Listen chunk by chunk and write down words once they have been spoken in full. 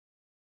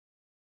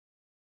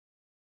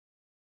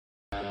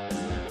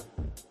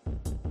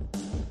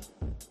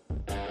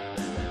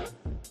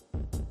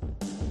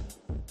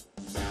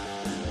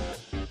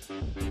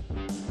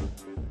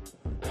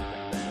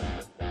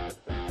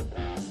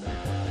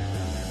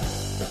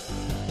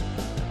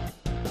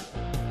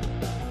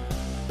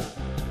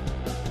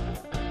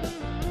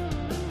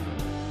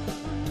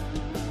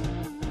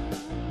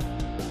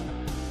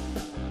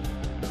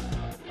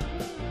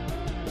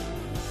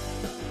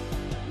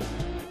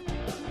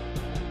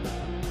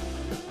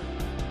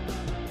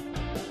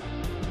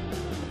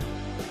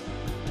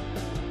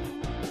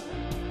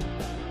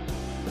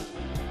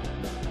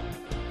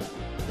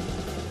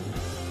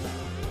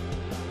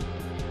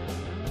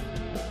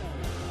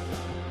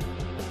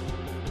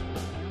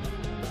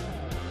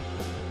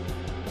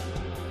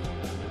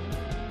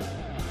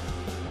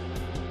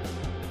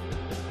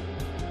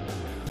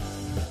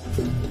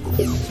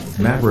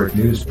Maverick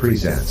News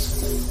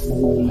presents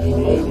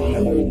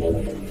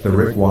The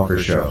Rick Walker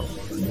Show.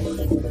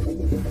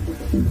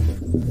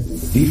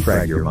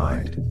 Defrag your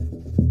mind.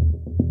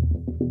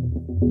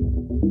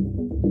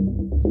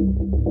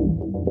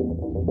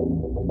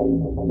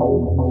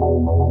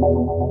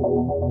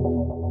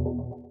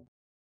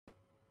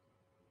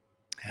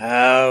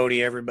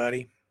 Howdy,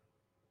 everybody.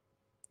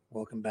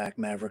 Welcome back,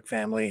 Maverick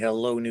family.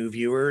 Hello, new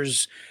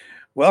viewers.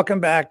 Welcome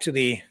back to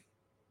the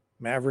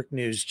Maverick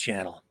News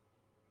channel.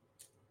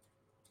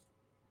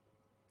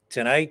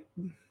 Tonight,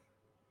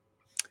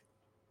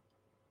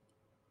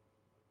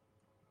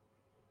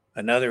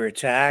 another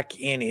attack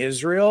in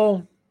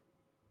Israel.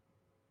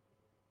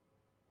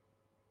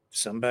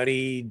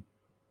 Somebody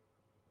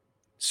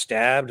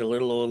stabbed a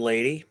little old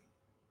lady,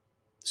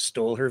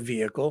 stole her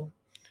vehicle,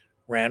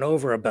 ran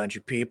over a bunch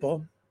of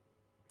people.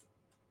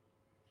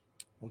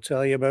 We'll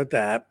tell you about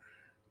that.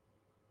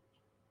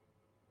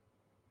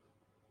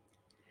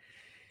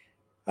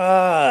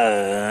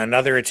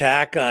 Another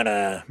attack on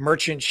a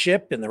merchant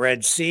ship in the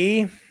Red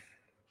Sea.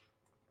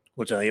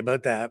 We'll tell you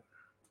about that.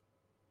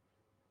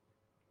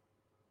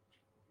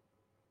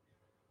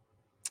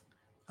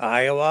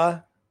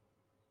 Iowa,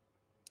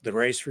 the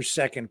race for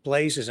second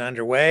place is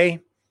underway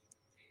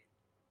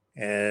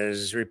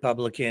as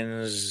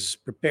Republicans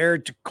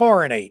prepared to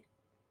coronate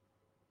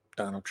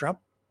Donald Trump.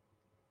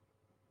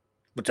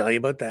 We'll tell you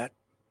about that.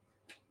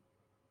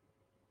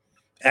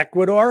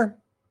 Ecuador,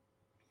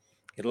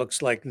 it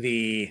looks like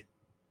the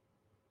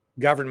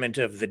government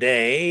of the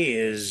day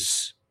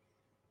is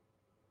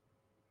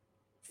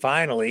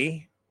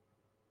finally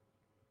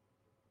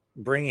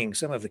bringing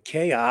some of the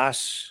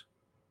chaos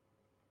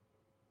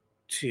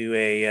to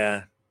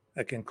a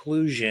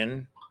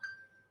conclusion,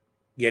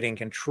 getting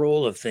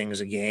control of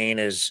things again,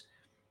 as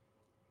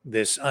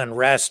this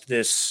unrest,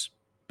 this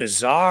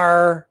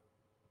bizarre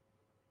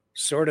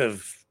sort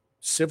of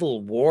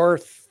civil war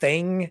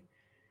thing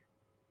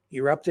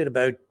erupted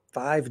about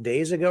 5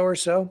 days ago or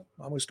so,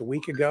 almost a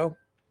week ago.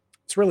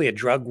 It's really a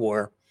drug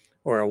war,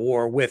 or a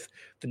war with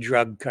the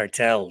drug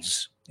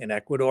cartels in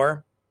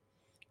Ecuador.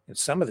 And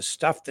some of the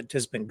stuff that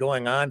has been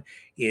going on,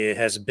 it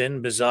has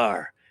been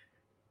bizarre.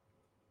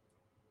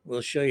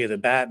 We'll show you the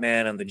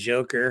Batman and the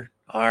Joker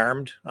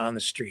armed on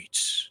the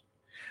streets.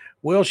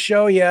 We'll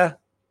show you a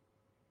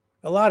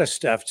lot of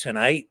stuff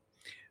tonight.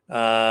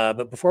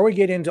 But before we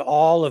get into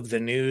all of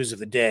the news of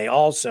the day,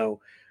 also,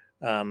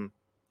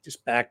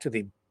 just back to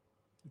the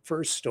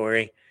first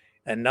story,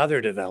 another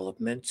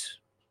development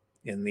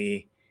in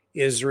the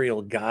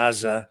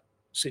Israel-Gaza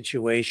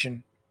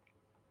situation.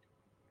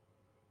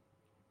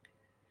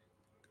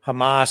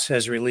 Hamas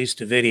has released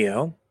a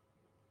video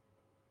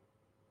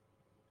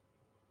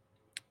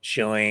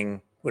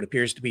showing what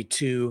appears to be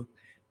 2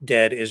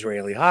 dead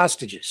Israeli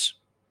hostages.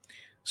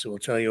 So we'll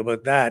tell you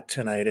about that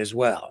tonight as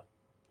well.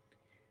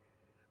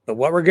 But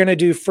what we're going to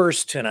do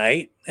first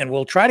tonight, and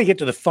we'll try to get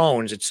to the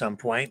phones at some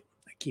point.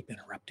 I keep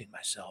interrupting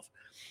myself.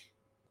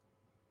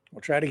 We'll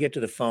try to get to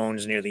the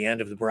phones near the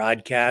end of the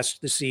broadcast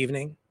this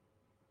evening.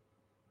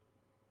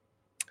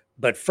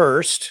 But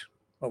first,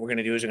 what we're going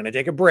to do is we're going to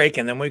take a break,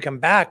 and then when we come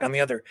back on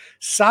the other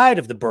side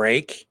of the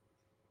break,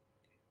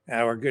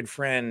 our good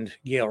friend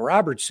Gail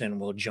Robertson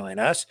will join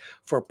us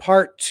for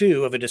part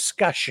 2 of a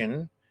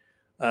discussion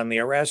on the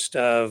arrest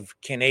of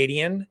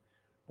Canadian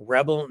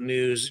Rebel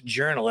News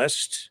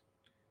journalist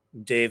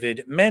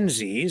David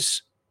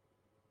Menzies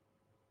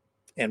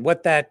and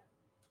what that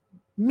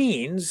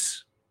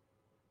means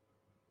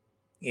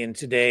in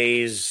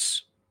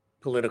today's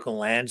political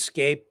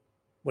landscape,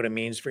 what it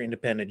means for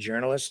independent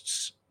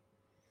journalists.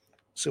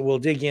 So we'll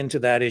dig into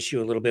that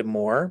issue a little bit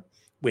more.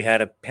 We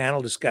had a panel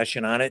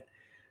discussion on it,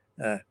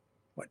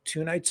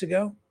 2 nights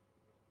ago?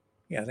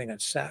 Yeah, I think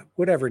that's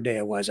whatever day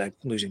it was. I'm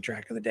losing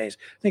track of the days.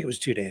 I think it was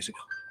 2 days ago.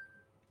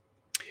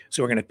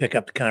 So we're going to pick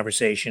up the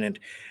conversation and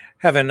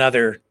have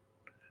another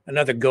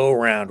go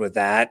around with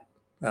that,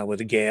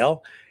 with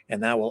Gail,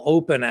 and that will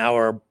open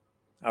our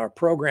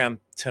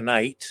program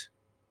tonight.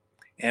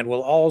 And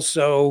we'll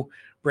also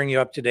bring you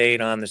up to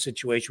date on the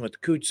situation with the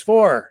Quds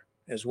 4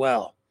 as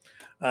well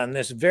on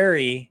this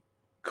very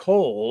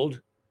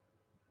cold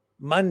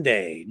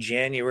Monday,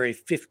 January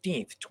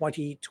 15th,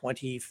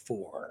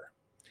 2024.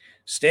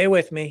 Stay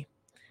with me.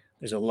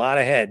 There's a lot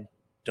ahead.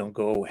 Don't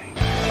go away.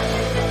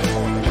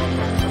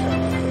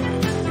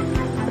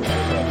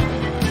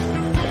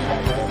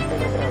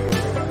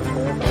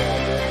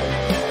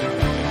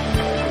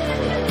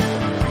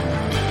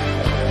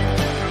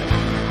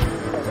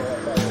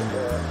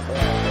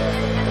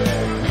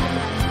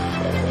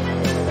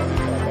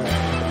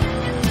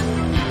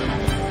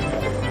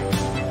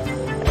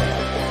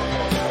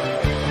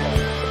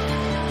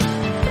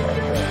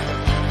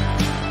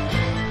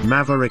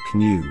 Maverick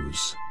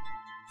News.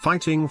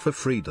 Fighting for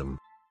freedom.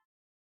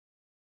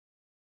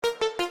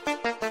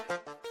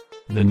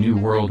 The New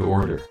World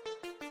Order.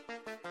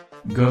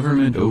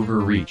 Government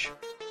overreach.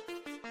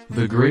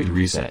 The Great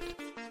Reset.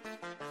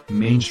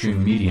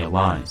 Mainstream media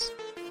lies.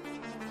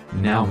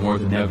 Now more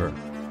than ever,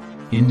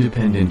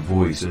 independent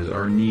voices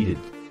are needed.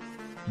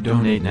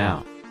 Donate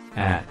now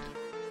at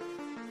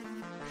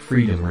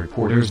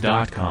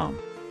freedomreporters.com.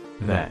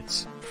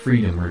 That's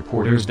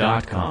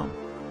freedomreporters.com.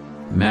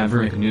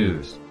 Maverick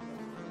News,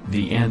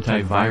 the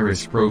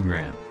antivirus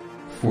program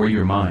for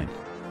your mind.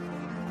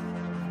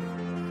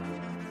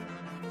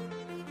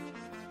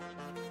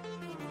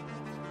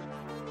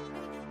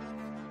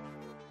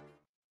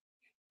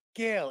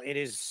 Gail, it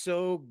is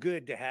so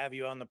good to have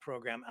you on the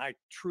program. I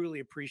truly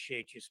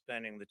appreciate you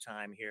spending the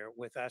time here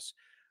with us.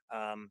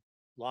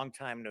 Long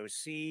time no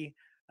see.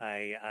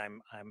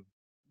 I'm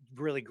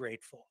really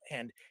grateful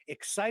and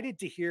excited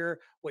to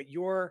hear what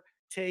your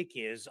take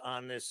is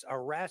on this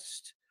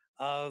arrest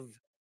of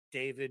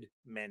David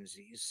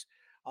Menzies.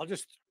 I'll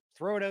just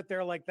throw it out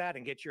there like that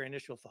and get your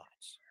initial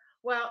thoughts.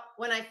 Well,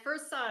 when I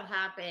first saw it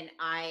happen,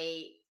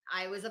 I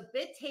was a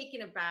bit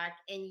taken aback,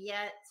 and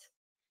yet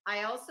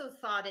I also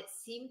thought it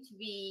seemed to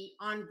be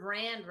on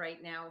brand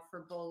right now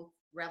for both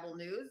Rebel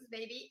News,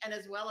 maybe, and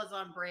as well as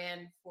on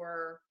brand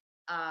for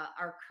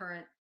our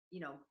current,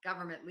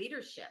 government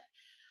leadership.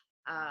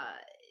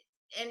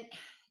 And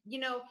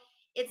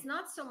it's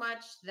not so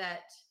much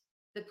that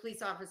the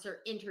police officer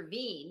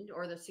intervened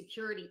or the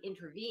security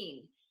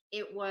intervened.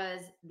 It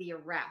was the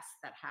arrest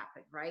that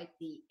happened, right?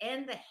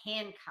 And the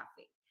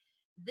handcuffing.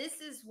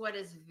 This is what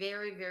is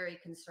very, very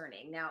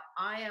concerning. Now,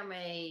 I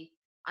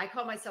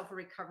call myself a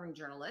recovering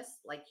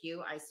journalist like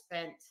you. I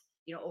spent,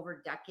 over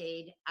a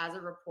decade as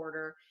a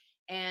reporter.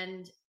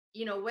 And,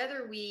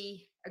 whether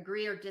we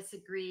agree or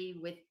disagree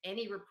with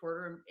any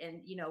reporter,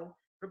 and,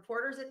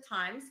 reporters at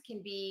times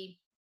can be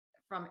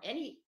from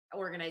any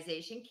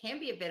organization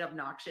can be a bit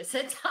obnoxious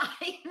at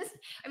times.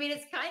 I mean,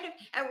 it's kind of,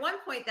 at one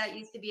point that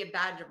used to be a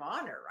badge of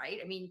honor, right?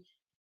 I mean,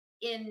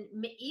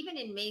 even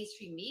in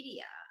mainstream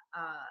media,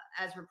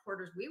 as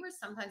reporters, we were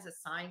sometimes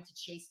assigned to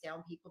chase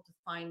down people, to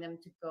find them,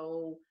 to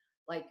go,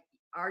 like,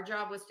 our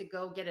job was to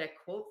go get a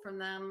quote from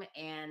them,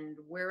 and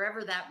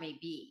wherever that may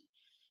be.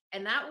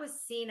 And that was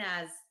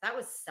that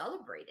was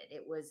celebrated.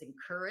 It was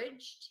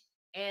encouraged.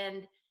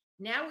 And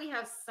now we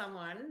have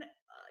someone,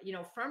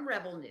 from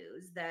Rebel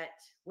News that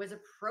was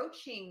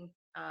approaching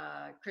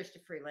Krista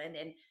Freeland.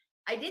 And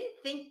I didn't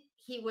think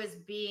he was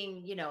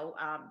being, he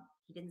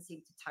didn't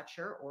seem to touch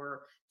her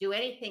or do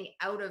anything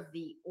out of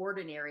the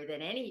ordinary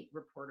that any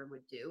reporter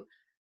would do,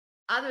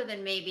 other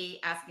than maybe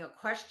asking a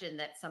question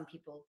that some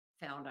people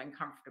found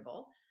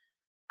uncomfortable.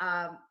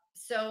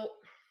 So,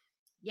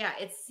 yeah,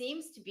 it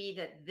seems to be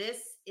that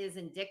this is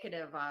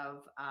indicative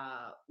of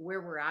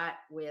where we're at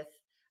with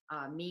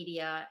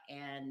media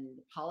and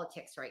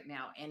politics right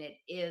now. And it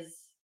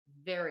is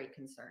very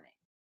concerning.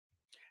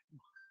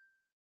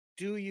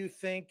 Do you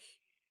think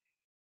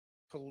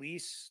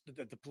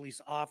the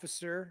police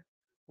officer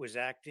was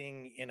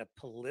acting in a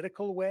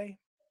political way?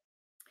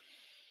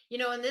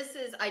 And this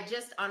is,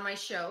 on my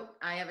show,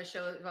 I have a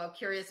show called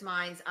Curious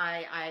Minds.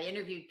 I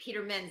interviewed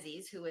Peter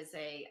Menzies, who is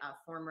a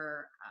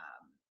former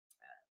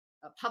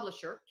a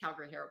publisher,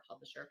 Calgary Herald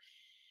publisher.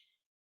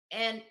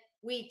 And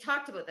we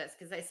talked about this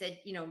because I said,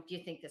 do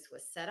you think this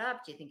was set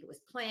up? Do you think it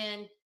was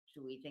planned?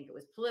 Do we think it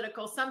was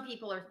political? Some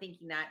people are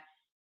thinking that.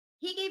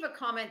 He gave a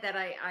comment that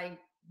I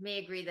may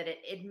agree that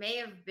it may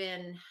have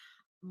been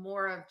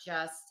more of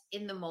just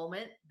in the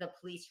moment, the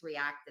police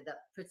reacted.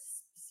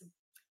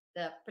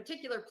 The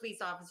particular police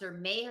officer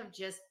may have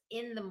just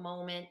in the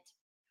moment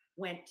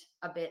went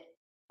a bit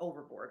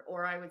overboard,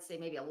 or I would say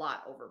maybe a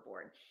lot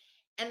overboard.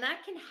 And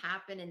that can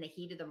happen in the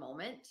heat of the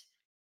moment.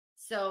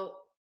 So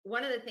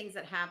one of the things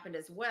that happened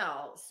as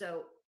well,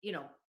 so,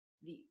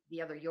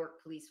 the other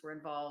York police were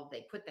involved.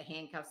 They put the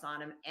handcuffs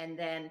on him. And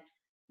then,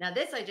 now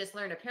this I just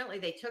learned, apparently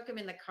they took him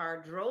in the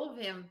car, drove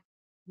him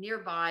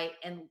nearby,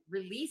 and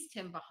released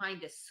him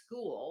behind a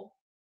school.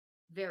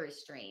 Very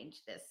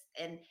strange, this.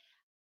 And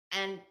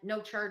no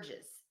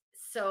charges.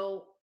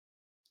 So,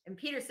 and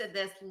Peter said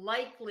this,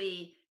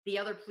 likely the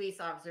other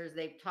police officers,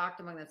 they've talked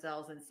among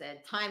themselves and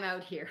said, time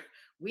out here.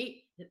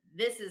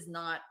 This is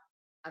not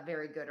a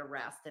very good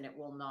arrest, and it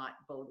will not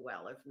bode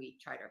well if we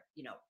try to,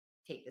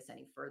 take this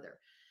any further.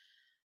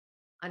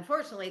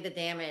 Unfortunately, the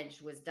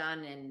damage was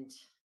done and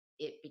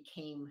it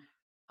became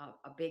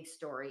a big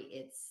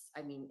story.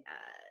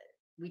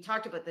 We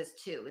talked about this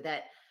too,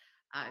 that,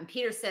 and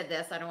Peter said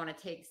this, I don't want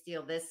to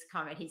steal this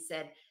comment. He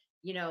said,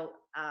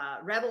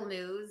 Rebel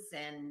News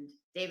and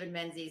David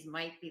Menzies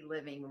might be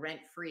living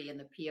rent-free in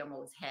the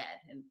PMO's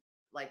head. And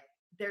like,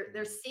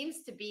 there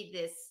seems to be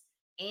this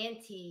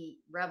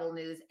anti-Rebel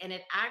News, and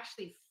it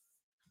actually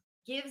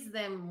gives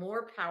them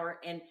more power,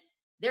 and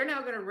they're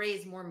now going to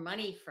raise more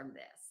money from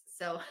this.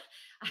 So,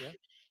 yeah.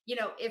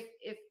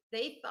 If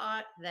they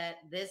thought that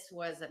this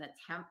was an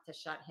attempt to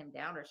shut him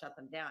down or shut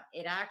them down,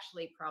 it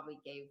actually probably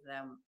gave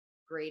them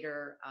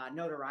greater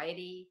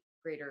notoriety,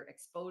 greater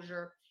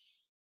exposure.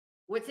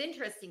 What's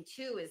interesting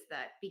too is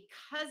that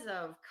because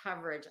of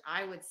coverage,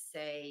 I would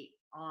say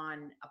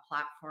on a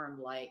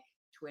platform like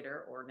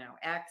Twitter or now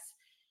X,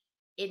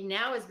 it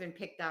now has been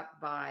picked up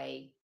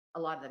by a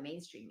lot of the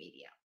mainstream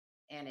media.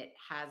 And it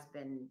has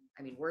been,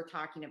 we're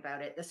talking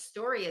about it. The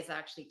story is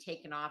actually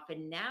taken off.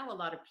 And now a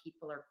lot of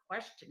people are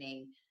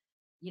questioning,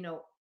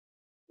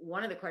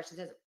 one of the questions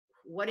is,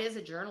 what is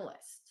a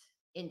journalist?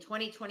 in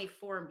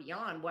 2024 and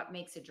beyond, what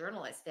makes a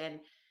journalist? And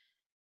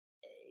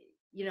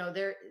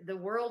the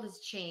world has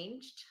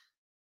changed,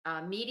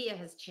 media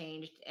has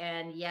changed,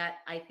 and yet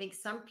I think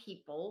some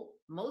people,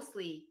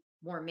 mostly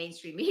more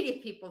mainstream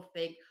media people,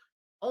 think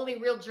only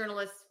real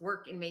journalists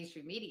work in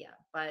mainstream media,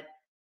 but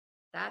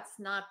that's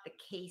not the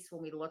case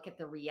when we look at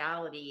the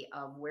reality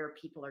of where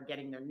people are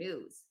getting their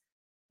news.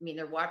 I mean,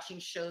 they're watching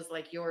shows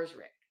like yours,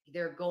 Rick.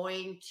 They're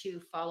going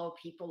to follow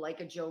people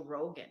like a Joe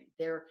Rogan.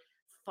 They're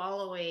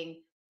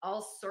following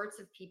all sorts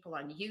of people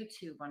on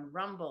YouTube, on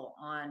Rumble,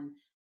 on,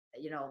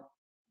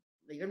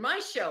 even my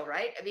show,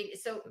 right? I mean,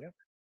 so Yeah.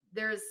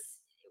 there's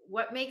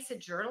what makes a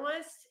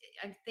journalist.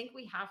 I think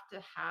we have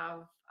to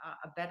have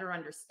a better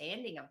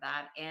understanding of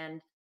that.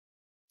 And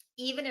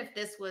even if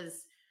this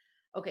was,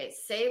 okay,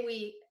 say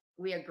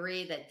we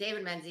agree that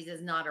David Menzies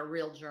is not a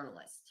real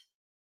journalist.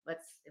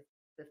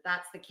 If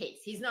that's the case,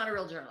 he's not a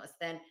real journalist,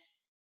 then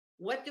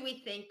what do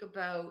we think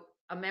about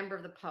a member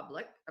of the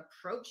public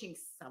approaching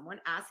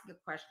someone, asking a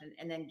question,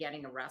 and then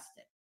getting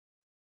arrested?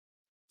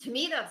 To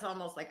me, that's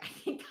almost like, I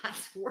think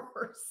that's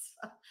worse.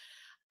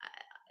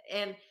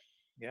 And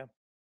Yeah.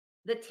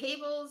 the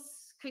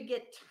tables could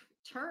get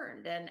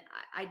turned. And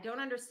I don't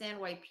understand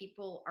why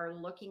people are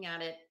looking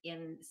at it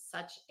in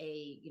such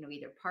a,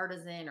 either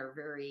partisan or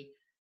very,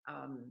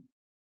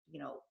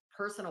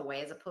 personal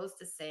way, as opposed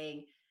to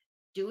saying,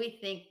 do we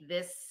think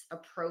this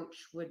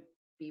approach would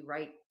be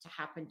right to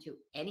happen to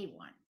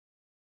anyone?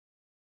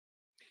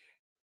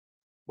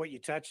 What you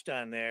touched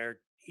on there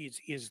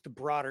is the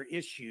broader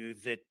issue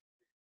that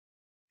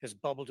has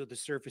bubbled to the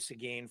surface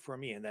again for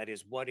me, and that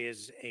is, what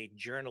is a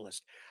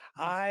journalist?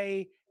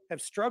 I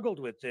have struggled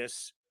with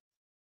this.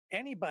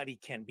 Anybody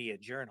can be a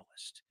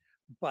journalist,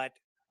 but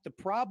the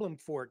problem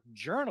for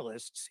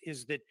journalists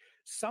is that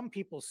some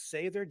people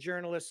say they're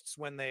journalists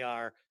when they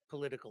are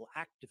political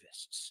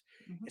activists.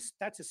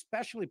 That's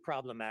especially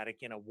problematic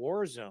in a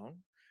war zone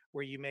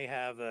where you may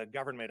have a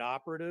government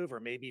operative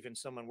or maybe even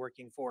someone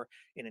working for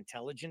an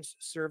intelligence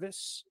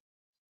service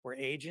or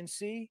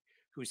agency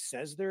who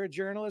says they're a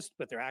journalist,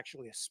 but they're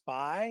actually a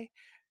spy.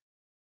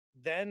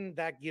 Then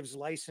that gives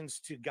license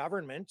to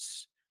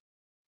governments,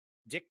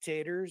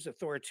 dictators,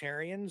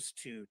 authoritarians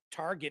to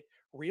target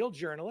real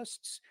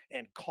journalists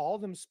and call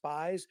them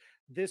spies.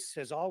 This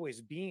has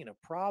always been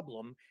a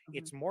problem.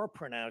 It's more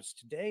pronounced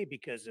today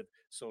because of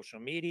social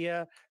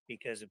media,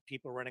 because of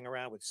people running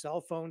around with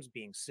cell phones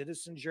being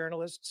citizen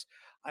journalists.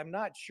 I'm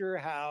not sure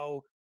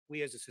how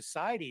we as a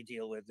society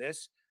deal with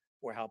this,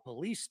 or how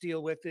police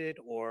deal with it,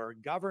 or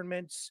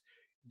governments.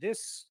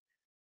 This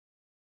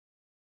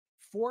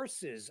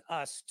forces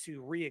us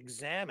to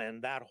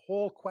re-examine that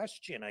whole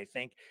question, I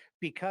think,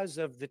 because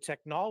of the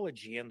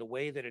technology and the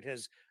way that it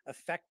has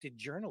affected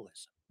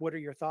journalism. What are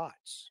your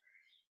thoughts?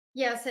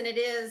 Yes, and it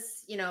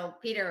is,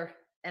 Peter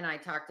and I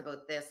talked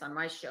about this on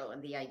my show,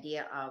 and the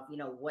idea of,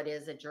 what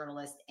is a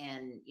journalist,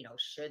 and,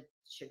 should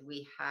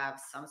we have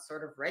some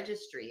sort of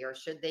registry, or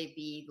should they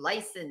be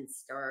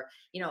licensed, or,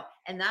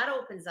 and that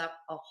opens up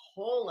a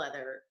whole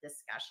other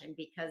discussion,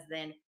 because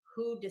then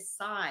who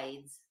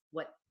decides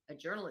what a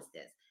journalist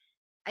is?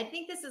 I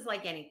think this is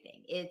like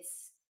anything.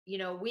 It's,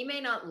 we may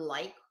not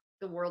like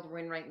the world we're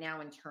in right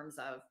now in terms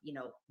of,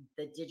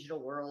 the digital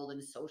world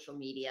and social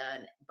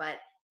media, but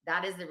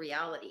that is the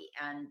reality.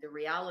 And the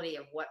reality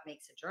of what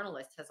makes a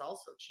journalist has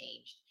also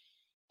changed.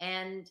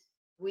 And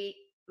we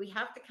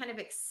have to kind of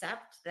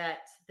accept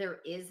that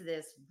there is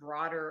this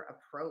broader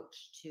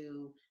approach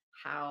to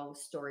how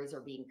stories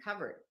are being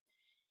covered.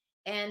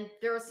 And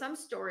there are some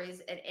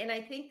stories, and I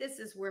think this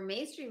is where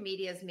mainstream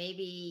media's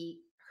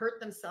maybe hurt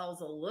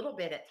themselves a little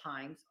bit at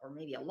times, or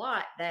maybe a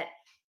lot, that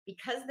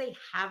because they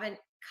haven't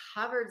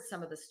covered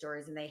some of the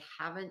stories and they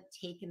haven't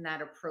taken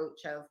that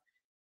approach of,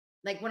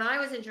 like when I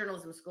was in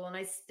journalism school, and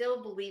I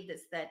still believe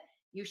this, that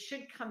you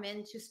should come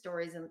into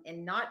stories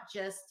and not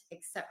just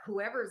accept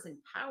whoever's in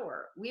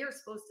power. We are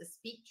supposed to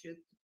speak truth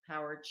to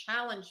power,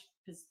 challenge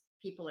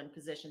people in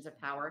positions of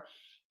power,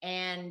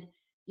 and,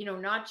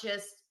 not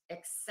just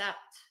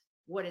accept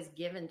what is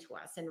given to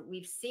us. And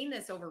we've seen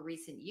this over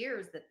recent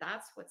years, that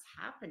that's what's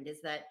happened,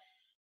 is that,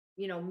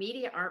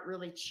 media aren't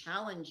really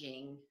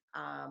challenging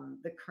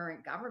the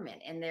current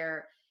government, and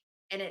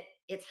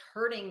it's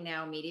hurting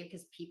now media,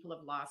 because people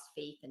have lost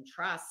faith and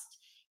trust,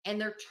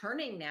 and they're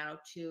turning now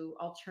to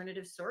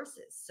alternative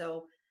sources.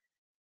 So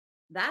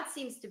that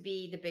seems to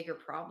be the bigger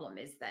problem,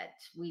 is that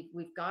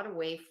we've got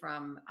away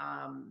from,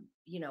 I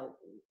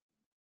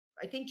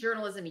think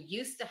journalism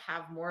used to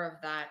have more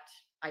of that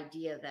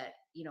idea that,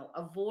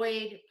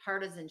 avoid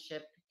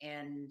partisanship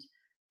and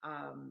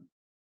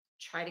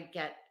try to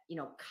get,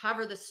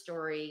 cover the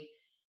story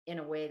in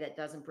a way that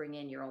doesn't bring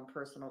in your own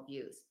personal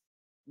views.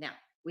 Now,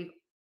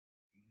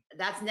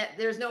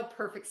 there's no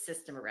perfect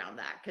system around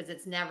that, because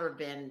it's never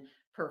been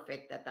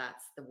perfect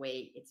that's the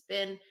way it's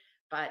been,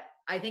 but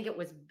I think it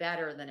was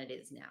better than it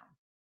is now.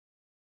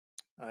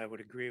 I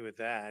would agree with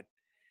that.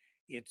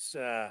 It's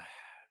a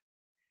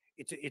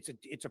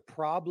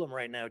problem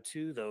right now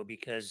too, though,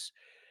 because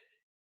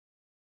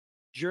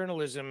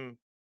journalism,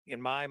 in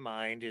my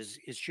mind,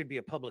 should be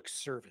a public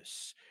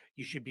service.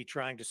 you should be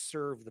trying to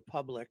serve the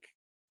public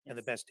and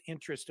the Yes. best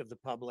interest of the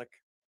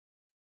public,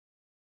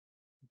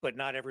 but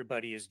not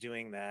everybody is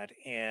doing that.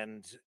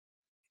 And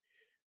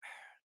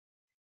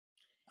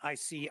I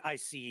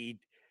see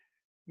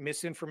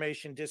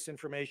misinformation,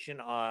 disinformation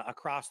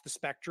across the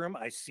spectrum.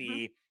 I Mhm.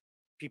 see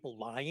people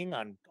lying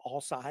on all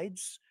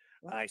sides.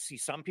 Yep. I see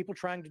some people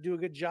trying to do a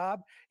good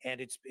job,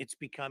 and it's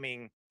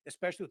becoming,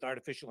 especially with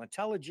artificial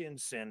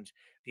intelligence and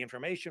the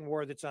information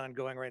war that's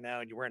ongoing right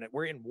now. And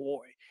we're in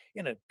war,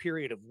 in a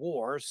period of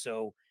war,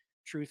 so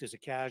truth is a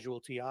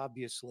casualty,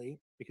 obviously,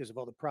 because of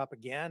all the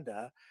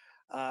propaganda.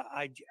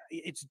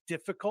 It's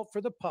difficult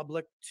for the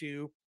public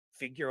to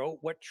figure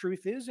out what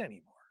truth is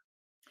anymore.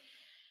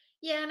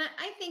 Yeah, and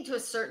I think to a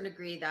certain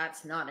degree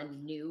that's not a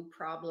new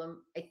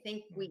problem. I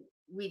think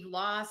we've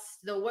lost,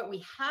 though what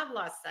we have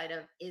lost sight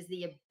of is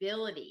the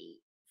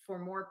ability for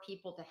more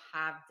people to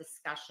have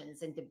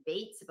discussions and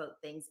debates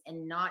about things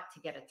and not to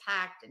get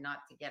attacked and not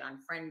to get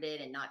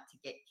unfriended and not to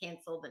get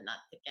canceled and not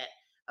to get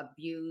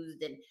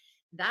abused. And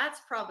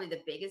that's probably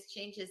the biggest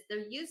change. Is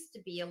there used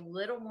to be a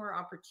little more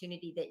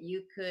opportunity that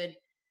you could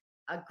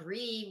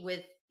agree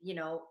with,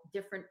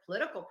 different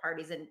political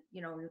parties, and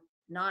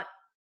not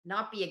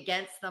be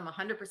against them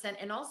 100%,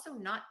 and also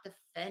not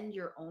defend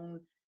your own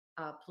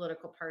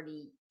political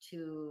party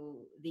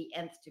to the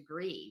nth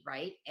degree,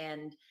 right?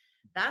 And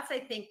that's, I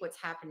think, what's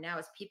happened now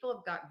is people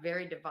have got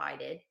very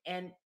divided.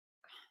 And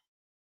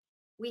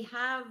we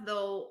have,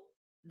 though,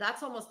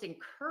 that's almost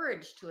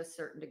encouraged to a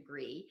certain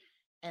degree.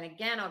 And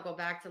again, I'll go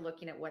back to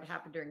looking at what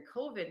happened during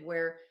COVID,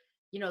 where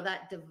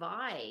that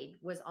divide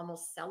was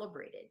almost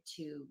celebrated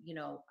to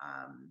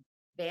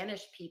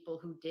banish people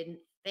who didn't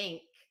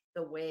think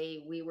the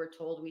way we were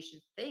told we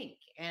should think.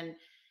 And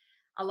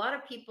a lot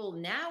of people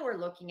now are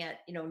looking at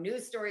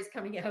news stories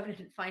coming out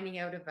and finding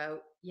out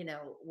about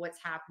what's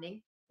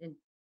happening, and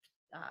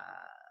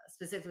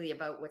specifically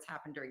about what's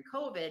happened during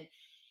COVID.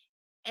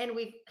 And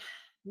we've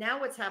now,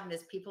 what's happened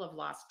is people have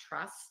lost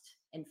trust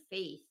and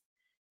faith,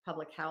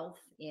 public health,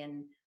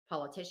 in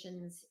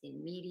politicians,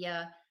 in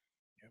media.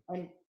 Yep.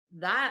 And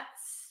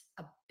that's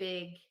a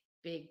big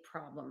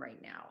problem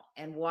right now.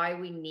 And why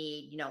we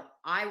need,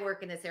 I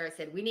work in this area, I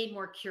said we need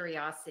more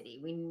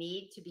curiosity. We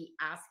need to be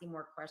asking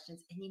more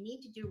questions, and you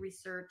need to do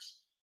research,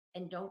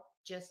 and don't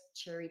just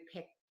cherry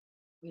pick.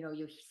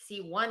 You see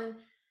one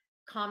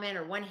comment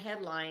or one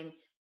headline,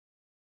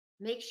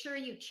 make sure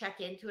you check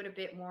into it a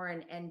bit more,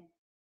 and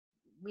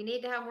we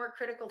need to have more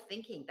critical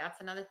thinking. That's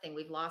another thing.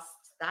 We've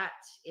lost that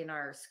in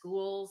our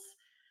schools,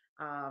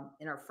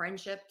 in our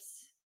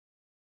friendships.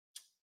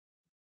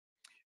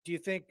 Do you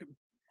think,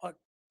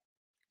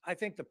 I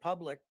think the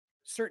public,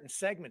 certain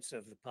segments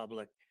of the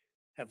public,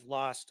 have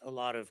lost a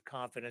lot of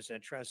confidence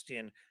and trust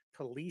in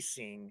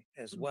policing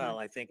as well.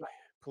 I think Right.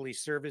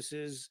 police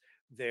services,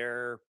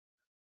 their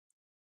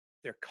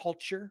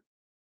culture,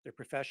 their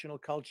professional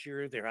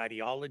culture, their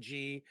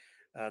ideology,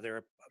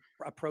 their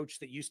approach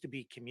that used to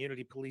be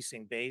community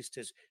policing based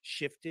has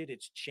shifted.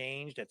 It's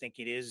changed. I think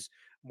it is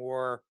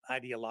more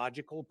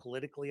ideological,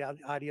 politically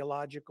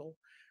ideological.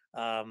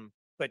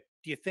 But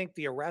do you think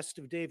the arrest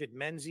of David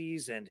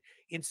Menzies and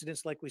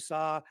incidents like we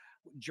saw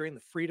during the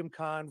Freedom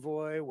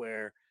Convoy,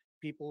 where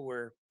people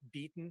were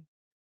beaten,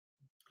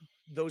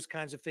 those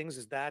kinds of things,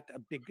 is that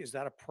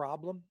a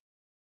problem?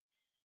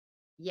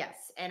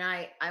 Yes. And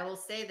I will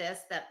say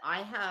this, that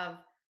I have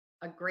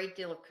a great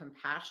deal of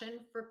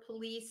compassion for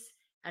police.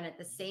 And at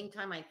the same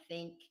time, I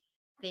think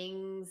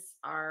things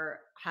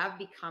have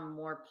become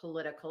more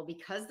political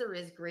because there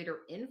is greater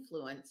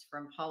influence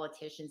from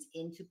politicians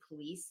into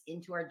police,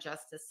 into our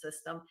justice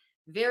system.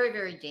 Very,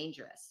 very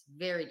dangerous,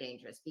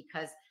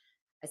 because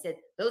I said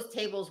those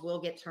tables will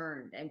get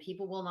turned and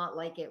people will not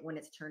like it when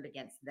it's turned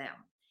against them.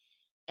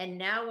 And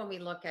now when we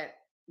look at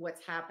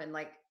what's happened,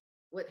 like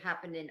what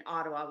happened in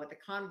Ottawa with the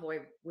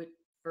convoy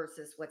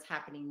versus what's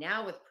happening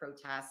now with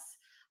protests,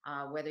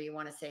 whether you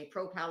want to say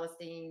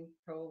pro-Palestine,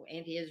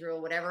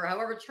 pro-anti-Israel, whatever,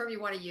 however term you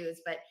want to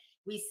use, but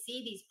we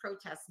see these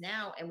protests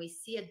now and we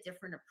see a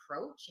different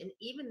approach. And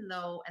even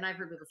though, and I've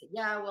heard people say,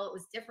 yeah, well, it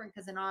was different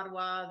because in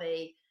Ottawa,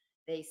 they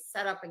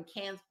set up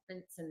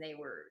encampments and they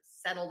were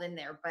settled in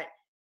there. But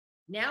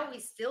now we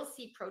still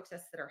see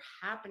protests that are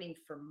happening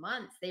for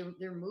months.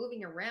 They're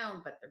moving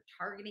around, but they're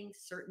targeting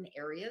certain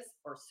areas,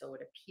 or so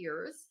it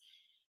appears.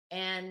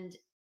 And,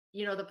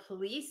 the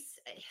police,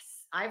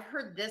 I've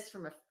heard this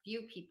from a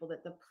few people,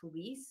 that the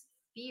police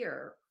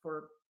fear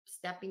for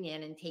stepping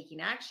in and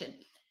taking action.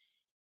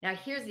 Now,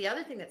 here's the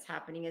other thing that's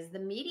happening is the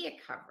media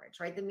coverage,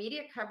 right? The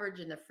media coverage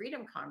in the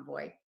Freedom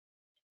Convoy,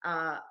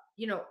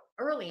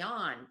 early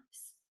on,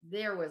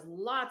 there was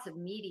lots of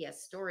media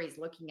stories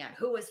looking at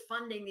who was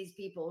funding these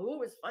people, who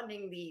was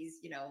funding these,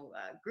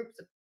 groups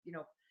of,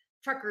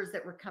 truckers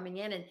that were coming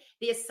in. And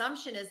the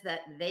assumption is that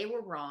they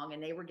were wrong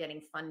and they were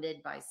getting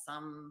funded by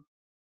some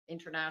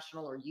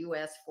international or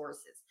US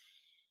forces.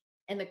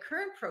 And the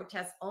current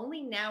protests,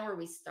 only now are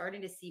we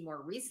starting to see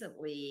more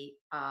recently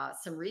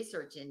some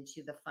research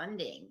into the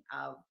funding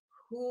of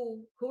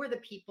who are the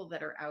people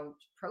that are out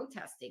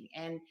protesting.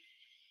 And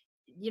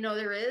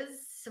there is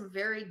some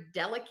very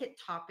delicate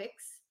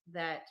topics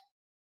that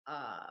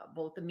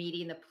both the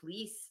media and the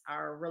police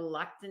are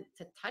reluctant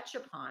to touch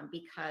upon,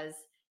 because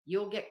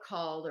you'll get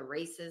called a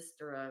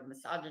racist or a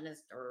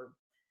misogynist or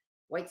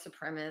white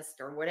supremacist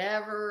or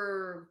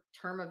whatever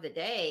term of the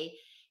day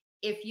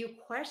if you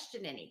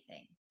question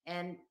anything.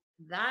 And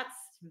that's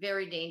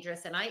very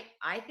dangerous. And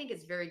I think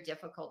it's very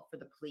difficult for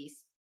the police.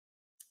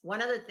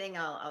 One other thing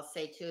I'll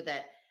say too,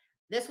 that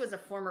this was a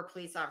former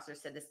police officer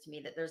said this to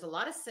me, that there's a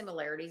lot of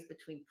similarities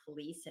between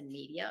police and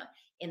media,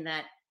 in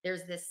that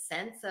there's this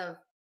sense of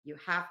you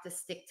have to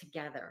stick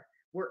together.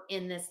 We're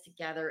in this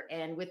together.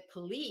 And with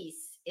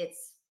police,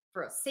 it's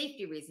for a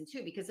safety reason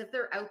too, because if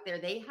they're out there,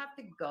 they have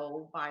to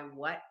go by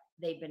what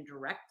they've been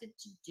directed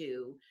to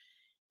do,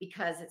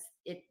 because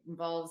it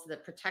involves the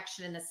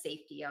protection and the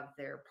safety of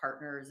their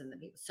partners and the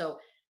people. So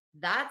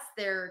that's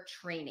their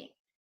training.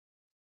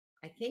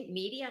 I think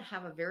media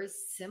have a very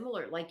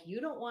similar, like, you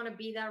don't want to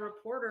be that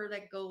reporter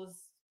that goes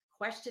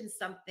question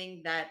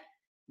something that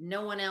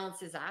no one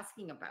else is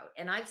asking about.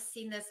 And I've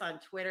seen this on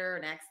Twitter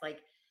and X, like,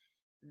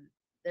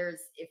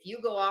 if you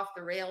go off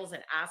the rails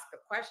and ask a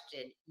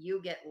question,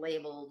 you get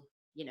labeled,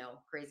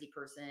 crazy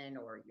person,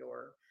 or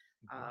you're,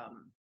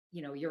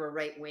 you're a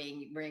right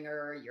wing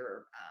ringer,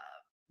 you're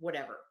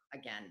whatever,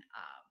 again,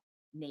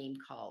 name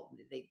call.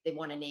 They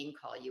want to name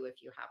call you if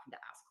you happen to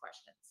ask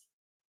questions.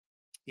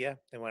 Yeah,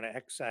 they want to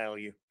exile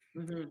you.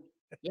 Mm-hmm.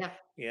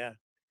 Yeah.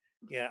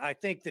 Yeah. I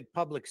think that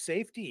public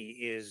safety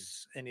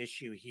is an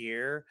issue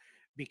here,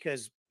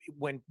 because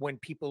when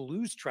people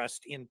lose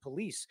trust in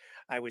police,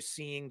 I was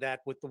seeing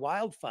that with the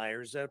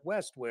wildfires out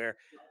west, where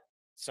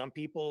some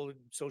people,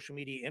 social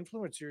media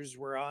influencers,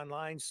 were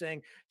online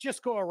saying,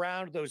 just go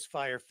around those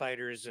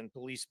firefighters and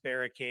police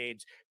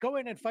barricades, go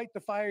in and fight the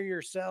fire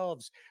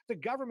yourselves. The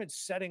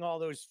government's setting all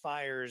those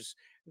fires.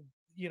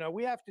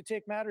 We have to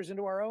take matters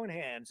into our own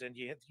hands. And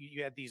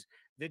you had these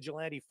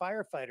vigilante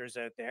firefighters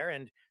out there,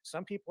 and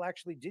some people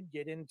actually did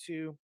get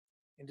into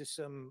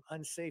some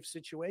unsafe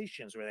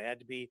situations where they had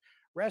to be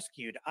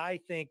rescued. I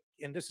think,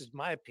 and this is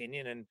my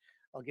opinion, and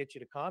I'll get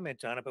you to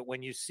comment on it, but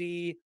when you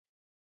see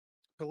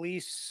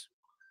police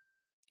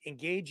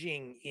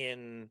engaging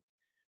in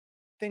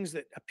things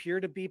that appear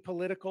to be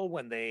political,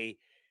 when they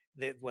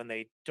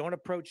don't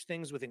approach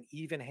things with an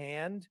even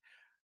hand,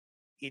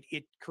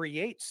 it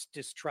creates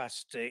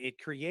distrust.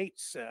 It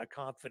creates a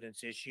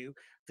confidence issue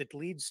that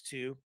leads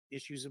to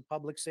issues of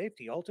public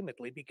safety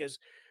ultimately, because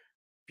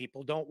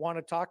people don't want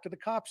to talk to the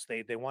cops.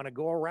 They want to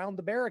go around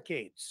the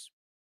barricades.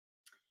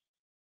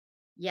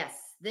 Yes,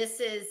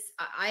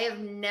 I have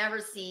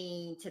never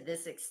seen to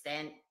this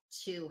extent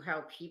to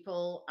how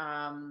people,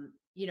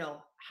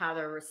 how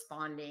they're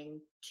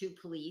responding to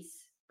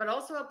police, but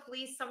also how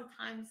police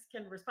sometimes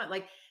can respond.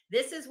 Like,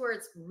 this is where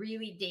it's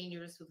really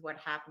dangerous with what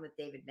happened with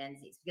David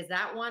Menzies, because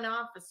that one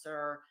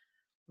officer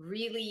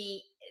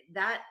really,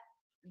 that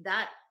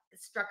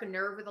struck a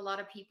nerve with a lot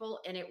of people,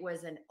 and it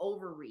was an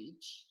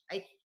overreach.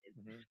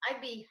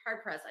 I'd be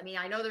hard pressed. I mean,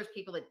 I know there's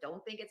people that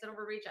don't think it's an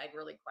overreach. I'd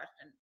really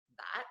question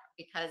that,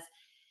 because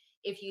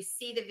if you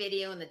see the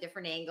video and the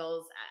different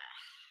angles,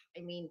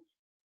 I mean,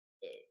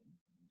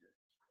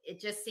 it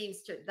just seems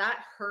that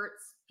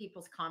hurts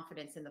people's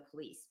confidence in the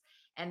police.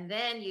 And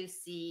then you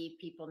see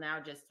people now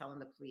just telling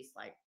the police,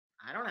 like,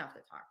 I don't have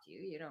to talk to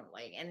you. You don't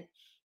like,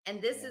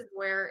 and this is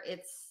where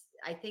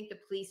I think the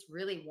police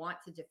really want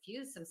to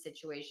diffuse some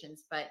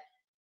situations, but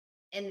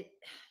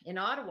in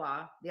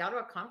Ottawa, the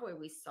Ottawa convoy,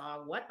 we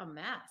saw what a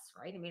mess,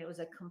 right? I mean, it was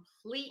a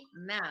complete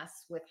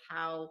mess with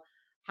how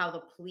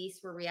the police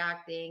were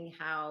reacting,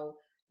 how,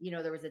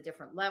 there was a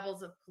different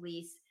levels of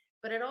police,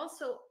 but it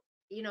also,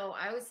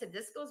 I always said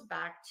this goes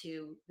back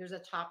to, there's a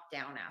top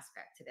down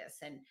aspect to this.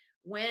 And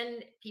when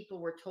people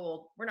were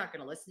told, we're not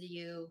going to listen to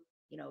you,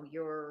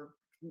 you're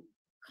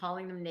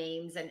calling them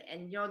names. And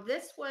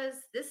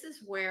this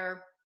is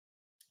where,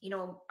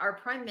 our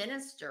prime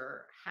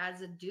minister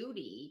has a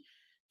duty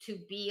to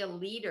be a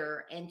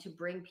leader and to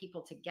bring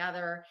people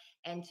together,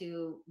 and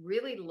to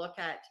really look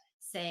at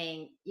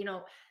saying,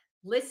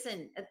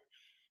 listen,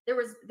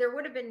 there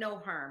would have been no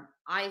harm.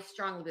 I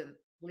strongly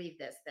believe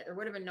this, that there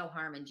would have been no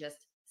harm in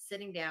just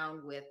sitting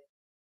down with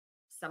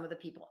some of the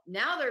people.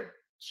 Now they're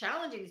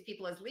challenging these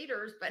people as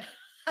leaders, but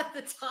at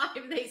the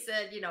time they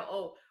said,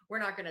 oh, we're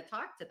not going to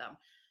talk to them.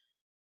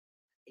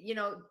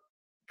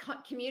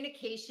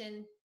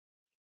 Communication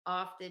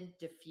often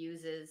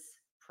diffuses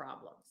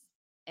problems.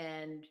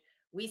 And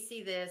we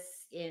see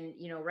this in,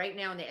 right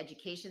now in the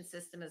education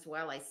system as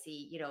well. I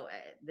see,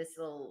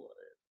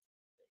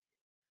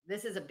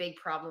 this is a big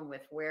problem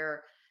with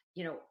where,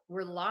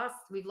 we've lost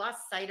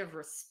sight of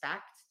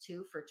respect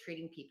too, for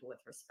treating people with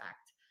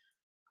respect.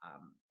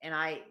 And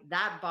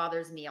that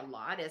bothers me a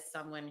lot as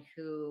someone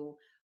who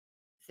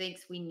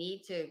thinks we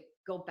need to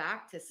go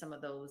back to some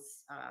of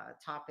those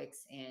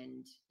topics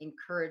and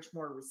encourage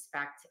more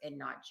respect, and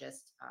not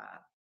just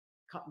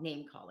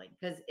name calling,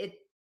 because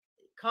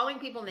calling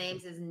people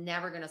names is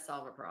never going to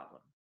solve a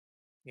problem.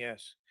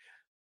 Yes.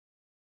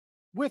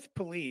 With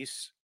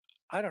police,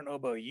 I don't know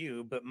about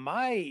you, but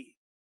my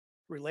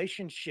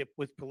relationship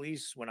with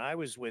police when I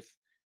was with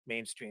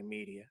mainstream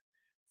media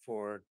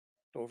for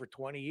over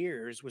 20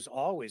 years was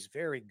always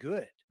very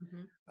good.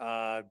 Mhm.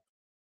 Uh,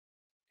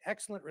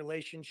 Excellent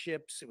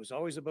relationships. It was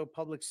always about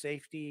public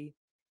safety,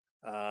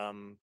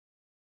 um,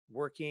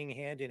 working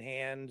hand in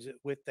hand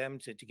with them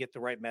to get the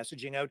right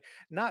messaging out,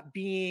 not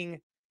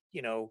being,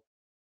 you know,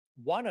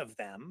 one of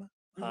them,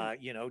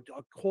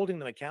 Mhm. holding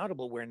them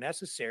accountable where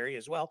necessary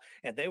as well.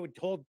 And they would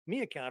hold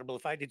me accountable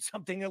if I did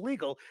something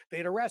illegal,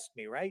 they'd arrest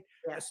me, right?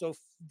 Yeah. So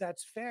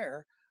that's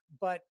fair.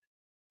 But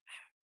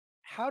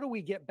how do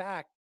we get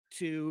back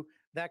to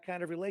that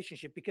kind of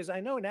relationship? Because I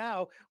know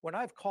now when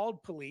I've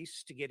called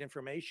police to get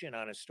information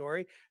on a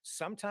story,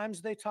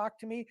 sometimes they talk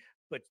to me,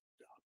 but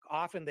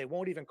often they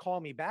won't even call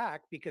me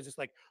back because it's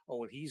like, oh,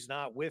 well, he's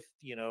not with,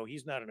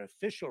 he's not an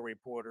official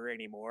reporter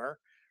anymore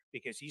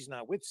because he's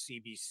not with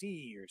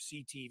CBC or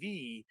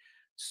CTV.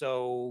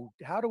 So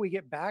how do we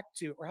get back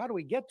to, or how do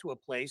we get to a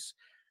place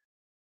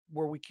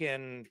where we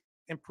can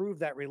improve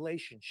that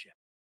relationship?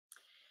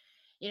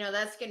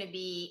 That's going to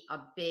be a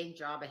big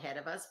job ahead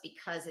of us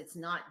because it's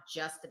not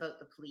just about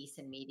the police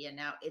and media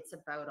now. It's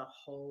about a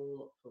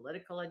whole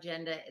political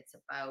agenda. It's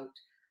about,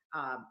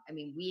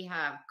 we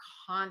have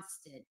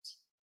constant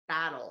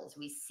battles.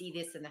 We see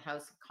this in the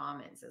House of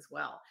Commons as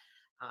well.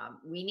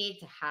 We need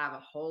to have a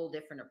whole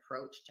different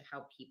approach to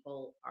how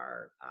people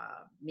are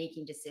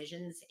making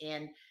decisions.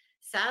 And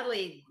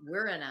sadly,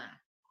 we're in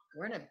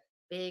a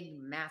big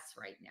mess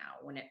right now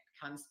when it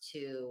comes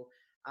to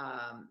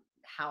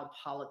how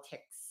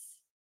politics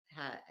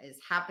is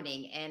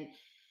happening. And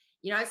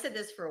I've said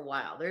this for a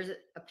while. There's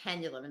a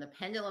pendulum, and the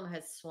pendulum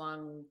has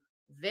swung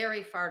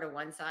very far to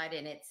one side,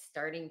 and it's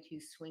starting to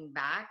swing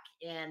back.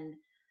 And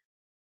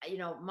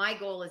my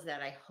goal is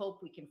that I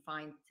hope we can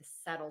find to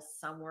settle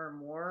somewhere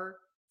more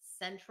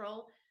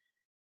central.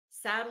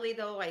 Sadly,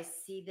 though, I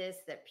see this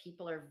that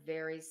people are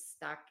very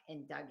stuck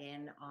and dug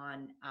in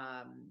on,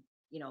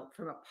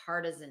 from a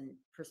partisan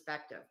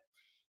perspective.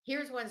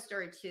 Here's one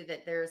story too,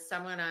 that there's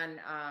someone on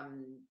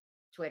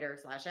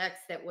Twitter/X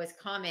that was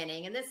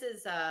commenting, and this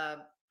is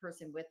a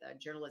person with a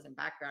journalism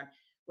background,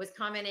 was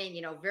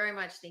commenting, very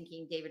much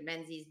thinking David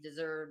Menzies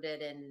deserved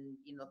it and,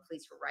 the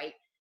police were right,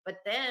 but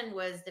then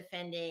was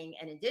defending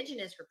an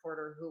Indigenous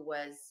reporter who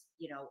was,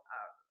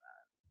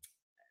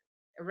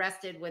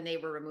 arrested when they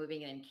were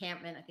removing an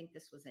encampment. I think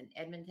this was in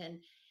Edmonton.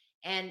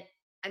 And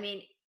I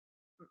mean,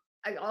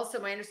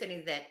 my understanding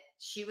is that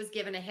she was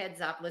given a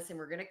heads up. Listen,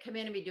 we're going to come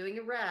in and be doing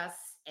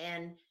arrests.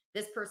 And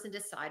this person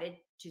decided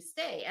to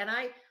stay. And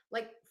I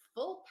like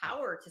full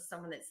power to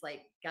someone that's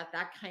like got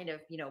that kind of,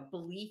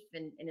 belief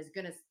and is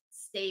going to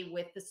stay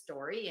with the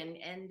story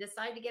and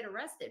decide to get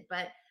arrested.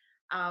 But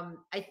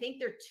I think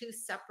they're two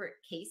separate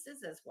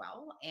cases as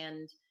well.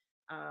 And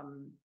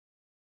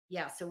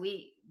so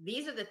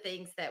these are the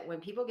things that when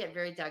people get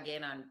very dug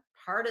in on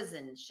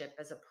partisanship,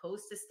 as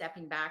opposed to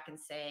stepping back and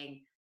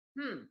saying,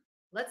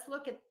 let's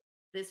look at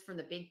this from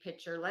the big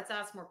picture. Let's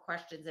ask more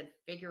questions and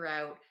figure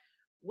out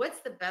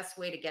what's the best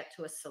way to get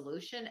to a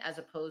solution, as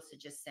opposed to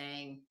just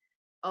saying,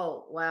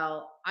 oh,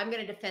 well, I'm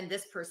going to defend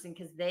this person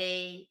because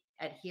they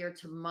adhere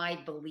to my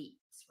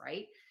beliefs,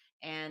 right?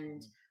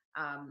 And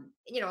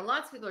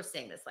lots of people are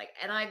saying this,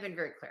 and I've been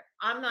very clear.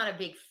 I'm not a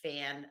big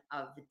fan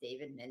of the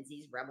David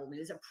Menzies Rebel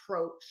News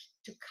approach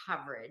to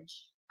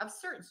coverage of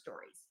certain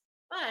stories,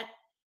 but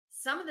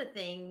some of the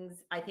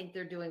things I think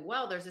they're doing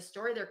well. There's a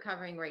story they're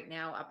covering right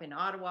now up in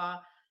Ottawa.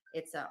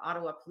 It's an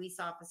Ottawa police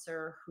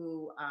officer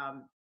who,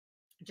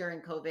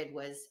 during COVID,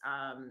 was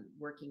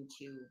working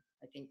to,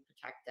 I think,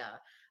 protect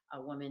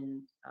a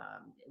woman.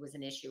 It was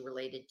an issue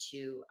related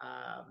to,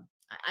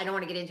 I don't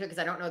want to get into it because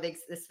I don't know the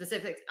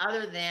specifics,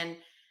 other than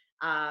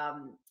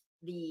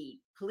the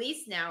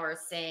police now are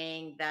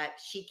saying that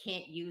she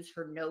can't use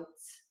her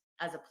notes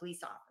as a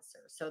police officer.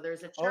 So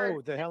there's a charge.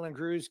 Oh, the Helen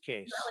Cruz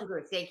case. Helen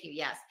Cruz, thank you.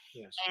 Yes.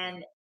 Yes.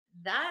 And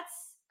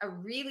that's a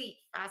really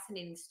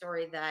fascinating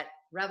story that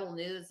Rebel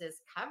News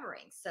is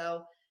covering.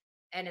 So,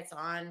 and it's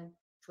on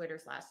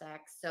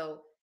Twitter/X.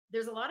 So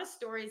there's a lot of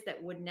stories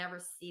that would never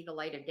see the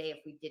light of day if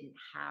we didn't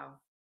have,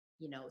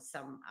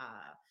 some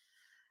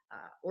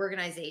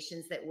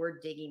organizations that were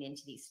digging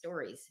into these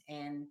stories.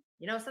 And,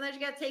 sometimes you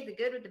got to take the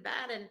good with the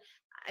bad. And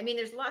I mean,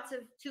 there's lots of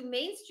too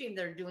mainstream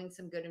that are doing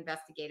some good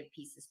investigative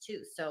pieces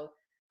too. So,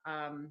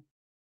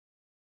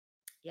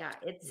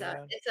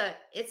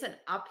 it's an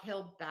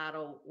uphill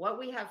battle. What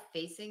we have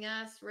facing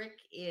us, Rick,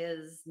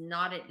 is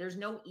there's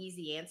no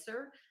easy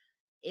answer.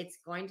 It's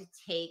going to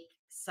take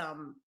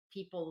some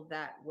people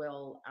that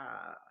will,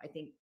 I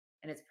think,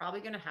 and it's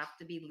probably going to have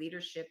to be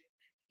leadership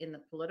in the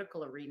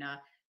political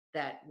arena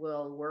that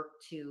will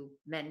work to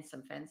mend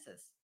some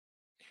fences.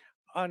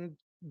 On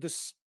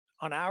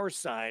our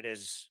side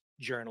as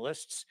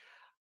journalists,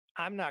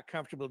 I'm not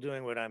comfortable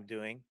doing what I'm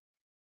doing.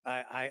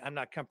 I'm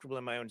not comfortable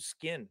in my own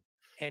skin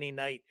any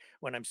night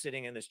when I'm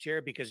sitting in this chair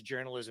because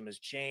journalism has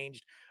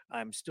changed.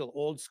 I'm still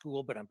old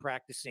school, but I'm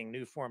practicing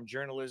new form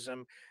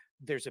journalism.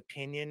 There's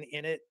opinion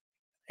in it.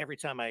 Every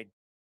time I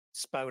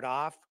spout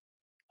off,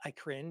 I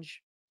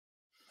cringe.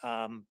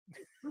 I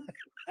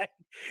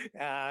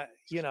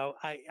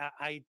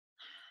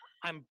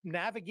I'm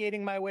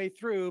navigating my way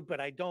through, but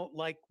I don't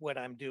like what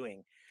I'm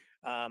doing.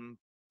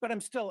 But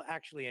I'm still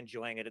actually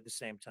enjoying it at the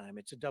same time.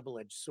 It's a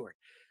double-edged sword.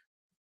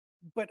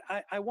 But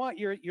I want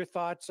your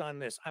thoughts on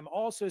this. I'm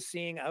also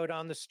seeing out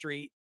on the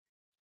street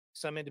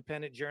some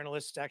independent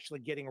journalists actually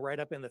getting right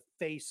up in the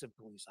face of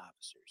police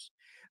officers.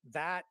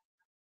 That,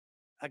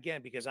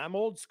 again, because I'm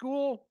old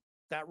school,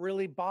 that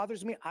really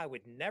bothers me. I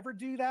would never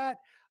do that.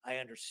 I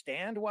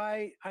understand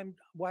why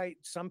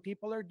some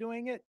people are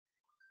doing it.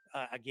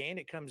 Again,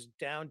 it comes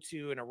down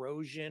to an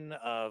erosion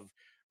of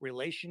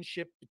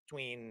relationship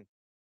between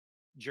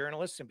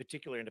journalists, in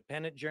particular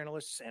independent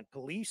journalists, and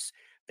police.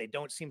 They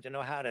don't seem to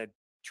know how to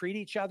treat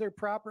each other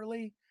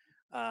properly.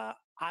 I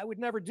would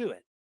never do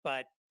it,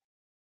 but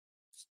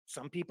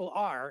some people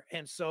are.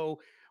 And so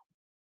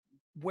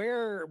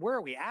where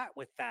are we at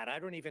with that? I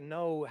don't even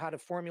know how to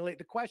formulate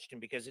the question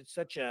because it's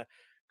such a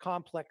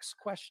complex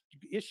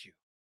issue.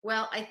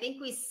 Well, I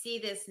think we see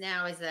this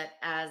now is that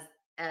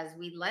as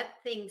we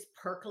let things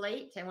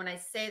percolate, and when I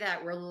say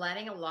that, we're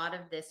letting a lot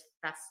of this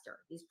fester.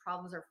 These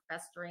problems are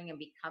festering and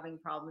becoming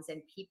problems,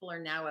 and people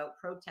are now out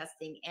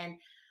protesting. And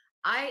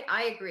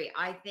I agree.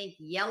 I think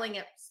yelling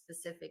at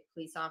specific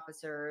police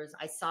officers,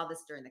 I saw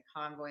this during the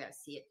convoy, I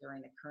see it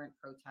during the current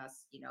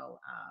protests,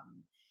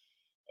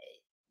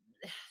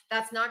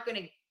 that's not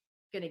going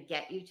to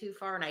get you too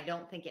far, and I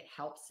don't think it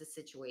helps the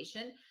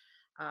situation.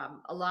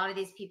 A lot of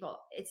these people,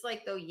 it's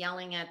like though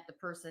yelling at the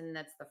person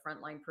that's the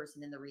frontline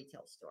person in the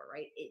retail store,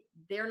 right?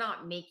 They're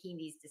not making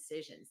these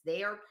decisions.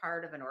 They are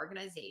part of an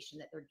organization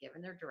that they're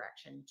given their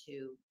direction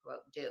to go out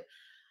and do.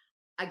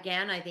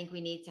 Again, I think we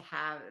need to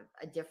have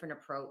a different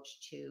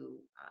approach to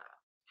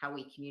how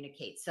we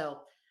communicate.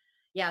 So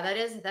yeah, that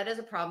is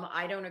a problem.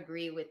 I don't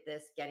agree with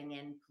this getting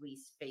in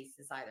police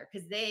faces either,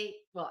 because they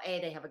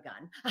have a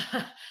gun,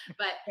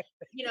 but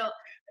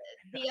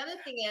the other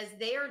thing is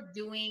they are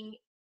doing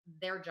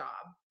their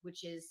job,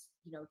 which is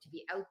to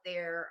be out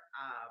there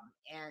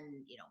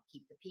and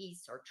keep the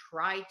peace or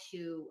try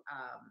to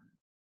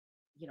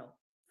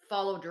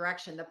follow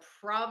direction. The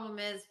problem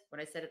is what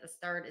I said at the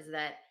start is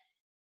that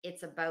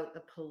it's about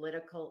the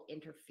political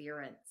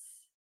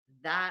interference.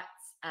 That's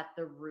at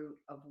the root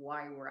of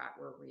why we're at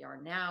where we are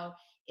now,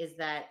 is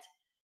that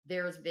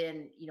there's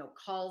been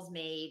calls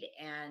made,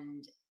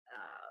 and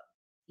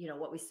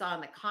what we saw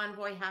in the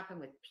convoy happen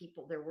with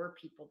people. There were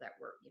people that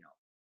were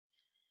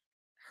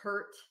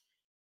hurt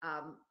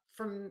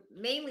from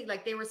mainly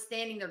like they were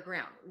standing their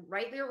ground,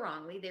 rightly or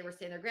wrongly. They were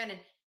standing their ground,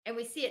 and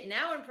we see it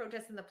now in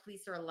protests, and the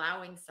police are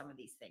allowing some of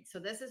these things. So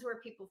this is where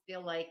people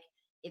feel like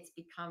it's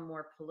become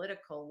more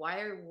political. Why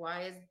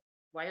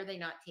are they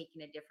not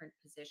taking a different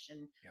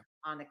position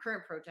on the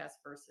current protest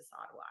versus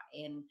Ottawa?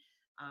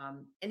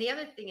 And the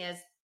other thing is,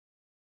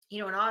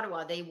 in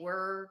Ottawa, they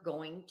were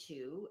going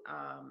to,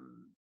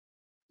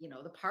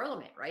 the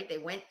Parliament, right? They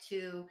went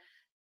to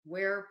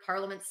where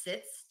Parliament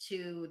sits,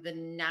 to the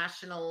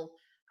national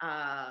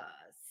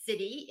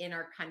city in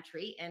our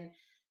country. And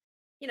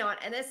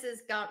and this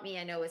has got me,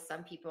 I know, with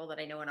some people that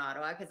I know in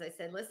Ottawa, because I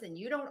said, listen,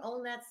 you don't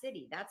own that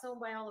city. That's owned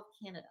by all of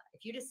Canada.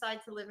 If you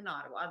decide to live in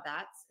Ottawa,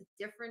 that's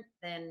different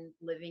than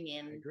living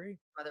in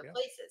other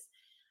places.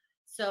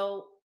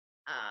 So,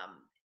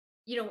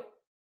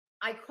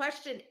 I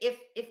question if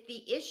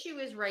the issue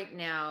is right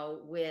now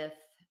with,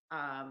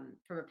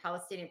 from a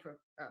Palestinian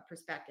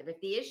perspective, if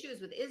the issue is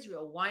with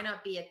Israel, why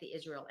not be at the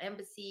Israel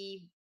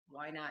embassy?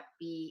 Why not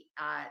be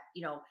at,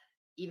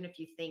 even if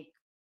you think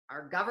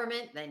our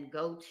government, then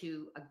go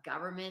to a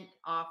government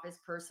office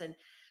person,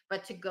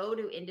 but to go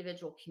to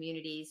individual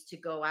communities, to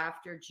go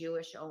after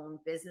Jewish-owned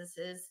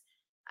businesses,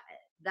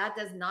 that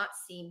does not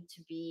seem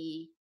to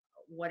be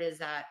what is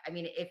that. I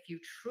mean, if you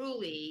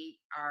truly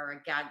are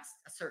against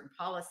a certain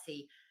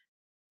policy,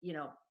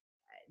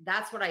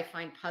 that's what I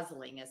find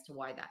puzzling as to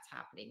why that's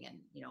happening. And,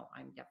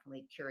 I'm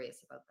definitely curious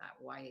about that.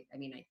 Why? I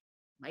mean, I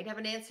might have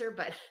an answer,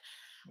 but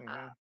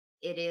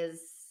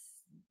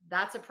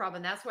that's a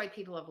problem. That's why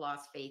people have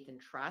lost faith and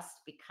trust,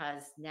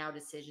 because now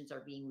decisions are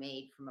being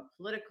made from a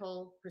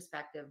political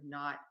perspective,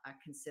 not a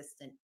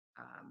consistent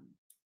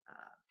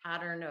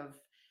pattern of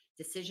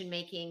decision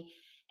making.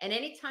 And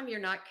anytime you're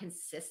not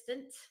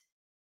consistent,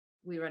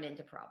 we run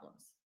into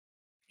problems.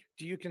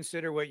 Do you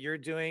consider what you're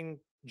doing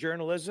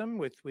journalism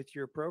with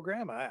your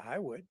program? I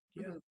would.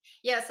 Yeah. Mm-hmm.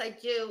 Yes, I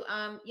do.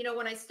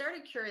 When I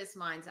started Curious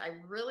Minds, I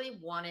really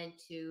wanted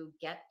to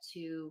get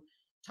to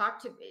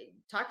talk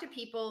to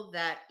people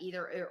that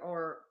either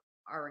or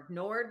are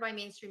ignored by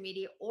mainstream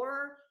media,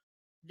 or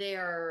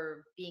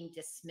they're being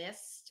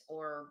dismissed,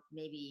 or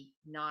maybe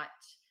not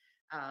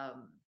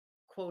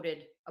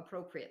quoted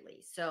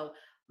appropriately. So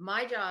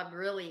my job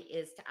really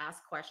is to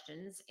ask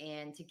questions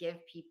and to give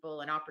people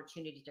an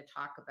opportunity to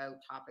talk about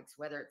topics,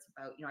 whether it's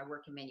about, I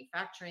work in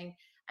manufacturing.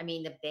 I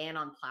mean, the ban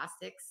on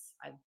plastics.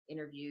 I've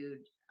interviewed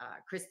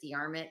Christy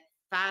Armit,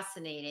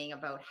 fascinating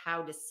about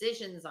how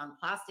decisions on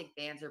plastic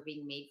bans are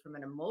being made from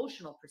an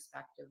emotional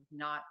perspective,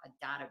 not a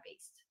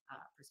data-based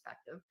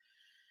perspective.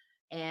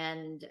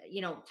 And,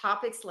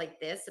 topics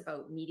like this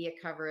about media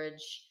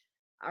coverage,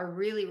 are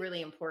really,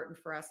 really important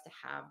for us to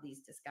have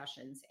these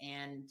discussions.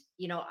 And,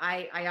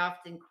 I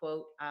often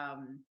quote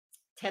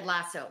Ted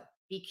Lasso,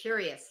 be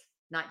curious,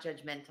 not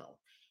judgmental.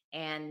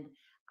 And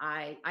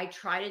I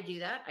try to do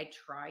that. I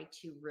try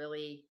to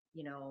really,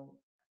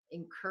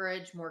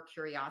 encourage more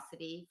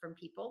curiosity from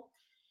people.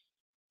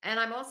 And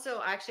I'm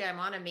also I'm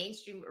on a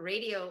mainstream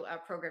radio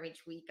program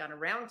each week on a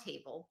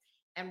roundtable.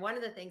 And one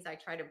of the things I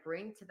try to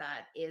bring to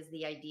that is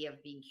the idea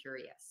of being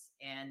curious.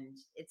 And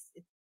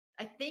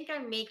I think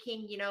I'm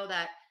making,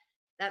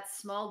 that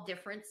small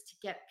difference to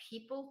get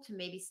people to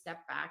maybe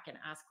step back and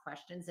ask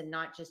questions and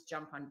not just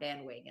jump on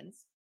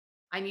bandwagons.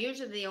 I'm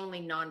usually the only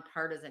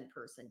nonpartisan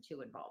person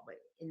too involved, but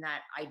in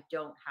that I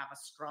don't have a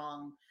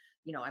strong,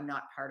 I'm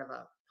not part of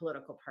a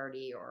political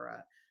party or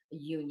a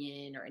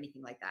union or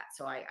anything like that.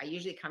 So I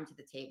usually come to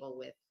the table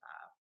with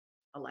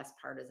a less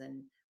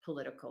partisan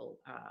political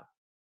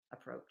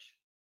approach.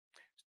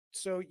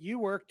 So you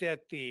worked at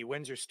the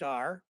Windsor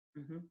Star,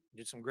 Mm-hmm.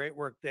 did some great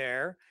work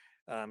there.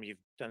 You've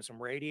done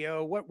some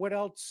radio. What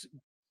else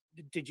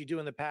did you do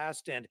in the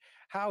past, and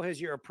how has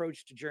your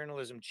approach to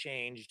journalism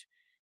changed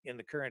in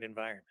the current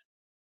environment?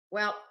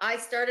 Well, I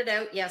started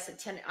out, yes,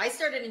 I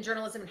started in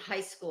journalism in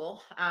high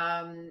school,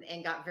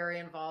 and got very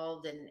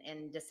involved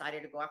and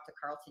decided to go off to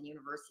Carleton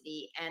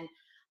University. And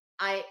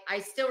I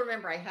still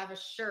remember I have a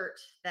shirt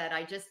that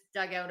I just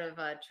dug out of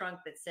a trunk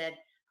that said,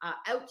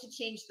 out to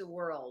change the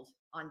world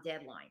on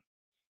deadline.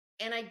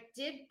 And I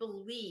did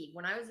believe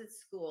when I was at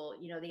school,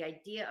 the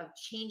idea of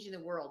changing the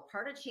world,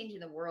 part of changing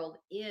the world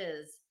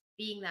is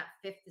being that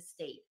fifth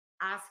estate,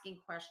 asking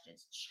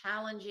questions,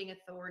 challenging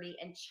authority,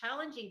 and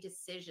challenging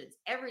decisions,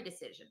 every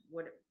decision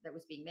that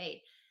was being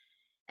made.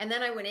 And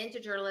then I went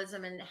into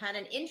journalism and had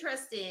an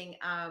interesting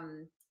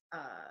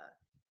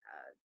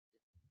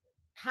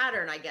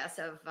pattern, I guess,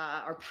 of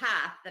or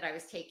path that I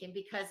was taking,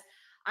 because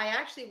I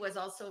actually was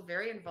also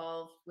very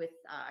involved with,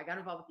 I got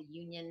involved with the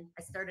union.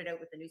 I started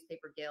out with the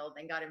newspaper guild,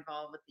 then got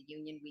involved with the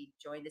union. We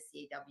joined the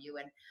CAW,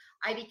 and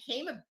I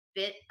became a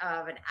bit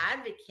of an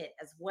advocate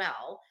as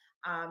well.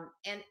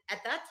 And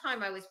at that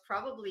time, I was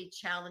probably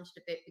challenged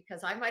a bit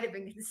because I might have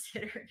been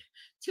considered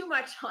too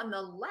much on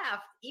the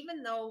left,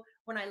 even though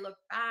when I look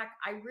back,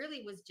 I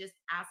really was just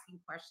asking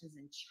questions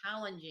and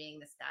challenging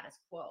the status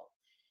quo.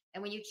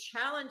 And when you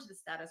challenge the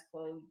status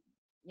quo,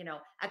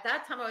 at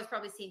that time I was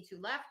probably seen too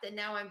left, and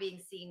now I'm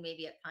being seen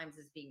maybe at times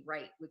as being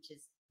right, which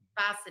is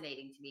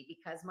fascinating to me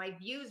because my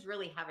views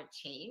really haven't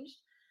changed.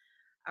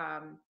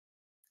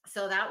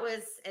 So that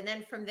was, and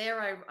then from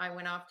there I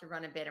went off to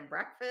run a bed and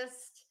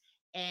breakfast,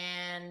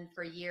 and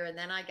for a year, and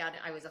then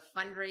I was a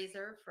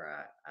fundraiser for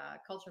a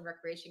culture and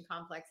recreation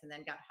complex, and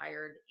then got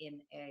hired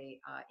in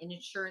in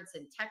insurance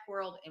and tech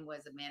world, and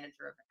was a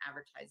manager of an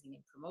advertising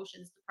and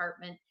promotions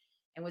department,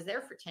 and was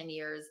there for 10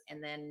 years,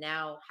 and then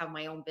now have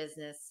my own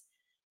business.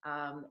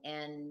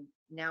 And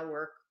now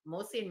work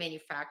mostly in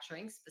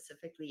manufacturing,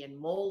 specifically in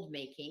mold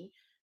making,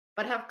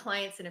 but have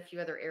clients in a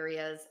few other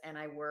areas. And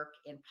I work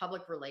in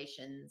public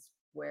relations,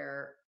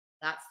 where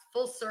that's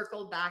full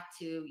circle back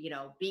to,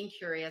 being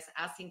curious,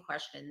 asking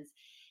questions,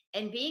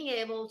 and being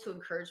able to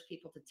encourage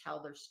people to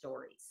tell their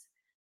stories.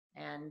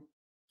 And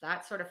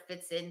that sort of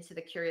fits into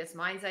the Curious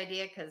Minds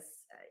idea, because,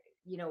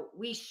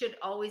 we should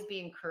always be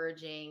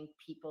encouraging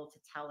people to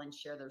tell and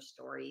share their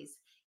stories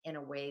in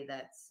a way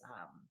that's,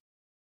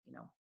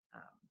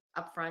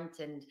 upfront,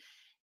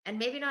 and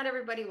maybe not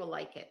everybody will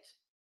like it,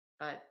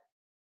 but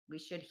we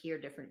should hear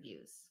different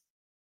views.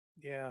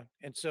 Yeah.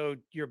 And so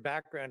your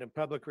background in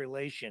public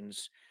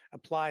relations,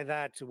 apply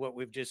that to what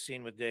we've just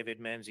seen with David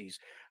Menzies.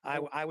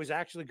 I was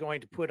actually going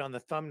to put on the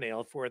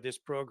thumbnail for this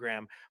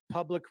program,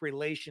 public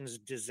relations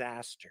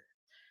disaster.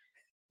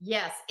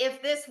 Yes,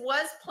 if this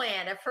was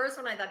planned, at first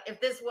when I thought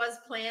if this was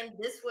planned,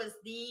 this was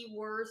the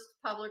worst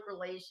public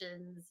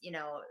relations,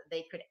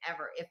 they could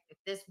ever. If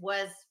this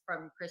was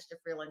from Krista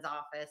Freeland's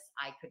office,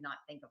 I could not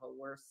think of a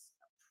worse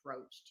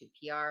approach to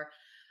PR.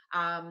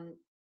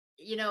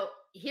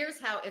 Here's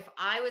how, if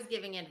I was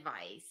giving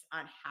advice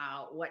on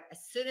as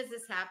soon as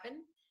this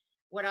happened,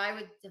 what I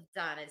would have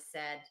done is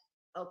said,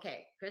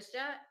 okay,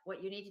 Krista,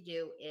 what you need to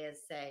do is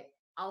say,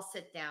 I'll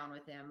sit down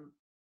with him,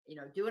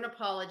 do an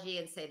apology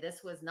and say,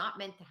 this was not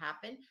meant to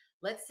happen.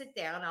 Let's sit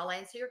down. I'll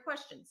answer your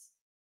questions,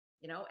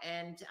 and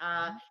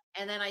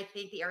then I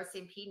think the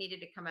RCMP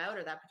needed to come out,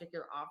 or that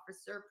particular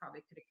officer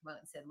probably could have come out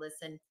and said,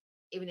 listen,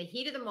 in the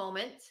heat of the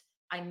moment,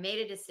 I made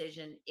a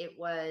decision. It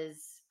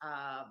was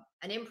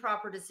an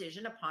improper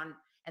decision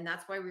and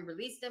that's why we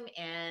released him,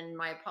 and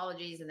my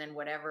apologies. And then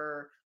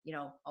whatever,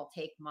 I'll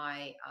take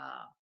my,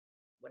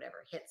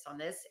 whatever hits on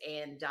this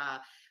and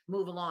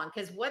move along.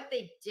 Because what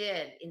they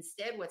did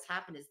instead, what's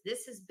happened is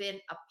this has been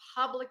a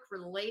public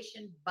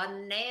relation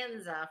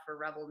bonanza for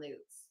Rebel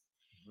News.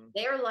 Mm-hmm.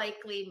 They're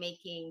likely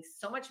making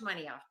so much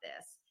money off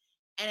this.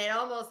 And it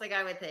almost, like,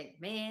 I would think,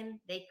 man,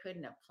 they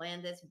couldn't have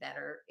planned this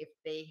better if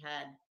they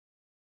had,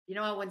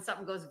 when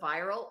something goes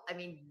viral. I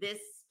mean, this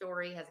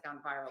story has gone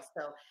viral.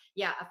 So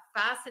yeah, a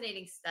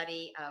fascinating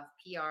study of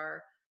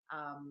PR.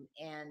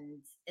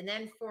 And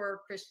then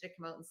for Krista to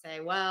come out and say,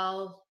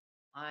 well,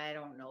 I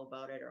don't know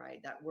about it, or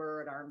that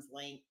we're at arm's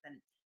length. And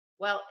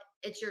well,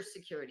 it's your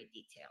security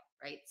detail,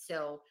 right?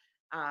 So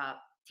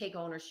take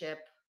ownership.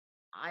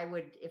 I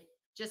would, if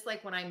just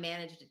like when I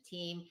managed a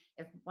team,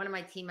 if one of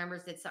my team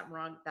members did something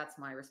wrong, that's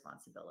my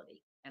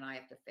responsibility and I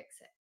have to fix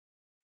it.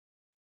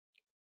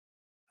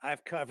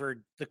 I've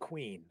covered the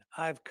Queen.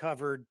 I've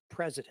covered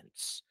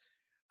presidents.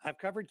 I've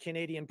covered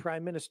Canadian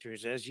prime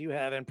ministers, as you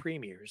have, and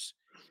premiers.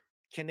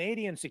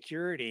 Canadian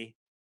security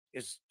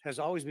has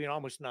always been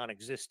almost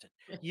non-existent.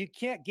 You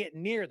can't get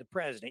near the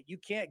president. You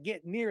can't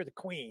get near the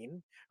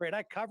Queen, right?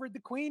 I covered the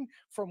Queen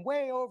from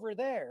way over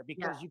there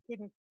because you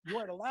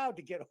weren't allowed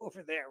to get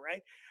over there,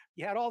 right?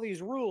 You had all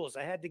these rules.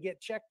 I had to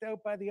get checked out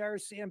by the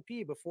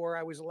RCMP before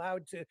I was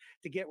allowed to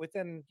get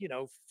within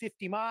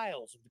 50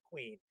 miles of the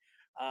Queen.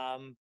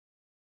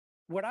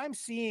 What I'm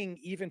seeing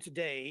even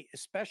today,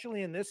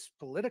 especially in this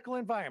political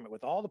environment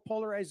with all the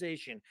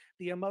polarization,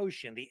 the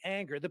emotion, the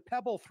anger, the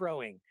pebble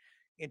throwing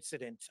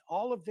incident,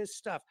 all of this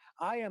stuff,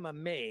 I am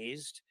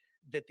amazed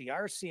that the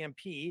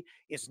RCMP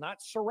is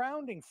not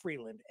surrounding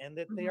Freeland and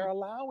that they are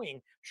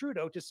allowing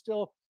Trudeau to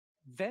still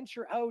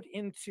venture out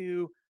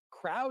into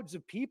crowds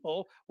of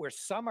people where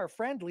some are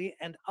friendly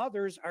and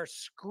others are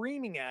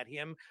screaming at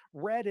him,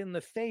 red in the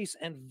face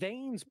and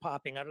veins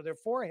popping out of their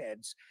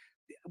foreheads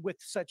with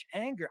such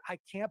anger. I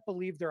can't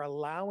believe they're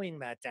allowing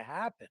that to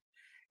happen.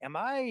 Am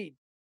I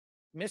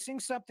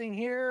missing something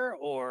here,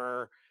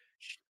 or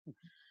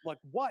like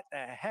what the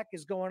heck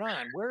is going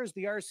on? Where is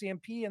the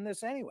RCMP in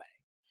this anyway?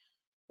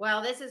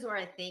 Well, this is where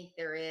I think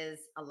there is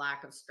a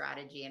lack of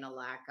strategy and a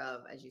lack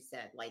of, as you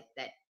said, like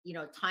that,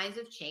 times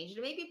have changed.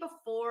 Maybe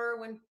before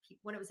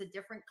when it was a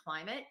different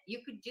climate, you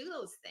could do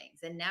those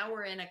things. And now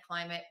we're in a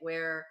climate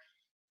where,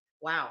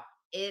 wow,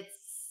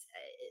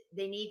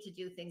 they need to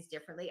do things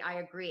differently. I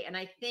agree. And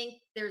I think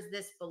there's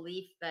this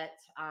belief that,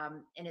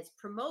 and it's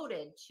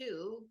promoted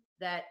too,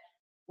 that,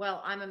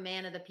 well, I'm a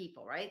man of the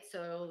people, right?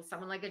 So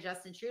someone like a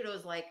Justin Trudeau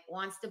is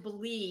wants to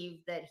believe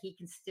that he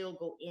can still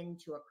go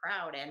into a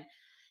crowd. And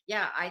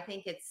yeah, I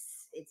think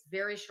it's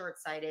very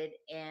short-sighted.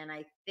 And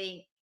I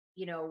think,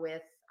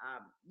 with,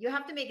 you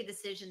have to make a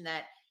decision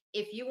that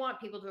if you want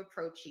people to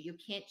approach you, you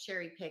can't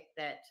cherry pick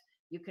that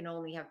you can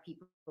only have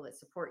people that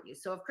support you.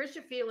 So if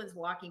Chrystia Freeland's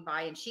walking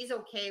by and she's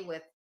okay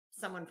with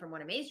someone from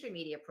one of mainstream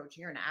media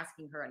approaching her and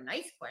asking her a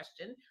nice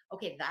question,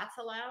 okay, that's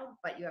allowed.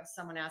 But you have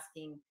someone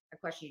asking a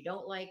question you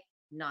don't like,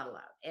 not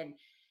allowed. And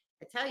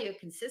I tell you,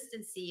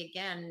 consistency,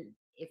 again,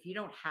 if you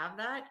don't have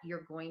that,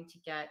 you're going to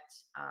get,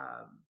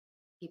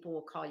 people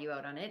will call you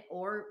out on it,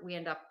 or we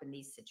end up in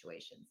these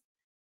situations.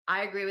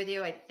 I agree with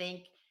you. I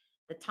think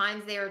the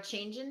times they are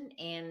changing,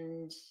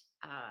 and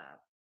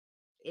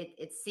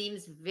it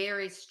seems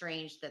very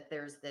strange that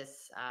there's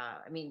this,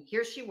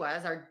 here she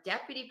was, our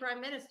deputy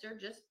prime minister,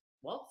 just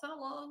walks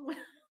along.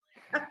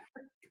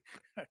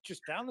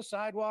 Just down the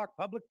sidewalk,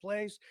 public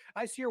place.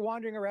 I see her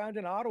wandering around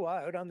in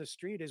Ottawa out on the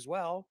street as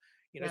well.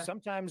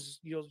 Sometimes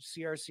you'll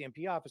see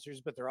RCMP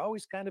officers, but they're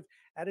always kind of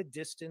at a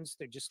distance.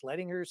 They're just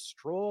letting her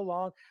stroll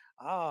along.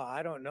 Oh,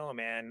 I don't know,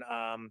 man.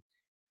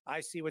 I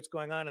see what's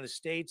going on in the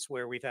States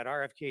where we've had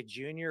RFK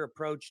Jr.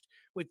 approached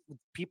with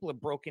people have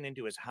broken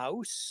into his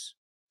house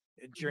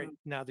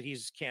now that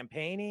he's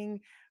campaigning.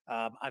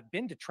 I've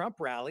been to Trump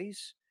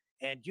rallies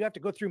and you have to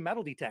go through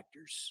metal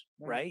detectors,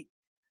 right?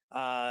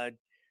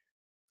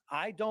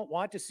 I don't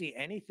want to see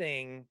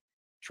anything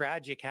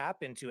tragic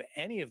happen to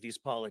any of these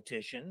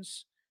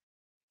politicians.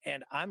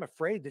 And I'm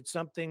afraid that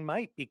something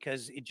might,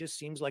 because it just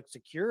seems like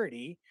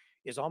security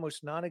is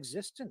almost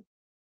non-existent.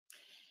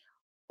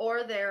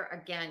 Or they're,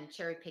 again,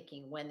 cherry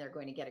picking when they're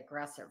going to get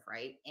aggressive,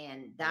 right?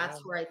 And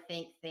that's where I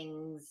think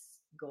things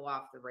go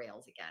off the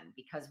rails again,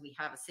 because we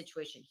have a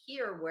situation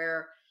here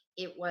where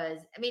it was,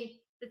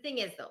 the thing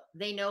is, though,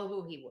 they know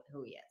who he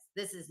is.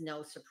 This is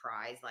no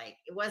surprise.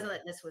 It wasn't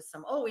that this was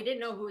we didn't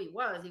know who he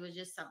was. He was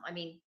just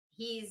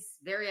he's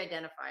very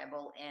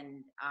identifiable.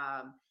 And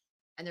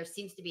there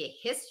seems to be a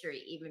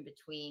history even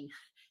between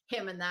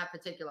him and that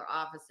particular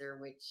officer,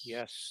 which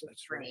yes,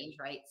 that's strange,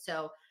 right?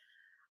 So,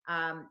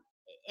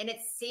 and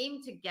it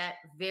seemed to get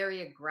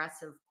very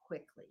aggressive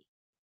quickly.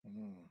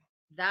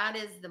 That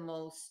is the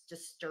most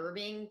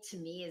disturbing to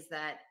me, is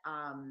that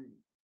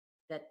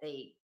that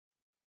they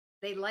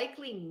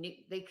likely knew,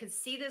 they could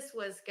see this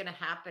was going to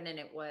happen, and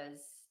it was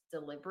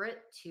deliberate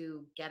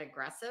to get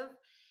aggressive.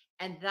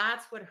 And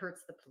that's what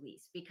hurts the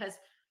police, because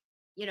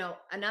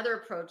another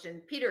approach,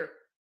 and Peter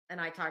and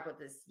I talked about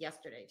this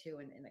yesterday too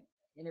in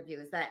the interview,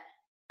 is that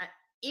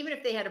even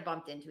if they had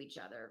bumped into each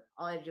other,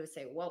 all I had to do was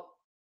say, well,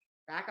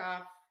 back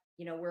off.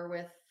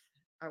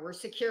 We're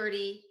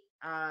security.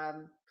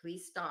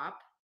 Please stop.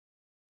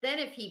 Then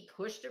if he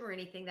pushed him or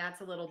anything, that's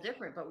a little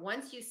different. But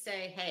once you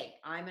say, hey,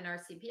 I'm an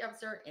RCMP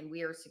officer and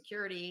we are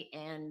security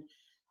and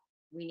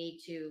we need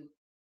to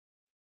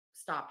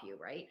stop you,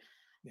 right?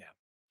 Yeah.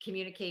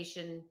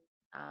 Communication.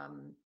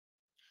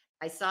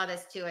 I saw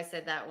this too. I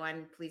said that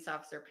one police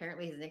officer,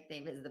 apparently his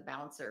nickname is the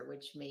Bouncer,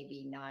 which may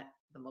be not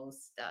the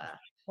most,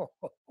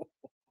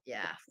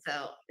 yeah.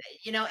 So,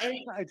 and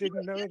I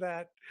didn't know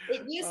that.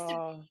 It used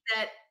to be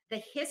that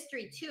the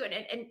history too,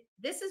 and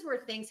this is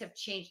where things have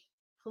changed.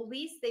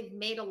 Police, they've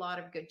made a lot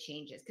of good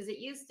changes, because it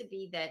used to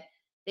be that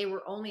they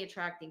were only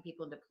attracting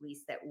people into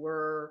police that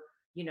were,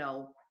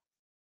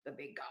 the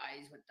big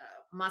guys with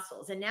the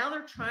muscles. And now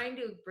they're trying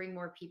to bring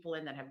more people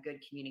in that have good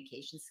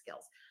communication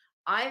skills.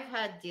 I've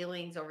had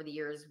dealings over the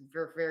years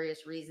for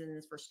various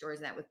reasons, for stories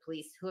and that, with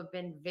police who have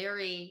been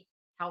very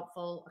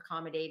helpful,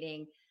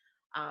 accommodating.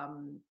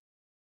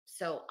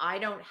 So I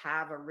don't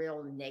have a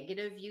real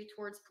negative view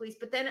towards police.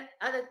 But then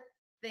other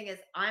thing is,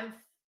 I'm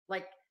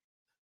like,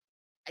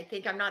 I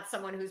think I'm not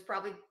someone who's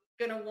probably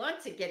going to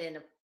want to get in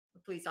a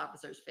police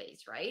officer's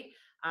face, right?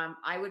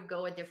 I would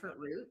go a different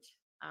route.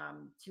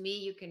 To me,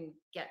 you can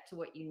get to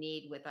what you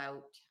need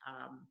without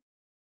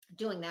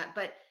doing that.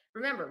 But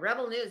remember,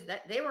 Rebel News,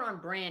 that they were on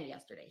brand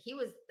yesterday.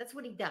 That's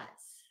what he does.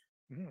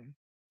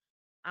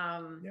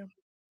 Yeah.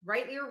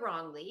 Rightly or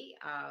wrongly,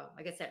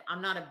 like I said,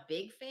 I'm not a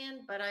big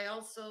fan, but I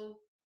also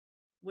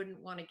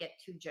wouldn't want to get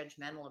too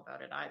judgmental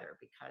about it either,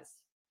 because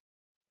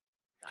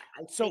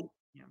I think,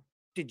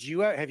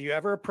 have you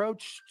ever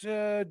approached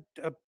a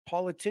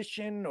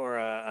politician or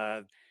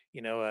an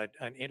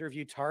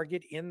interview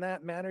target in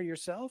that manner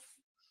yourself?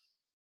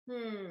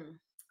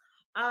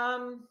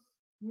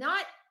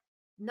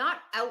 Not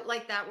out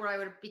like that, where I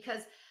would,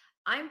 because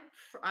I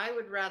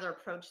would rather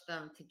approach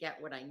them to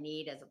get what I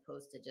need, as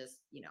opposed to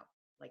just,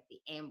 like the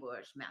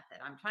ambush method.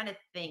 I'm trying to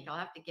think. I'll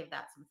have to give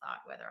that some thought,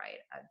 whether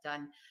I've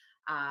done.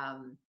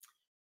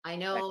 I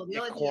know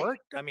at court.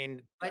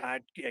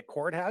 At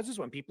courthouses,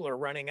 when people are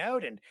running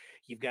out and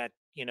you've got,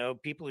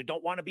 people who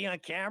don't want to be on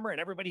camera and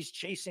everybody's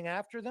chasing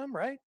after them,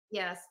 right?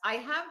 Yes, I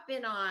have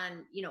been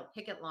on,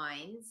 picket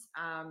lines.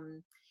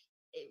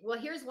 Well,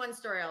 here's one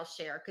story I'll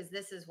share, because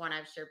this is one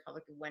I've shared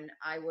publicly. When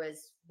I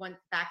was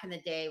back in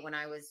the day, when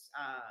I was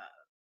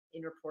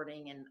in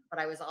reporting, but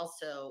I was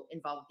also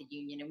involved with the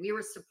union, and we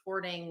were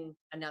supporting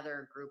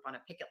another group on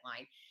a picket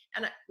line,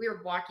 and we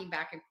were walking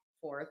back and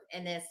forth,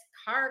 and this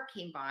car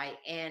came by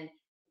and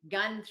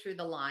gunned through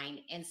the line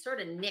and sort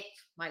of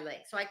nicked my leg.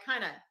 So I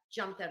kind of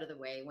jumped out of the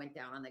way, went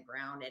down on the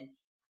ground, and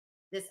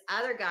this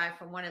other guy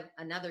from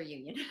another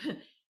union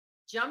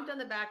jumped on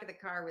the back of the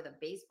car with a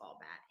baseball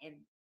bat and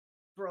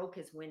broke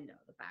his window,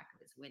 the back of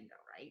his window,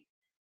 right?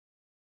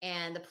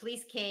 And the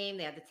police came.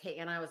 They had to take,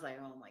 and I was like,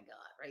 oh my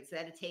God, right? So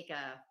they had to take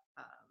a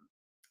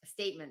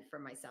statement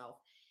from myself.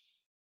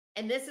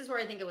 And this is where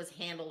I think it was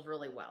handled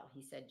really well.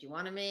 He said, do you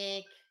want to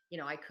make,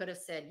 I could have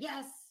said,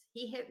 yes,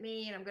 he hit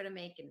me and I'm going to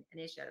make an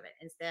issue out of it.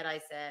 Instead, I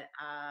said,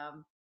 I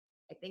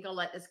think I'll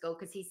let this go,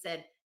 because he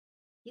said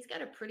he's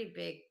got a pretty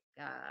big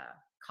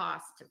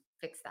cost to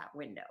fix that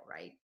window,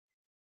 right?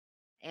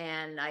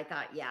 And I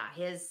thought, yeah,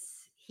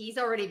 he's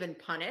already been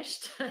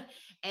punished.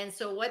 And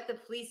so what the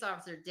police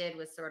officer did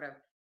was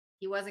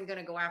he wasn't going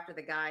to go after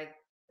the guy,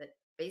 that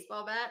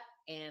baseball bat,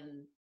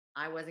 and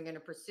I wasn't going to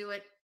pursue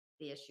it.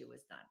 The issue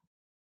was done.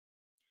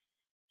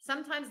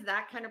 Sometimes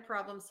that kind of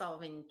problem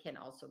solving can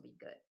also be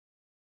good.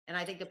 And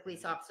I think the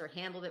police officer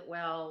handled it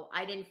well.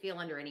 I didn't feel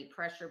under any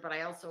pressure, but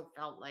I also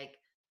felt like,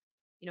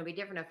 it'd be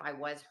different if I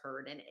was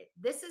heard. And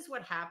this is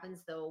what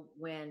happens, though,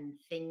 when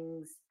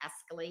things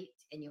escalate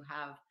and you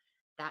have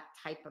that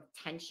type of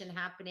tension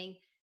happening.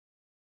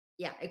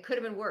 Yeah, it could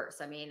have been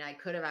worse. I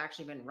could have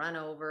actually been run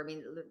over.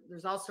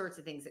 There's all sorts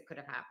of things that could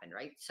have happened,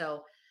 right?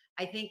 So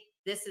I think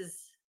this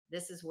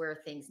is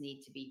where things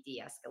need to be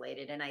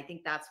de-escalated. And I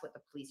think that's what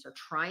the police are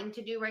trying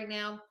to do right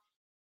now.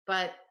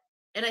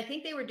 And I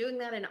think they were doing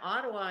that in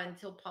Ottawa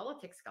until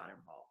politics got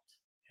involved.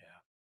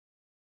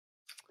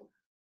 Yeah.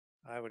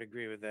 I would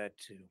agree with that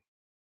too.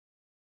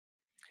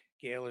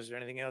 Gail, is there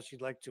anything else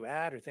you'd like to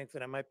add or think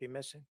that I might be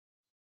missing?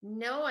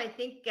 No, I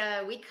think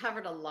we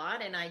covered a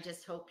lot, and I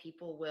just hope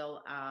people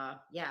will,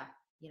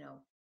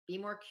 be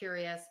more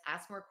curious,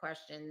 ask more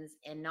questions,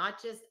 and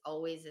not just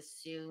always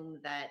assume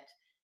that,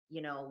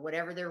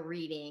 whatever they're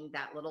reading,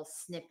 that little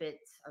snippet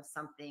of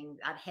something,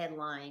 that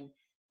headline,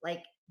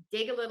 like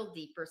dig a little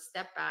deeper,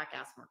 step back,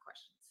 ask more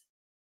questions.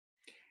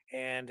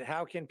 And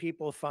how can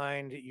people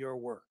find your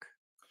work?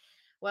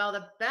 Well,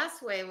 the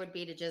best way would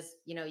be to just,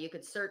 you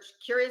could search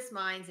Curious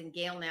Minds and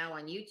Gail Now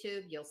on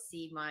YouTube. You'll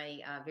see my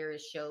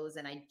various shows.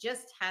 And I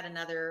just had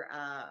another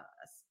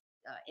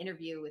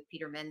interview with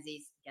Peter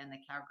Menzies, again, the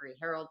Calgary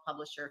Herald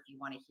publisher, if you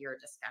want to hear a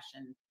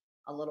discussion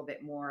a little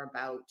bit more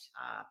about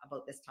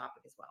this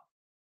topic as well.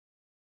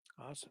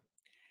 Awesome.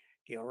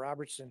 Gail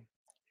Robertson,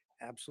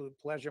 absolute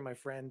pleasure, my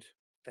friend.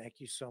 Thank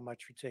you so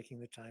much for taking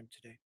the time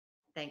today.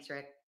 Thanks,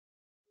 Rick.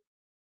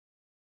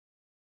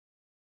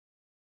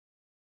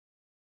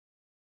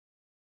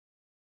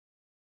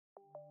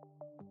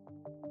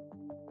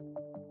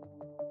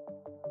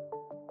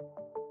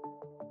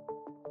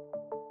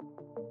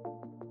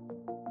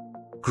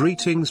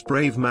 Greetings,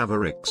 brave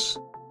Mavericks.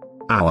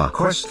 Our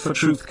quest for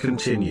truth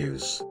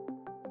continues.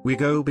 We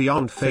go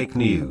beyond fake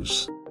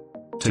news.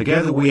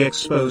 Together we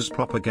expose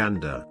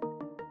propaganda.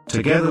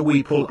 Together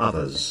we pull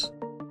others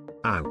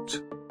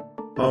out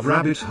of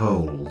rabbit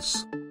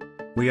holes.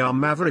 We are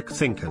maverick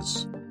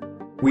thinkers.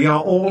 We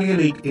are all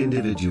unique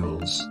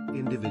individuals,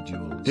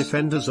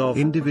 defenders of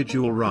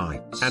individual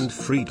rights and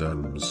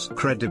freedoms,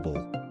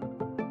 credible,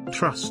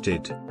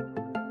 trusted,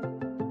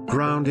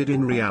 grounded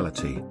in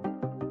reality.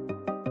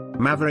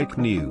 Maverick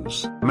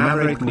News,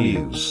 Maverick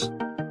News.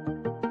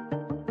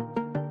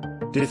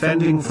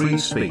 Defending free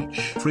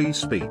speech, free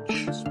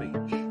speech.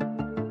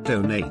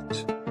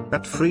 Donate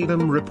at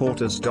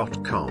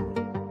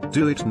freedomreporters.com.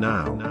 Do it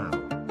now.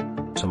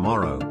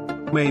 Tomorrow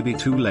may be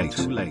too late.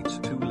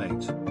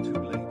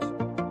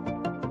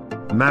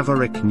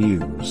 Maverick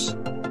News.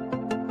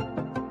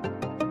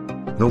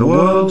 The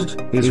world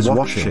is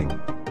watching.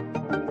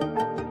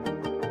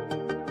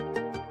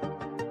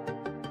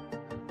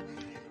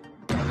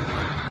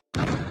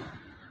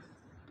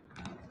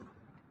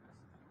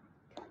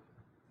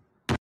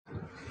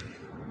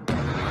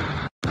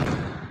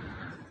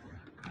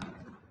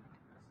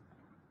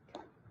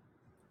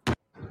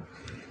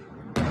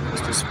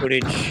 This is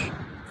footage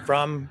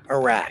from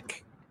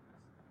Iraq.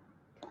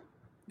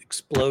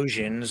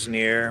 Explosions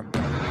near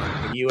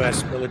a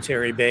U.S.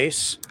 military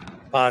base,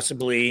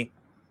 possibly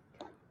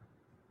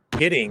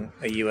hitting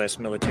a U.S.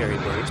 military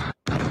base.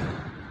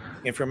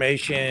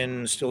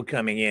 Information still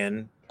coming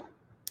in.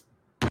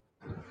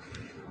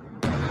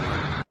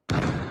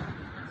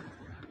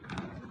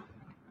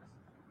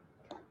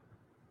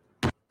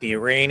 The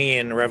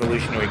Iranian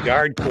Revolutionary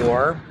Guard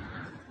Corps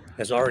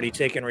has already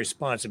taken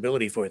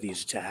responsibility for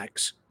these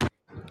attacks,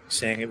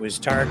 saying it was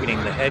targeting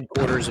the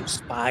headquarters of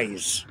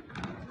spies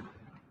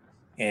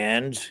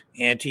and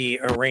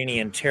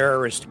anti-Iranian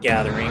terrorist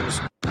gatherings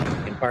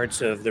in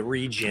parts of the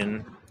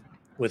region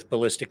with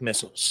ballistic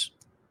missiles.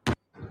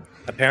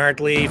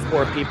 Apparently,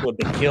 4 people have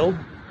been killed,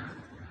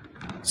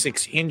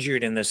 6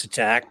 injured in this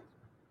attack,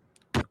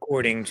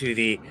 according to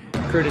the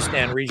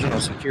Kurdistan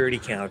Regional Security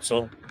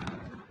Council.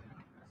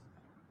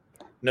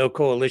 No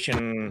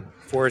coalition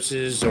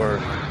forces or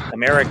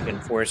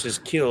American forces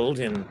killed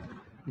in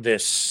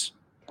this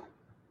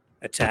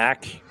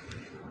attack.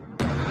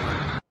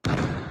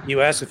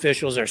 U.S.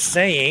 officials are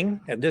saying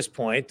at this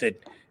point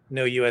that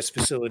no U.S.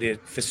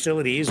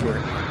 facilities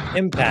were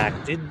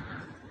impacted.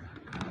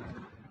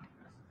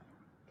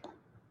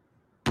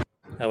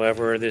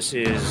 However, this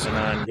is an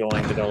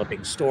ongoing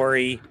developing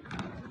story,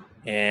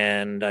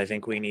 and I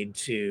think we need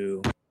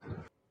to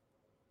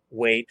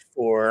wait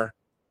for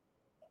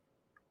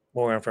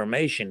more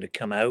information to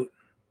come out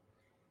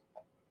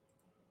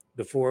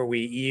before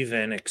we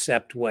even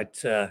accept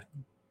what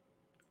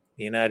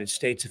the United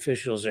States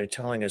officials are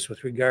telling us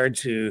with regard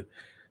to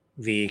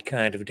the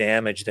kind of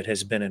damage that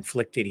has been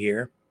inflicted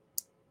here.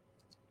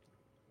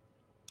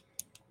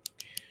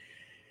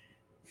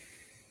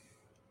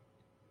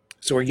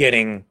 So we're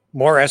getting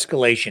more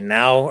escalation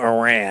now.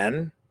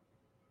 Iran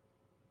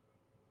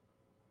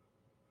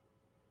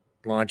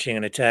launching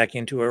an attack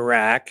into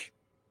Iraq.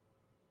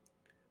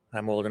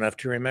 I'm old enough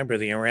to remember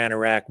the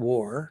Iran-Iraq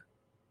War.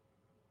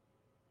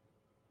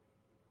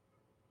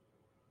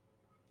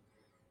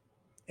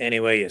 Any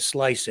way you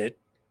slice it,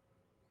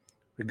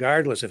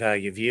 regardless of how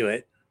you view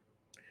it,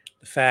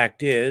 the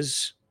fact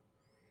is,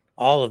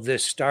 all of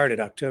this started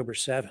October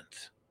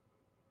 7th.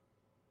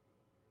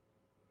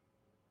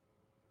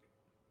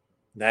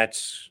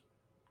 That's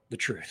the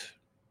truth.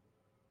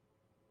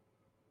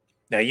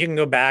 Now, you can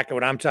go back, and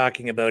what I'm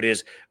talking about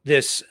is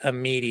this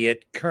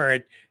immediate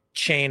current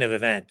chain of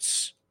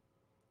events,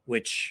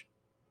 which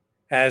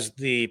has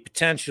the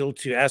potential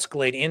to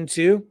escalate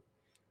into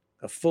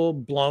a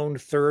full-blown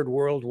Third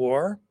World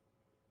War.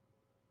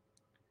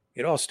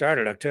 It all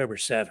started October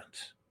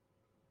 7th.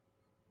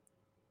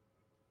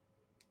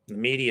 The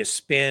media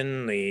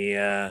spin,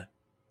 the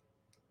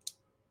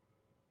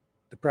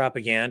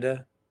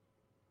propaganda.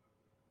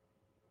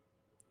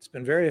 It's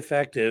been very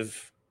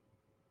effective.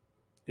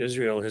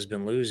 Israel has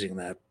been losing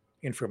that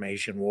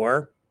information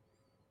war.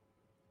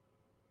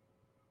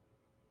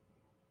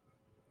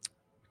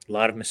 A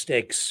lot of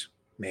mistakes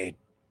made.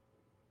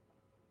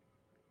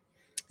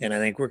 And I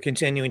think we're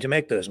continuing to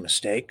make those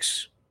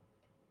mistakes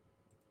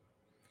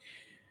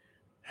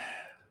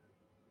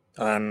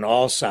on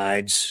all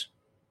sides.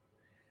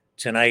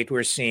 Tonight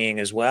we're seeing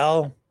as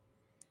well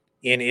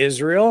in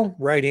Israel,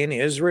 right in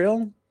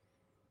Israel,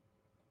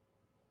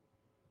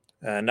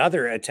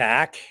 another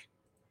attack.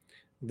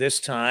 This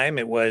time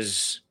it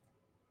was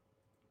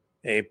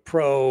a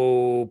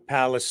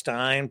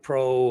pro-Palestine,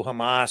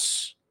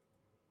 pro-Hamas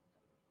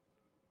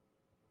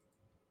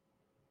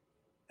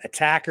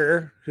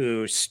attacker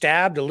who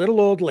stabbed a little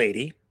old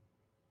lady,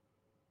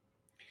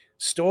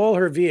 stole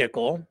her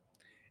vehicle,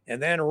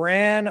 and then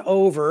ran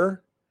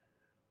over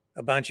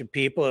a bunch of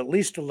people, at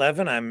least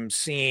 11. I'm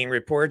seeing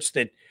reports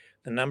that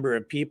the number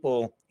of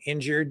people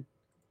injured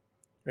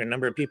or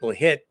number of people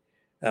hit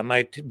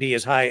might be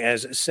as high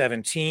as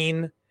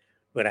 17,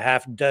 but a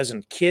half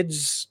dozen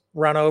kids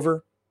run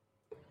over.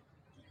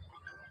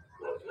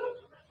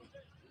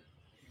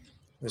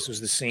 This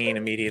was the scene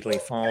immediately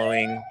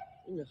following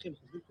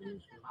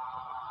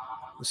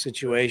the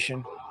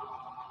situation.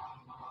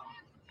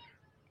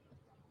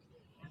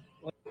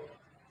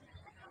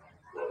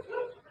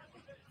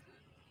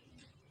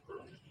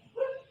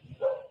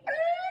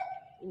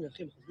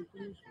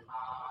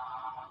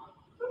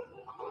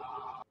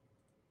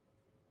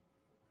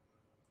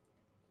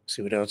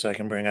 See what else I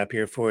can bring up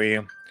here for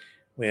you.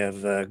 We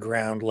have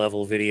ground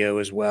level video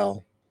as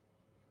well.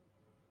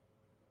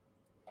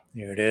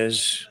 Here it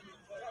is.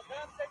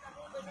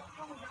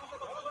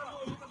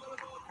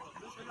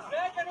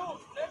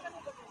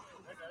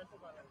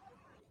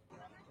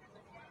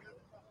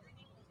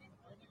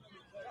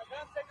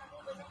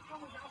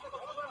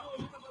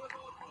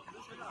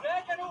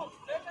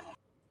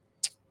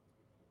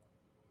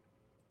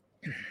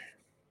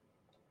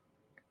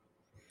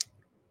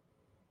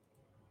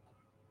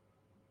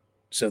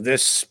 So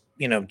this,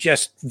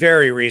 just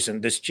very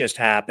recent, this just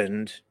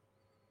happened.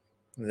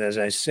 As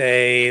I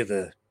say,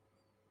 the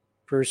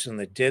person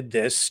that did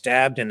this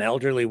stabbed an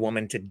elderly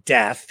woman to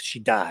death. She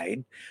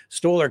died,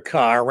 stole her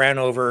car, ran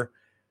over.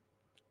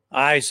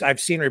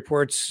 I've seen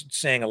reports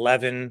saying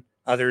 11,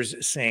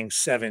 others saying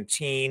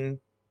 17,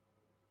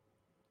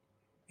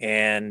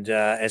 and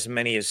as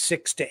many as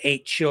 6 to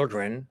 8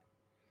 children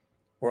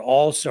were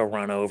also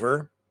run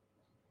over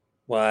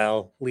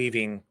while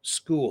leaving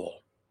school.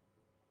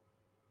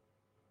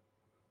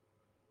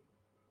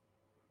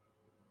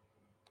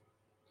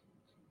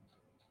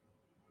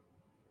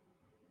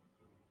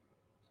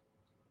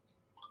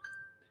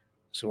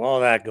 So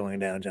all that going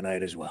down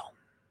tonight as well.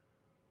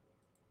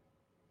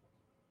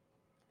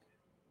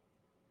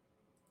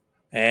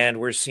 And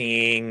we're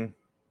seeing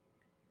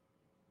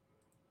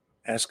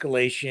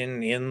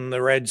escalation in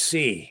the Red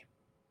Sea,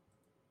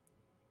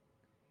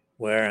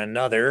 where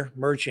another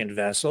merchant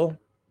vessel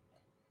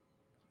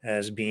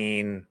has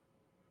been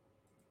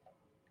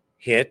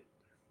hit.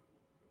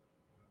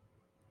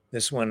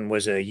 This one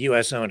was a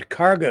U.S.-owned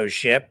cargo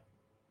ship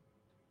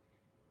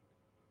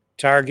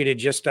targeted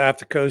just off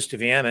the coast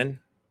of Yemen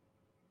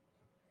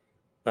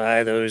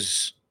by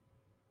those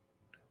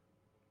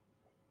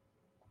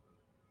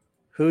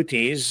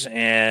Houthis,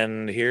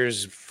 and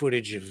here's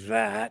footage of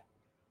that.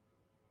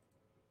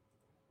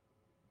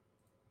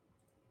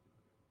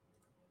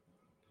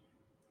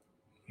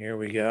 Here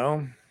we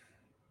go.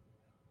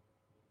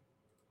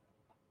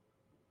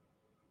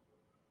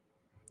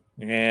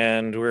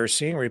 And we're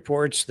seeing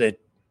reports that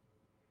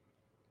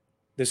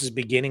this is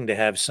beginning to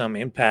have some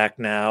impact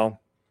now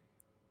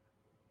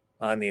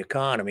on the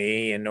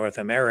economy in North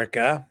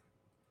America.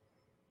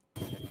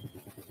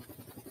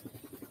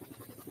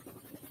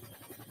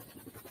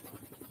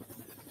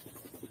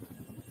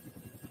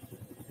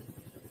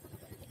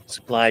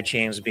 Supply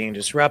chains being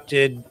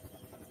disrupted.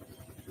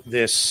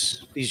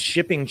 These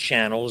shipping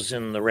channels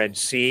in the Red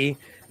Sea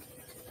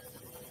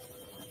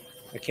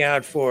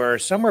account for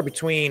somewhere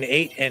between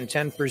 8 and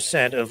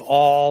 10% of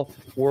all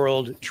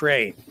world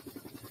trade,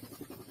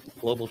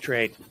 global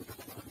trade.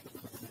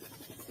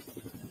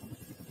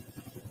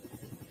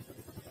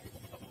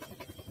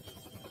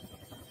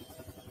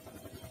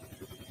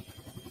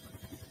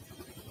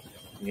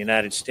 The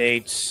United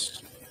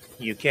States,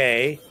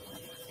 UK,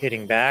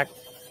 hitting back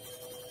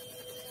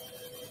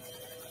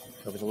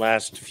over the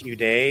last few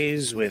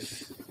days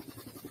with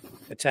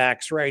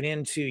attacks right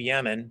into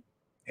Yemen,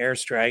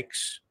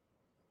 airstrikes,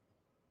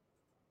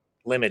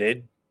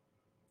 limited,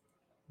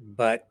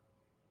 but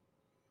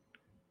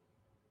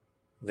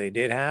they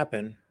did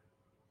happen.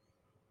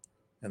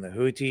 And the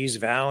Houthis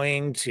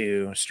vowing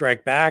to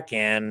strike back,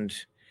 and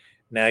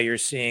now you're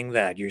seeing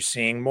that. You're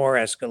seeing more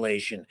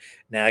escalation.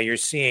 Now you're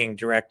seeing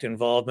direct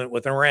involvement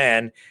with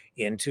Iran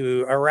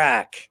into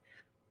Iraq,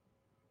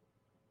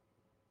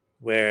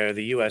 where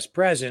the U.S.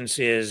 presence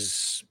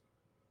is,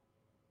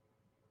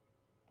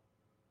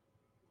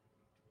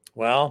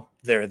 well,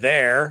 they're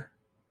there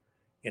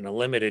in a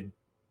limited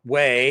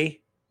way,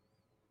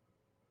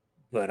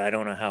 but I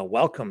don't know how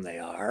welcome they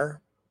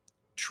are,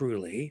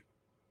 truly.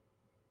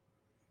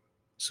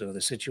 So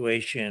the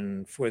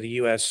situation for the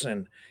U.S.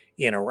 and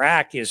in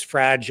Iraq is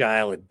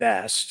fragile at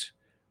best,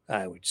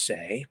 I would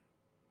say,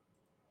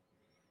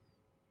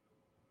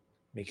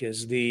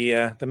 because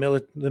the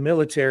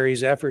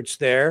military's efforts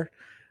there,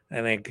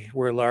 I think,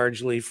 were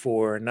largely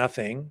for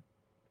nothing.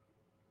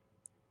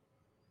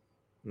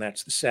 And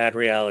that's the sad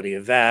reality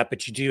of that.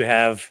 But you do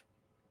have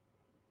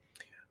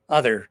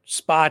other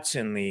spots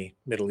in the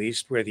Middle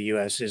East where the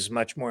U.S. is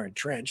much more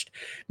entrenched,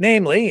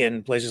 namely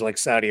in places like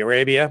Saudi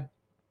Arabia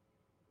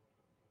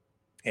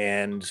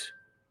and,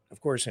 of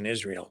course, in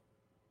Israel.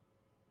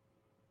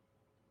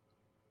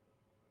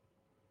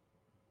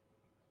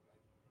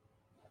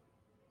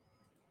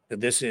 But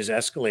this is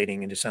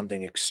escalating into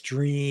something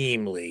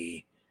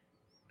extremely,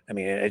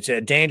 it's a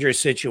dangerous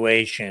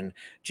situation,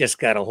 just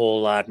got a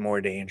whole lot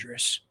more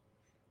dangerous.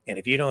 And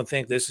if you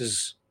think that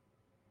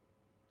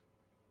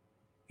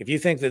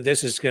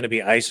this is going to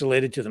be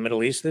isolated to the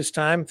Middle East this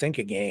time, think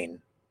again.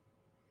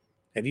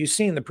 Have you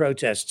seen the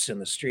protests in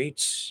the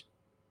streets?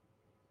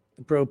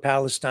 The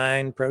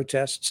pro-Palestine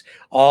protests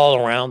all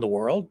around the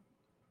world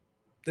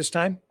this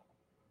time?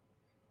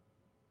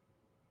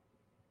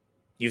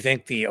 You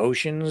think the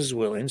oceans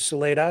will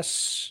insulate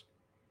us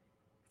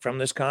from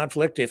this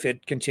conflict if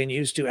it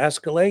continues to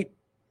escalate?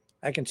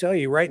 I can tell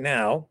you right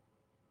now,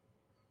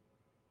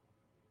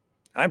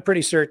 I'm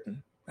pretty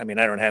certain I mean,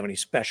 I don't have any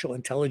special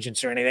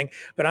intelligence or anything,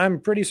 but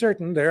I'm pretty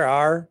certain there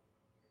are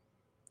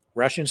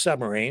Russian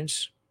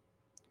submarines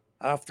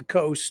off the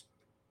coast,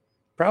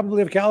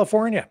 probably of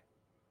California,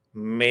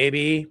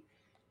 maybe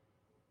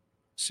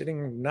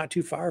sitting not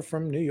too far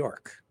from New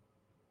York.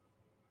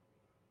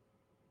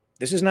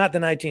 This is not the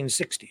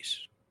 1960s.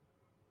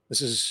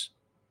 This is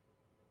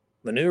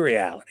the new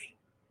reality.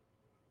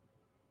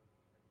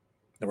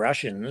 The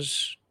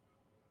Russians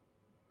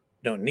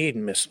don't need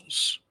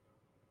missiles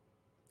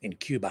in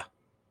Cuba.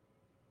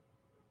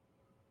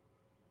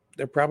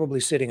 They're probably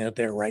sitting out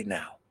there right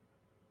now.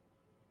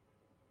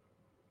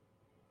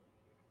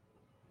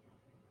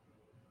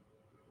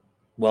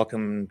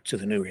 Welcome to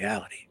the new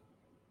reality.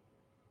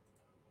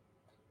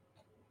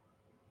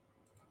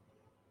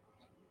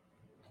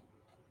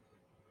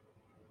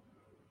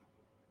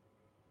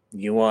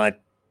 You want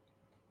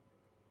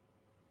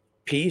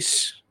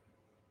peace?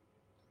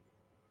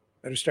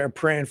 Better start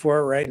praying for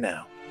it right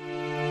now.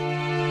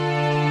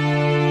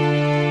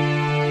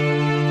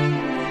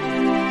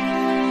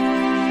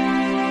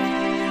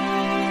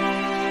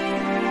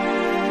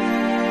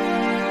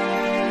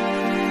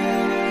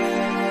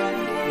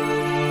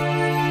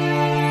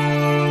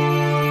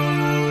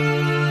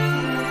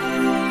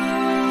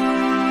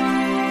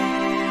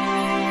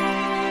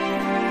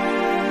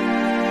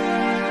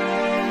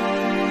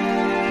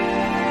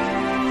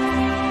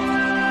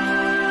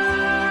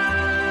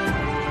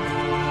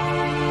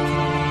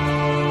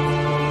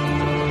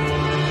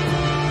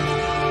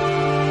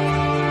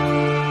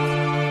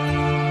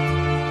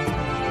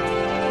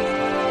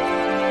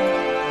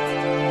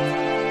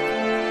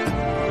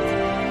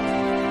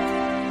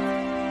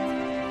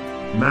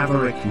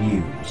 Maverick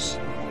News.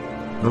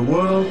 The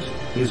world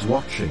is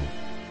watching.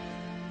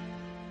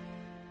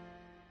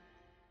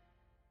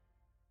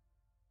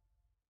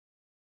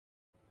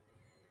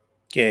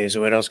 Okay,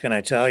 so what else can I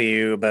tell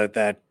you about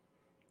that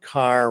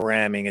car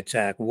ramming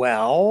attack?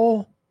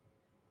 Well,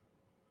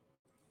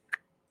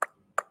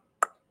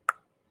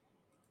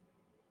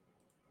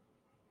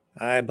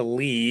 I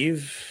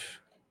believe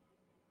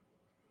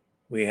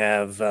we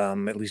have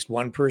at least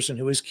one person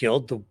who was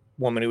killed, the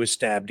woman who was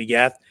stabbed to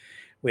death.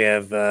 We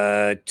have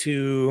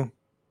 2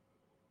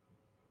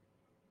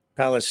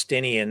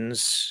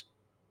 Palestinians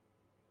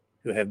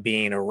who have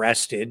been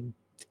arrested,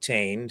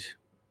 detained.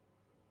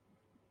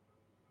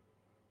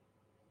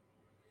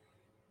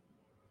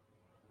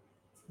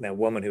 That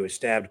woman who was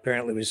stabbed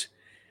apparently was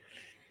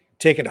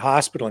taken to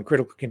hospital in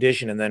critical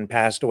condition and then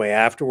passed away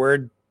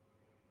afterward.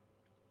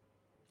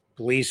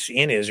 Police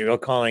in Israel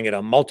calling it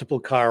a multiple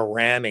car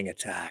ramming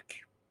attack.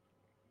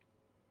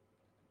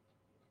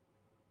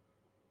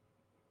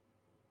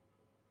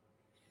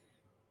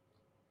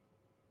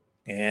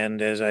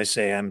 And as I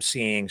say, I'm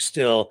seeing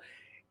still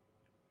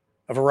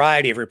a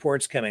variety of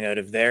reports coming out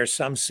of there,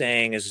 some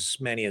saying as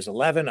many as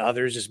 11,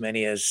 others as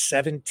many as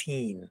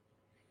 17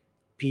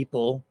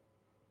 people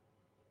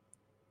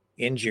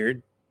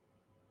injured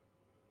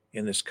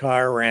in this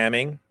car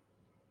ramming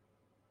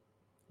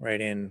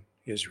right in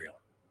Israel.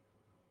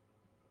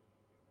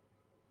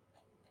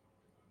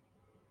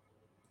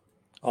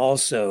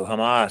 Also,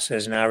 Hamas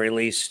has now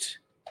released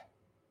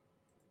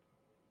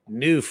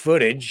new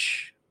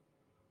footage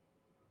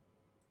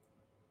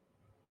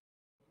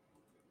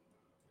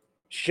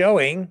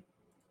showing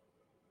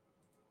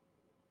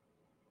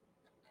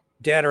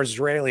dead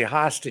Israeli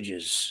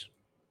hostages.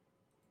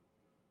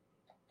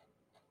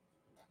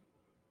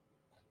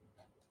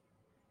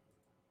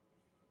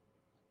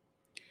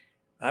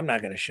 I'm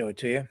not going to show it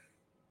to you.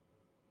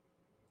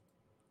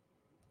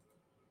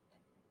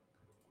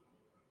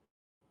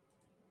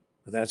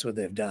 But that's what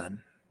they've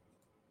done.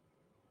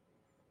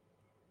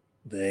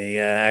 They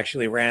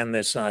actually ran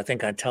this, I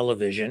think, on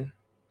television.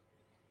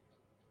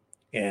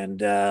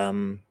 And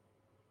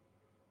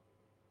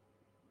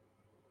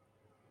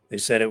they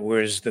said it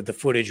was that the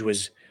footage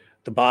was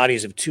the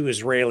bodies of 2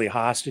 Israeli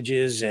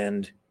hostages,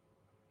 and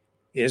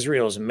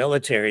Israel's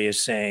military is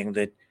saying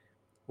that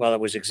while it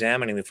was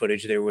examining the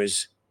footage, they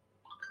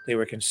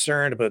were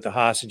concerned about the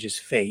hostages'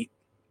 fate,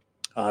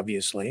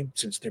 obviously,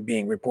 since they're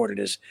being reported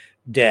as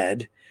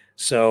dead.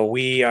 So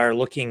we are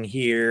looking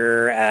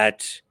here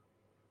at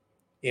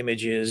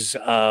images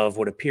of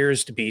what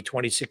appears to be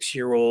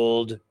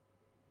 26-year-old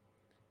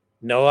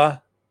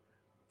Noah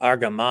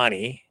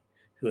Argamani,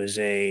 who is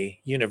a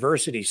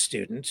university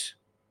student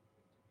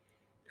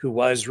who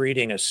was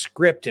reading a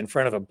script in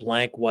front of a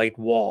blank white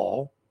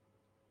wall.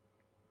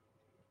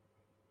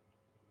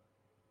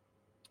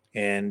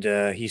 And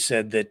he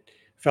said that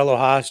fellow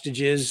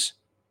hostages,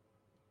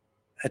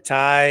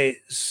 Atai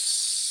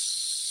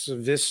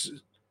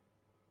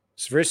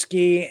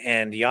Svrisky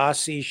and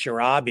Yossi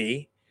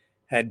Sharabi,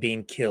 had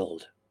been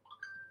killed.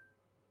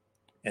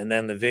 And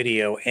then the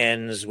video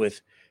ends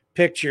with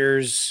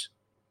pictures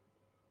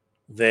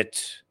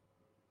that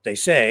they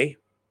say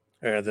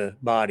are the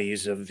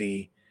bodies of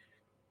the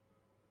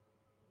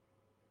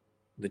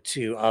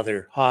 2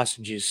 other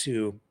hostages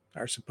who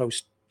are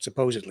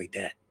supposedly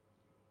dead.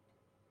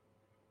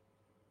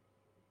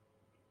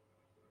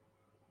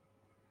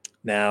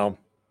 Now,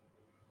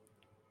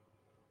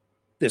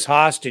 this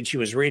hostage who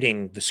was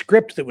reading the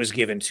script that was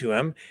given to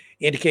him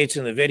indicates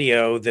in the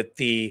video that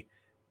the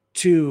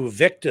 2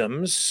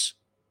 victims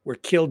were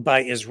killed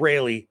by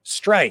Israeli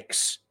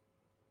strikes.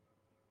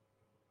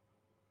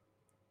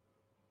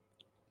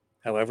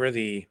 However,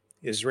 the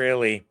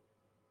Israeli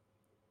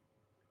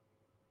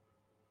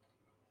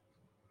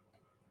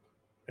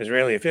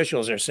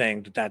officials are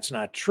saying that that's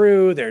not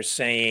true. They're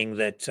saying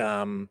that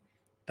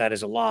that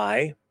is a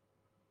lie.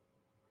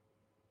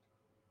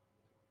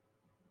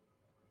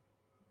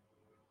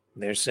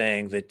 They're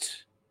saying that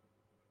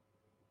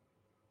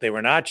they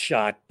were not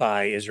shot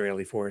by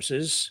Israeli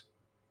forces.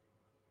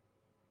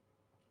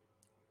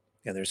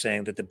 And they're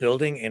saying that the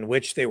building in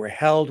which they were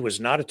held was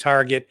not a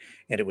target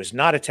and it was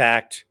not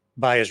attacked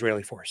by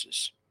Israeli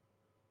forces.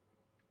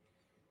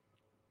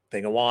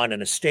 They go on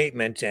in a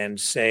statement and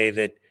say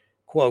that,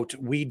 quote,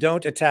 "We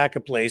don't attack a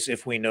place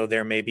if we know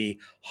there may be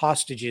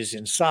hostages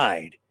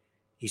inside,"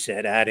 he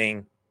said,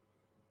 adding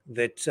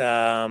that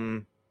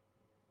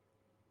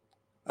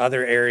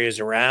other areas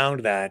around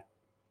that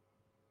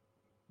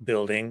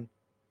building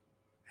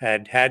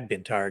had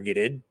been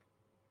targeted,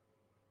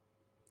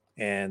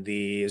 and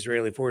the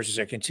Israeli forces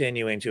are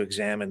continuing to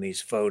examine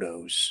these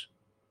photos.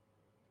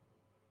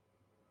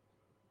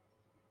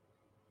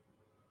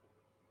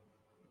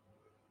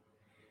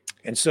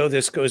 And so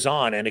this goes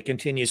on, and it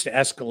continues to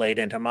escalate,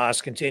 and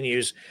Hamas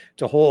continues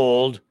to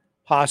hold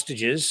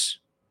hostages.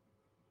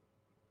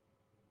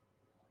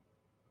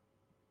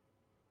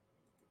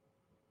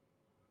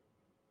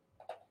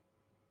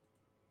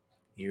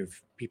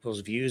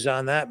 People's views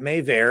on that may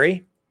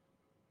vary.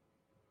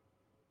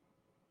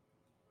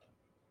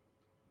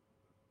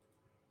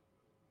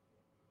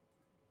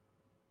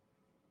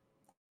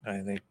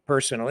 I think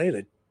personally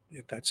that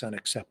that's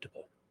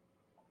unacceptable.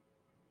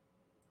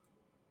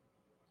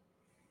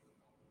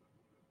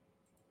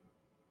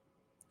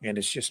 And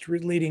it's just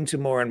leading to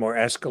more and more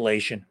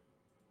escalation.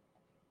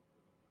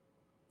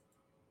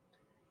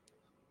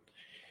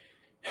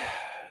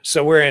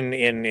 So we're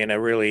in a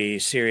really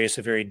serious,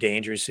 a very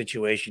dangerous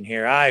situation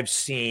here. I've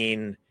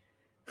seen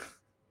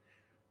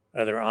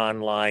other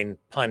online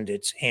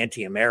pundits,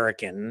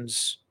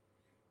 anti-Americans,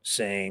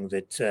 saying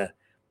that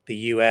the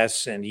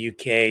U.S. and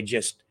UK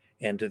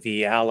and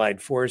the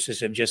Allied forces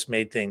have just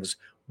made things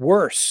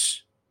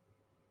worse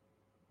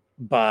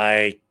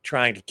by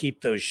trying to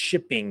keep those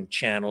shipping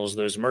channels,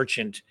 those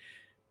merchant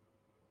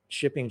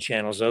shipping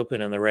channels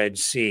open in the Red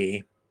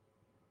Sea.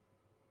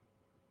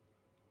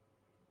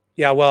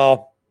 Yeah,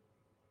 well,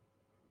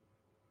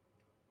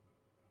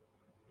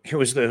 it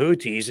was the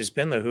Houthis. It's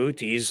been the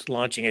Houthis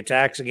launching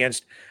attacks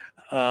against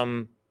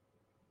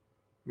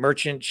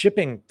merchant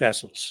shipping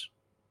vessels.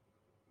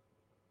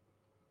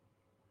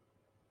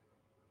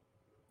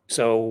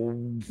 So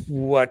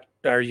what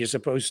are you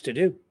supposed to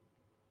do?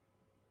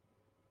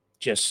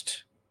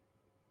 Just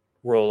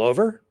roll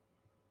over?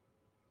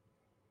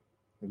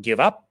 Give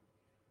up?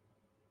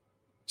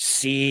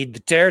 Cede the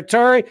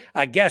territory?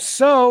 I guess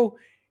so,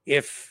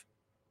 if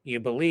you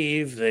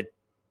believe that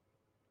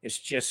it's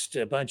just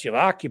a bunch of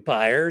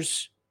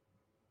occupiers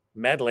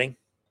meddling.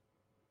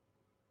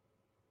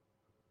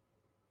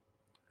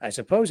 I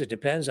suppose it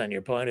depends on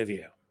your point of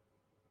view.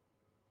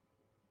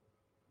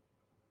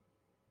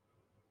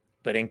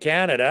 But in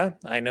Canada,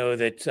 I know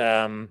that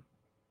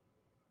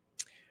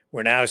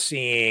we're now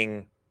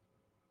seeing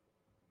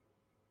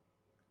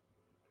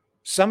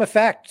some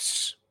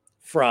effects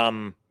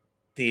from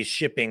these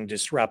shipping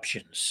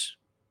disruptions.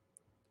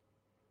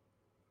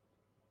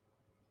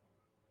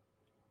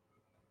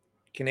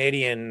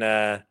 Canadian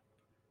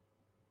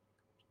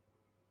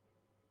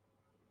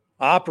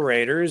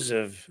operators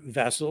of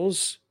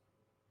vessels,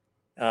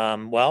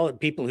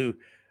 people who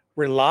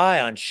rely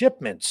on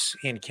shipments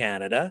in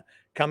Canada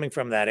coming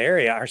from that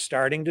area are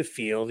starting to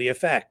feel the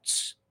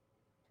effects.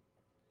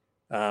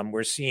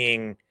 We're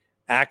seeing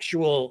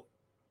actual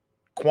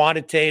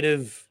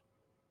quantitative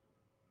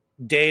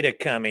data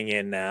coming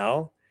in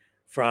now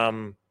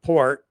from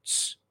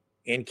ports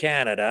in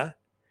Canada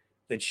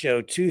that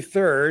show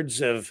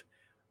 2/3 of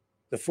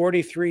the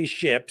 43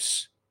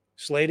 ships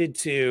slated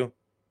to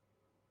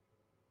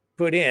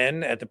put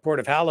in at the port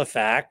of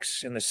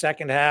Halifax in the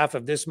second half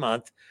of this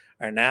month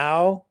are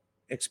now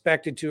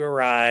expected to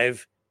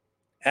arrive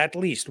at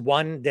least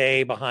 1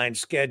 day behind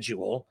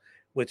schedule,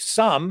 with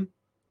some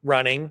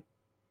running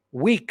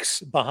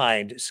weeks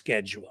behind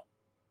schedule.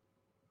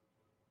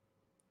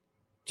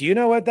 Do you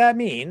know what that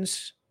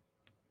means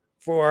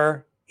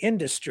for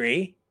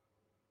industry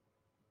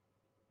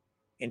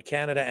in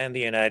Canada and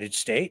the United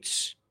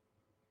States?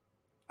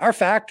 Our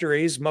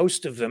factories,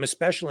 most of them,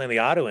 especially in the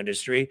auto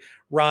industry,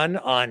 run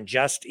on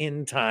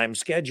just-in-time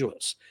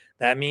schedules.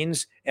 That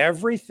means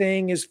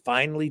everything is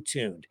finely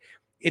tuned.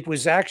 It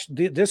was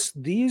actually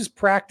these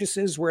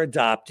practices were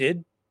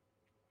adopted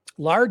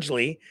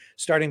largely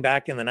starting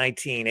back in the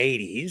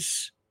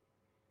 1980s,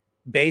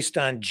 based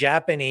on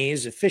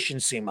Japanese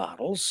efficiency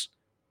models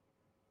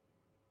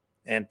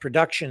and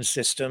production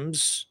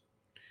systems,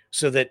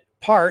 so that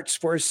parts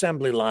for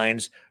assembly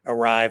lines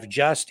arrive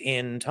just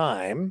in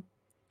time,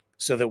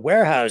 so that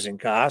warehousing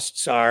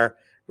costs are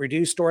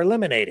reduced or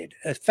eliminated.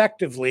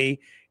 Effectively,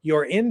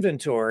 your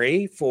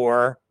inventory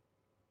for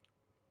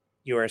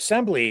your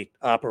assembly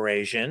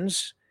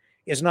operations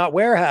is not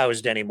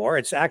warehoused anymore.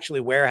 It's actually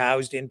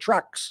warehoused in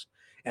trucks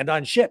and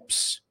on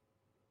ships.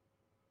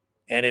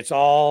 And it's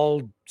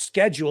all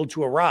scheduled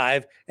to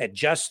arrive at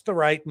just the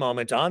right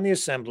moment on the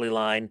assembly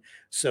line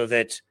so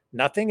that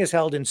nothing is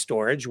held in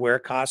storage where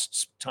it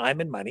costs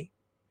time and money.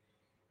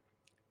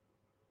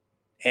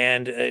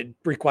 And it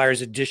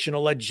requires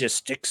additional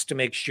logistics to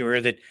make sure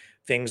that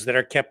things that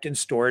are kept in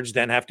storage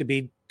then have to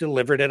be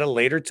delivered at a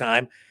later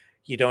time.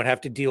 You don't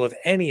have to deal with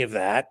any of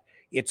that.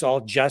 It's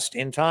all just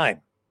in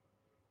time.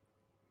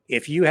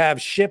 If you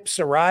have ships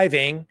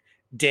arriving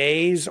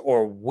days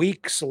or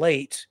weeks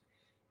late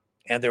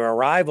and their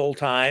arrival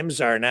times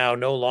are now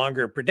no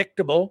longer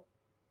predictable,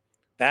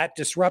 that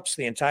disrupts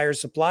the entire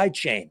supply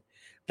chain.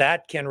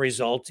 That can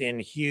result in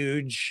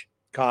huge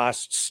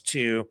costs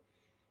to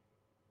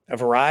a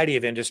variety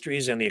of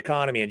industries and the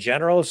economy in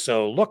general.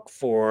 So look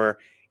for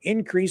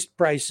increased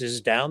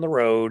prices down the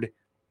road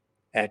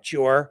at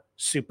your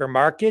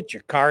supermarket,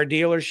 your car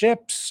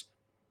dealerships,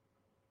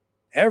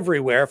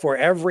 everywhere for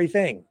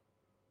everything.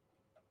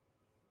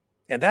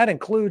 And that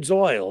includes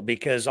oil,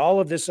 because all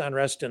of this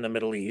unrest in the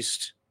Middle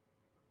East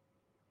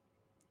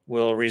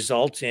will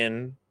result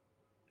in,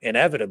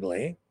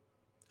 inevitably,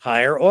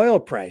 higher oil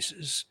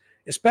prices,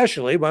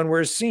 especially when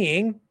we're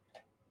seeing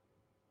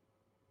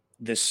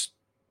this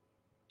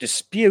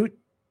dispute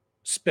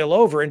spill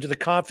over into the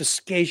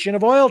confiscation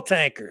of oil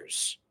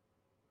tankers.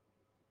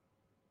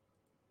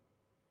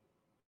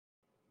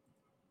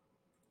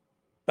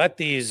 But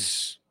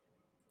these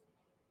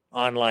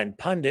online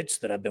pundits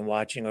that I've been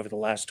watching over the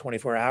last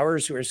 24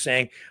 hours who are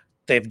saying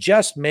they've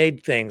just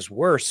made things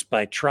worse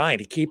by trying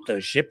to keep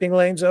those shipping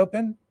lanes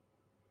open.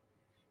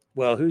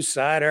 Well, whose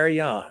side are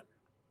you on?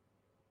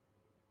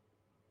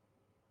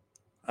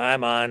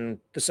 I'm on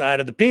the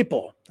side of the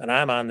people, and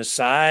I'm on the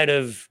side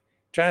of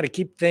trying to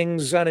keep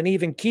things on an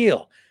even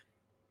keel.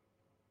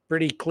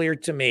 Pretty clear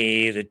to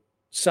me that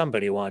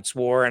somebody wants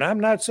war, and I'm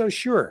not so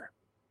sure,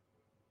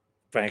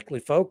 frankly,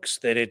 folks,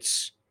 that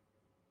it's,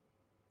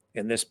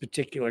 in this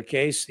particular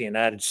case, the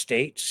United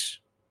States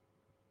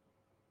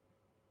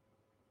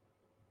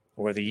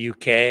or the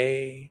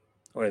UK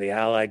or the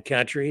allied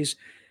countries,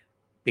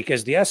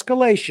 because the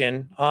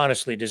escalation,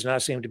 honestly, does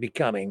not seem to be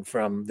coming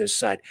from this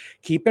side.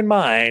 Keep in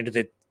mind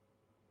that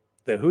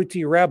the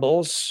Houthi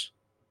rebels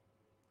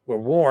were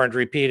warned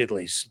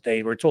repeatedly.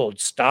 They were told,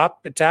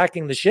 stop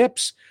attacking the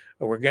ships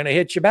or we're going to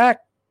hit you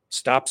back.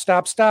 Stop,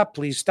 stop, stop.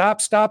 Please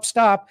stop, stop,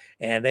 stop.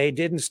 And they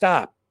didn't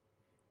stop.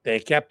 They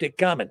kept it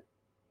coming.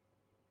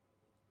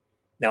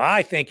 Now,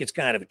 I think it's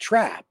kind of a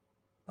trap,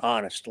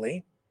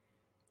 honestly,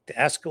 to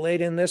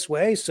escalate in this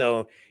way.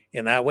 So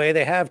in that way,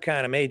 they have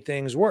kind of made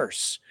things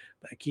worse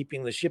by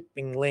keeping the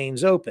shipping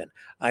lanes open.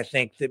 I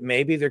think that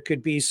maybe there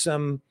could be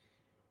some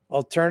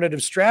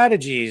alternative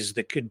strategies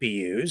that could be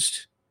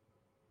used,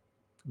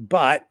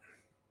 but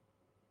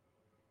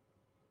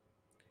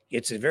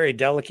it's a very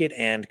delicate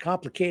and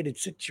complicated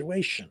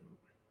situation.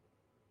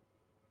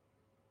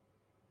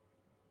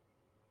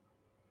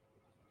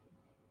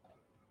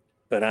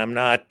 But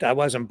I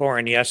wasn't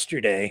born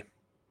yesterday.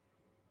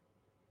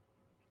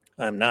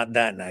 I'm not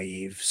that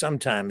naive.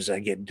 Sometimes I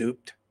get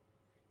duped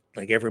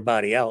like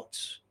everybody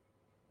else.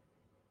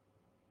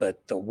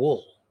 But the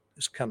wool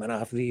is coming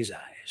off these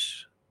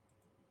eyes.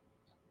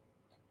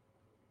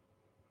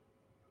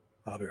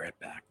 I'll be right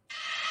back.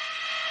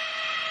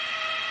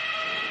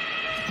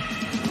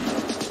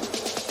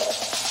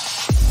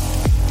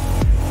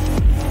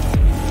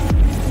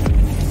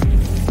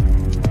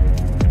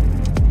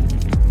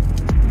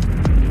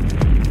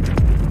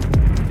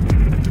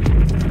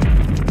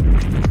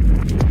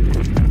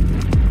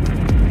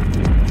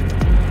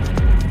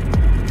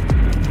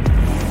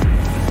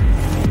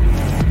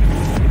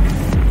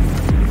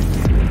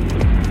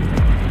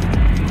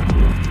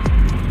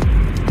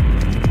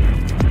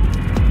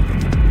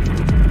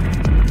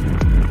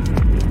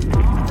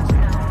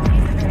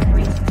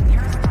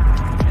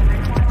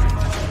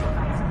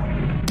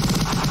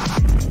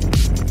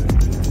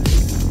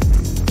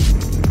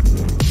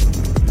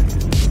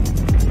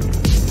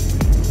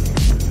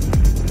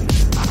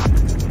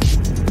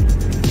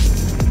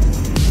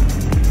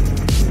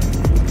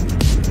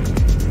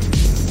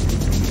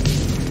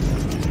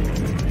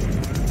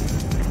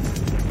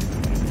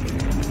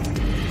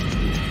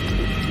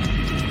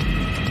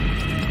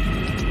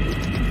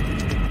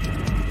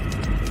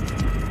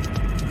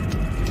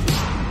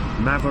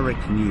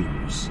 Maverick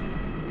News.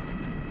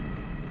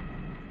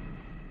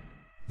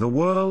 The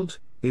world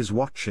is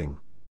watching.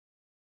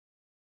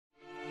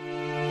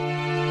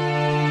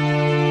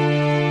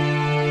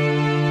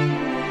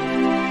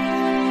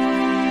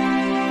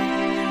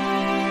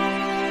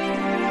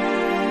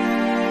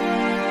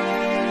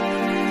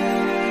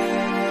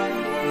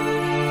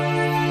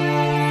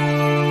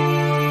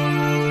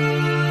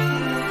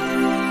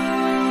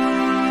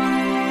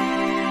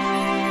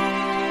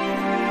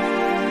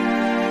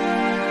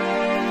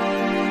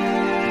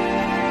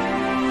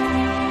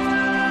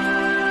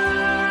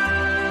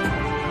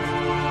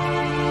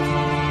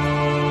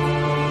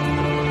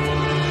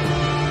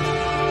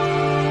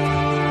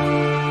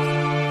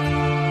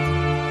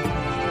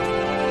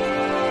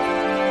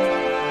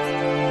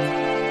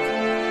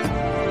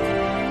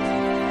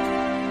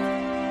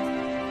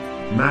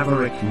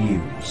 Maverick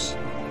News.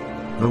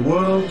 The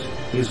world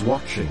is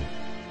watching.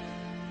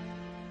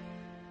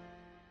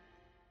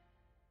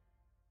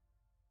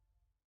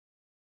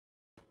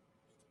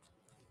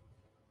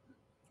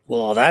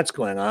 Well, all that's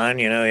going on.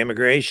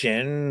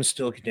 Immigration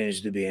still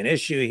continues to be an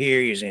issue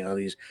here. You're seeing all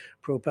these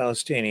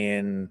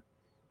pro-Palestinian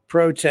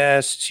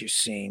protests. You're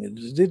seeing,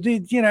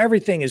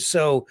 everything is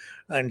so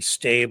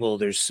unstable.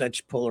 There's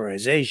such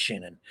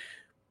polarization and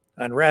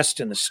unrest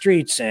in the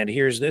streets. And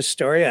here's this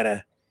story out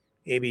of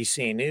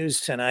ABC News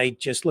tonight.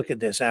 Just look at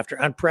this. After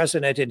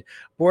unprecedented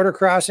border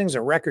crossings,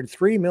 a record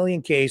 3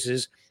 million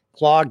cases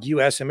clogged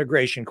U.S.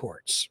 immigration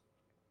courts.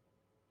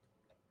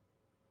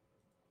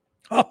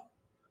 Oh.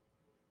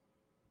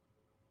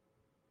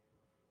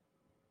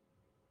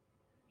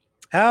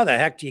 How the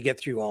heck do you get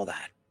through all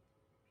that?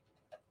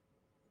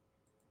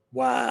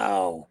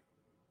 Wow.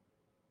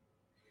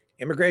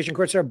 Immigration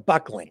courts are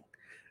buckling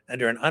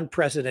under an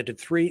unprecedented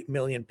 3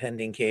 million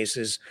pending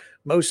cases,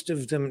 most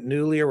of them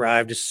newly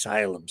arrived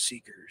asylum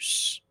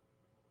seekers.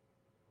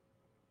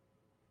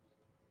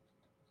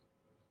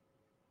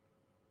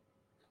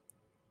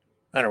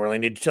 I don't really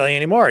need to tell you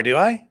anymore, do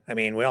I? I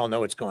mean, we all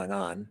know what's going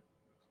on.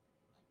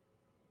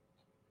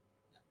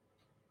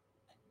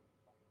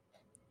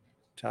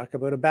 Talk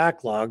about a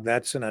backlog,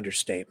 that's an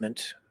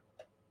understatement.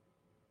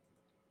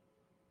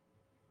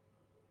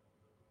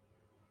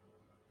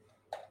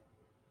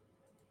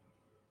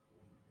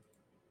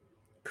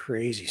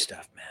 Crazy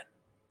stuff, man.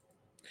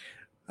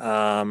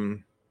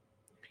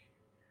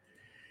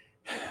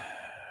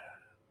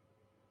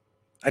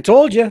 I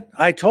told you.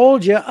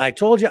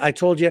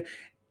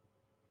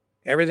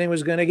 Everything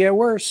was going to get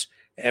worse.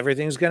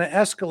 Everything's going to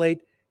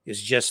escalate.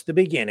 It's just the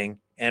beginning.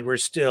 And we're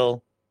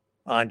still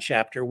on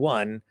chapter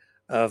 1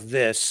 of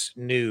this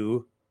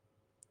new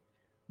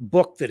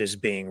book that is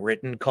being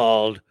written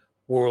called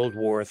World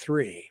War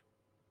III.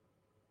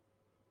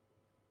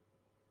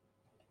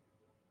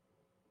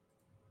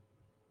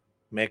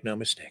 Make no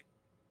mistake.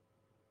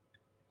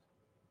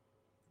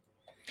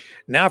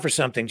 Now for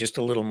something just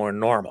a little more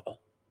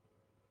normal.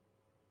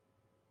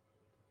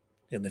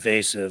 In the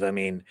face of,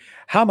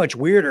 how much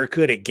weirder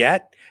could it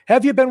get?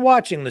 Have you been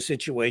watching the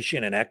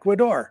situation in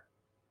Ecuador?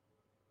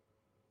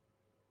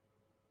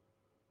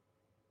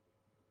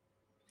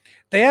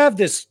 They have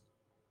this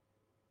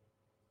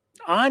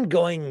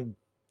ongoing,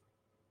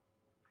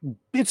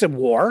 it's a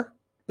war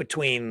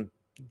between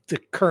the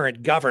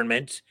current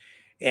government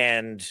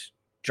and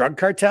drug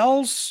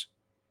cartels.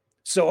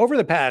 So over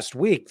the past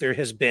week, there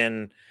has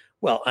been,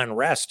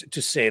 unrest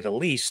to say the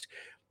least.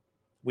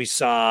 We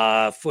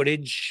saw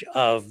footage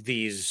of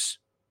these,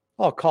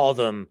 I'll call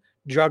them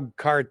drug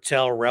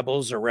cartel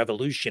rebels or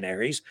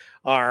revolutionaries,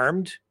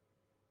 armed,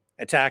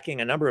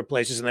 attacking a number of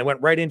places, and they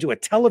went right into a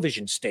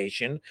television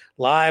station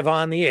live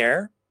on the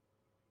air,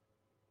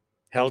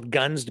 held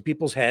guns to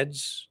people's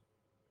heads.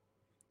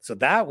 So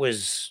that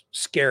was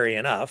scary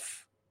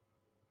enough.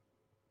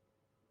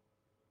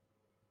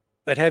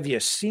 But have you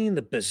seen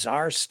the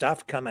bizarre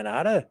stuff coming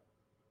out of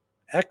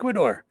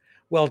Ecuador?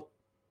 Well,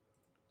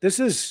 this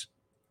is,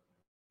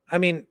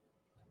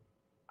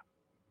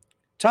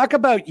 talk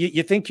about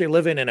you think you're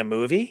living in a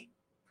movie.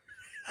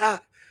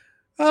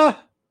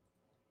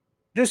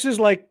 This is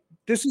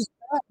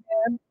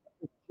Batman,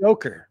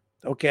 Joker,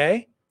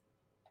 okay?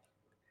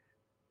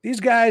 These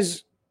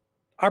guys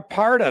are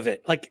part of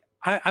it.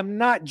 I'm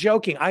not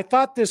joking. I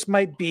thought this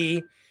might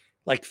be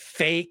like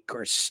fake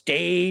or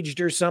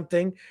staged or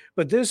something,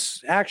 but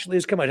this actually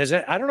has come out.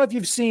 I don't know if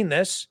you've seen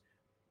this,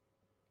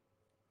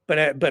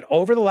 but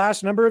over the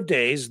last number of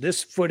days,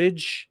 this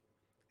footage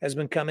has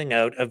been coming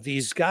out of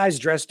these guys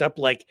dressed up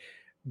like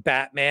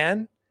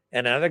Batman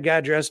and another guy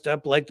dressed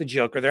up like the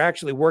Joker. They're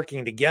actually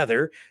working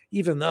together,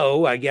 even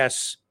though I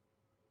guess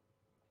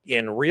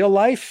in real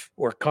life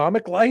or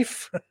comic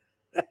life,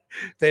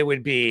 they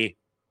would be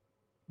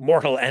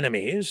mortal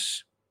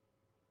enemies.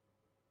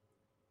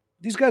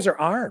 These guys are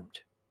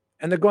armed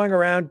and they're going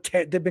around.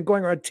 They've been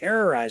going around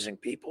terrorizing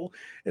people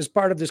as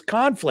part of this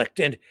conflict.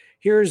 And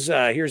here's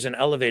an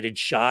elevated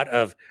shot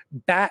of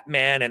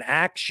Batman in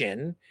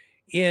action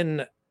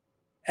in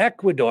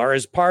Ecuador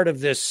as part of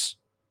this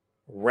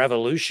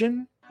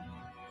revolution.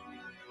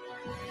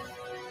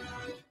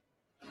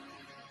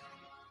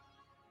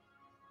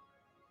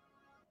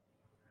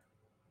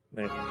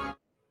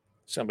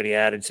 Somebody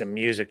added some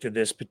music to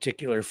this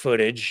particular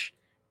footage.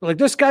 Like,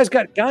 this guy's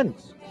got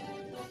guns.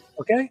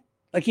 Okay?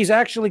 Like, he's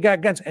actually got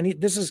guns. And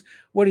this is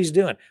what he's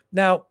doing.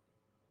 Now,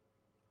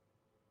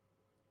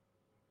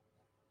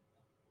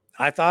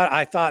 I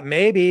thought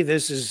maybe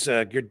this is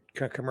a good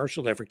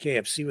commercial there for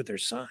KFC with their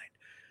sign.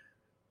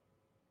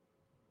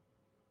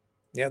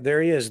 Yeah,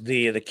 there he is,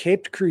 the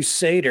Caped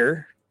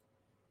Crusader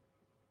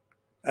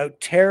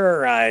out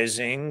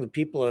terrorizing the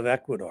people of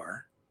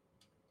Ecuador.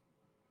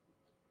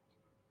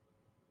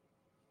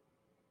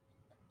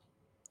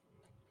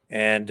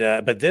 And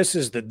but this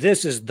is the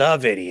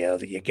video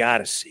that you got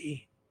to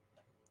see.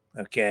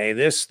 Okay,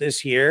 this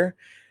here,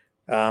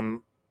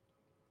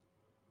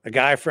 A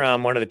guy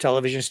from one of the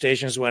television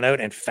stations went out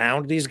and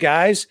found these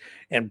guys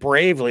and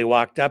bravely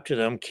walked up to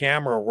them,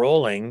 camera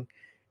rolling,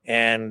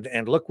 and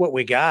look what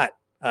we got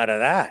out of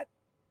that.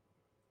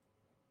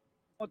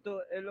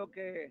 Es lo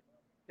que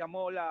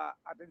llamó la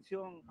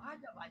atención.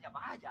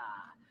 Vaya,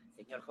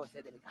 señor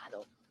José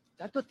Delgado.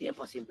 Tanto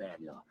tiempo sin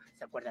verlo.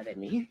 ¿Se acuerda de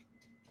mí?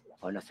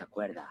 ¿O no se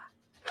acuerda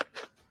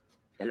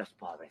de los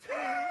pobres?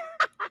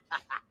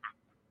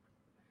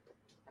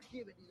 Aquí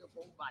he venido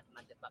con un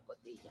Batman de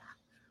pacotilla.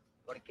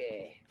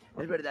 Porque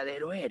el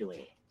verdadero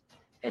héroe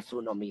es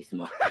uno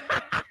mismo.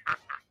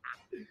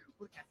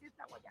 Porque así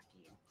está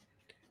Guayaquil.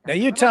 Now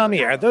you tell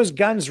me, are those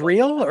guns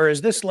real or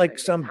is this like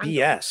some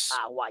BS?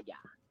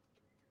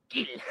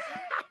 Guayaquil.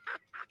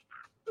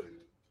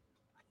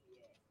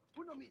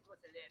 Uno mismo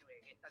es el héroe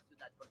en esta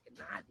ciudad porque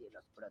nadie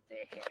los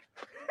protege.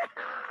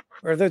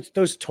 Or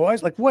those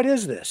toys? Like, what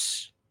is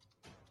this?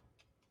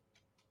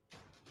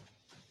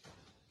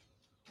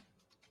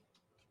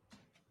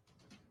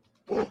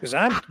 Because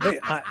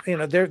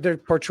they're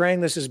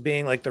portraying this as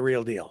being like the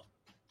real deal.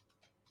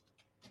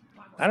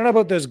 I don't know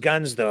about those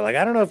guns though. Like,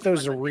 I don't know if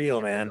those are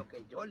real, man.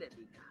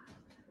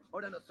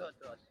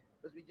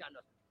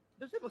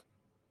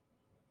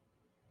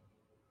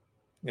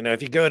 You know,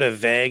 if you go to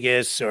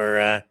Vegas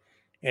or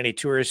any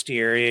touristy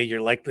area,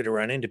 you're likely to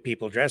run into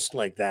people dressed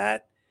like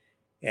that.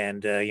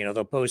 And,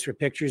 they'll pose for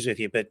pictures with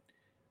you. But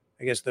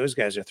I guess those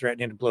guys are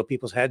threatening to blow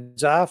people's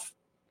heads off.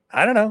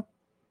 I don't know.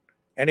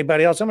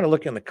 Anybody else? I'm going to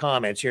look in the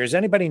comments here. Does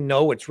anybody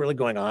know what's really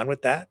going on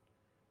with that?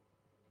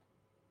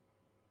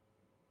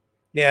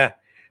 Yeah.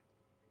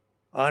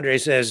 Andre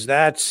says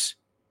that's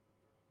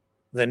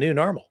the new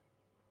normal.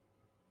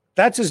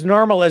 That's as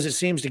normal as it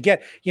seems to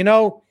get. You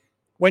know,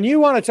 when you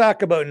want to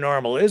talk about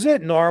normal, is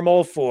it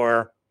normal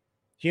for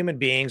human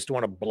beings to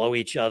want to blow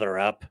each other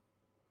up?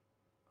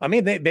 I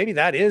mean, maybe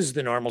that is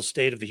the normal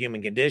state of the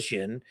human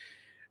condition.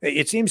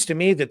 It seems to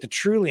me that the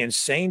truly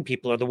insane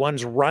people are the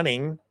ones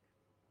running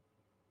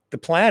the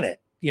planet,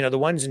 the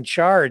ones in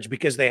charge,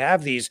 because they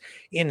have these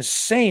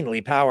insanely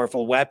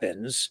powerful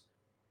weapons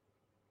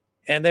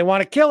and they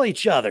want to kill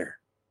each other.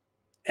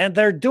 And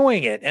they're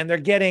doing it and they're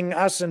getting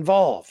us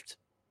involved.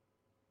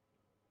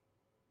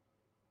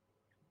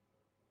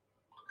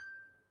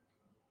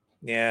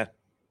 Yeah.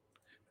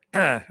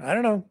 I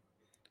don't know.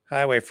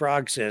 Highway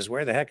Frog says,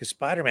 where the heck is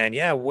Spider-Man?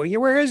 Yeah, well,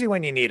 where is he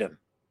when you need him?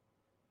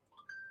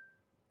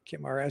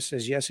 Kim RS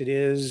says, yes, it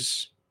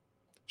is.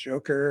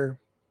 Joker.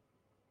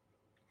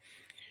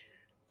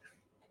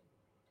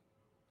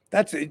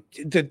 That's it.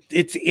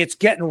 It's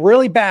getting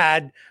really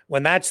bad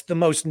when that's the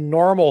most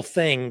normal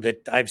thing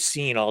that I've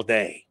seen all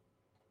day.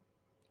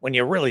 When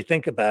you really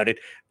think about it,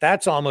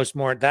 that's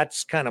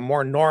kind of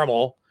more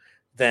normal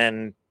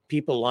than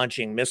people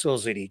launching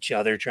missiles at each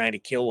other, trying to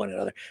kill one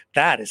another.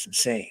 That is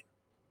insane.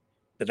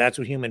 But that's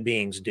what human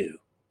beings do.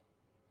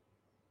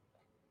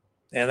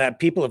 And that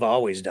people have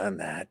always done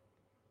that.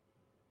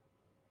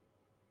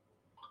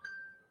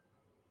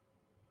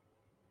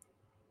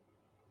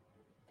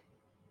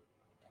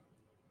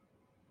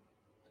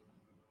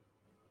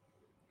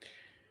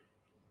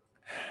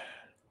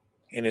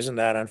 And isn't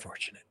that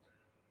unfortunate?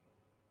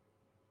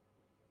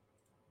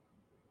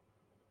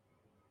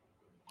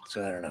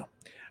 So I don't know.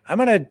 I'm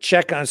going to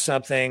check on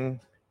something,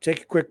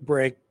 take a quick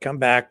break, come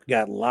back.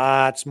 Got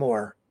lots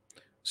more.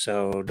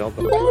 So don't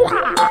go.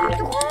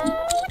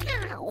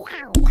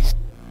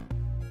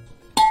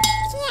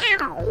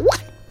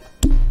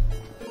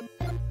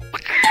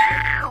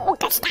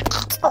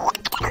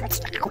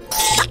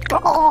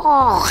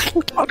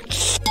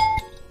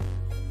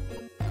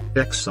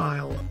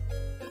 Exile.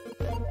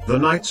 The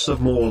Knights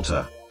of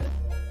Malta.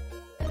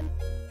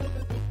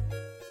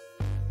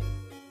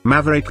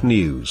 Maverick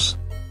News.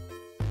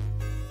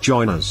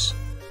 Join us.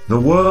 The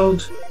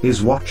world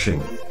is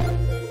watching.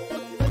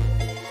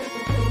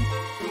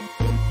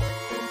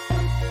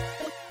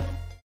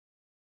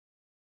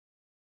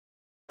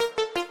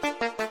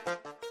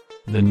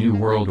 The New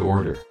World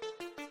Order.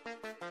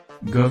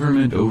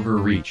 Government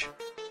overreach.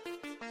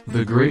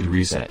 The Great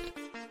Reset.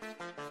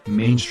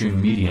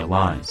 Mainstream media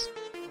lies.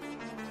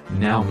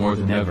 Now more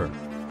than ever,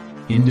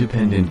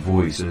 independent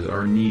voices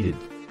are needed.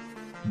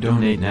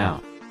 Donate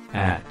now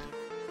at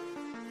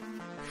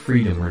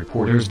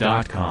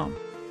freedomreporters.com.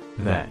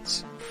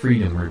 That's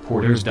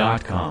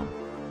freedomreporters.com.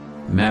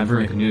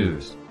 Maverick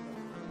News.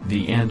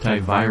 The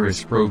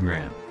antivirus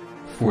program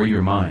for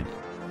your mind.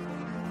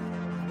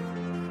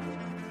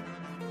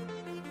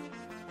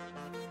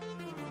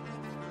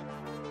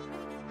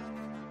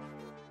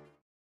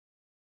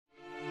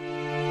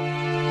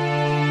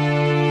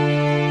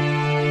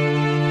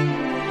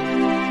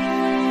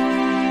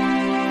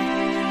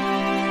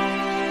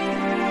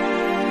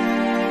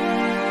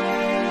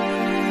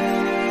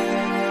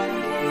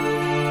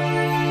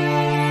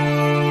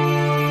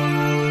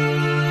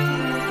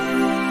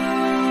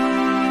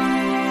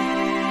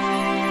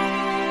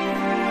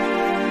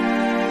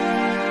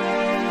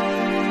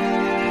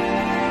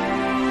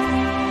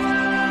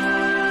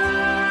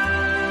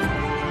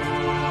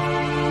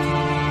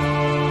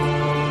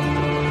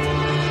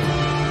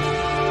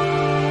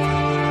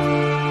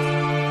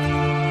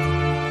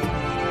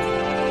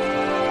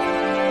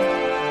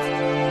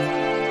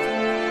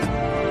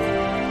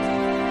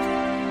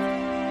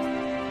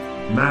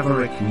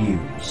 Maverick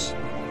News.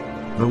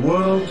 The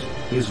world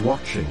is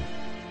watching.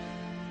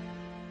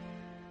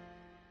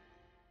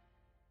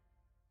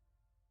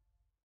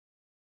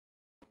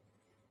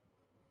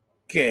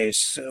 Okay,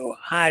 so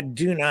I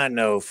do not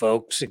know,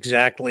 folks,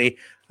 exactly.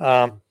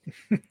 I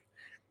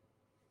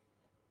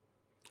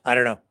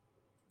don't know.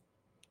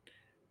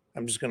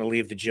 I'm just going to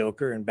leave the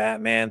Joker and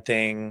Batman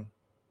thing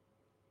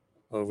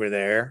over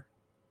there.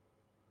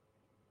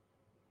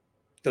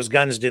 Those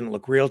guns didn't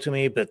look real to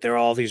me, but there are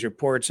all these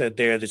reports out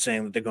there that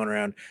saying that they're going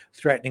around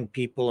threatening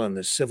people in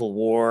the Civil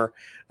War.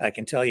 I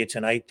can tell you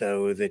tonight,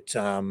 though,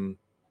 that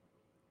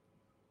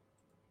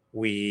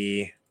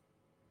we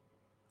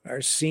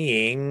are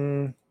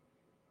seeing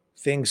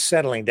things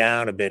settling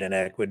down a bit in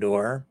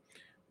Ecuador.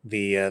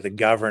 The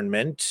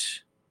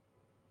government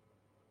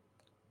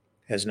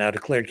has now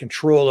declared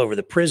control over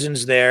the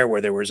prisons there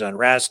where there was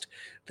unrest.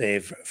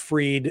 They've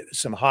freed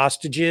some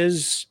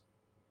hostages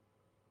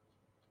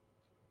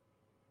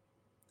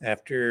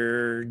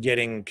after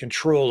getting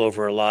control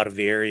over a lot of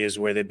the areas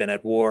where they've been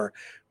at war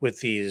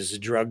with these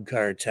drug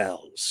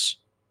cartels.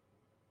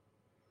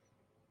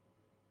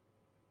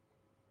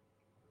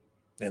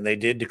 And they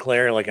did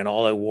declare like an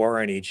all-out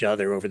war on each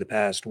other over the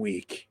past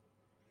week.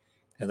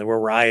 And there were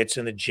riots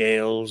in the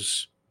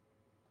jails.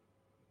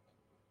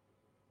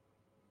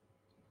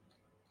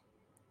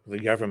 The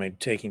government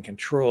taking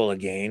control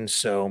again,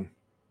 so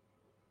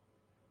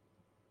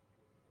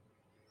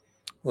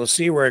we'll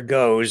see where it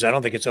goes. I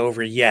don't think it's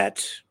over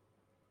yet.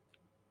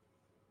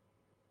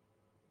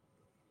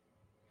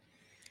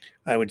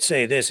 I would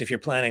say this, if you're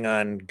planning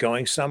on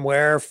going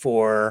somewhere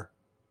for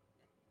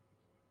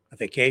a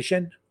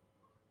vacation,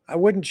 I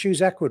wouldn't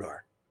choose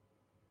Ecuador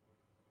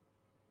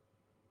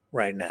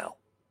right now.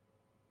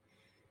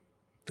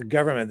 The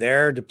government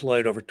there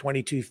deployed over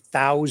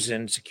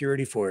 22,000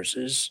 security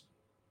forces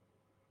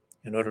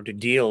in order to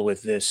deal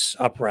with this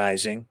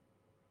uprising.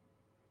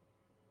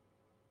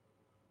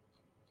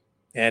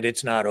 And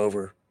it's not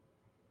over.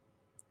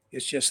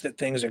 It's just that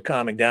things are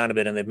calming down a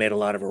bit and they've made a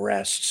lot of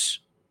arrests.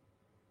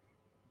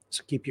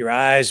 So keep your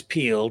eyes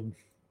peeled.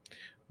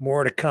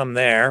 More to come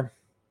there.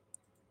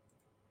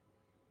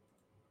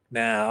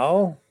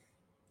 Now,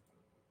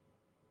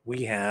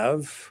 we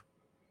have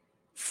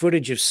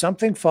footage of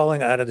something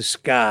falling out of the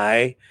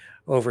sky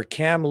over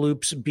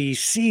Kamloops,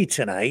 BC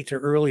tonight or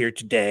earlier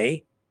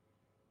today.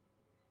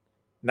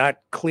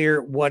 Not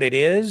clear what it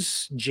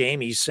is.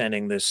 Jamie's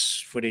sending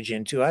this footage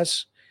in to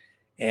us.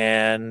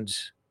 And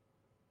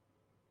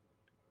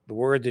the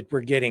word that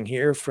we're getting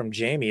here from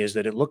Jamie is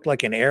that it looked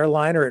like an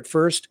airliner at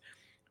first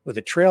with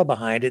a trail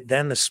behind it.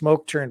 Then the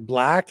smoke turned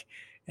black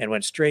and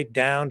went straight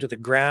down to the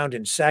ground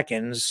in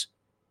seconds.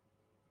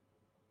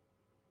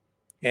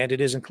 And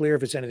it isn't clear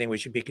if it's anything we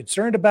should be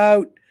concerned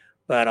about,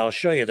 but I'll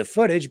show you the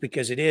footage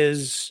because it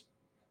is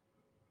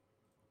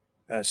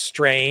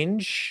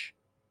strange.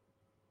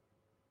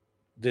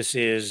 This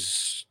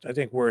is, I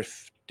think,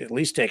 worth at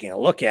least taking a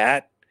look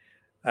at.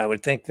 I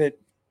would think that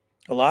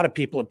a lot of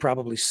people have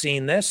probably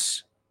seen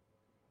this.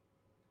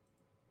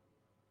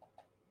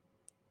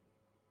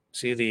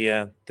 See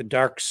the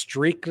dark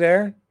streak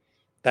there?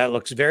 That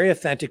looks very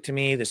authentic to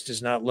me. This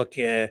does not look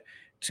to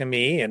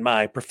me, in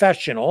my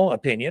professional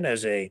opinion,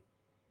 as a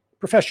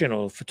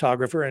professional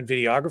photographer and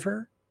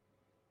videographer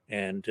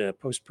and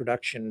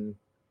post-production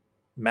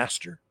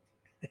master.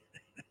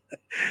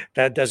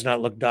 That does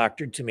not look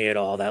doctored to me at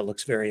all. That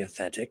looks very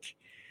authentic.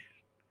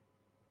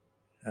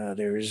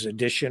 There is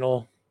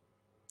additional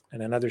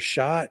and another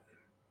shot.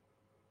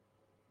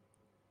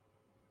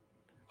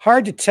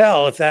 Hard to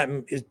tell if that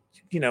is,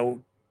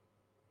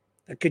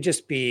 it could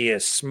just be a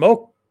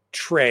smoke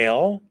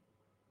trail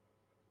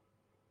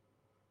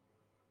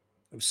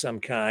of some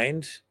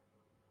kind,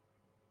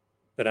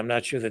 but I'm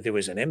not sure that there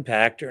was an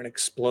impact or an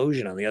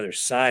explosion on the other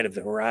side of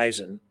the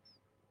horizon.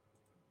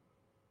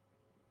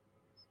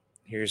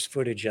 Here's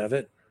footage of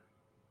it.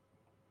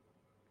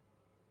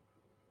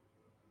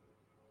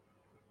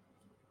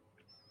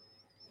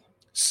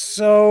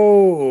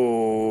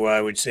 So I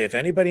would say if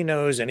anybody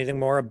knows anything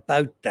more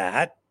about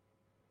that,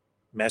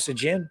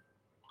 message in.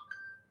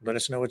 Let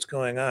us know what's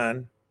going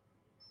on.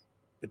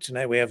 But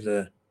tonight we have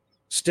the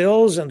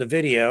stills and the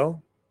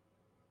video,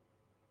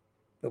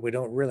 but we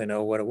don't really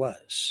know what it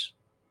was.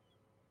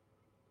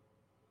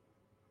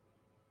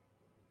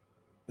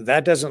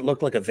 That doesn't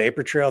look like a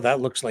vapor trail.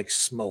 That looks like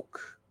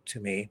smoke to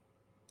me,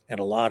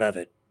 and a lot of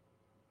it.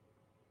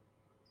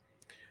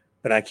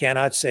 But I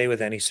cannot say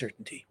with any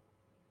certainty.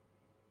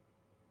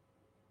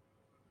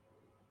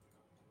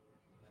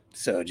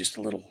 So just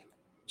a little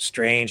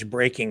strange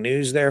breaking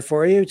news there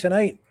for you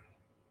tonight.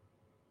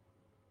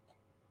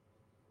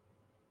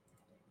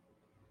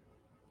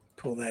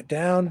 Pull that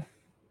down.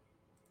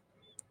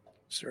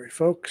 Sorry,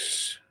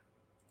 folks.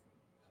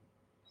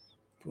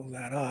 Pull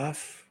that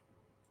off.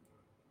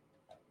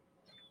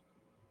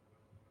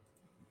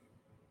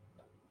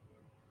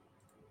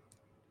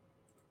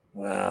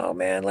 Wow,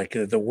 man, like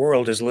the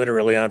world is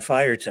literally on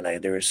fire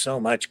tonight. There is so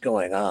much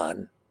going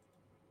on.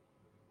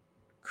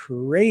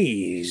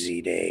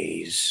 Crazy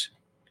days.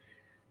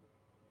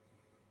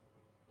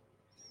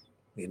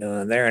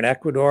 And there in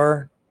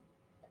Ecuador,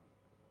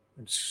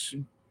 it's,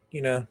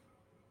 they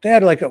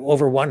had like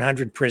over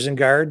 100 prison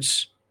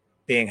guards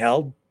being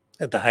held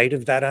at the height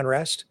of that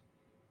unrest.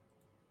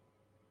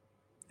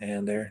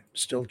 And they're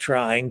still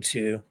trying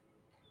to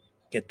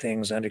get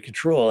things under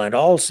control. And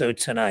also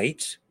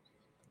tonight,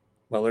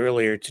 well,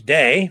 earlier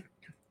today,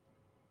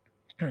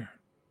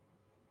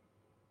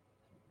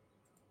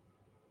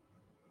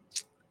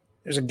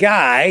 there's a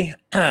guy,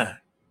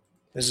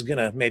 this is going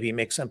to maybe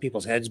make some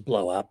people's heads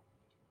blow up.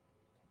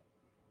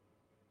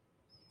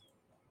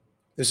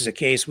 This is a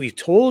case we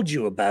told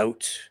you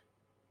about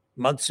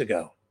months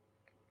ago.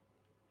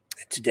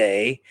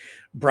 Today,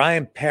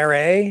 Brian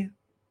Perret,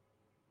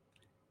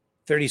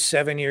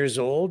 37 years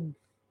old,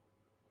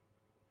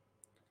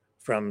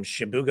 from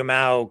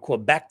Chibougamau,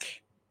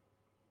 Quebec,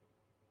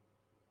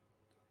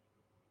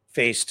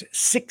 faced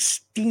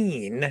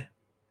 16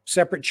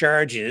 separate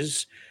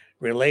charges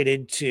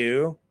related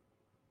to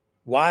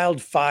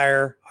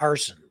wildfire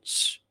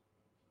arsons.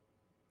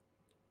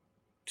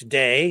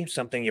 Today,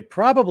 something you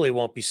probably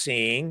won't be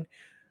seeing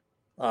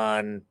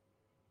on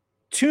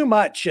too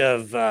much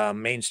of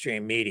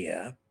mainstream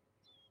media,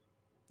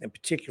 in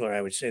particular,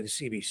 I would say the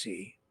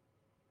CBC.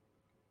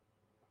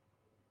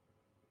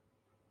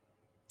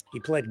 He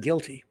pled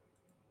guilty.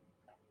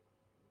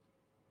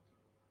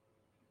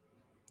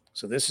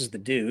 So this is the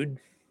dude.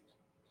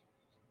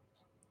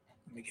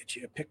 Let me get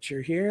you a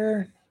picture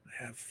here.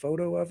 I have a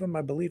photo of him,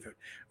 I believe it.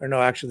 Or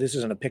no, actually, this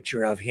isn't a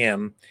picture of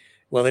him.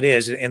 Well, it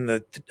is. In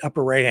the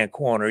upper right-hand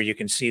corner, you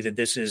can see that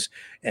this is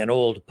an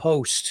old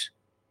post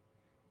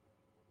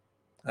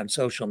on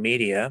social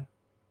media.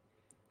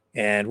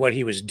 And what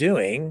he was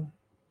doing,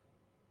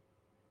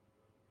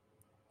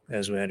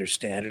 as we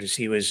understand it, is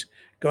he was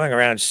going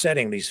around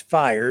setting these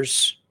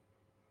fires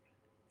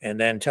and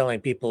then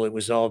telling people it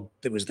was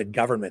the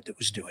government that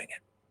was doing it.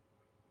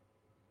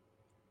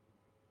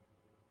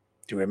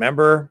 Do you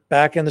remember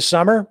back in the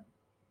summer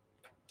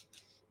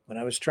when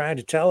I was trying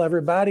to tell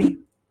everybody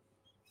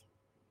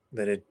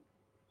that it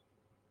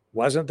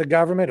wasn't the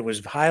government? It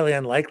was highly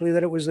unlikely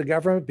that it was the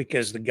government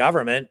because the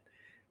government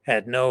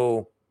had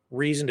no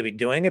reason to be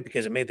doing it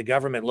because it made the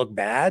government look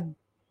bad.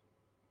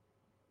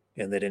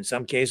 And that in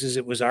some cases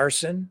it was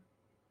arson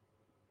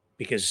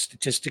because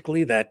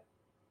statistically that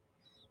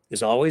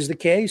is always the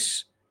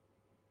case.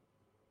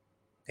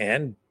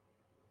 And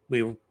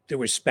there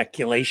was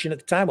speculation at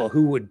the time. Well,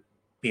 who would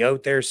be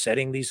out there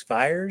setting these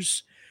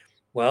fires?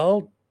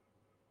 Well,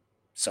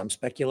 some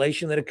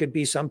speculation that it could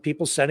be some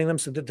people setting them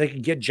so that they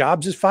could get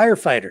jobs as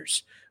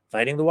firefighters,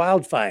 fighting the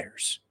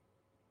wildfires.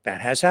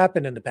 That has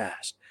happened in the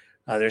past.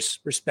 Others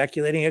were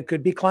speculating it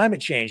could be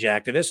climate change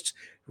activists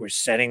who were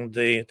setting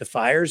the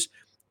fires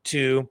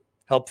to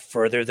help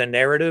further the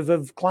narrative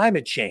of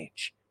climate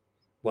change.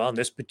 Well, in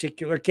this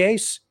particular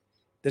case,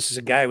 this is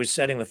a guy who was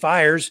setting the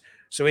fires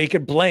so he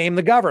could blame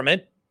the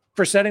government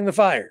for setting the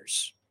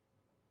fires,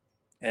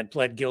 and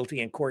pled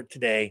guilty in court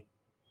today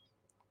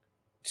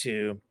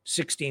to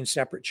 16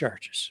 separate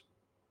charges.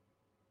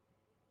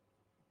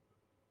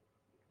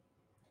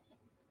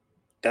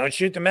 Don't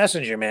shoot the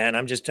messenger, man.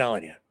 I'm just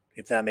telling you.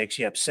 If that makes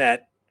you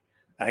upset,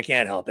 I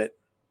can't help it.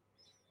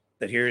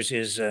 But here's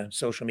his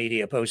social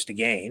media post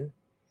again.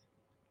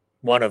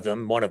 One of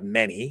them, one of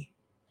many,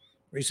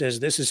 where he says,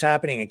 "This is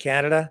happening in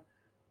Canada.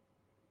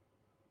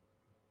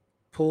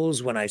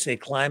 Pulls when I say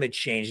climate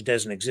change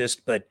doesn't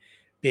exist, but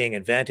being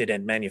invented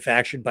and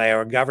manufactured by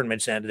our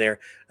governments and their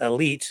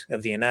elite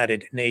of the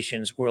United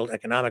Nations World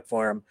Economic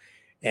Forum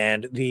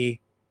and the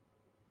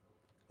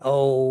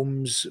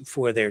OMS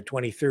for their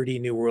 2030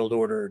 New World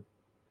Order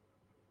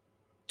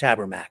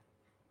tabernacle.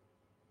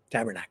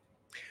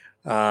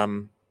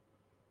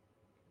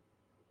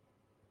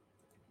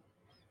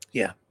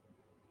 Yeah.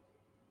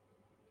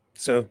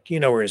 So you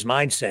know where his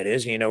mindset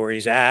is, you know where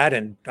he's at,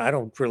 and I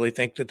don't really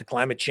think that the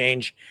climate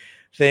change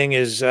thing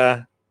is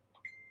what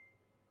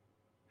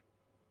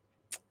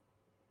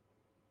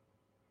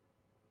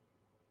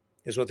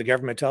the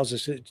government tells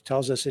us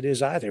it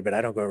is either. But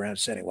I don't go around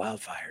setting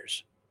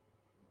wildfires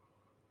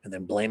and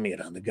then blaming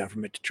it on the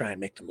government to try and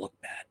make them look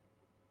bad,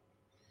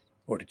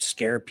 or to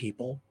scare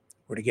people,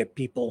 or to get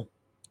people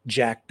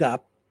jacked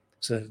up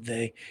so that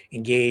they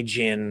engage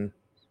in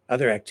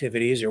other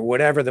activities or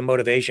whatever the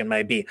motivation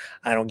might be.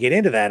 I don't get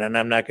into that, and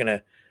I'm not going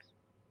to,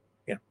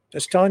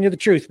 just telling you the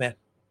truth, man.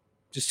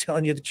 Just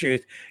telling you the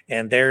truth.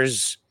 And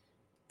there's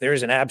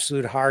an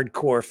absolute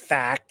hardcore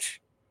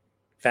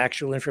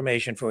factual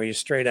information for you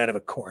straight out of a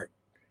court,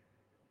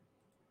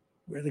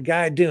 where the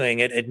guy doing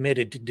it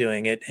admitted to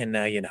doing it, and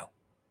now you know.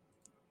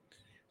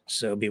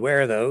 So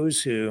beware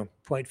those who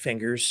point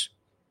fingers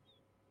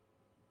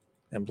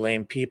and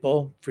blame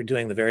people for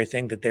doing the very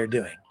thing that they're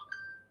doing.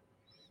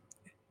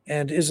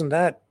 And isn't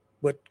that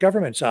what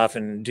governments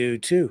often do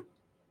too?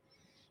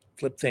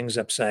 Flip things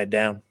upside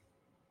down.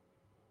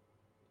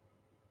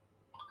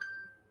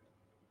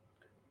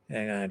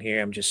 Hang on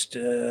here. I'm just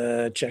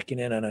checking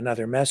in on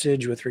another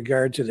message with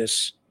regard to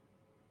this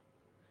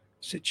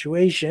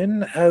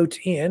situation out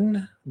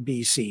in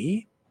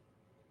BC.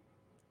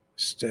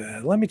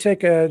 Let me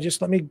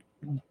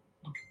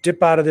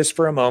dip out of this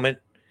for a moment.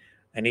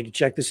 I need to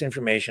check this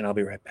information. I'll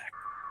be right back.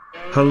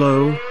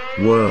 Hello,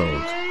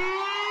 world.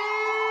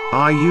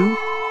 Are you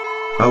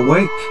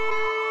awake?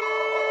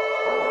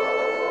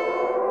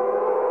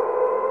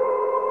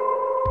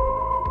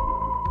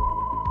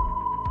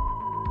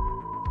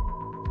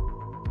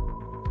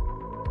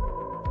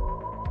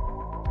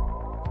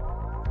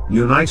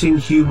 Uniting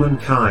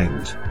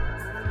humankind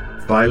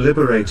by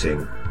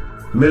liberating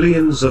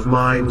millions of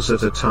minds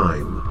at a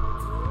time.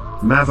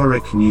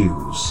 Maverick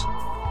News.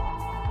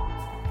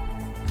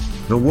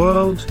 The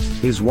world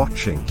is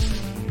watching.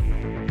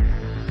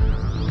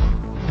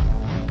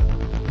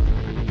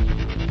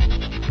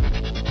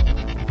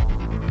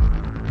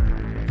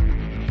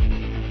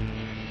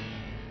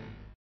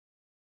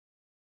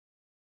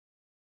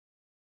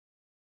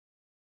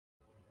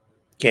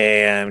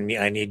 Okay,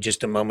 I need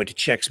just a moment to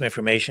check some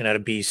information out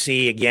of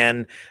BC.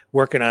 Again,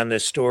 working on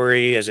this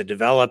story as it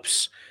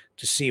develops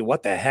to see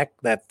what the heck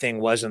that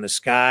thing was in the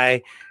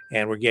sky.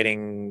 And we're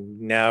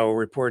getting now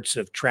reports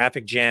of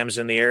traffic jams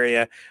in the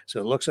area. So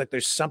it looks like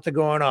there's something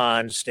going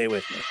on. Stay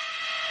with me.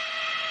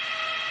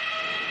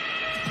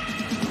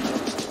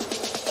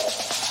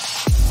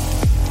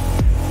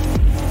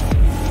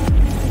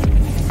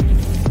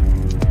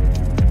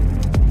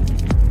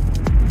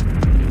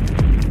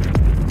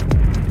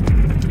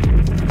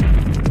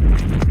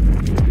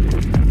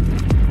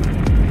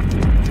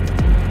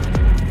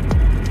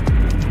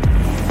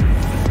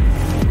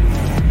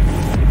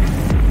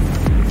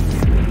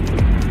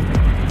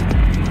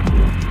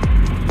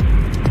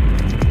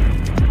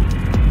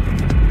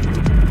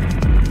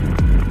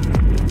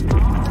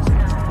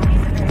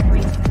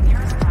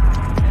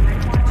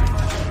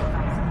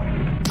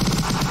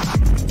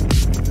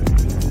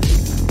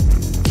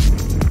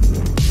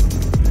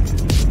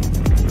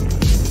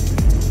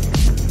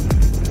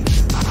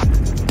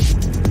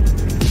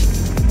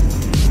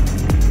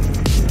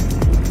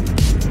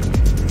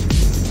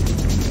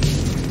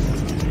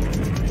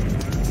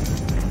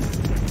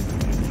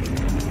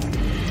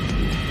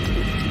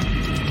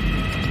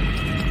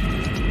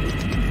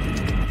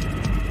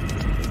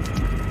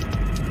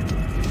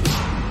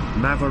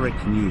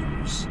 Maverick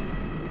News.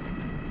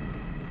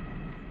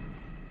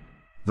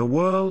 The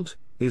world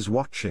is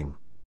watching.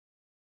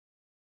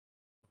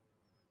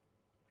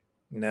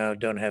 No,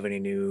 don't have any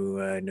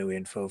new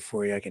info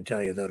for you. I can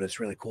tell you, though, it's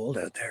really cold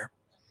out there,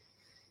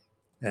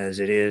 as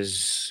it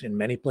is in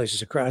many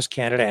places across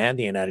Canada and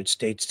the United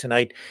States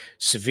tonight.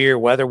 Severe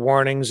weather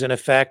warnings in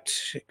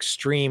effect,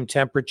 extreme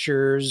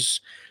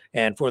temperatures,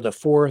 and for the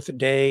fourth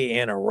day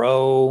in a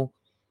row,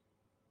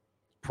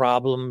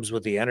 problems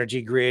with the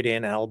energy grid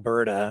in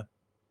Alberta.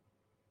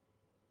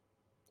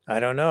 I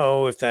don't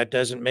know if that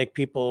doesn't make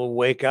people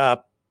wake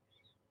up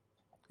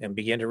and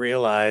begin to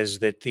realize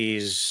that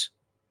these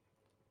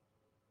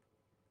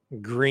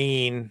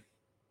green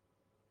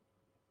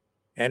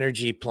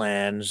energy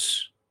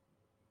plans,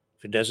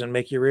 if it doesn't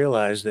make you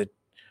realize that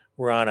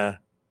we're on a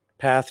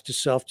path to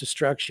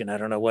self-destruction, I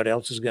don't know what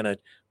else is going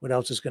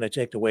to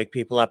take to wake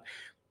people up.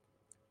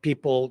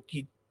 People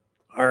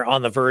are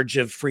on the verge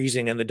of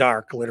freezing in the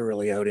dark,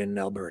 literally, out in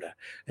Alberta,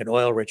 an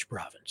oil-rich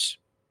province.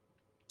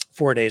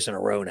 4 days in a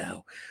row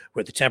now,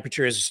 where the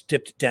temperature has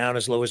dipped down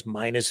as low as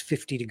minus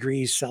 50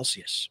 degrees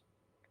Celsius.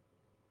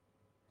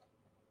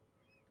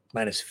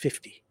 Minus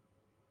 50.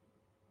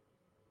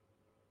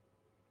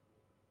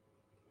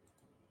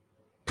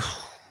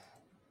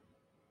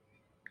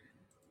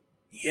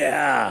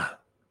 Yeah.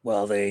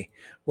 Well,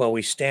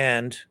 we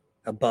stand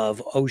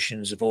above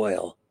oceans of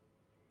oil,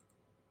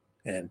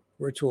 and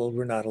we're told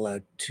we're not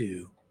allowed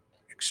to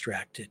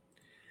extract it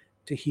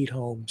to heat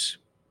homes.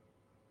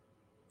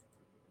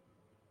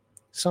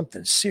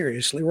 Something's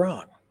seriously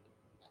wrong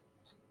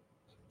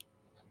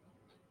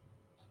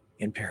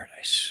in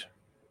paradise.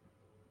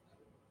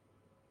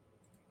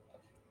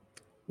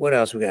 What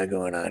else we got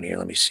going on here?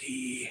 Let me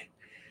see.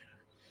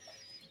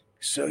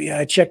 So, yeah,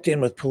 I checked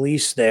in with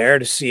police there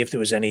to see if there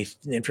was any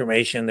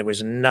information. There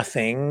was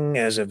nothing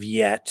as of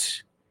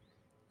yet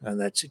on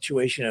that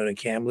situation out in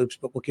Kamloops,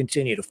 but we'll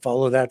continue to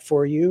follow that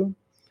for you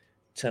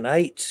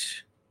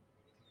tonight.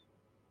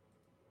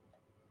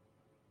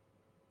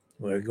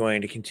 We're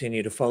going to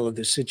continue to follow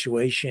the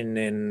situation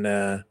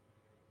in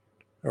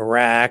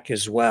Iraq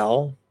as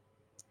well,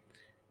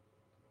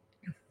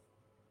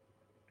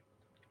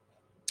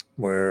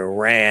 where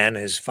Iran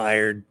has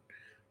fired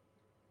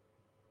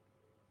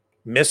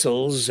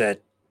missiles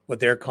at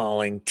what they're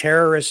calling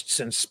terrorists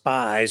and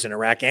spies in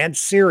Iraq and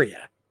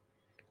Syria.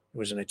 There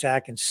was an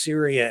attack in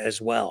Syria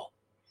as well,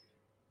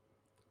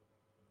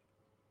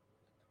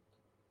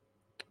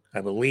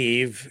 I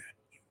believe,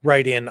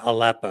 right in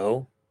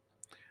Aleppo.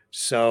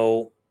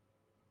 So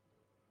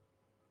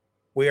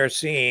we are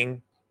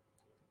seeing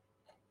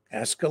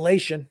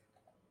escalation.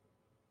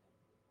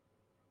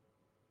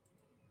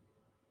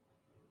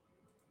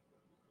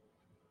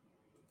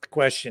 The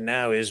question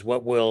now is,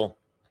 what will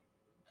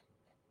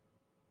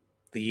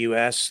the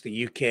US,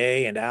 the UK,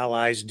 and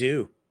allies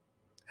do?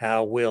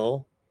 How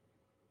will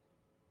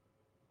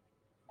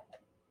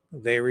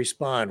they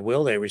respond?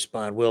 Will they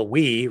respond? Will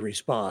we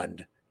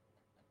respond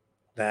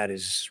That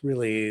is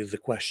really the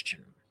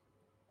question.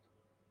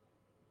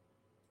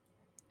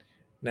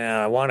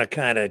 Now, I want to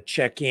kind of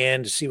check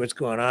in to see what's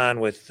going on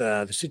with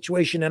the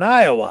situation in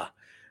Iowa,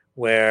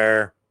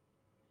 where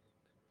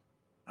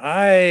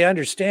I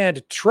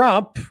understand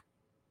Trump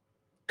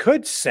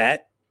could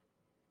set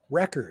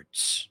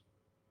records.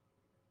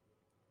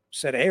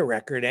 Set a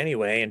record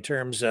anyway in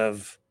terms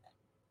of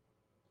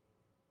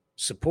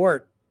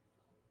support,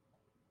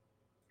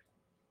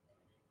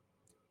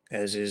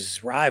 as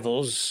his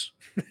rivals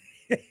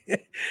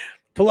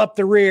pull up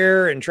the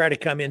rear and try to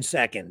come in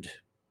second.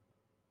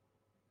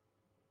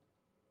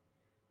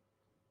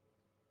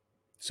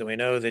 So we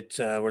know that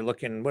we're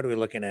looking, what are we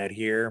looking at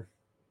here?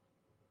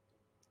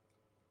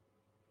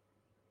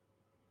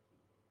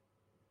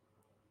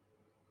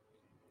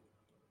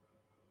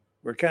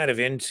 We're kind of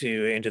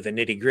into the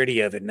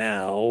nitty-gritty of it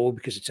now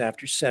because it's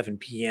after 7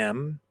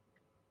 p.m.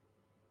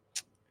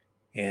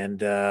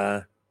 And,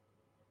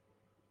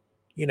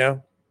 you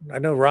know, I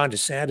know Ron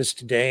DeSantis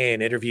today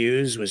in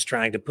interviews was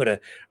trying to put a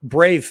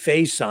brave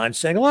face on,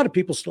 saying a lot of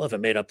people still haven't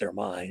made up their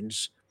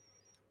minds.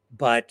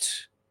 But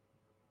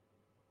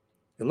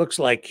it looks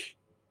like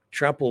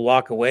Trump will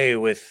walk away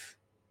with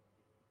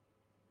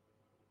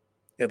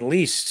at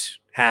least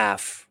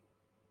half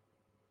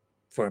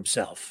for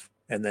himself.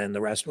 And then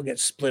the rest will get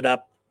split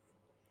up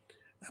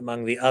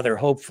among the other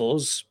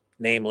hopefuls,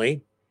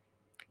 namely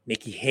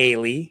Nikki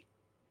Haley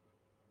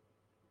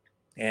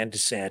and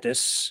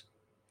DeSantis.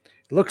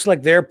 It looks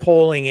like they were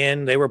polling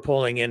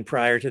in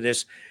prior to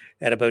this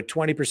at about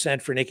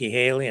 20% for Nikki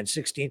Haley and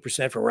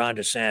 16% for Ron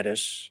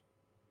DeSantis.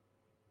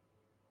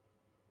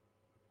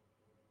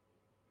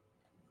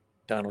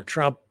 Donald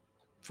Trump,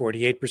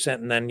 48%,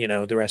 and then,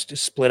 the rest is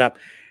split up.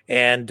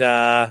 And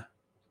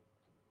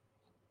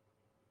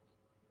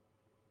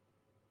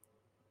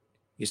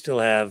you still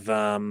have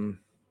Vivek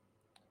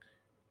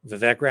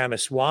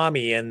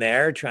Ramaswamy in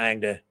there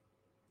trying to,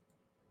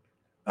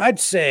 I'd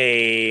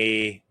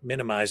say,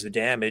 minimize the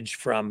damage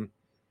from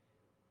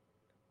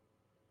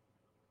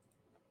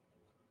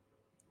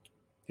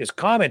his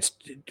comments,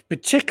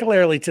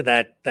 particularly to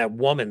that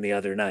woman the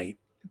other night.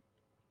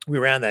 We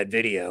ran that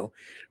video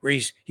where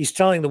he's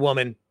telling the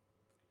woman,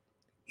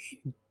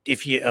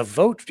 if you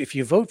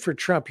vote for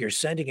Trump, you're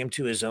sending him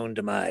to his own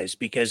demise,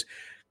 because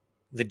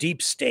the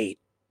deep state,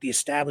 the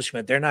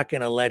establishment, they're not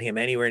going to let him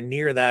anywhere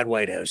near that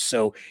White House.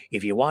 So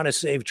if you want to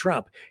save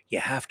Trump, you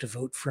have to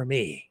vote for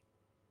me.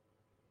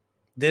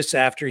 This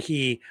after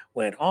he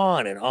went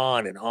on and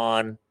on and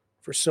on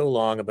for so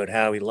long about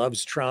how he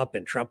loves Trump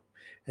and Trump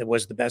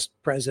was the best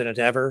president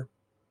ever.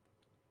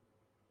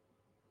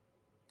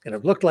 And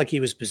it looked like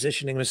he was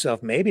positioning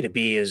himself maybe to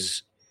be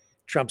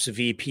Trump's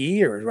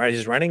VP or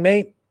his running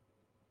mate.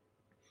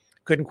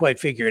 Couldn't quite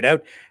figure it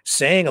out,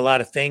 saying a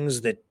lot of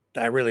things that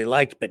I really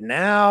liked. But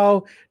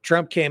now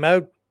Trump came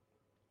out,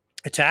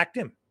 attacked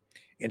him,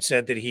 and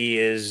said that he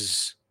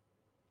is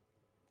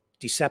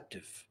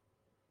deceptive.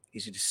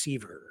 He's a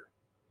deceiver,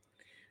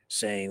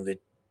 saying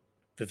that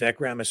Vivek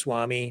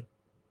Ramaswamy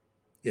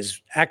is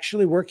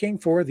actually working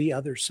for the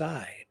other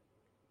side.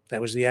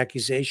 That was the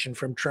accusation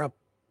from Trump.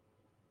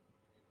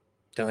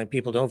 Telling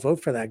people, don't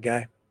vote for that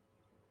guy.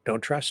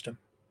 Don't trust him.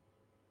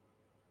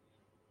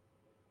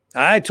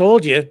 I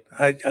told you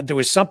there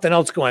was something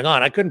else going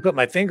on. I couldn't put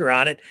my finger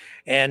on it.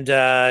 And,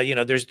 I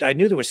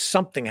knew there was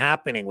something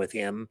happening with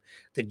him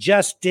that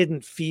just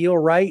didn't feel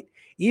right,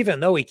 even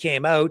though he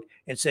came out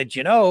and said,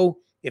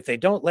 if they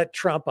don't let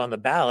Trump on the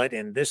ballot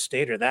in this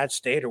state or that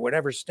state or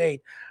whatever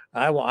state,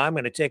 I'm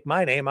going to take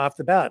my name off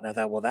the ballot. And I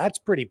thought, well, that's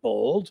pretty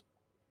bold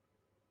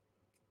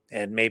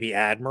and maybe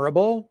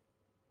admirable.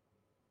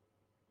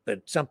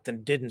 But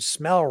something didn't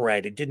smell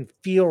right. It didn't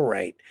feel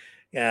right.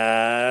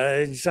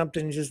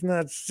 Something just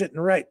not sitting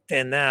right.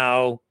 And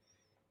now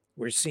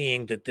we're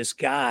seeing that this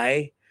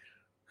guy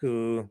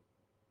who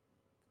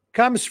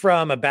comes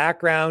from a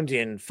background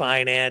in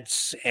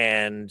finance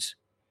and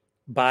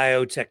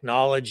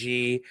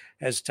biotechnology,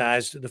 has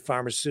ties to the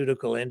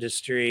pharmaceutical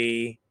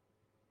industry.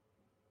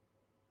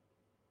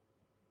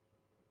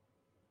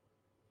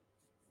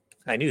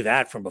 I knew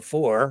that from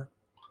before.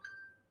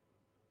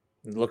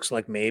 It looks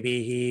like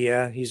maybe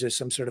he's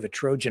some sort of a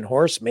Trojan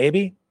horse,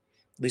 maybe.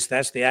 At least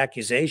that's the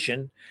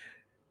accusation.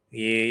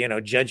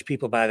 You judge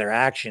people by their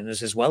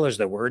actions as well as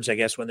their words, I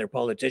guess, when they're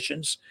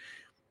politicians.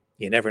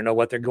 You never know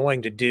what they're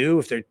going to do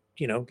if they're,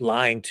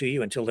 lying to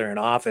you until they're in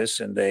office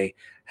and they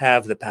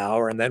have the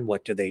power. And then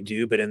what do they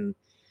do? But in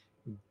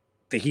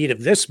the heat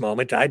of this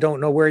moment, I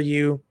don't know how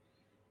you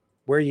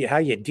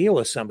deal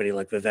with somebody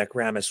like Vivek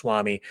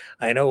Ramaswamy.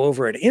 I know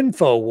over at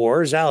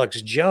InfoWars,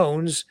 Alex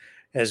Jones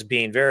has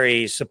been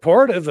very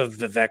supportive of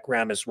Vivek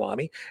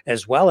Ramaswamy,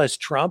 as well as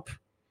Trump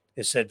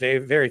has said very,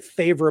 very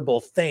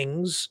favorable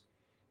things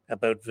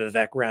about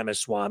Vivek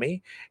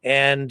Ramaswamy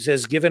and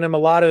has given him a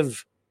lot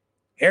of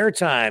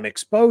airtime,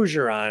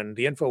 exposure on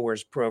the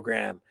InfoWars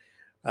program,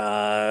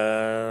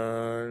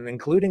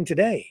 including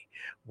today,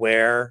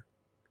 where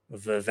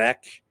Vivek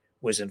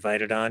was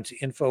invited on to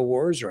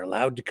InfoWars or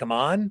allowed to come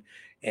on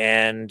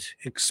and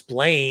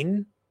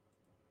explain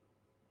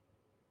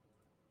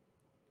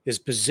his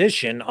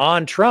position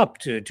on Trump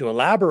to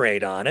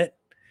elaborate on it.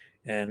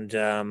 And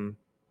I'm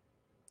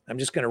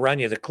just going to run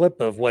you the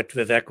clip of what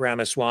Vivek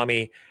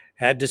Ramaswamy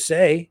had to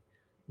say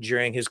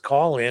during his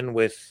call-in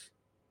with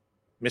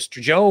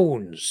Mr.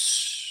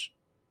 Jones.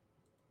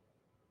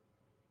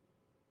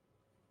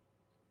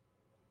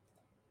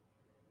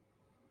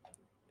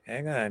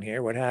 Hang on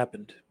here. What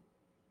happened?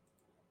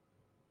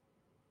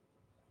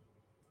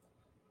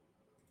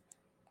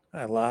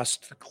 I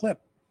lost the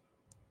clip.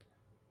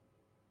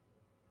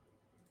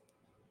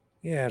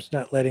 Yeah, it's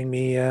not letting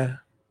me. I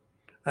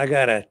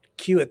got to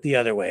cue it the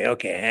other way.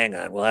 Okay, hang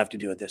on. We'll have to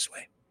do it this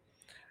way.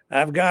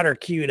 I've got her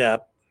queued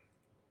up.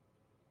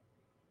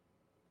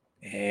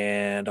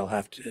 And I'll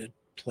have to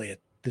play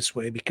it this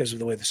way because of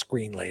the way the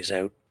screen lays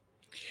out,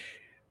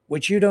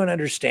 which you don't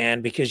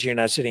understand because you're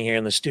not sitting here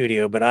in the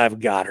studio, but I've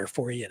got her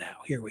for you now.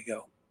 Here we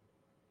go.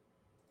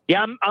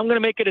 Yeah, I'm going to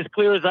make it as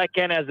clear as I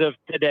can as of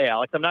today,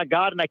 Alex. I'm not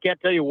God, and I can't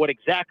tell you what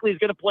exactly is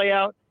going to play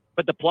out,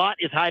 but the plot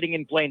is hiding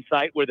in plain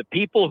sight, where the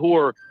people who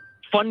are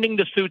funding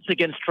the suits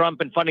against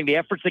Trump and funding the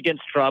efforts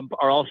against Trump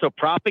are also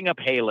propping up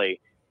Haley.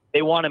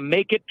 They want to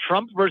make it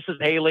Trump versus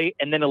Haley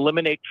and then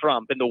eliminate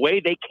Trump. And the way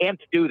they can't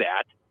do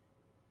that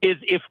is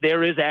if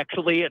there is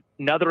actually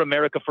another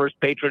America First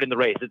patriot in the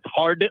race. It's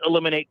hard to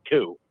eliminate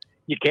two.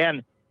 You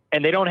can,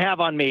 and they don't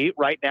have on me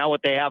right now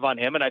what they have on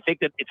him. And I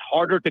think that it's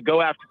harder to go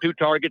after two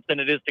targets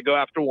than it is to go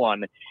after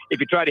one. If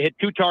you try to hit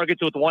two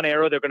targets with one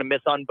arrow, they're going to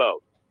miss on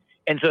both.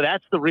 And so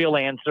that's the real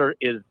answer,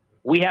 is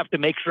we have to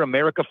make sure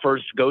America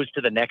First goes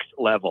to the next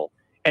level.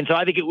 And so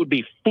I think it would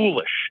be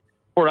foolish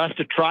for us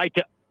to try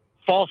to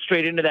fall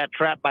straight into that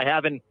trap by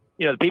having,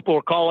 the people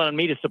are calling on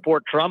me to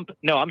support Trump.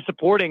 No, I'm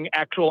supporting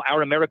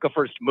our America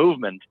First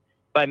movement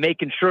by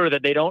making sure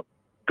that they don't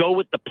go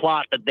with the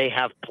plot that they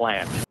have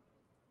planned.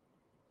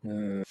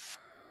 I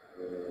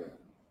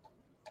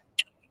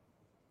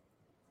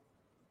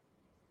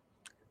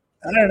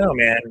don't know,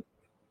 man.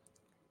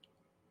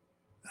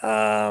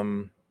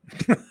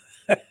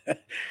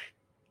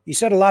 He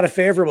said a lot of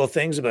favorable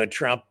things about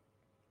Trump.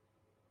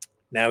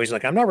 Now he's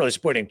like, I'm not really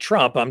supporting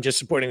Trump. I'm just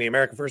supporting the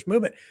America First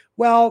movement.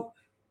 Well,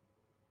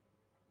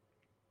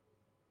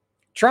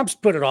 Trump's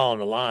put it all on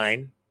the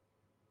line.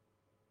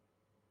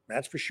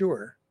 That's for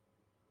sure.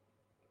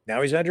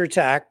 Now he's under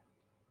attack.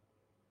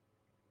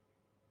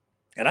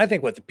 And I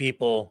think what the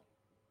people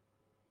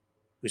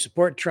who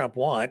support Trump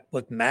want,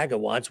 what MAGA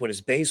wants, what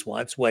his base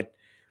wants, what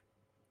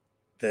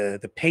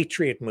the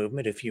patriot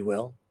movement, if you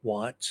will,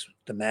 wants,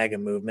 the MAGA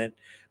movement,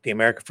 the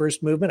America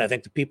First movement. I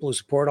think the people who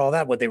support all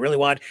that, what they really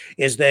want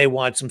is they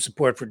want some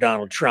support for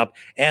Donald Trump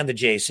and the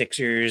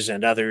J6ers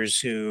and others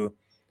who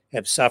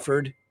have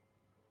suffered,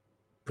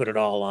 put it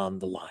all on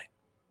the line.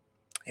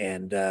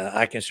 And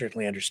I can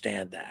certainly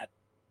understand that.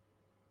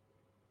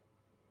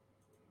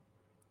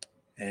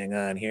 Hang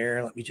on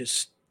here. Let me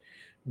just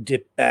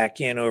dip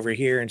back in over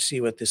here and see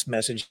what this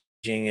messaging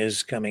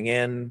is coming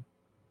in.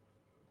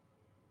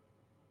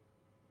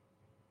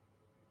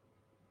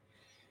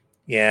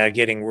 Yeah,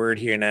 getting word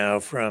here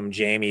now from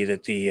Jamie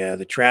that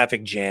the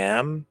traffic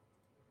jam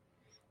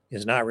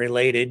is not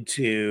related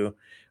to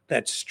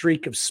that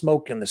streak of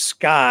smoke in the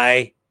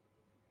sky.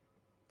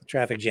 The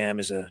traffic jam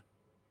is the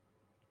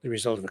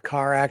result of a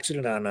car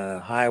accident on a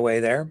highway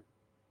there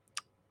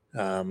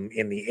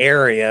in the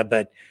area,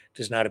 but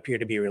does not appear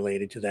to be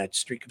related to that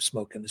streak of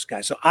smoke in the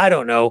sky. So I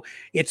don't know.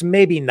 It's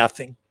maybe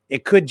nothing.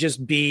 It could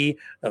just be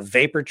a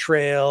vapor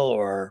trail,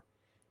 or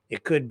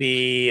it could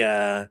be,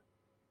 I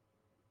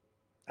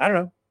don't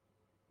know.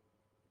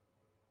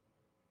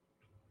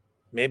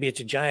 Maybe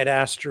it's a giant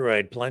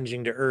asteroid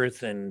plunging to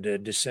Earth and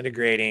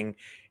disintegrating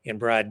in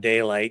broad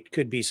daylight.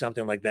 Could be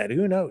something like that.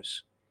 Who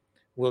knows?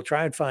 We'll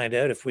try and find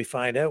out. If we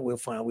find out, we'll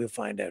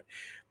find out.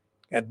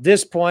 At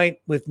this point,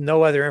 with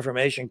no other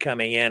information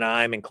coming in,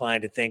 I'm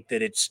inclined to think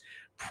that it's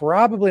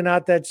probably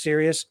not that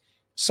serious.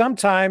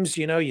 Sometimes,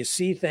 you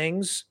see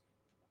things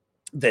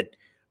that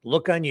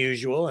look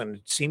unusual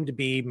and seem to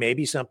be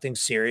maybe something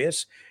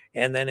serious.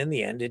 And then in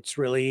the end, it's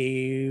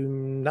really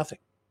nothing.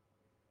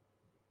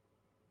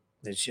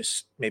 It's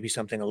just maybe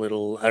something a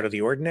little out of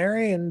the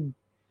ordinary and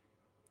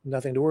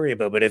nothing to worry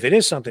about. But if it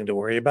is something to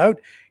worry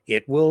about,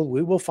 we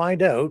will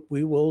find out.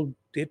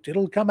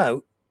 It'll come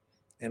out,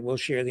 and we'll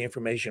share the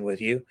information with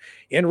you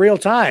in real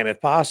time,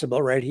 if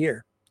possible, right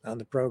here on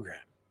the program.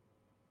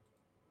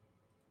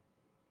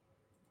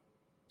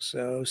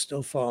 So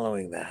still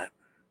following that.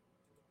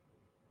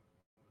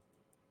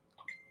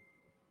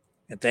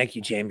 And thank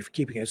you, Jamie, for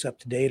keeping us up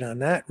to date on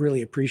that.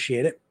 Really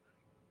appreciate it.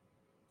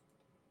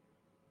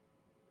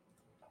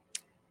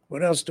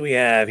 What else do we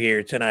have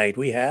here tonight?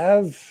 We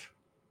have,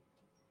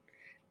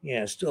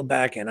 still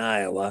back in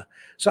Iowa.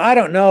 So I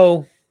don't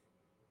know.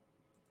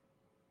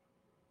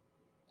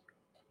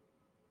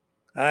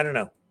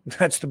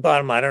 That's the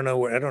bottom line. I don't know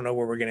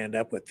where we're going to end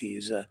up with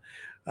these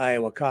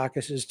Iowa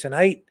caucuses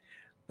tonight,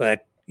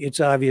 but it's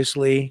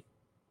obviously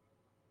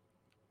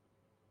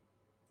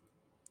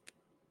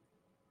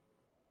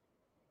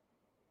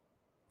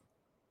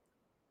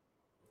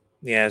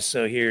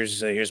So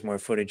here's more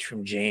footage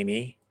from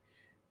Jamie,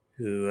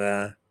 who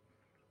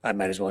I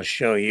might as well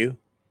show you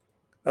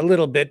a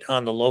little bit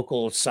on the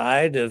local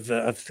side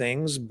of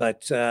things,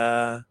 but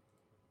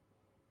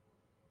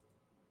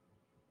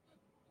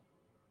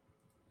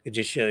it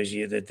just shows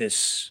you that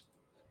this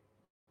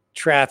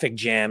traffic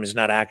jam is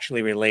not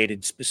actually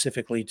related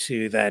specifically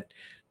to that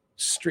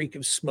streak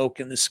of smoke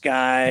in the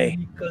sky.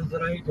 Vehicles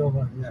right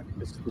over here.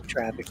 This is the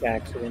traffic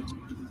accident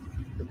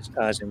that is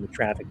causing the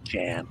traffic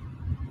jam.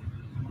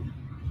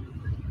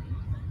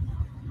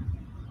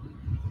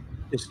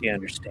 Just so you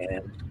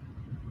understand.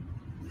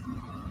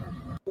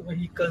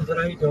 Vehicles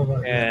right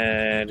over here.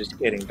 And it's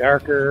getting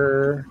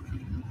darker.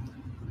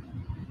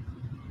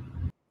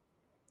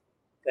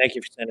 Thank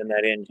you for sending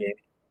that in, Jamie.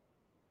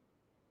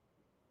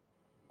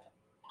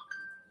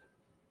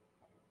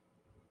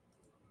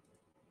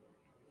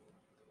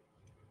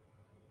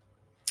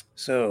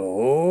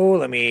 So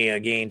let me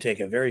again take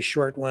a very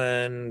short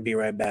one. Be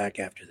right back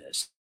after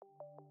this.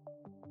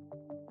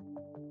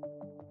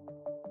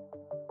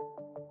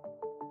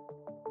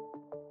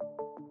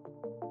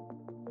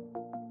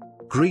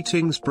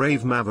 Greetings,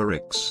 brave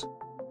Mavericks.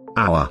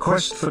 Our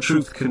quest for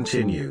truth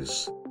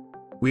continues.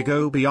 We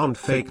go beyond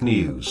fake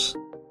news.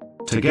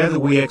 Together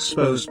we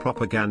expose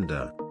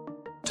propaganda.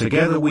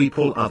 Together we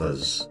pull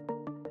others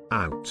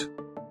out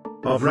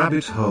of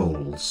rabbit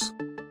holes.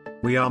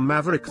 We are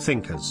maverick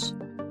thinkers.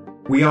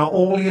 We are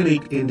all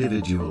unique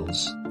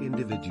individuals,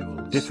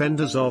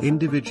 defenders of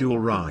individual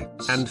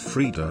rights and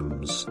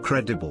freedoms,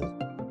 credible,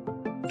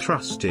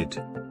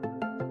 trusted,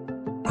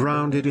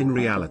 grounded in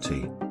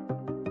reality.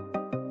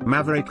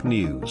 Maverick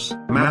News,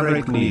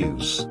 Maverick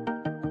News.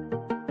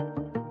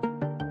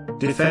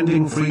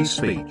 Defending free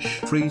speech,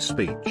 free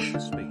speech.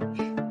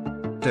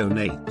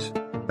 Donate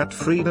at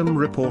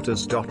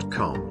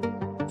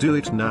freedomreporters.com. Do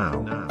it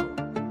now.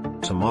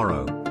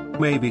 Tomorrow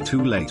may be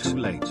too late.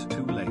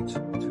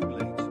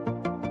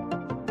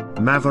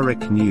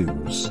 Maverick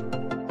News.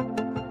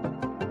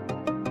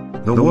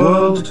 The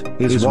world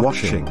is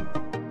watching.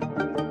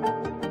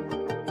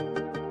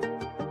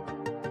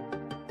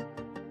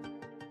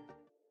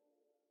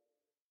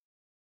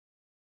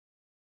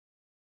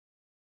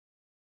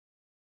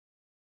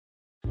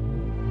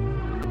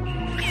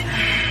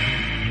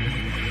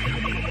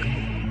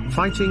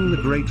 Fighting the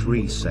Great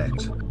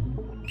Reset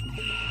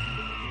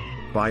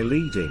by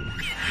leading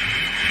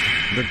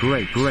the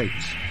Great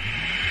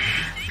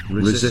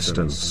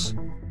Resistance.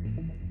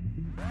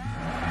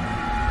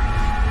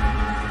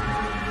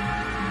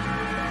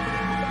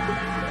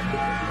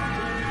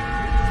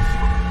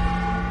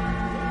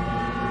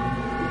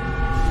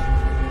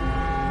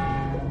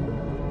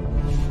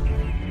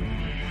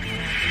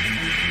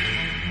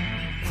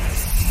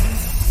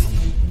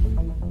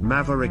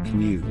 Maverick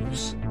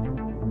News.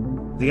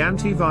 The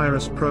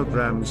antivirus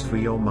programs for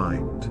your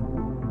mind.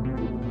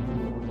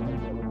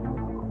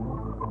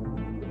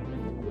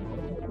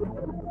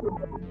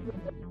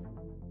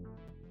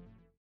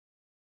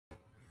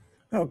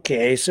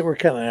 Okay, so we're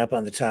coming up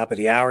on the top of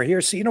the hour here.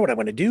 So you know what I'm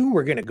going to do?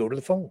 We're going to go to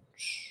the phones.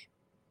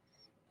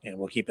 And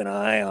we'll keep an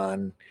eye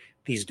on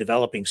these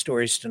developing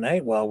stories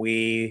tonight while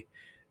we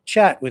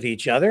chat with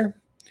each other.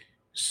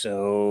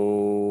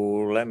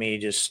 So let me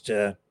just,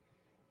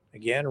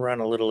 again, run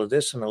a little of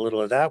this and a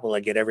little of that while I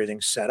get everything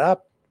set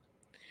up.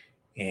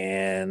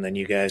 And then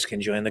you guys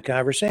can join the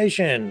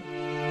conversation.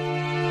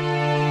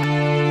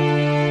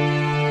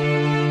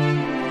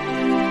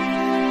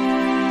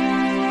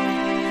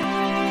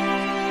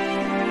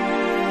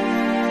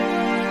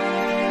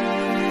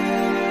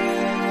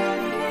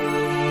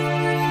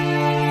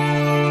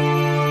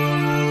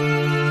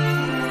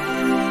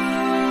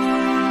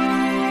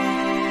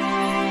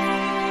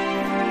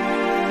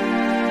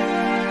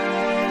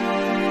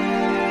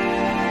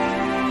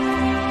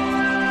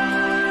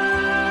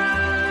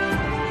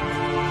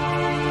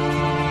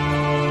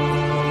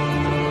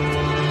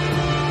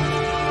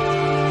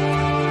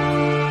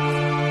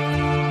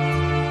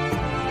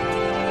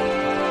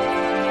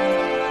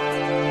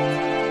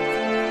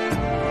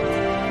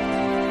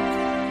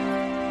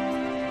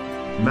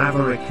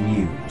 Maverick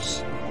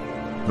News.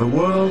 The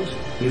world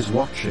is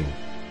watching.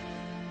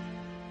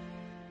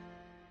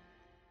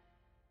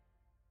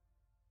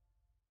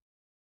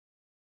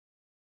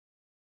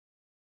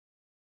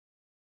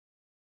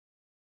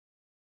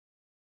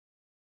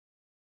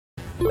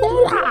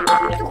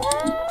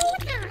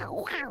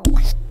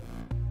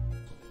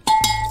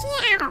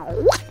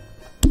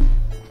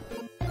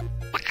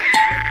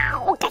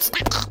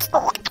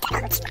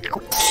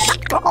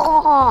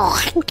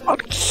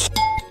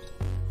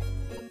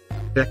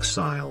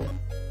 Exile.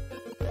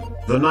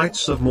 The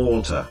Knights of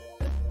Malta.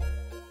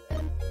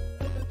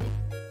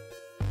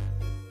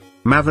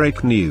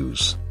 Maverick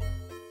News.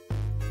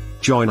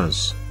 Join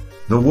us.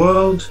 The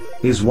world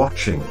is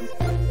watching.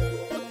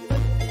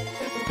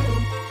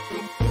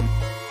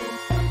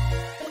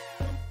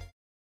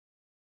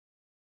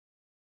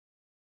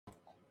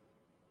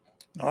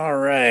 All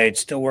right,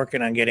 still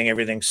working on getting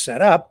everything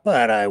set up,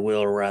 but I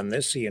will run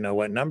this so you know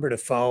what number to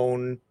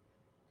phone.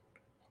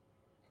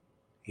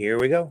 Here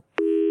we go.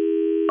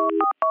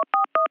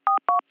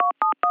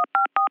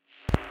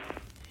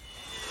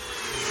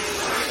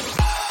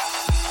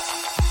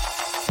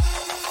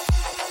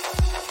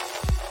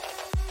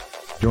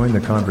 Join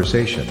the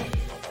conversation.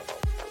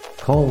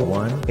 Call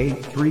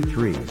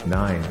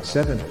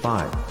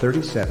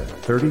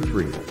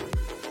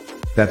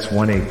 1-833-975-3733. That's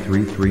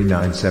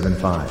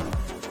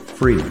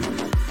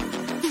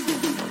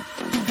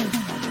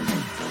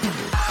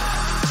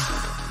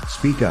 1-833-975-FREE.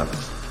 Speak up.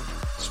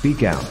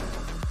 Speak out.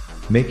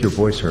 Make your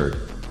voice heard.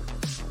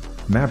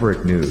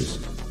 Maverick News.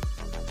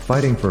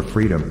 Fighting for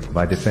freedom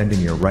by defending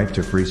your right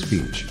to free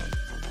speech.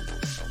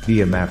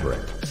 Be a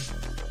Maverick.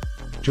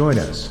 Join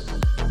us.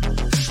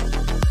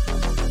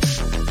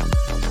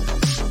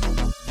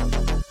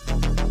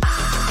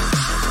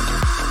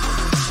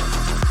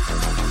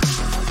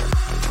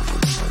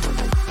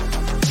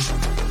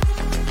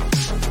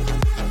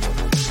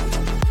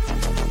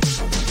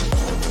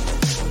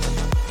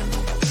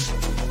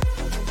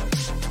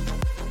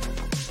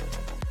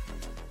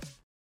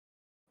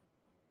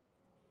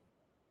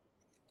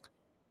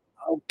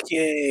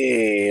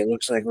 Okay,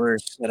 looks like we're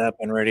set up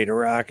and ready to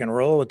rock and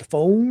roll with the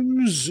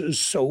phones.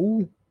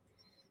 So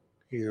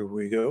here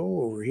we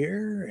go over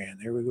here, and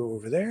there we go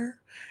over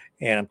there.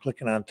 And I'm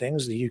clicking on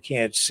things that you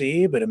can't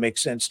see, but it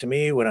makes sense to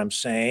me what I'm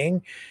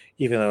saying,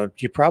 even though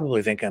you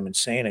probably think I'm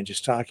insane and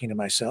just talking to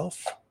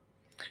myself.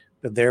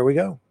 But there we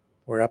go.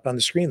 We're up on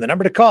the screen. The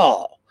number to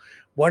call,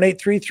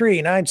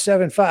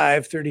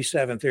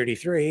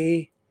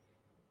 1-833-975-3733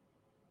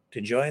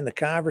 to join the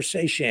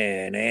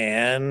conversation.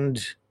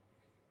 And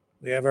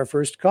we have our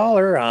first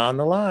caller on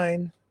the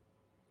line.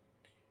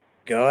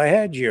 Go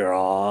ahead. You're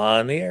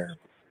on the air.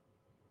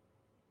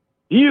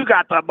 You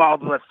got the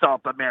balls to assault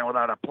a man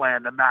without a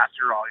plan to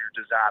master all your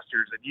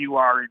disasters, and you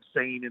are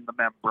insane in the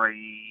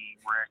membrane,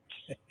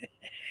 Rick.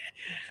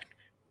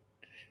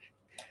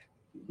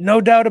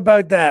 No doubt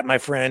about that, my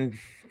friend.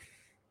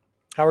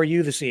 How are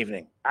you this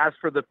evening? I'm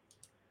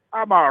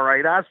all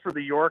right. As for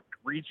the York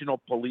Regional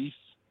Police,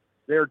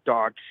 they're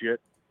dog shit.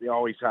 They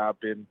always have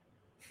been.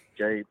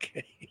 Okay.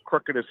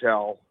 Crooked as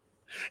hell.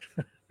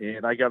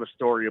 And I got a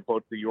story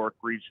about the York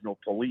Regional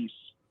Police.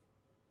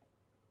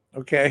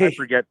 Okay. I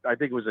forget. I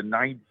think it was in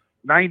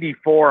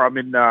 94. I'm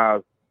in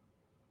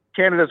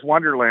Canada's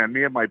Wonderland,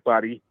 me and my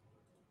buddy.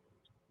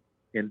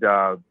 And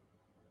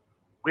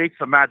we ate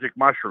some magic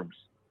mushrooms.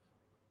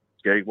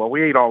 Okay. Well,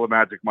 we ate all the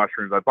magic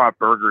mushrooms. I bought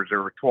burgers. They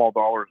were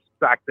 $12.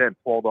 Back then,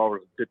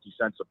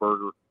 $12.50 a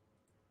burger.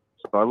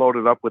 So I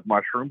loaded up with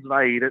mushrooms and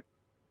I ate it.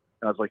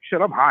 And I was like, shit,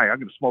 I'm high. I'm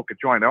going to smoke a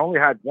joint. I only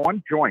had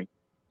one joint.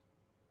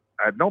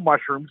 I had no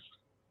mushrooms,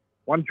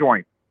 one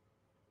joint.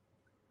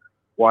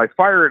 Well, I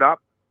fire it up,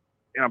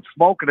 and I'm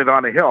smoking it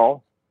on a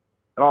hill,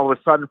 and all of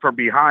a sudden from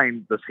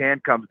behind, this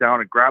hand comes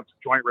down and grabs the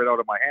joint right out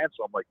of my hand.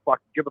 So I'm like,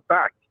 fuck, give it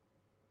back.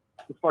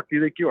 What the fuck do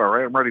you think you are,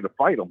 right? I'm ready to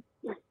fight him.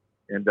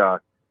 And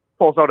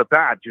pulls out a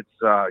badge.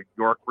 It's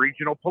York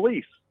Regional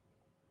Police.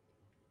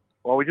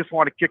 Well, we just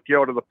want to kick you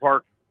out of the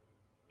park.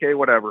 Okay,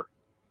 whatever.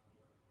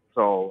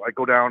 So I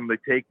go down and they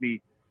take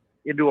me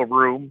into a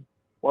room.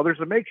 Well, there's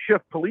a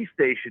makeshift police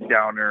station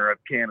down there at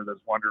Canada's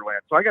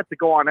Wonderland. So I got to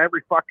go on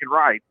every fucking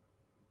ride.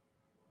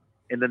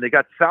 And then they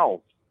got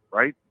cells,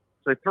 right?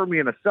 So they throw me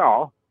in a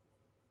cell.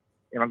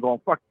 And I'm going,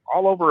 fuck,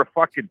 all over a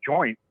fucking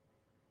joint,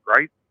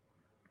 right?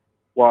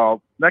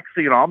 Well, next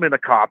thing you know, I'm in a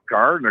cop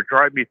car and they're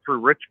driving me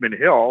through Richmond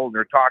Hill and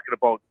they're talking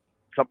about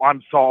some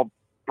unsolved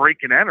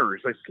break and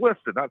enters. I said,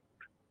 listen, I've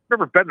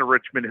never been to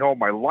Richmond Hill in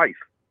my life.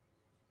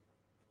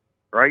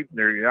 Right? And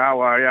they're,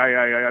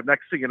 yeah.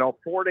 Next thing you know,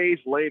 4 days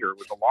later, it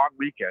was a long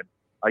weekend,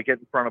 I get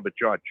in front of a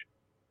judge.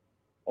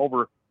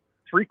 Over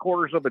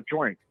 3/4 of a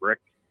joint, Rick.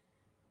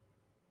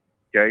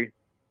 Okay?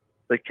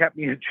 They kept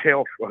me in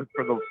jail for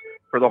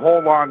the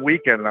whole long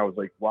weekend, and I was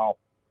like, wow.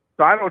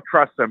 So I don't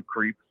trust them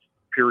creeps,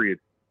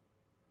 period.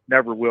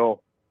 Never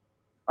will.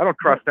 I don't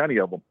trust any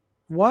of them.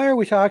 Why are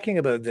we talking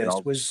about this?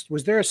 You know,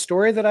 was there a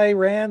story that I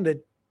ran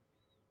that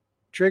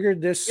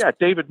triggered this? Yeah,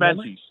 David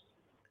Menzies.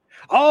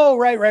 Oh,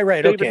 right.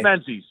 David Okay.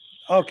 Menzies.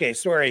 Okay,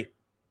 sorry.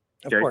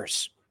 Of Okay.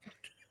 course.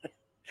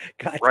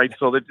 Gotcha. Right,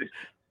 so that,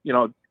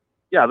 the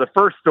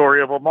first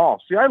story of them all.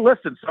 See, I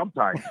listen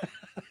sometimes.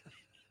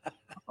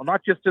 I'm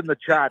not just in the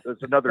chat as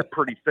another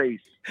pretty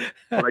face,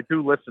 but I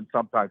do listen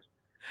sometimes.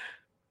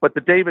 But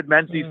the David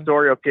Menzies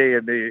story, okay,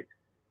 and if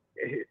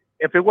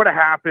it would have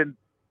happened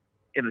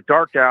in a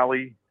dark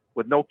alley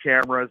with no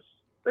cameras,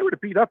 they would have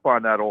beat up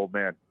on that old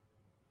man.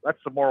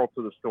 That's the moral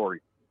to the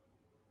story.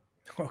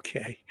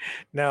 Okay.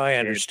 Now I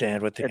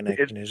understand what the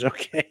connection is.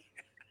 Okay.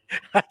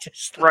 I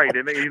just thought, right.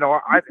 And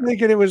I'm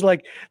thinking it was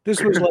like,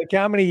 this was like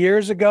how many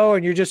years ago?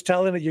 And you're just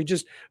telling it, you're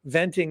just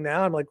venting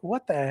now. I'm like,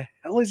 what the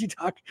hell is he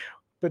talking?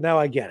 But now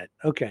I get it.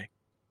 Okay.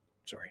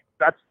 Sorry.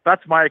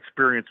 That's my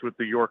experience with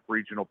the York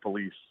Regional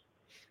Police.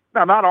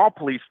 Now, not all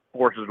police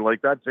forces are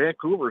like that.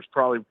 Vancouver is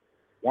probably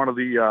one of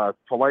the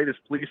politest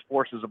police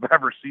forces I've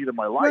ever seen in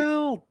my life.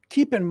 Well,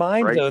 keep in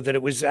mind, though, that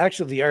it was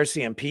actually the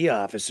RCMP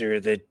officer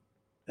that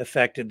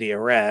affected the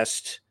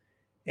arrest,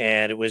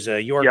 and it was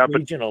a York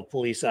Regional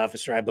Police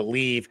officer, I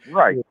believe,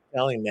 right, who was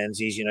telling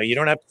Menzies, you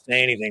don't have to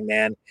say anything,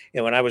 man.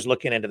 And when I was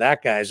looking into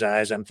that guy's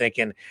eyes, I'm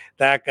thinking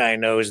that guy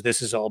knows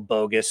this is all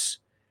bogus,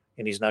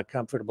 and he's not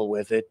comfortable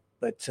with it.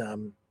 But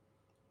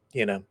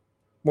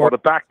More, well, the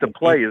back to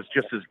play is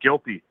just as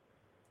guilty,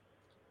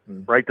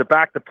 right? The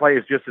back to play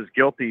is just as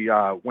guilty.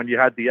 When you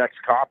had the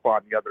ex-cop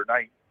on the other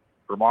night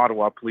from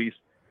Ottawa police,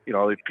 you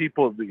know,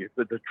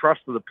 the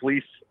trust of the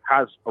police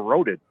has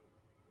eroded.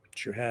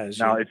 Sure has.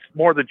 Now, yeah. it's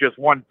more than just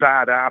one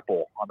bad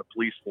apple on the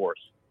police force.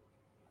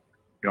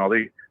 You know,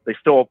 they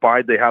still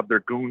abide. They have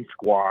their goon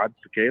squads,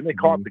 okay, and they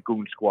call it the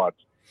goon squads.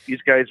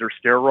 These guys are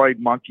steroid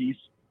monkeys,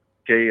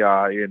 okay,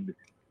 and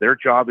their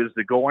job is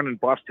to go in and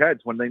bust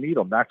heads when they need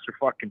them. That's their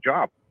fucking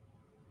job,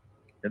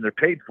 and they're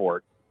paid for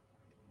it,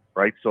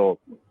 right? So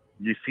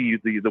you see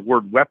the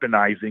word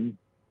weaponizing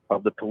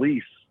of the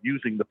police,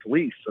 using the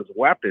police as a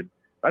weapon.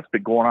 That's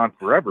been going on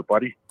forever,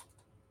 buddy.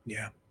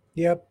 Yeah.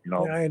 Yep. You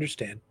know, yeah, I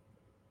understand.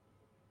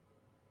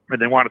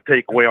 And they want to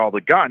take away all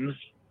the guns.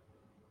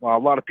 Well, a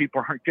lot of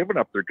people aren't giving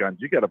up their guns.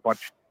 You got a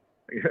bunch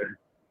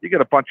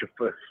of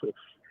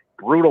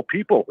brutal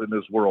people in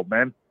this world,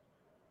 man.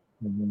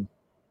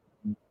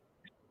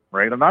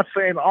 Right? I'm not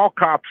saying all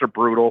cops are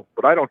brutal,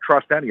 but I don't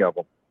trust any of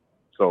them.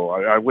 So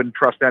I wouldn't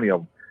trust any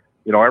of them.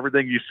 You know,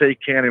 everything you say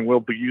can and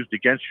will be used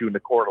against you in the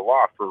court of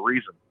law for a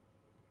reason.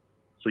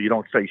 So you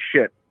don't say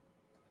shit.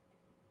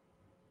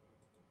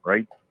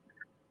 Right?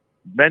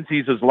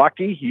 Menzies is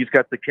lucky. He's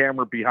got the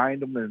camera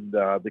behind him, and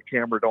the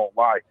camera don't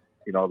lie.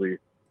 You know,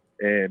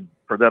 and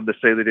for them to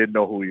say they didn't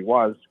know who he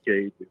was,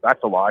 okay,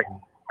 that's a lie.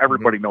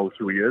 Everybody knows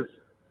who he is.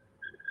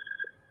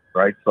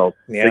 Right? So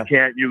they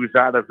can't use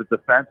that as a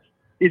defense.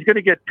 He's going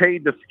to get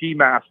paid the ski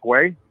mask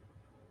way.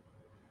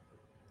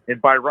 And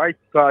by rights,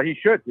 he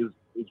should. His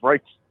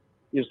rights,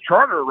 his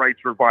charter rights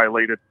were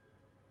violated.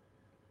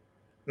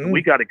 And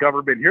we got a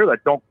government here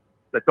that don't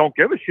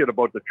give a shit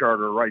about the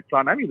charter rights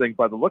on anything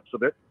by the looks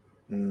of it.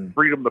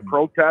 Freedom to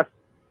protest,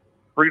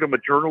 freedom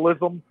of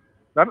journalism,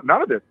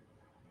 none of it.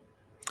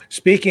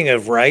 Speaking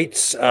of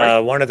rights,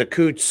 one of the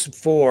Coots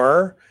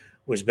 4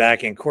 was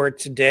back in court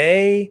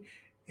today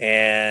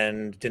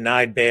and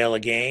denied bail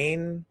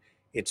again.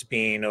 It's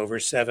been over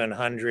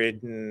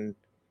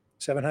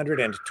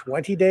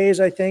 720 days,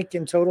 I think,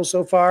 in total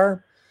so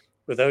far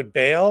without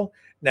bail.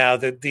 Now,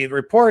 the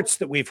reports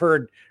that we've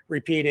heard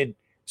repeated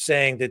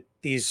saying that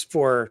these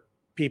 4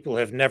 people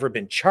have never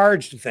been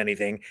charged with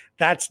anything,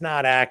 that's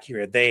not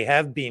accurate. They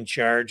have been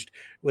charged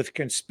with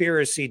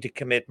conspiracy to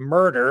commit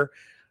murder,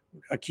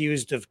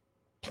 accused of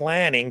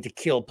planning to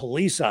kill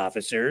police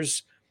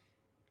officers.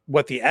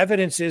 What the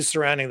evidence is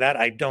surrounding that,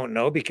 I don't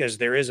know, because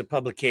there is a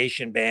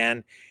publication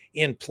ban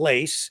in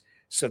place.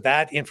 So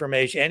that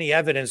information, any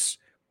evidence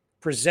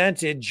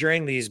presented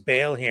during these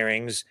bail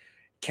hearings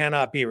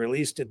cannot be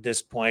released at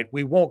this point.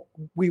 We will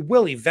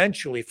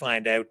eventually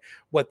find out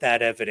what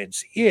that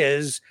evidence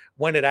is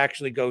when it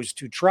actually goes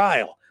to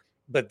trial.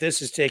 But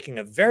this is taking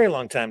a very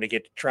long time to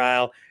get to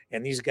trial.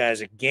 And these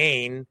guys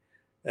again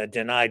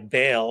denied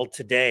bail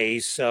today.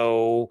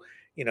 So,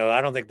 you know,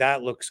 I don't think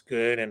that looks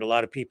good. And a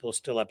lot of people are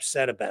still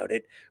upset about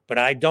it. But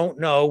I don't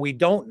know. We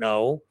don't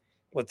know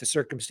what the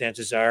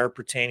circumstances are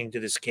pertaining to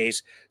this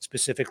case,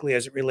 specifically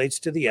as it relates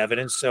to the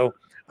evidence. So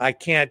I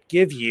can't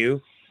give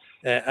you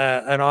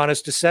an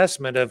honest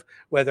assessment of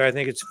whether I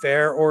think it's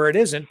fair or it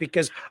isn't,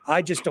 because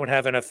I just don't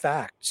have enough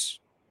facts.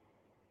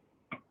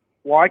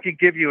 Well, I could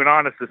give you an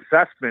honest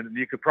assessment, and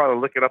you could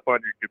probably look it up on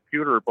your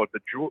computer about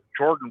the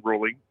Jordan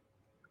ruling.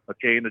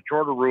 Okay, in the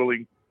Jordan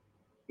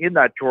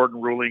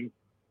ruling,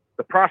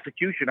 the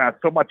prosecution has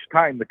so much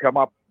time to come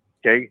up,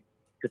 okay,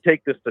 to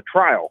take this to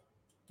trial.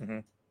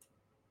 Okay,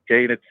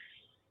 and it's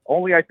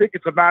only, I think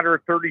it's a matter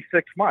of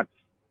 36 months.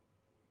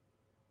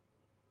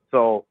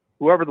 So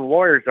whoever the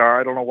lawyers are,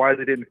 I don't know why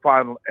they didn't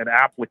file an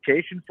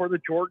application for the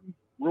Jordan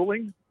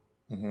ruling.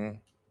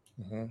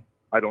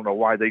 I don't know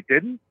why they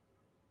didn't.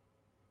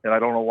 And I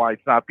don't know why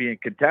it's not being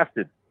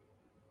contested.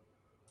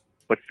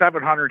 But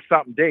 700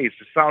 something days,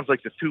 it sounds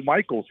like there's 2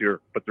 Michaels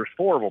here, but there's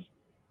 4 of them.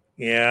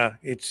 Yeah,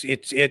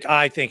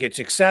 I think it's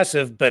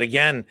excessive, but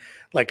again,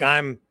 like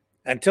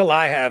until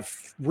I have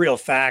real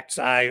facts,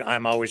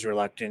 I'm always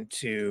reluctant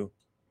to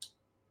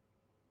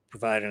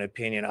provide an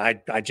opinion.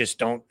 I just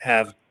don't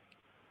have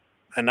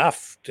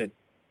enough to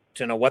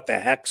know what the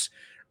heck's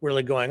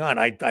really going on.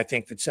 I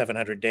think that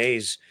 700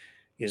 days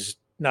is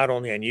not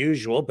only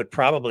unusual, but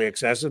probably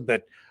excessive,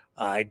 but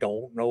I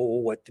don't know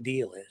what the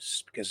deal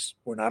is because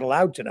we're not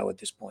allowed to know at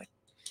this point.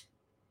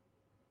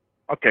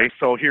 Okay,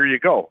 so here you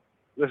go.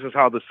 This is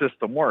how the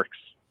system works.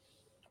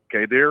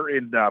 Okay, they're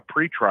in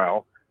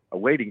pre-trial,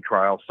 awaiting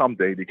trial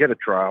someday to get a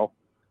trial.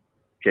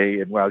 Okay,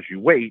 and as you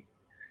wait,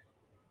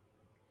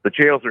 the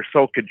jails are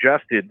so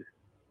congested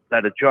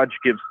that a judge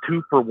gives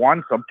 2 for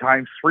 1,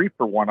 sometimes 3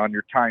 for 1 on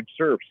your time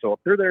served. So if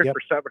they're there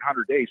for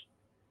 700 days,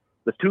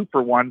 the 2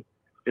 for 1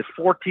 is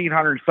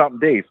 1,400 something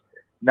days.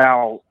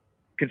 Now,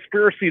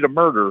 conspiracy to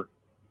murder,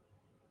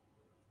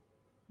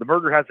 the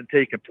murder hasn't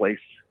taken place,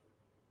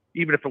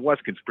 even if it was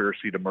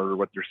conspiracy to murder,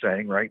 what they're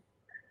saying, right?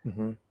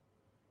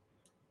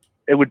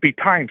 It would be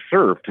time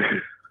served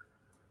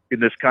in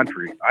this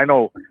country. I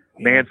know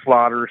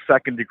manslaughter,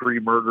 2nd-degree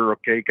murder,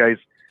 okay, guys,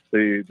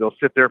 they'll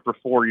sit there for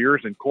 4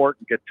 years in court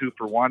and get 2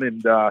 for 1,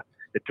 and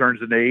it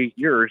turns into 8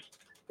 years.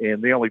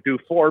 and they only do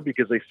 4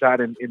 because they sat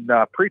in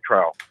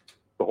pre-trial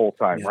the whole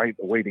time, right?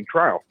 Awaiting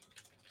trial.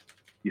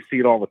 You see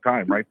it all the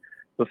time, right?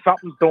 So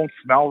something don't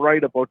smell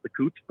right about the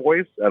Coots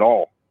boys at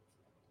all.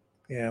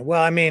 Yeah.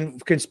 Well, I mean,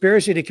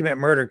 conspiracy to commit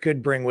murder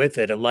could bring with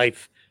it a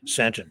life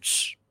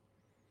sentence.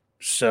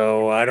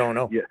 So I don't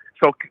know. Yeah.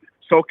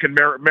 So can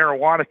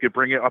marijuana could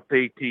bring it up to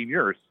 18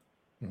 years.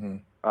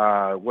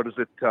 What is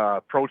it?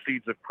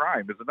 Proceeds of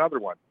crime is another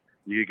one.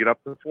 You get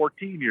up to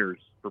 14 years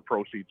for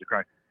proceeds of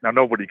crime. Now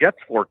nobody gets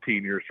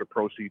 14 years for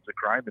proceeds of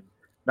crime, and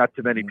not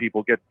too many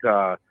people get.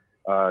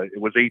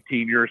 It was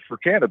 18 years for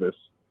cannabis.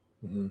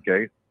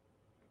 Okay,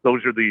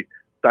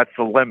 that's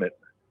the limit,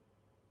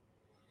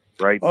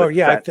 right? Oh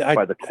yeah,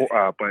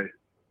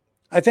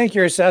 I think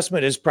your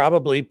assessment is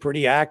probably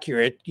pretty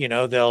accurate. You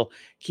know, they'll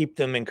keep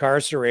them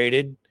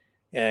incarcerated,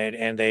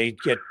 and they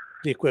get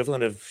the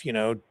equivalent of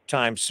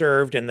time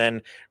served, and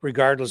then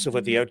regardless of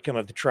what the outcome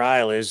of the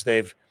trial is,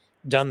 they've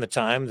done the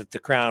time that the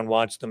Crown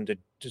wants them to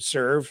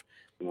serve.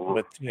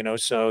 With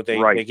so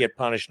they get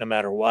punished no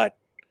matter what.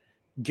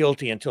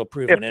 Guilty until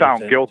proven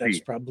innocent. Guilty. That's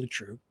probably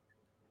true.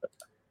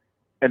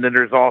 And then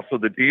there's also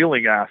the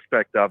dealing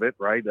aspect of it,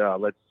 right?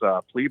 Let's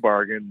plea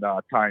bargain,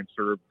 time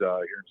served, here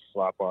and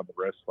slap on the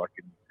wrist,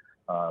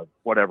 fucking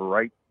whatever,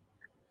 right?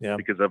 Yeah.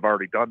 Because I've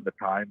already done the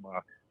time.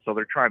 So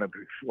they're trying to,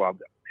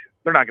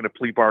 they're not going to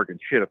plea bargain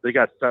shit. If they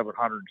got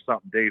 700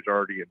 something days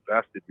already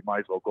invested, you might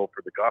as well go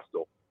for the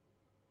gusto.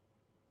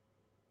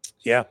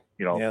 Yeah.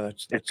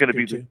 That's it's going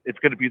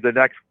to be the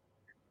next,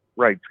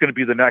 right? It's going to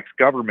be the next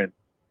government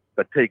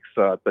that takes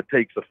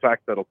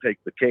effect, that'll take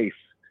the case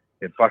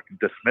and fucking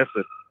dismiss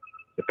it,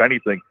 if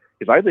anything,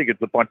 because I think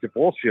it's a bunch of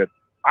bullshit.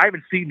 I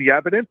haven't seen the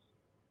evidence.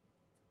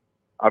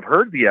 I've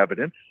heard the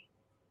evidence.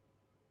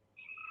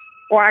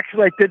 Well,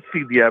 actually, I did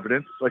see the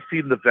evidence. I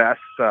seen the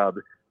vests,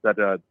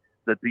 the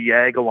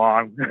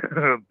Diagolon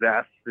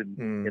vest,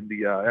 and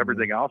the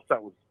everything else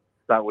that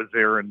was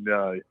there in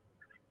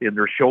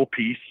their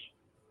showpiece.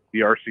 The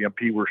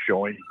RCMP were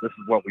showing. This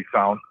is what we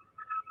found.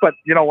 But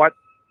you know what?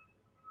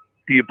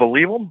 Do you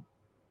believe them?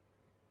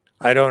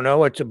 I don't know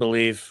what to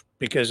believe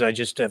because I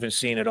just haven't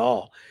seen it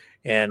all.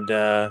 And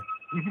I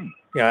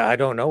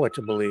don't know what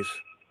to believe.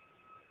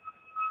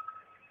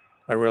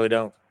 I really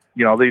don't.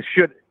 They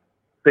should.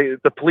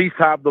 The police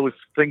have those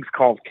things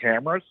called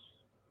cameras.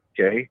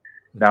 Okay.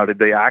 Now, did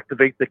they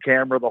activate the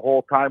camera the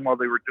whole time while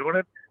they were doing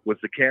it? Was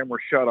the camera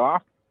shut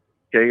off?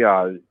 Okay.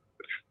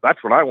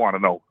 That's what I want to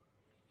know.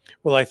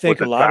 Well, I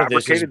think a lot of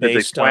this is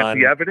based on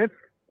the evidence.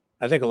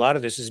 I think a lot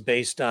of this is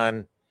based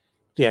on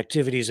the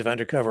activities of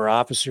undercover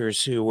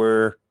officers who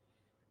were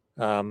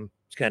kind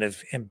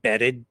of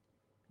embedded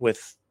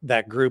with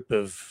that group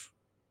of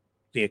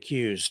the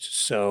accused.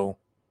 So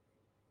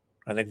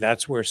I think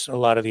that's where a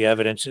lot of the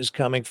evidence is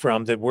coming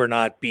from, that we're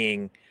not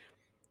being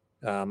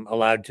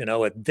allowed to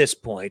know at this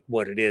point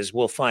what it is.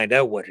 We'll find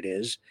out what it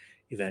is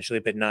eventually,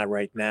 but not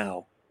right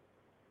now.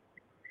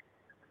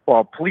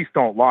 Well, police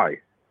don't lie.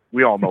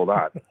 We all know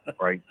that,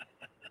 right?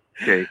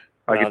 Okay.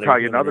 I can tell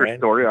you another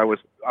story. I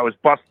was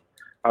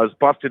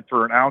busted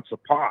for an ounce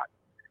of pot,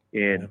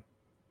 and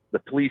the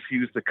police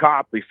used a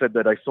cop. They said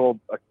that I sold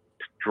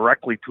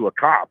directly to a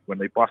cop. When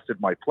they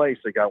busted my place,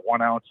 they got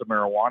 1 ounce of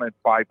marijuana and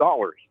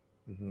 $5.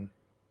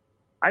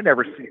 I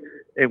never see.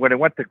 And when it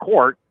went to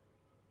court,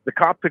 the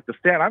cop took the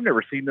stand. I've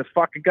never seen this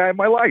fucking guy in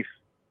my life.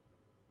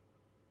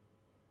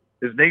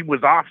 His name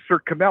was Officer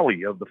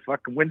Camelli of the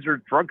fucking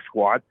Windsor Drug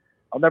Squad.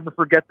 I'll never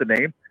forget the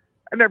name.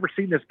 I've never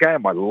seen this guy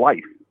in my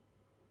life.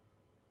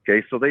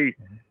 Okay, so they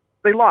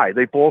lie,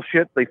 they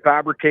bullshit, they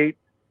fabricate,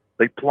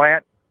 they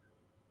plant,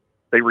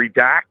 they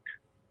redact.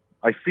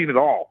 I've seen it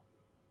all.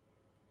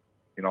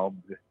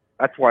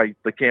 That's why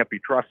they can't be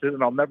trusted,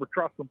 and I'll never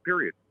trust them,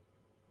 period.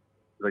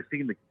 I've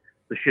seen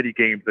the shitty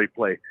games they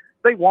play.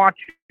 They want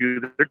you.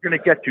 They're going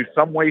to get you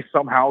some way,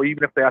 somehow,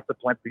 even if they have to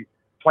plant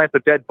the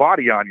dead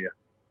body on you.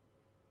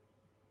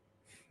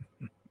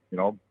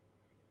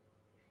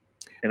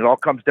 And it all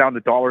comes down to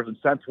dollars and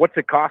cents. What's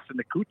it costing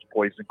the Coots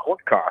boys in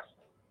court costs?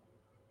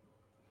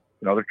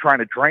 They're trying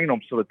to drain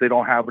them so that they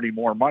don't have any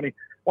more money.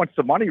 Once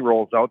the money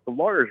rolls out, the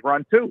lawyers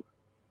run too.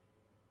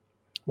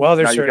 Well,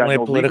 there's certainly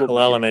a political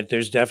element.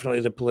 There's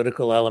definitely the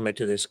political element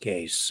to this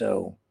case.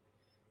 So,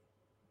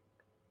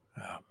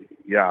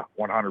 yeah,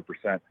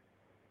 100%,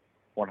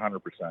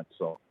 100%.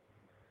 So,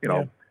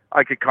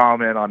 I could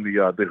comment on the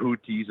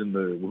Houthis and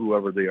the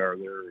whoever they are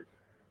there.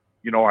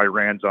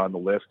 Iran's on the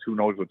list. Who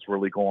knows what's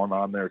really going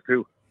on there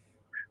too?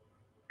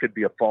 Could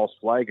be a false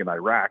flag in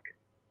Iraq.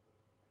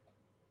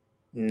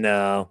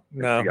 No,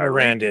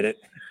 Iran did it.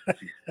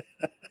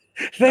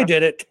 They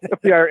did it.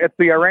 If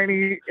the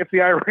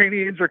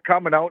Iranians are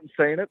coming out and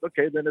saying it,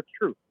 okay, then it's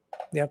true.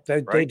 Yep,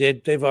 they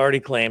did. They've already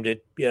claimed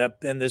it.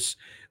 Yep, and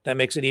that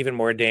makes it even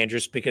more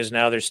dangerous because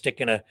now they're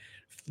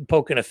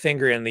poking a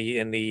finger in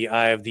the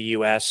eye of the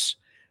U.S.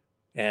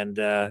 and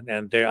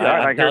I'm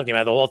telling you,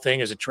 man, the whole thing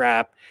is a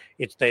trap.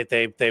 It's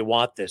they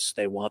want this.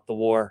 They want the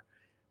war.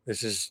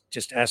 This is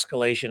just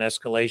escalation.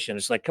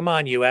 It's like, come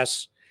on,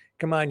 U.S.,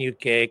 come on,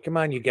 UK, come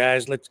on, you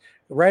guys. Let's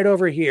right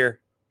over here.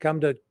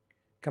 Come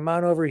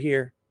on over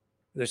here.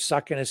 They're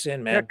sucking us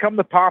in, man. Yeah, come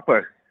to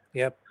Papa.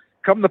 Yep.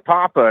 Come to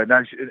Papa.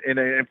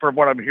 And from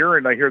what I'm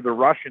hearing, I hear the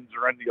Russians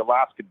are on the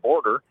Alaskan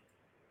border.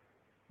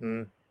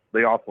 Mm.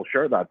 They also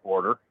share that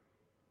border,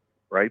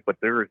 right? But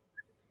they're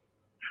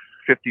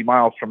 50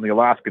 miles from the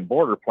Alaskan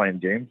border playing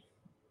games.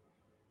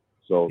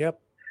 So, Yep.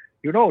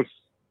 Who knows?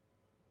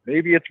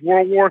 Maybe it's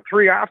World War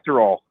III after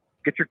all.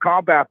 Get your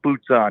combat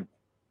boots on.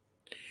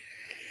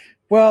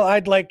 Well,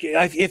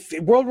 if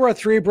World War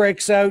III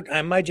breaks out,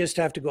 I might just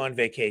have to go on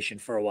vacation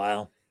for a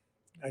while.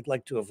 I'd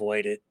like to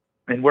avoid it.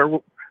 And where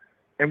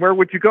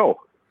would you go?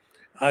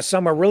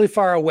 Somewhere really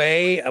far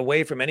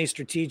away from any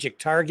strategic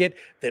target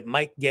that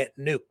might get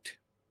nuked.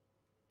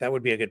 That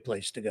would be a good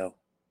place to go.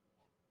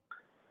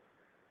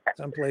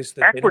 Someplace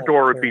that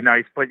Ecuador would be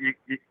nice, but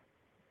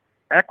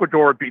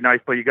Ecuador would be nice,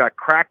 but you got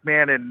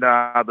Crackman and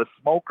the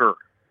Smoker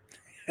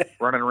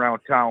running around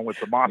town with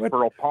the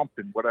Mossboro pump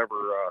and whatever.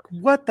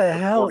 What the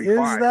hell 45.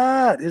 is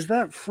that? Is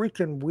that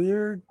freaking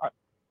weird?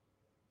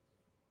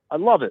 I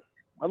love it.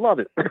 I love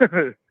it.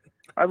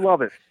 I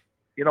love it.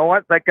 You know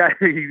what? That guy,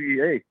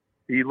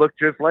 he looked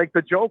just like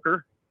the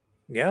Joker.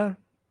 Yeah.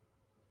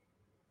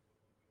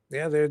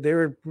 Yeah, they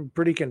were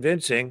pretty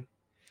convincing.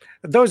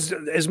 Those,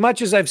 as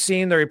much as I've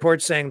seen the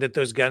reports saying that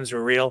those guns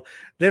were real,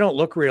 they don't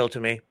look real to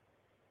me.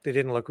 They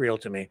didn't look real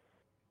to me.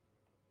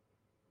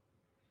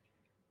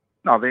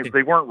 No,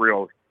 they weren't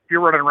real. If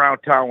you're running around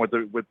town with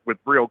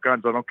real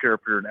guns, I don't care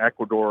if you're in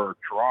Ecuador or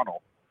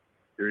Toronto,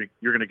 you're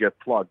going to get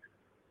plugged.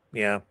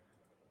 Yeah,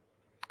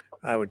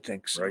 I would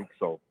think so. Right.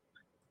 So,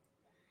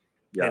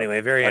 yeah. Anyway,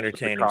 very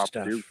entertaining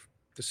stuff,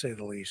 to say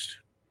the least.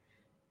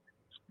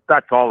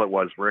 That's all it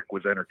was, Rick,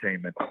 was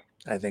entertainment.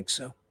 I think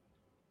so.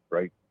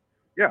 Right.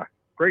 Yeah.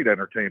 Great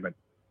entertainment.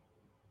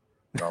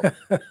 You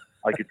know,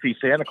 I could see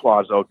Santa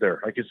Claus out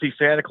there. I could see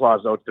Santa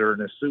Claus out there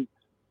in his suit.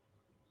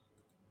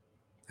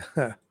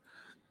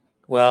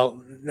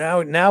 Well,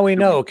 now we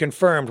know,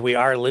 confirmed, we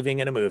are living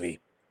in a movie.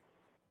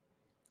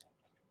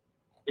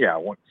 Yeah.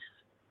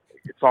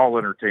 It's all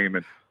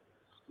entertainment.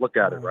 Look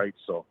at it, right?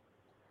 So,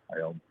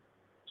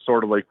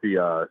 sort of like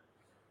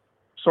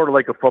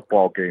a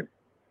football game.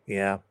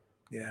 Yeah.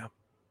 Yeah.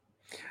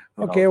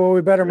 Okay, well,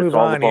 we better move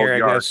on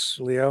here, I guess,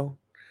 Leo.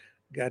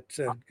 Got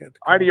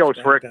adios,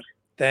 Rick.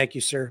 Thank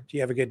you, sir. You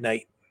have a good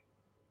night.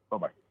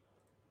 Bye-bye.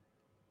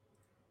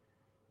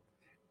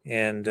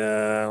 And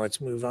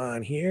let's move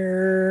on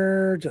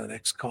here to the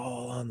next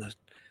call on the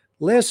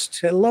list.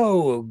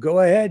 Hello, go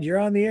ahead. You're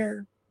on the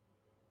air.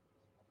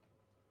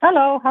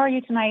 Hello, how are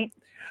you tonight?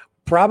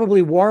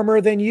 Probably warmer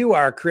than you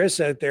are, Chris,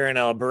 out there in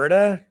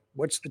Alberta.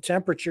 What's the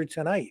temperature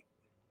tonight?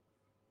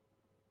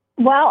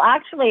 Well,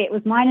 actually, it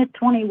was minus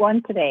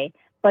 21 today,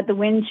 but the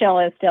wind chill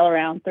is still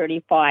around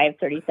 35,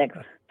 36.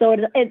 So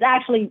it's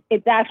actually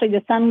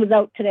the sun was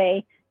out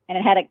today and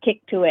it had a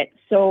kick to it.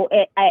 So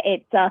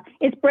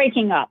it's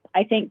breaking up.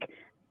 I think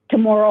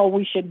tomorrow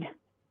we should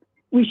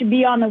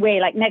be on the way.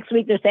 Like next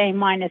week, they're saying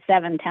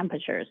 -7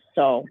 temperatures.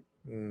 So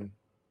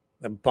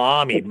the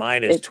balmy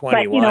minus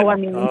 21. You know what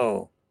I mean?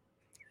 Oh,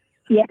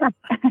 yeah,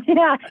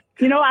 yeah.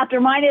 You know,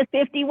 after minus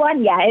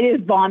 51, yeah, it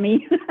is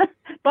balmy.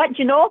 But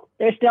you know,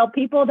 there's still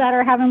people that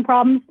are having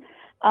problems.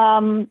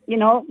 You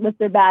know, with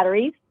their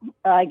batteries.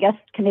 I guess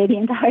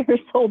Canadian Tire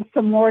sold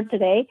some more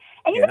today.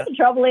 And you know what the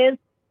trouble is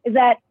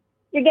that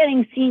you're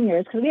getting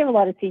seniors, because we have a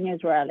lot of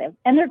seniors where I live,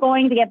 and they're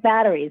going to get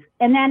batteries.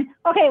 And then,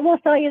 okay, we'll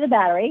sell you the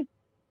battery,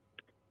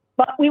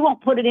 but we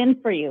won't put it in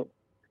for you.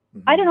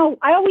 Mm-hmm. I don't know.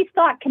 I always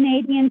thought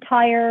Canadian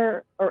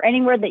Tire or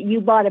anywhere that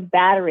you bought a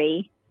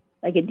battery,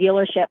 like a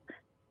dealership,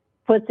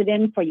 puts it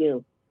in for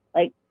you.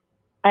 Like,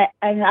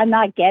 I'm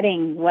not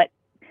getting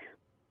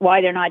why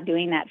they're not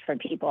doing that for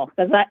people.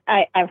 Because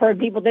I've heard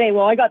people today,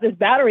 well, I got this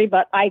battery,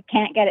 but I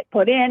can't get it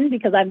put in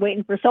because I'm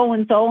waiting for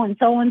so-and-so and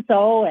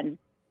so-and-so. And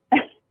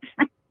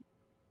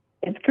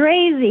it's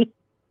crazy.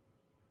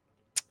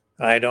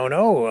 I don't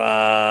know.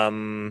 I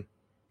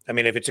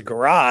mean, if it's a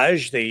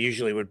garage, they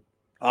usually would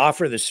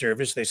offer the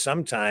service. They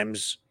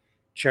sometimes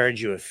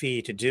charge you a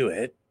fee to do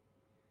it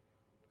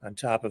on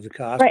top of the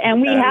cost. Right,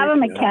 and we have a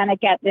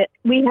mechanic at this.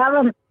 We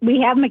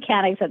have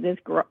mechanics at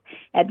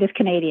this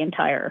Canadian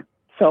Tire.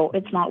 So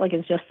it's not like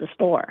it's just a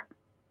store.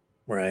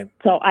 Right.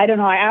 So I don't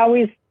know.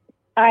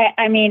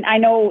 I mean, I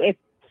know if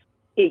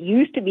it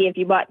used to be if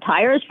you bought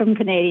tires from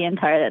Canadian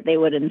Tire that they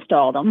would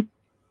install them.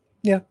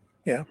 Yeah.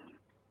 Yeah.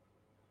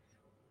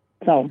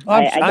 So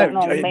I don't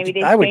know. Maybe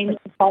they changed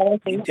the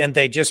policy. And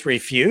they just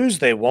refuse.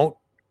 They won't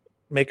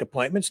make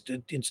appointments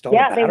to install a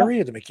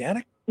battery at the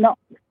mechanic. No.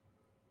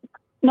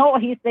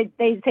 They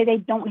say they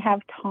don't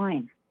have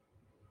time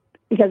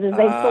because they've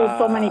sold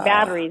so many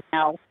batteries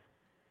now.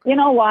 You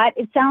know what?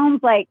 It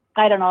sounds like,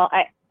 I don't know,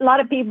 a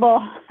lot of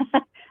people,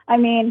 I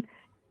mean,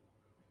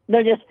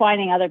 they're just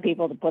finding other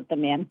people to put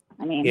them in.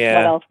 I mean,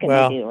 what else can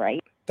they do,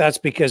 right? That's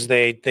because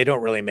they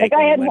don't really make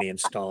any money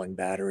installing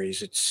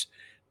batteries. It's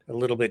a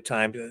little bit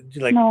time.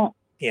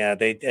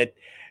 They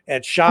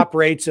at shop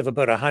rates of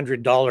about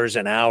 $100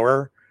 an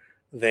hour,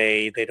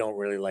 they don't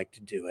really like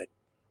to do it.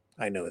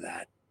 I know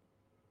that.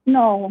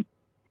 No.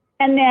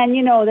 And then,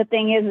 you know, the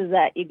thing is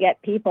that you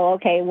get people,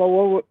 okay,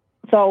 well,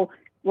 so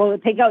well,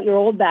 take out your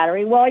old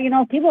battery. Well,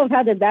 people have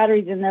had their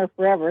batteries in there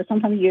forever.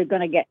 Sometimes you're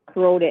going to get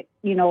corroded,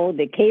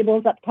 the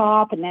cables up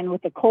top, and then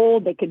with the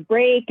cold, they could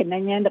break, and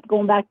then you end up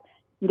going back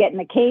and getting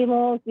the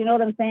cables. You know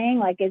what I'm saying?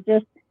 Like, it's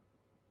just,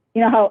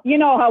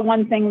 how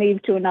one thing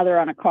leads to another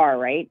on a car,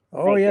 right?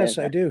 Oh, like yes,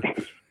 I do.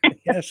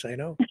 Yes, I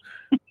know.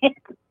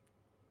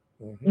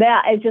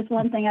 Yeah, it's just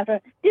one thing after.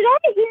 Did I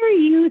hear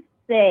you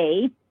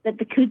say that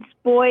the Coots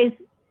boys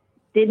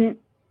didn't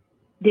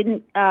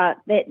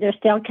they're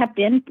still kept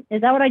in?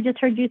 Is that what I just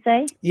heard you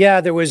say?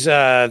 Yeah, there was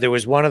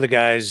one of the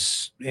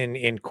guys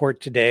in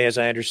court today, as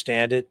I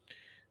understand it,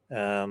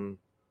 for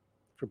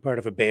part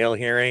of a bail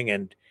hearing,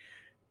 and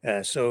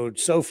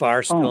so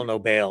far still no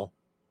bail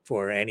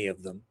for any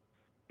of them.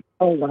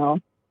 Oh well,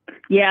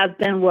 yeah, it's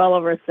been well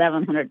over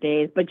 700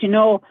 days. But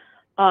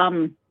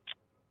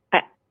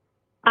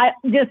I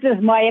this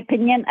is my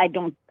opinion. I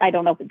don't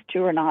know if it's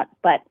true or not,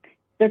 but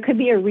there could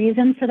be a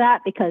reason for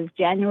that, because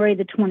January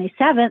the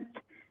 27th,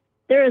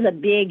 there is a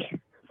big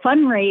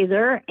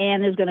fundraiser,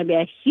 and there's going to be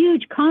a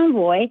huge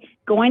convoy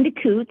going to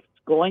Coots,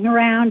 going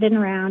around and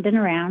around and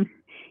around,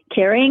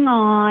 carrying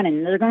on,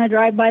 and they're going to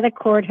drive by the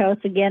courthouse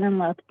again in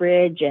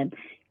Lethbridge. And,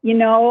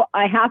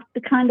 I have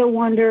to kind of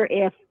wonder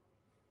if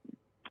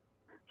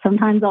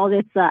sometimes all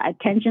this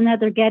attention that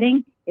they're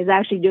getting is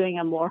actually doing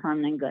them more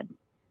harm than good.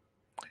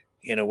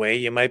 In a way,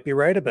 you might be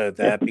right about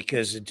that,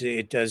 because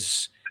it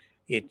does,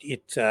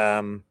 there's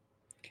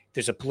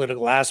a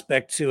political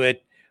aspect to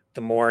it.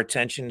 The more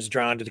attention is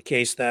drawn to the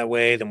case that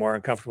way, the more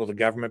uncomfortable the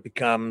government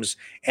becomes,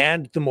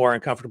 and the more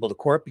uncomfortable the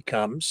court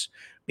becomes,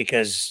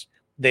 because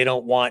they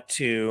don't want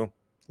to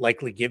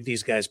likely give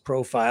these guys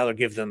profile or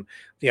give them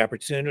the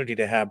opportunity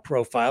to have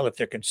profile if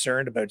they're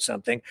concerned about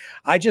something.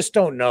 I just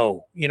don't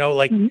know,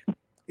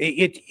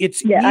 it's yeah,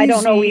 easy. I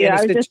don't know either.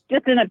 I was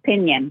just an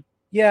opinion.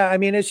 Yeah, I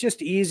mean, it's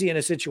just easy in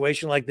a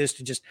situation like this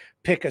to just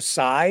pick a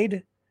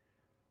side.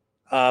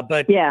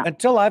 But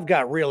until I've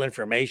got real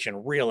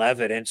information, real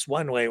evidence,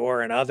 one way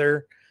or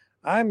another,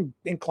 I'm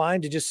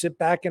inclined to just sit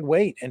back and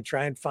wait and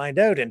try and find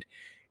out.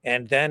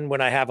 And then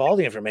when I have all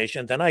the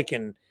information, then I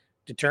can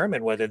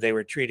determine whether they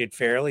were treated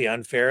fairly,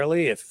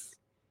 unfairly, if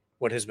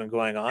what has been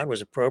going on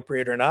was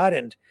appropriate or not,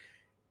 and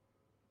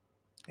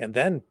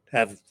then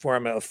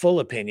form a full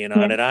opinion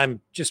on it.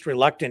 I'm just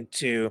reluctant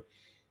to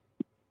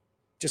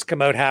just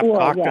come out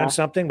half-cocked on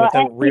something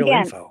without real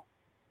info.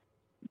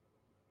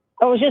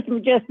 It was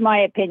just my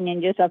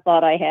opinion, just a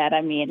thought I had.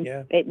 I mean,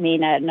 it may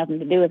not have nothing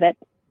to do with it.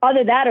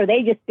 Either that, or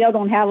they just still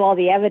don't have all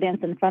the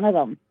evidence in front of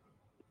them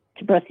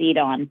to proceed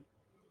on.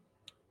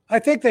 I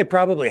think they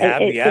probably have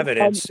the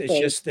evidence. It's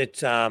just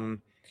that,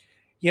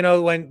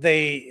 when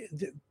the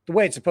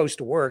way it's supposed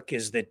to work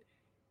is that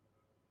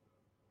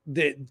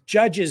the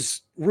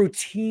judges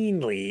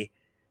routinely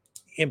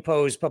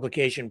impose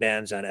publication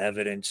bans on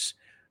evidence,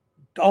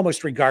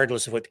 almost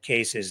regardless of what the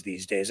case is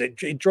these days.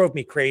 It drove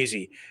me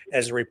crazy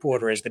as a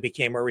reporter as they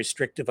became more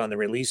restrictive on the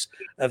release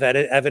of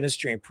evidence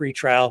during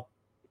pretrial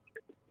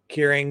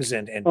hearings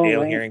and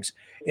bail hearings.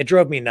 It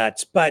drove me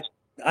nuts, but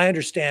I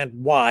understand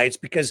why. It's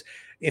because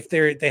if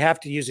they have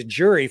to use a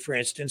jury, for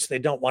instance, they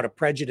don't want to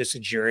prejudice a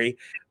jury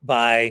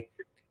by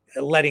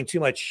letting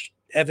too much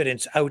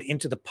evidence out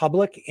into the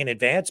public in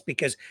advance,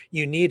 because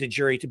you need a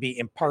jury to be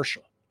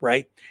impartial,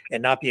 right?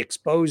 And not be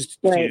exposed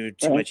to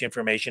too much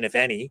information, if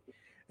any,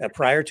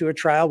 prior to a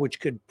trial,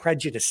 which could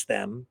prejudice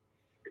them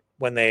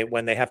when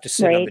they have to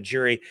sit on the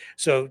jury.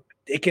 So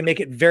it can make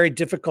it very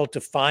difficult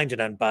to find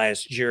an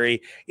unbiased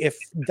jury if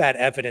that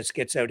evidence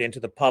gets out into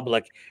the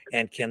public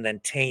and can then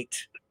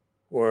taint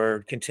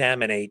or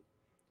contaminate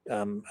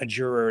a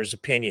juror's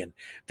opinion.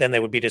 Then they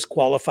would be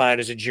disqualified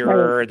as a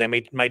juror. They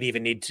might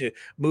even need to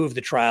move the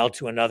trial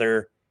to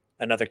another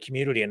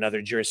community,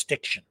 another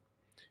jurisdiction.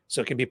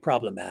 So it can be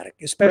problematic,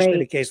 especially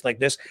in a case like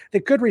this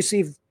that could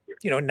receive,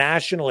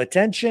 national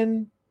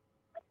attention.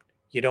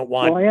 You don't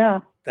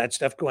want that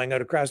stuff going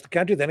out across the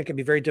country. Then it can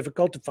be very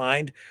difficult to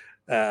find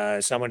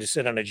someone to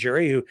sit on a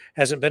jury who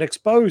hasn't been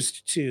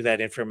exposed to that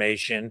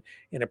information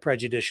in a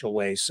prejudicial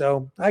way.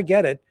 So I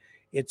get it.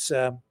 It's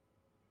part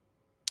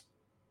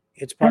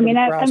of the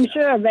process. I'm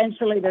sure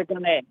eventually they're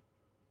going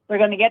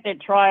to get their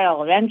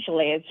trial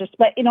eventually. It's just,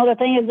 but the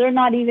thing is, they're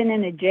not even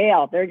in a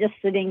jail. They're just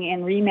sitting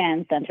in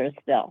remand centers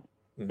still.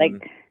 They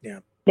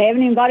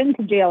haven't even got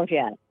into jails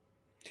yet.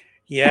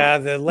 Yeah,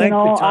 the length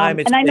of time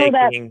it's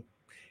taking,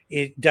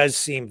 it does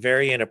seem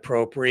very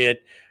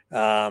inappropriate.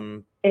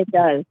 It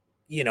does.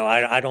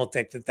 I don't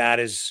think that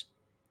is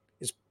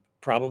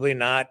probably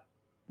not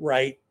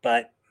right,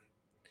 but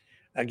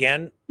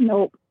again,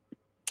 nope.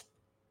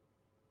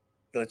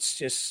 Let's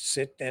just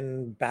sit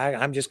and back.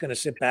 I'm just going to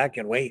sit back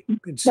and wait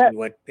and see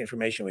what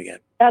information we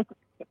get.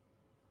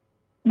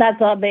 That's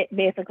all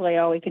basically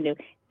all we can do.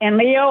 And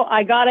Leo,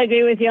 I got to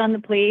agree with you on the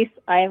police.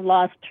 I have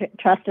lost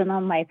trust in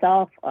them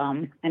myself,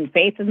 and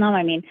faith in them.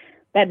 I mean,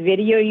 that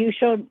video you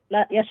showed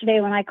yesterday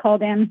when I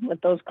called in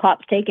with those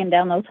cops taking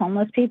down those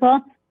homeless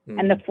people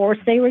and the force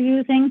they were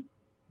using,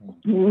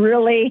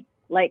 really,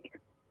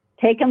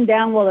 take them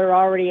down while they're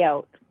already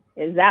out.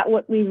 Is that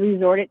what we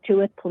resorted to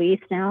with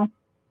police now?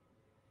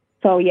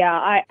 So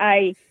yeah,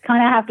 I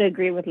kind of have to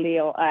agree with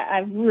Leo.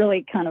 I've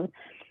really kind of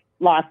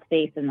lost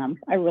faith in them.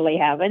 I really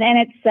have, and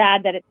it's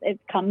sad that it's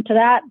come to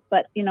that.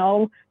 But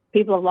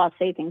people have lost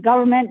faith in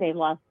government. They've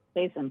lost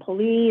faith in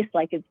police.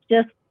 Like it's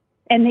just,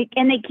 and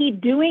they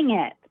keep doing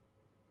it.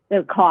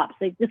 The cops,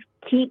 they just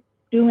keep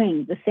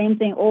doing the same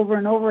thing over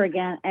and over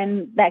again,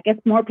 and that gets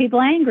more people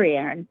angry,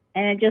 and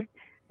it just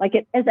like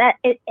it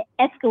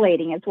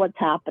escalating is what's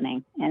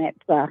happening, and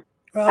it's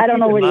I don't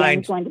know where the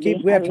end's going to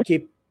be. We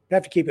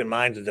have to keep in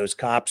mind that those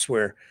cops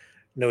were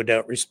no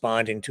doubt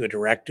responding to a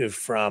directive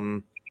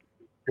from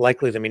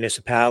likely the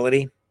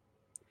municipality,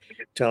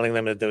 telling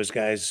them that those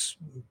guys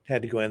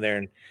had to go in there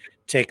and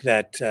take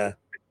that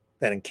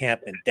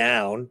encampment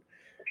down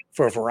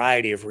for a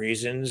variety of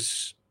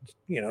reasons.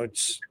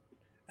 It's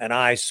an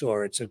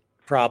eyesore. It's a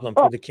problem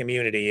for the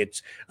community.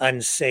 It's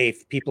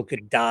unsafe. People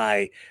could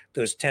die.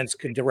 Those tents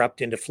could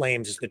erupt into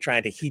flames as they're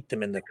trying to heat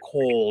them in the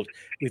cold.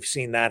 We've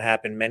seen that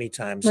happen many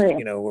times,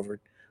 Right.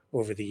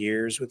 Over the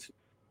years with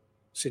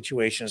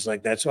situations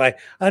like that. So I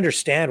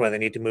understand why they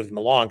need to move them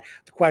along.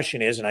 The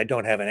question is, and I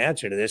don't have an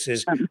answer to this,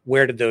 is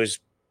where did those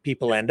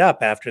people end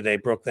up after they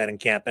broke that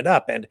encampment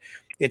up? And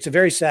it's a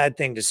very sad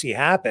thing to see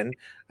happen.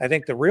 I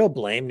think the real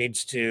blame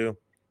needs to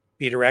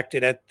be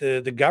directed at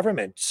the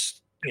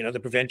governments, the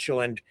provincial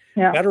and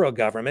federal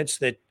governments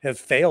that have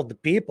failed the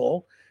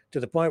people to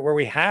the point where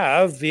we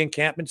have the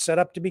encampment set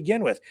up to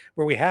begin with,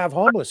 where we have a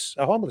homeless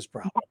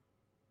problem.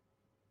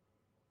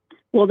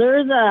 Well, there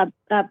is a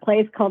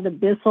place called the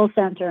Bissell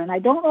Center, and I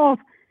don't know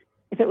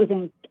if it was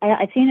in.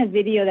 I seen a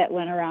video that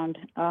went around.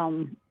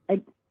 And I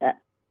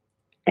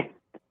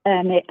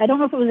don't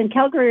know if it was in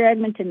Calgary or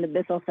Edmonton, the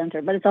Bissell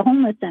Center, but it's a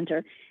homeless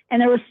center. And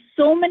there were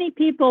so many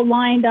people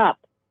lined up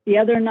the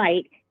other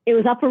night. It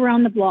was up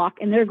around the block,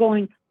 and they're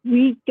going,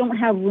 we don't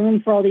have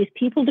room for all these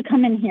people to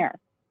come in here.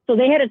 So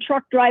they had a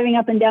truck driving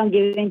up and down,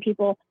 giving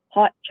people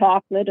hot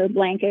chocolate or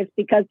blankets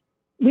because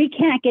we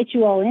can't get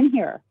you all in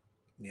here.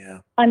 Yeah.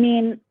 I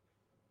mean,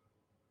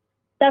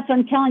 that's what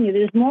I'm telling you.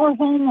 There's more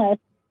homeless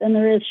than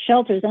there is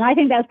shelters. And I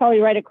think that's probably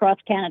right across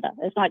Canada.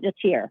 It's not just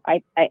here.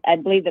 I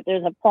believe that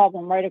there's a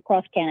problem right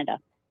across Canada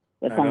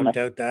with homeless. I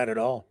don't doubt that at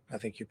all. I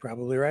think you're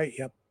probably right.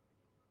 Yep.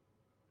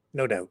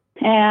 No doubt.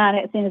 And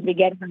it seems to be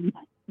getting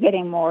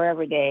more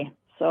every day.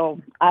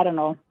 So I don't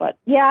know. But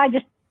yeah, I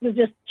was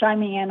just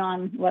chiming in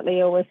on what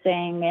Leo was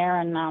saying there.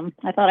 And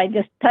I thought I'd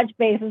just touch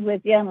bases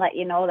with you and let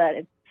you know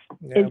that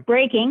it's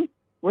breaking.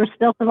 We're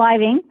still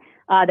surviving.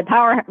 The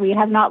power, we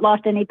have not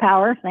lost any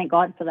power. Thank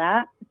God for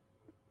that.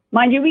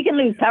 Mind you, we can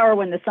lose power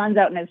when the sun's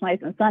out and it's nice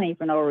and sunny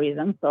for no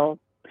reason. So,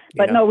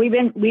 but no, we've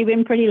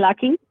been pretty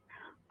lucky.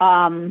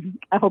 I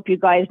hope you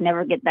guys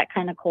never get that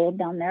kind of cold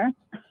down there.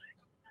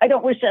 I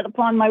don't wish that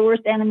upon my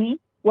worst enemy.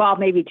 Well,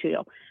 maybe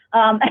Trudeau.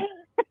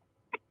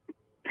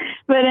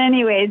 But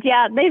anyways,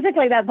 yeah,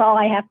 basically that's all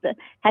I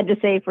had to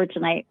say for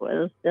tonight,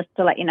 was just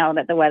to let you know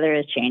that the weather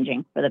is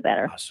changing for the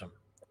better. Awesome.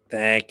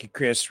 Thank you,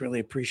 Chris. Really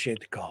appreciate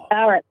the call.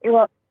 All right.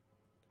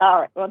 All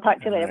right. We'll talk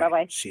to you later. Right.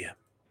 Bye-bye. See ya.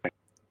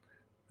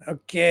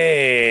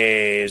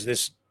 Okay. Is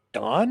this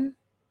Don?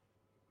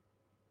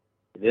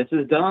 This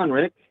is Don,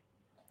 Rick.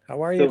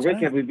 How are you? So,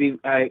 Rick,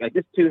 I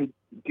just tuned.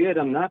 Good.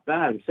 I'm not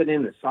bad. I'm sitting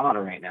in the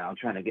sauna right now. I'm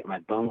trying to get my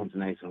bones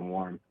nice and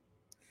warm.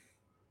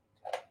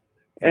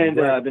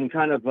 And I've been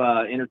kind of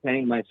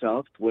entertaining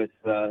myself with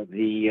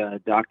the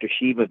Dr.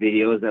 Shiva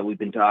videos that we've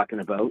been talking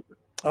about.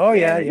 Oh,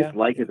 yeah, I just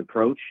like his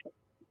approach.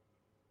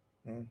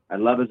 I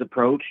love his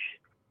approach.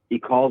 He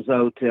calls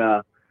out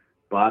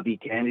Bobby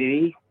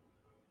Kennedy,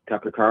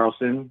 Tucker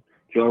Carlson,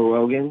 Joe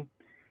Rogan.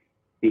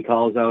 He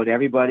calls out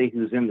everybody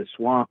who's in the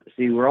swamp.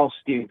 See, we're all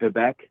Steve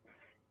Quebec.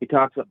 He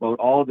talks about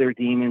all their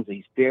demons.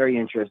 He's very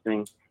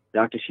interesting.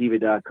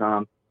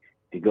 drshiva.com.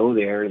 If you go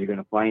there, you're going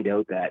to find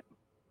out that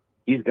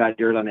he's got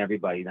dirt on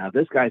everybody. Now,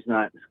 this guy's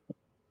not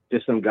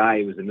just some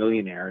guy who was a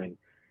millionaire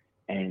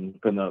and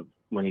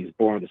when he was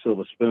born with a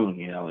silver spoon,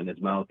 in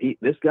his mouth.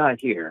 This guy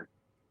here,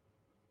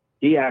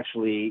 he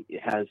actually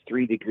has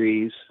 3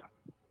 degrees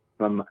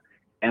from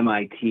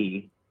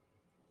MIT,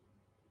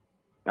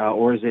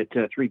 or is it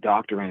 3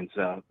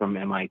 doctorates from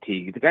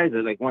MIT? The guy's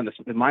like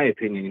in my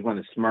opinion, he's one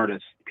of the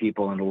smartest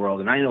people in the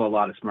world. And I know a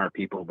lot of smart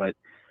people, but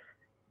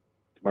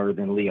smarter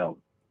than Leo.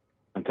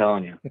 I'm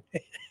telling you,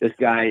 this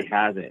guy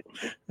has it.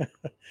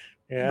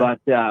 Yeah.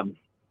 But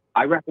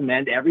I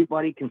recommend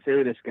everybody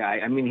consider this guy.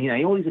 I mean,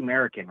 I know he's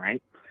American,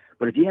 right?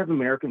 But if you have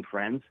American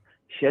friends,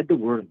 shed the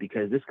word,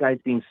 because this guy's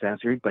being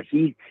censored, but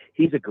he's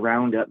a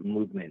ground up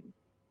movement.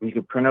 You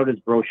can print out his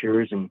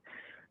brochures and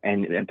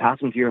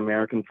pass them to your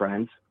American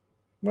friends.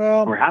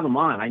 Well, or have him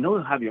on. I know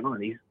he'll have you on.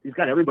 He's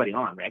got everybody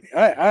on, right?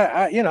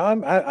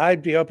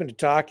 I'd be open to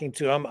talking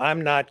to him.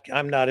 I'm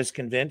not as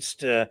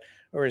convinced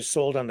or as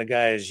sold on the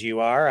guy as you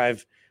are.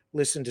 I've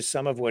listened to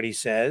some of what he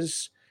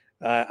says.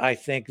 I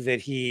think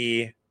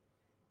that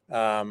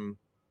I'm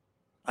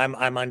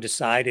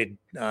undecided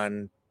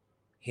on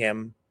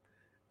him.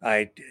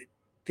 I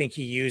think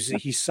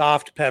he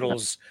soft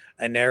pedals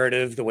a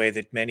narrative the way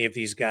that many of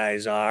these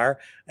guys are.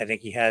 I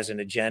think he has an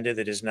agenda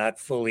that is not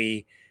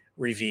fully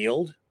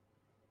revealed.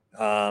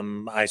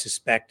 I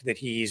suspect that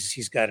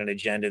he's got an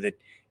agenda that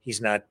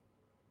he's not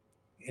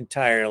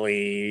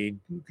entirely.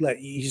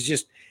 We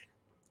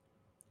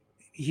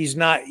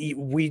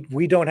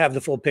don't have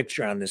the full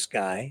picture on this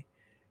guy.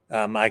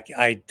 That's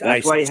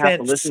why you have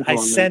to listen to him.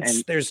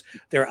 sense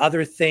there are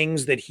other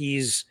things that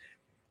he's.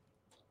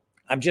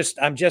 I'm just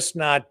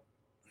not.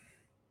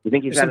 You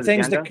think he's There's had some an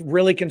things agenda? that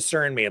really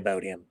concern me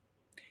about him.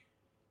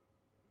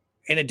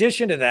 In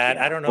addition to that,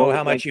 I don't know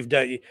how much you've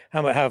done,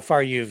 how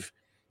far you've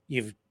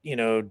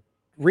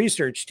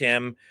researched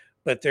him,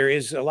 but there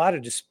is a lot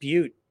of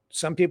dispute.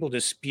 Some people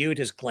dispute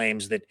his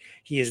claims that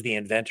he is the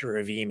inventor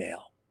of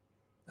email.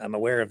 I'm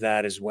aware of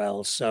that as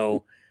well.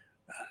 So,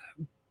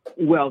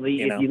 well,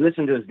 if you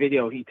listen to his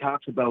video, he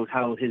talks about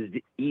how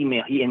he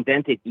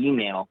invented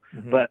email,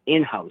 but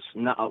in-house,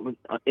 not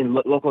in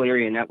local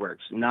area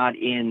networks, not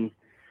in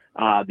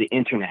the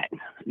internet,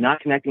 not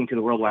connecting to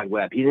the World Wide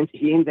Web.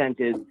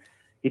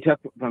 He took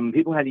from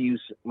people had to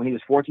use when he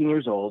was 14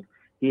 years old.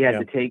 He had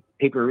to take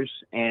papers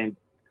and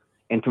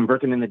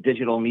convert them into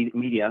digital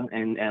media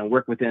and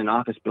work within an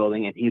office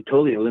building. And he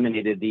totally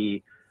eliminated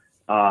the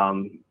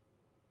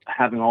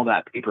having all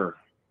that paper.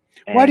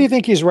 Why do you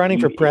think he's running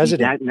for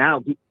president?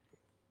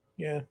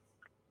 Yeah.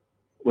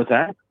 What's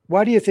that?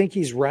 Why do you think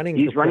he's running?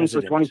 He's running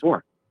for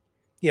 24.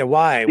 Yeah.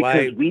 Why?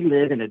 Because we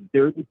live in a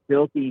dirty,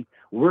 filthy.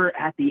 We're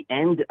at the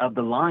end of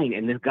the line,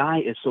 and this guy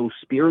is so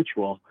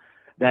spiritual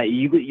that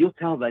you'll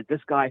tell that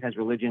this guy has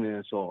religion in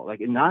his soul. Like,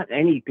 not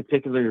any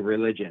particular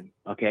religion,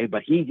 okay,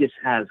 but he just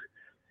has.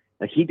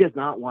 Like, he does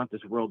not want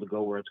this world to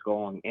go where it's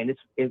going. And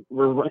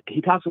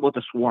he talks about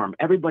the swarm.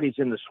 Everybody's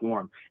in the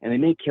swarm, and they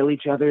may kill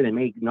each other. They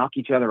may knock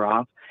each other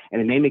off, and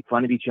they may make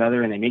fun of each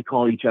other, and they may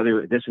call each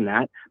other this and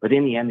that. But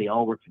in the end, they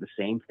all work for the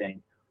same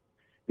thing.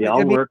 They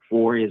all work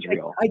for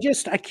Israel.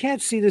 I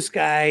can't see this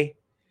guy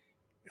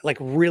like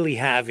really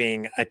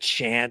having a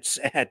chance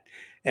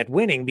at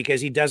winning,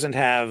 because he doesn't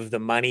have the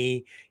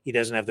money, he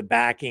doesn't have the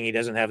backing, he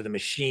doesn't have the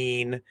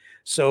machine.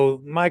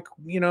 So Mike,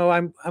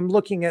 I'm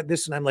looking at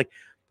this and I'm like,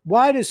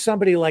 why does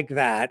somebody like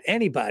that,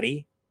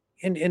 anybody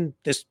in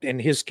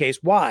his case,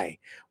 why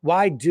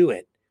do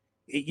it?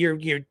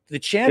 The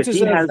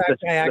chances of that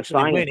guy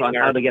actually winning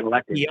are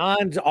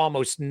beyond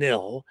almost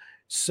nil.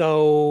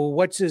 So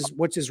what's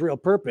his real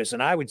purpose?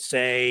 And I would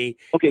say,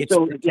 okay,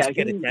 so yeah,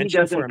 he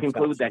doesn't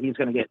conclude that he's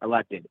going to get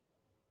elected.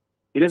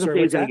 He doesn't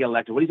say he's going to get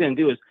elected. What he's going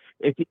to do is,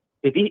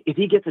 if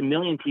he gets 1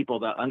 million people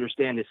that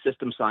understand his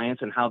system science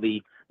and how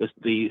the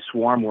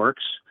swarm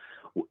works,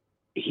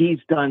 he's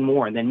done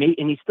more. And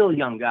he's still a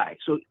young guy.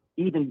 So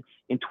even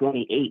in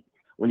 28,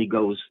 when he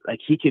goes, like,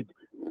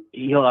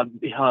 he'll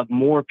have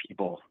more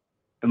people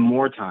and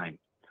more time.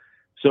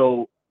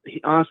 So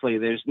honestly,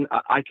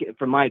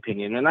 from my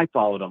opinion, and I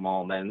followed them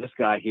all, man, this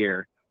guy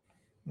here,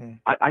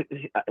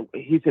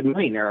 he's a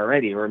millionaire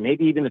already, or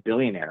maybe even a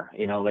billionaire.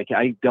 Like,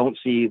 I don't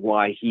see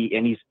why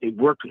he's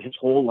worked his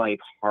whole life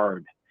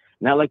hard.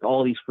 Not like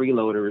all these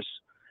freeloaders,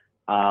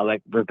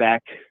 like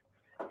Vivek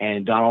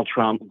and Donald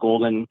Trump,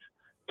 golden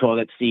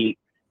toilet seat,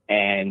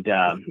 and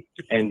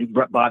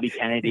Bobby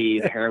Kennedy,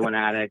 the heroin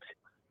addict.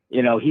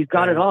 He's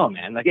got it all,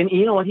 man. Like, and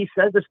you know what? He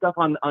says this stuff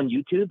on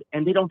YouTube,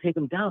 and they don't take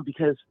him down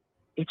because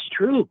it's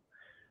true.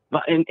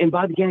 But in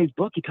Bobby Kennedy's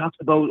book, he talks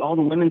about all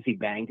the women he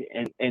banged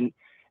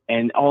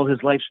and all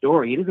his life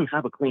story. He doesn't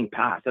have a clean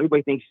past.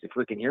 Everybody thinks he's a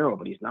freaking hero,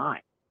 but he's not.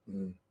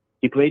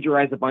 He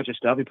plagiarized a bunch of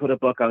stuff. He put a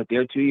book out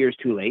there 2 years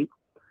too late.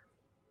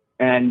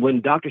 And when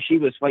Dr. Shi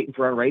was fighting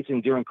for our rights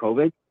and during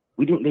COVID,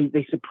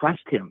 they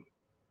suppressed him.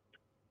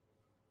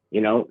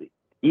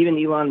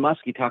 Even Elon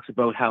Musk, he talks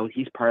about how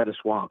he's part of the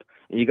swamp.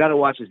 And you got to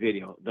watch his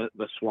video,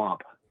 the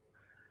swamp,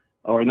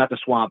 or not the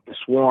swamp, the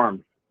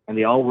swarm. And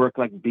they all work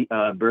like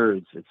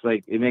birds. It's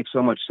like, it makes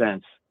so much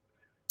sense.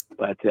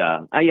 But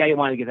I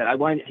want to get that. I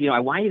want you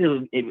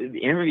to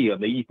interview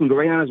him. You can go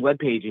right on his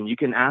webpage and you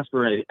can ask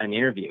for an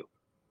interview.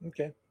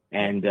 Okay.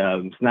 And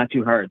it's not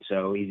too hard.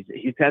 So he's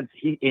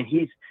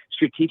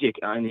strategic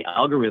on the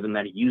algorithm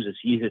that he uses.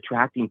 He's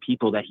attracting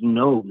people that he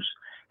knows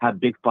have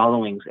big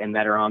followings and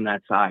that are on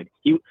that side.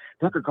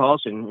 Tucker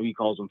Carlson, he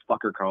calls him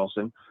Fucker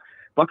Carlson.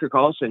 Fucker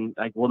Carlson,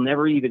 like, will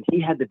never even.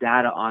 He had the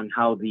data on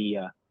how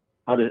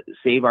to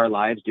save our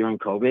lives during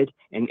COVID,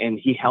 and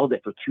he held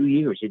it for 2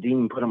 years. He didn't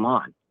even put them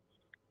on.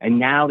 And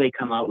now they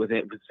come out with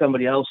it with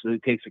somebody else who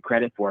takes the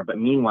credit for it. But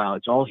meanwhile,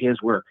 it's all his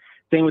work.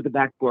 Same with the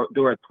back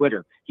door of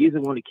Twitter. He's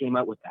the one who came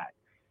out with that.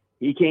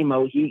 He came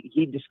out,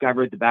 he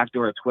discovered the back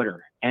door of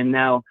Twitter. And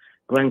now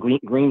Glenn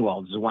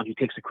Greenwald is the one who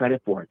takes the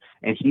credit for it.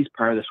 And he's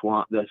part of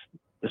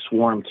the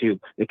swarm too.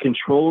 They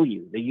control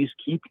you. They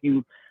keep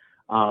you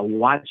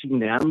watching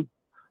them,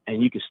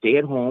 and you can stay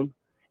at home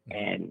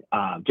and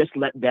just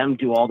let them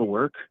do all the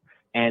work,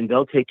 and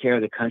they'll take care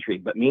of the country.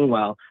 But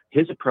meanwhile,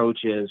 his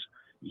approach is,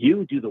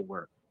 you do the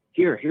work.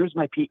 Here's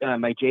my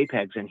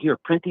JPEGs, and here,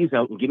 print these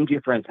out and give them to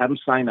your friends. Have them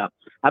sign up.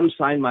 Have them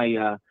sign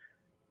my,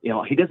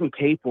 he doesn't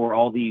pay for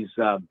all these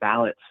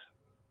ballots.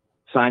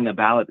 Sign the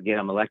ballot to get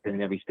him elected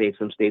in every state.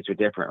 Some states are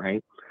different,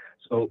 right?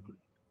 So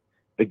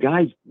the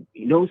guy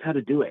knows how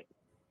to do it.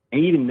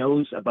 And he even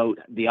knows about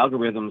the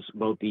algorithms,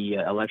 about the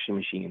election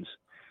machines.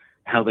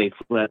 how they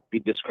flip. He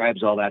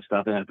describes all that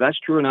stuff, and if that's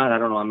true or not, I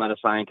don't know. I'm not a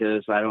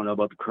scientist. I don't know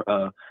about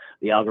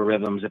the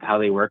algorithms of how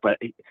they work. But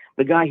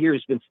the guy here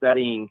has been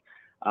studying.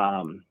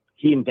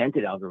 He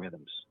invented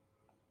algorithms,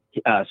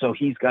 so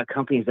he's got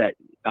companies that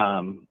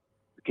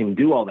can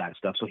do all that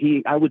stuff. So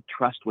I would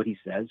trust what he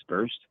says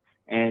first.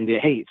 And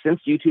hey,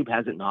 since YouTube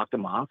hasn't knocked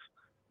him off,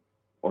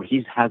 or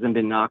he hasn't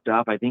been knocked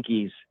off, I think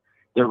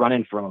they're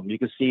running from him. You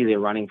can see they're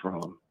running from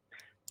him.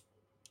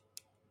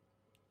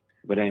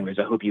 But anyways,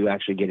 I hope you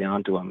actually get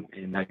onto him,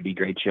 and that could be a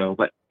great show.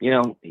 But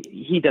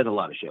he does a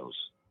lot of shows.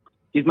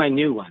 He's my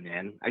new one,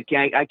 man. I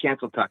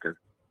canceled Tucker.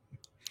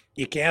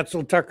 You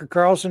canceled Tucker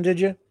Carlson, did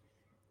you?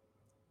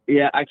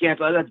 Yeah, I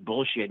canceled. That's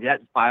bullshit.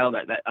 That file,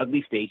 that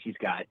ugly face he's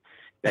got,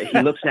 that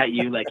he looks at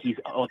you like he's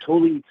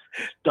totally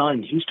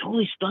stunned. He's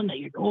totally stunned that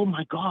you're. Oh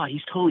my god,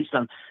 he's totally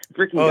stunned.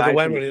 Freaking guy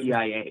from the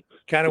CIA.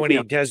 Kind of when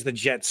he does the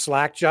jet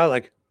slack jaw,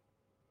 like.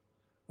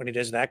 When he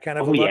does that kind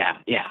of a look?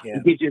 Yeah. He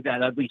gives you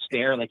that ugly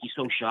stare, like he's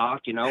so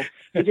shocked,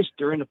 You're just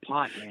stirring the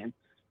pot, man.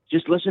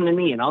 Just listen to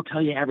me, and I'll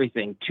tell you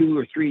everything. 2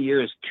 or 3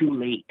 years too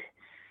late,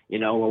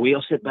 where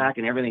we'll sit back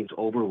and everything's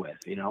over with,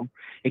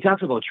 He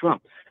talks about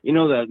Trump.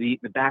 The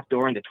back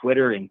door into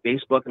Twitter and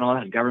Facebook and all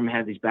that. The government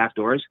has these back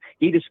doors.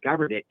 He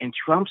discovered it, and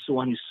Trump's the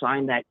one who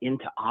signed that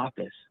into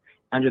office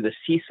under the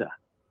CISA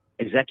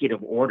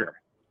executive order.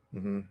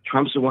 Mm-hmm.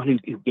 Trump's the one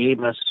who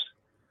gave us.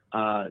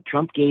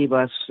 Trump gave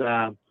us.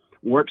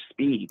 Warp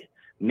speed,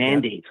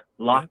 mandates,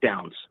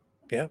 lockdowns.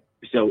 Yeah.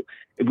 So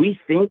we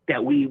think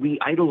that we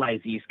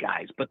idolize these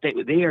guys, but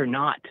they are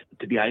not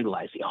to be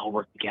idolized. They all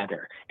work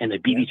together and they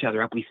beat each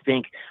other up. We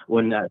think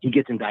when he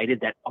gets indicted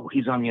that,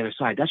 he's on the other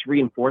side. That's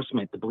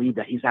reinforcement to believe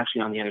that he's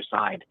actually on the other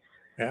side.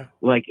 Yeah.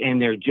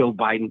 And they're Joe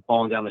Biden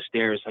falling down the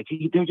stairs.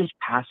 They're just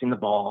passing the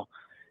ball.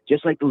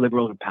 Just like the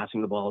liberals are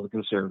passing the ball to the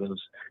conservatives,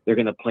 they're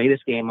going to play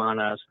this game on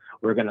us.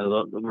 We're going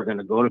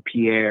to go to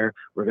Pierre.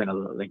 We're going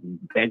to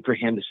beg for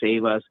him to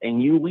save us.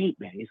 And you wait,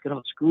 man. He's going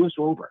to screw us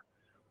over.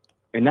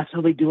 And that's how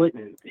they do it.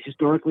 And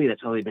historically,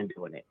 that's how they've been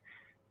doing it.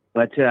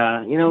 But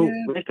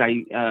Rick,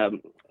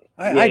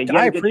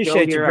 I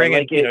appreciate you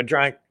bringing,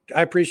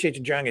 I appreciate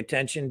you drawing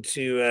attention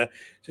to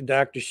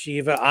Dr.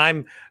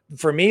 Shiva.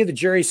 For me, the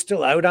jury's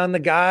still out on the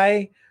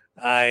guy.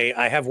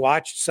 I have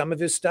watched some of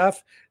his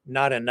stuff,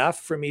 not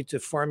enough for me to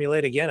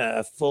formulate again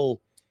a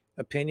full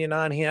opinion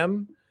on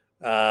him.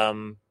 But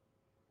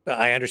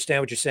I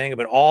understand what you're saying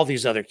about all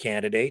these other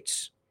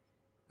candidates.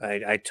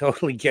 I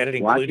totally get it,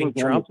 including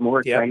watching Trump. It's more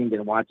exciting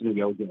than watching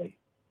the OJ.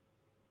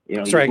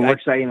 It's more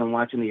exciting than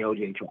watching the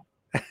OJ trial.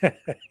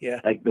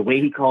 Yeah, like the way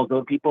he calls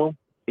those people,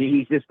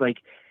 he's just like,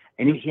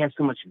 and he has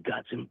so much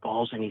guts and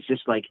balls, and he's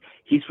just like,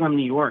 he's from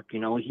New York. He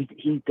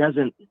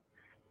doesn't.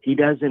 He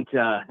doesn't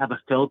have a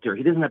filter.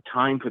 He doesn't have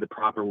time for the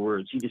proper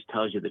words. He just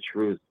tells you the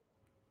truth,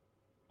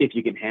 if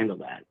you can handle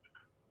that.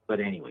 But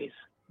anyway,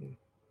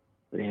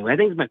 I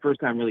think it's my first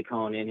time really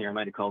calling in here. I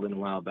might have called in a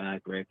while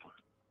back, Rick.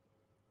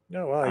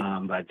 No,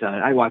 well, but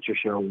I watch your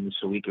show once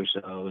a week or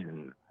so,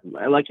 and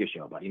I like your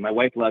show, buddy. My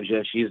wife loves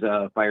you. She's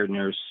a fire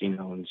nurse,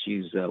 and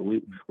she's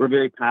we're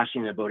very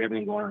passionate about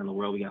everything going on in the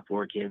world. We got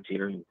 4 kids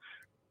here, and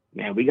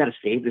man, we got to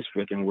save this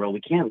freaking world.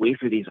 We can't wait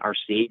for our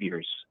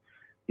saviors.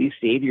 These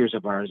saviors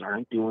of ours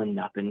aren't doing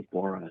nothing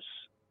for us.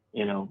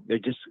 They're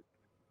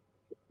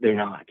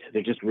not.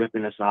 They're just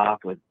ripping us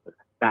off with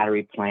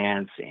battery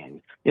plants.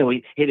 And,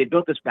 they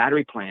built this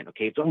battery plant.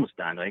 Okay, it's almost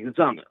done. It's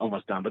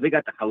almost done, but they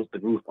got the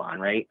roof on,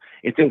 right?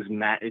 It's going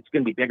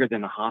to be bigger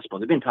than the hospital.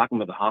 They've been talking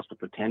about the hospital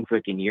for 10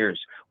 freaking years.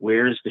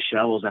 Where's the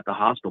shovels at the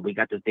hospital? We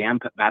got this damn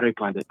battery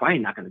plant that's probably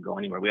not going to go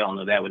anywhere. We all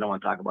know that. We don't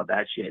want to talk about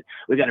that shit.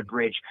 We got a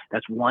bridge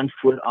that's 1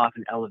 foot off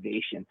an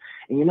elevation.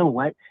 And you know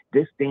what?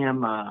 This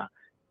damn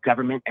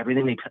government,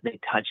 everything they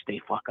touch, they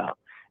fuck up,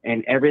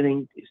 and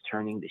everything is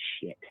turning to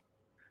shit.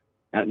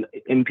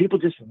 And people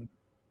just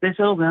they say,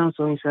 "Oh, well, it's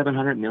only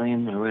 $700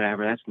 million or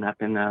whatever. That's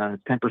nothing.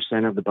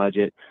 10% of the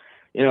budget."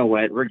 You know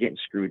what? We're getting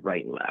screwed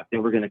right and left,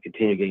 and we're going to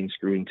continue getting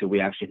screwed until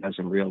we actually have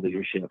some real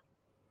leadership.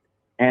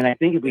 And I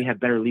think if we have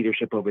better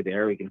leadership over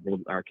there, we can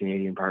hold their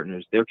Canadian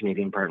partners,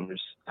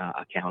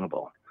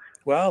 accountable.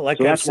 Well, like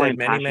I've said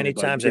many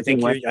times, I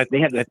think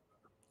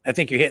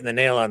you're hitting the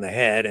nail on the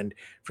head. And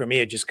for me,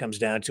 it just comes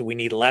down to we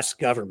need less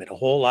government, a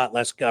whole lot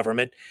less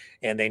government.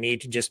 And they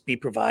need to just be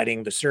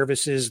providing the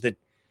services that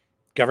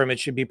government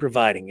should be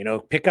providing.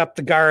 Pick up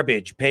the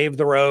garbage, pave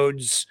the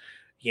roads,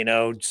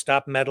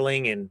 stop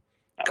meddling in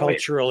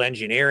cultural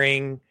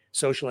engineering,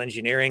 social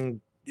engineering,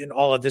 and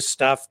all of this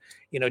stuff.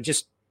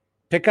 Just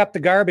pick up the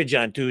garbage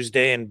on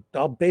Tuesday and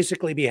I'll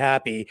basically be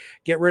happy.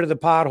 Get rid of the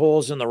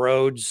potholes in the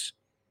roads.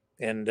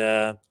 And,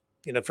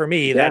 for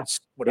me, that's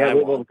what I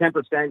want.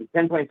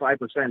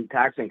 10.5%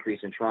 tax increase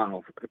in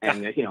Toronto.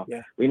 And,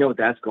 we know what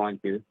that's going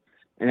to.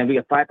 And then we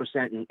got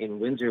 5% in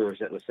Windsor or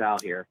LaSalle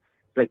here.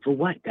 Like, for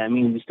what? I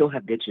mean, we still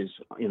have ditches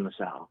in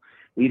LaSalle.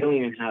 We don't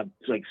even have,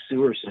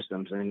 sewer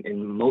systems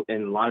in a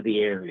lot of the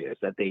areas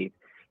that they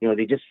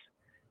just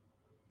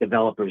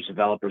developers.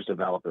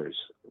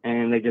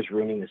 And they're just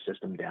ruining the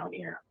system down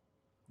here.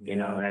 You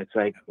know, and it's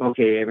like,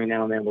 okay, every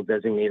now and then we'll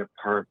designate a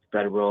park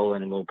federal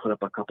and we'll put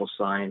up a couple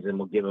signs and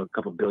we'll give a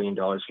couple $1 billion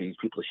for these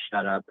people to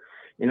shut up.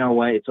 You know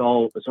what? It's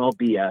all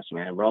BS,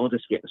 man. We're all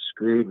just getting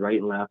screwed right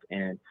and left,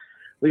 and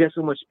we got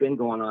so much spin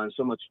going on,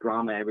 so much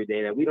drama every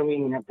day that we don't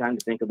even have time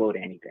to think about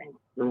anything.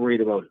 We're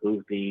worried about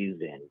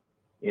Houthis and,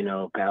 you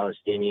know,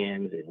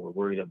 Palestinians, and we're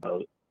worried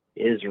about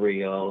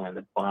Israel and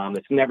the bomb.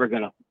 It's never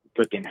gonna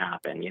freaking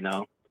happen, you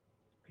know.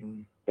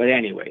 But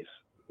anyways,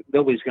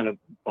 nobody's going to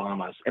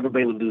bomb us.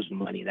 Everybody will lose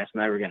money. That's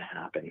never going to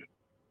happen.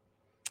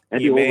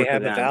 That'd You be may over for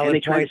have a them. valid And they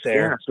try point to scare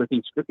there. us with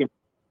these freaking,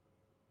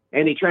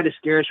 and they try to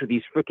scare us with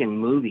these freaking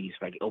movies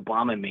like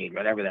Obama made,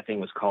 whatever that thing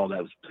was called.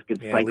 That was freaking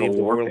psycho Leave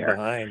the world warfare.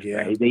 behind. Yeah.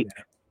 Right?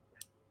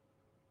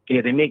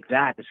 They make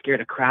that to scare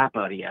the crap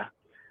out of you.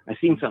 I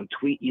seen some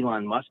tweet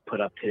Elon Musk put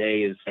up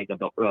today is like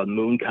about the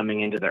moon coming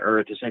into the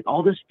earth. It's like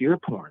all this fear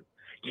porn.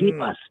 Keep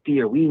us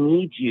fear. We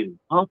need you.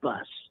 Help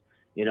us.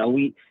 You know,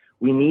 we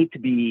need to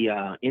be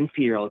in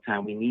fear all the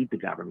time. We need the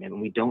government,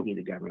 and we don't need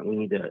the government. We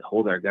need to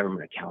hold our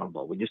government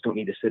accountable. We just don't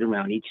need to sit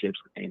around, eat chips,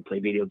 and play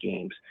video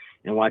games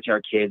and watch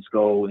our kids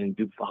go and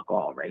do fuck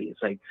all, right?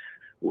 It's like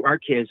our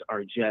kids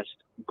are just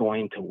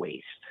going to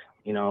waste.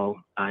 You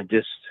know,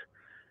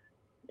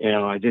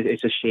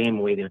 it's a shame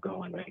the way they're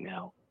going right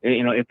now.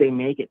 You know, if they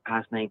make it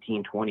past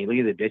 1920, look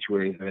at the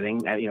obituaries and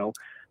everything. You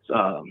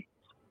know,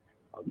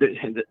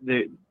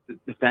 the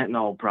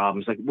fentanyl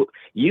problems. Like,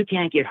 you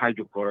can't get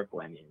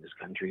hydrochloroquine in this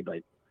country,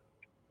 but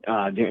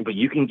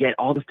you can get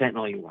all the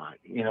fentanyl you want.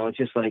 You know, it's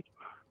just like,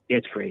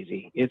 it's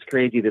crazy. It's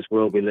crazy, this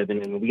world we live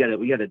in, and we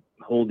gotta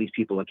hold these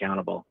people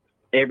accountable.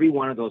 Every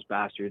one of those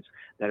bastards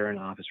that are in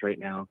office right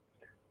now.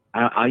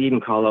 I even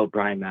call out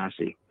Brian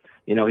Massey.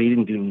 You know, he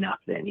didn't do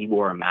nothing. He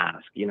wore a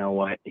mask. You know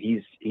what?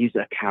 He's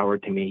a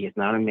coward to me. He's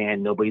not a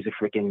man. Nobody's a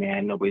freaking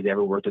man. Nobody's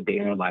ever worked a day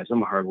in their lives.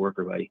 I'm a hard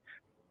worker, buddy.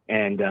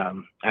 And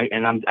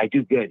I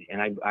do good. And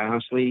I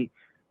honestly,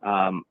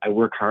 I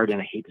work hard,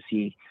 and I hate to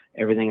see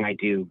everything I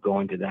do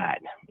go into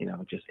that, you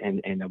know,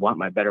 and I want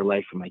my better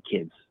life for my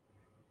kids,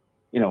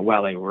 you know,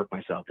 while I work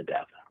myself to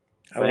death.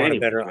 I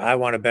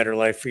want a better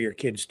life for your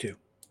kids too.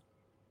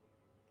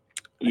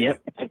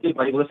 Yep. Okay,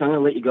 buddy. Listen, I'm going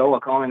to let you go. I'll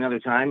call another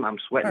time. I'm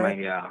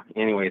sweating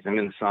anyways, I'm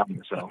in the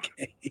sauna, so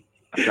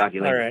I'll talk to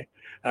you later.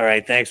 All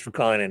right. Thanks for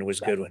calling in. It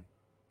was a good one.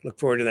 Look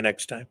forward to the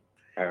next time.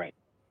 All right.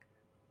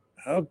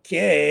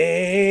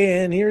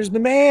 Okay, and here's the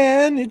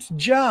man. It's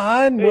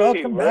John. Hey,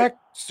 welcome Rick. back,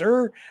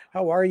 sir.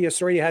 How are you?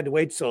 Sorry you had to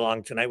wait so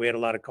long tonight. We had a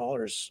lot of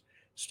callers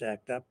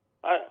stacked up.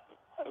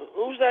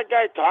 Who's that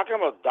guy talking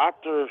about?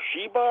 Dr.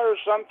 Sheba or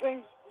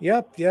something?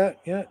 Yep, yeah.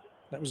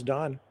 That was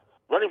Don.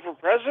 Running for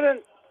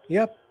president?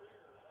 Yep.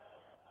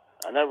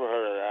 I never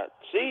heard of that.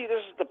 See,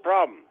 this is the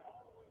problem.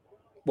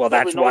 Well,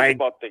 Nobody knows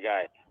about the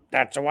guy.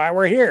 That's why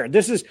we're here.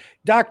 This is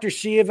Dr.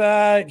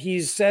 Shiva.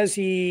 He says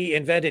he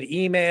invented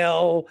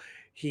email.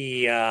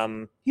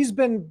 He's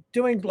been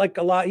doing like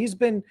a lot. He's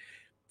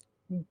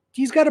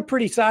got a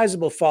pretty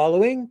sizable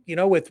following, you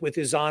know, with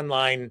his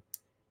online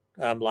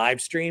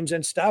live streams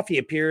and stuff. He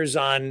appears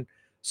on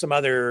some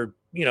other,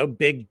 you know,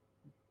 big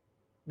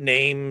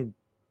name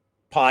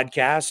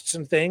podcasts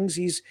and things.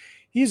 He's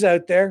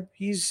out there.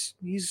 He's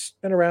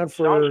been around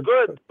for a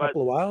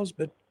couple of whiles,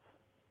 but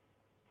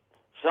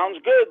sounds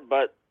good,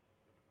 but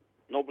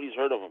nobody's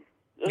heard of him.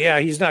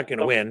 He's not going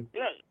to win.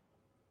 Yeah.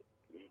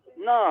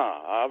 No,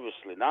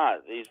 obviously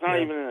not. He's not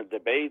even in the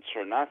debates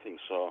or nothing.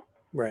 So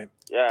right.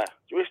 Yeah,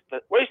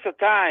 waste of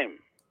time.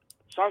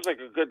 Sounds like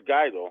a good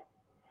guy though.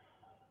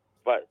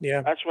 But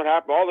that's what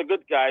happened. All the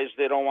good guys,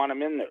 they don't want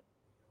him in there,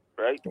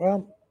 right?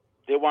 Well,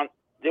 they want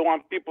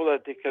people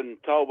that they can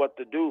tell what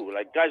to do,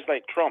 like guys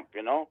like Trump,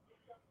 you know.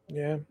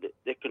 Yeah.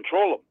 They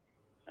control him,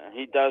 and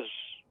he does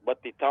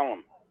what they tell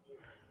him.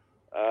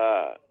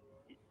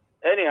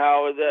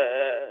 Anyhow,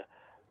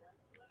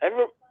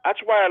 that's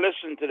why I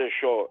listen to this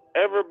show.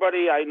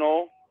 Everybody I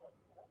know,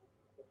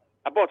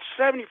 about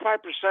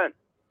 75%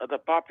 of the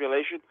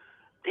population,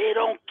 they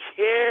don't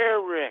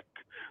care, Rick.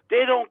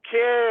 They don't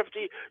care if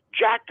they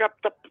jack up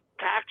the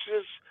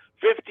taxes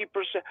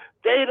 50%.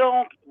 They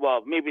don't.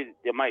 Well, maybe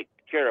they might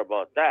care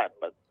about that,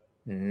 but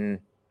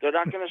they're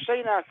not going to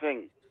say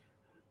nothing.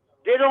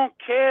 They don't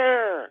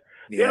care.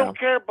 Yeah. They don't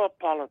care about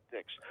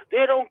politics.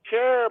 They don't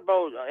care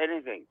about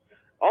anything.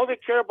 All they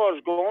care about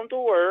is going to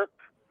work,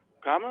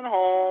 coming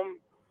home,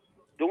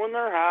 doing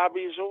their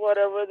hobbies or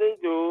whatever they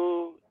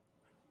do.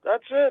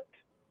 That's it.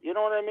 You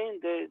know what I mean?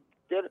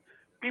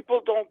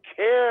 People don't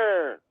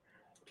care.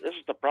 This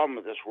is the problem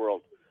with this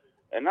world.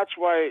 And that's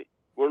why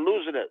we're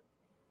losing it.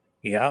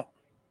 Yeah.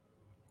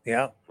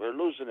 We're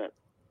losing it,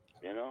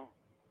 you know?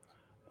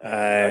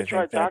 I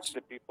try talking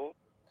to people.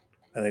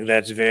 I think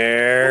that's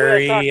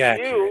very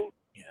accurate.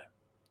 You,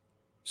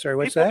 Sorry,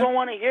 what's people that? People don't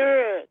want to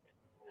hear it.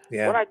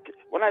 Yeah.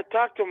 When I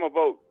talk to them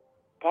about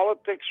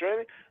politics or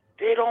anything,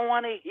 they don't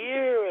want to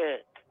hear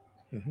it.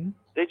 Mm-hmm.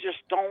 They just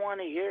don't want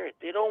to hear it.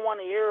 They don't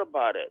want to hear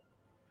about it.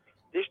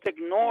 They just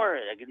ignore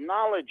it,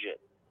 acknowledge it.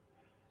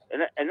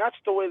 And that's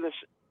the way this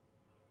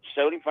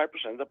 75%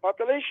 of the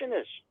population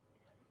is.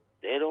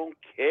 They don't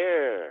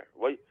care.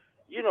 Well,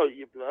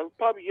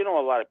 probably a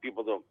lot of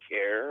people don't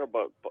care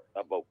about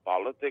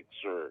politics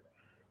or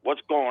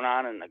what's going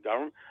on in the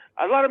government.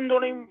 A lot of them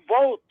don't even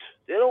vote.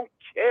 They don't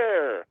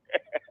care.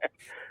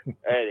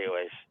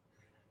 Anyways,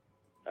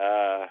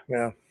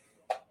 yeah.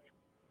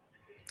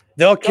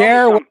 They'll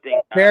tell me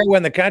care something.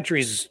 when the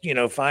country's,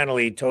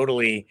 finally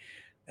totally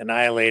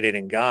annihilated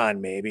and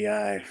gone. Maybe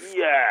Yeah.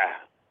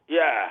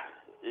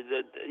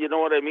 You know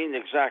what I mean?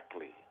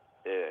 Exactly.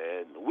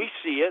 And we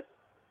see it,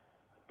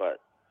 but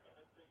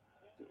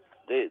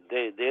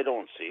they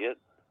don't see it.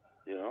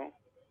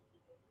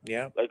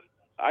 Yeah. Like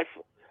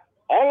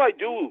all I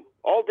do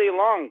all day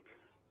long,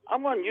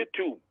 I'm on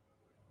YouTube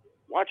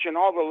watching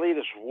all the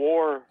latest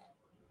war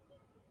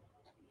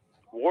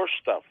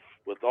stuff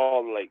with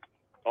all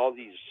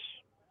these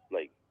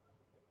like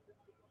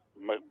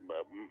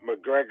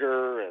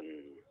McGregor and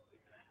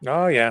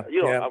Oh yeah.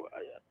 Yeah.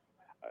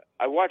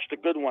 I watched a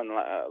good one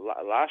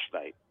last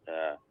night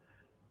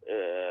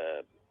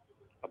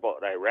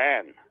about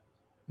Iran.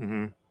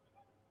 Mm-hmm.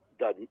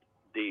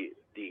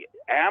 The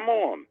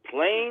ammo and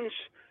planes,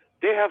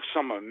 they have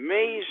some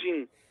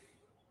amazing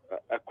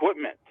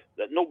equipment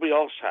that nobody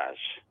else has,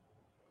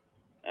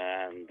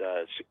 and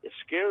it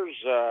scares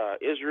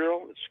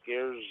Israel. It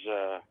scares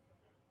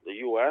the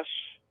U.S.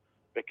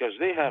 because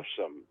they have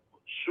some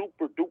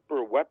super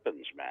duper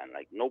weapons, man,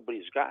 like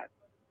nobody's got.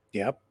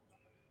 Yep.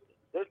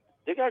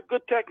 They got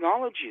good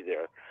technology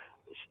there.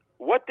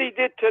 What they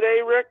did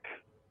today, Rick,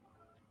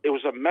 it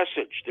was a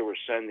message they were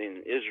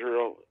sending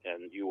Israel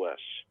and U.S.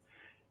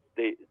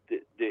 They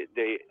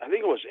I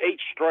think it was 8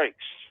 strikes.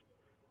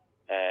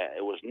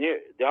 It was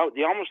near.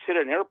 They almost hit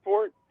an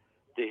airport.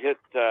 They hit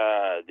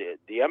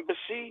the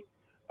embassy,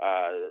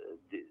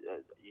 the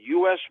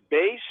U.S.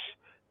 base.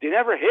 They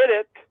never hit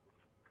it.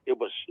 It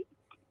was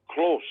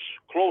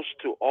close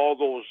to all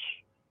those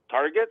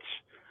targets.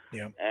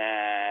 Yeah.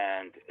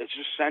 And it's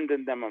just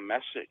sending them a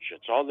message.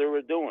 That's all they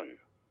were doing.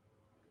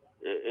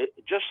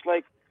 Just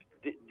like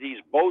these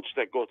boats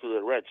that go through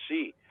the Red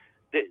Sea,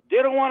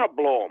 they don't want to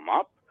blow them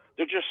up.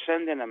 They're just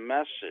sending a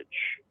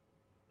message.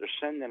 They're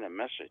sending a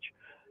message.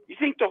 You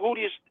think the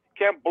Houthis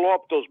can't blow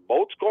up those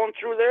boats going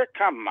through there?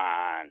 Come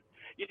on.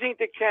 You think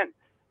they can't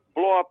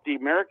blow up the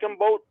American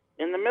boat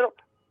in the middle?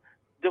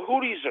 The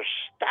Houthis are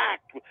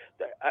stacked.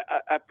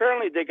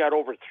 Apparently, they got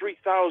over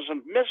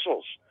 3,000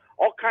 missiles,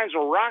 all kinds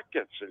of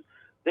rockets, and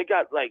they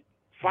got like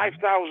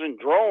 5,000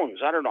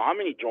 drones. I don't know how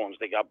many drones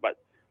they got, but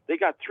they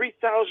got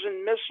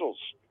 3,000 missiles.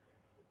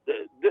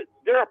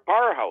 They're a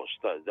powerhouse,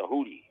 the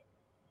Houthi,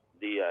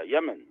 the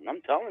Yemen.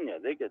 I'm telling you,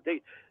 they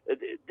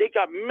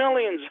got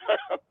millions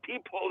of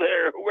people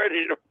there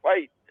ready to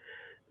fight.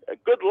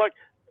 Good luck.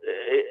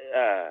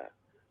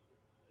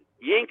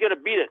 You ain't gonna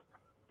beat it,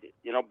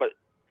 But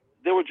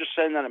they were just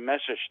sending a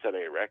message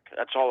today, Rick.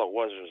 That's all it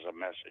was a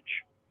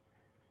message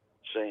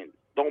saying,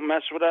 "Don't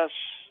mess with us.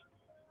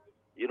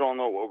 You don't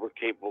know what we're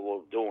capable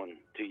of doing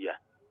to you."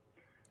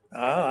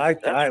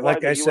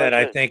 Like I said,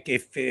 I think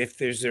if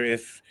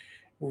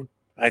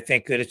I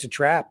think that it's a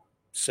trap.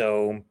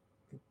 So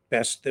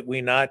best that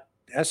we not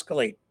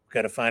escalate.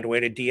 Got to find a way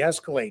to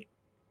de-escalate.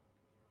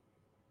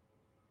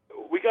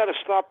 We got to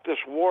stop this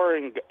war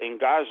in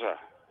Gaza.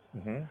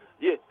 Mm-hmm.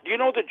 Do you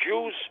know the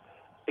Jews?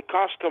 It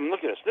cost them.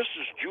 Look at this. This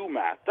is Jew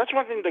math. That's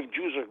one thing the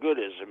Jews are good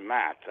is in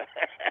math.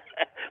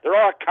 They're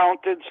all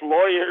accountants,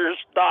 lawyers,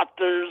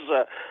 doctors.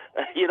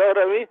 You know what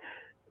I mean?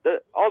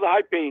 All the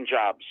high-paying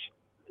jobs.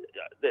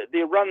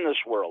 They run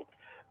this world.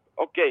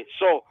 Okay,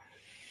 so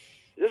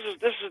this is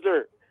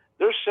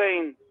they're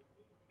saying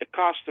it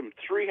cost them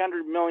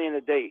 $300 million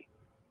a day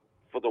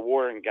for the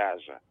war in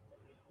Gaza,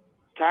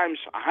 times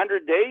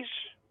 100 days,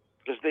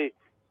 because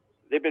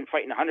they've been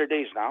fighting 100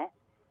 days now.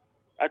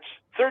 That's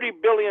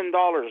 $30 billion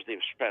they've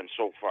spent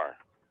so far.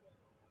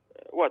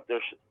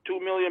 There's 2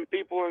 million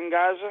people in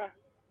Gaza.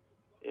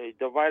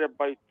 Divided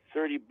by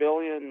 30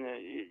 billion,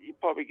 you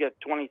probably get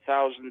 $20,000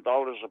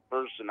 a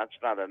person. That's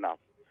not enough.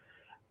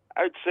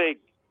 I'd say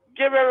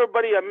give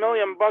everybody $1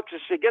 million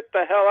and say get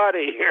the hell out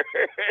of here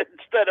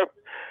instead of.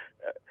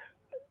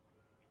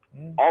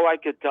 All I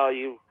could tell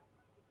you.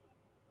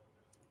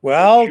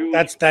 Well,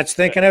 that's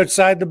thinking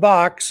outside the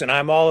box, and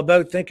I'm all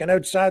about thinking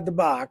outside the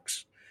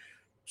box.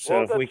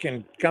 So if we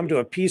can come to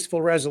a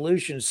peaceful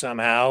resolution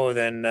somehow,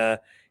 then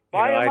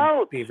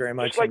I'd be very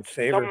much in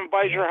favor. Someone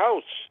buys your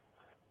house.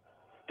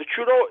 If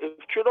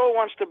Trudeau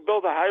wants to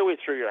build a highway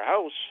through your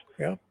house,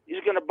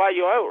 he's going to buy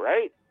you out,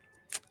 right?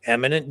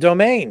 Eminent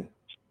domain.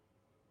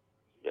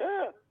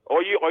 Yeah.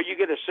 Or you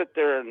going to sit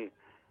there and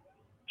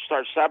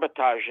start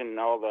sabotaging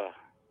all the,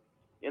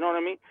 you know what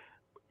I mean?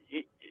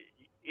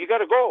 You got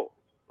to go,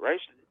 right?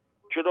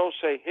 Trudeau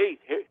say, hey,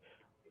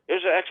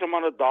 here's an X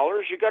amount of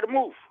dollars. You got to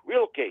move,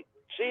 relocate.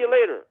 See you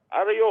later.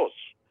 Adios.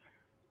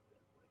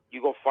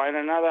 You go find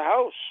another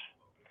house.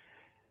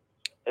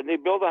 And they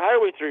build a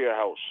highway through your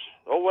house.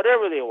 Or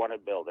whatever they want to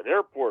build, an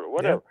airport or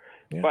whatever.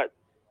 Yeah. But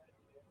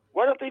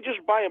why don't they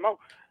just buy them out?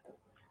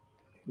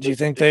 Do you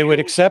think they would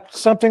accept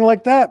something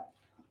like that?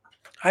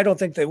 I don't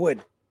think they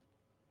would.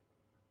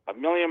 $1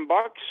 million?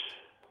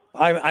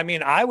 I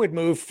mean, I would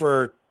move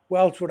for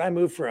Well, would I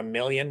move for $1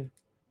 million?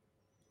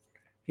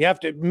 You have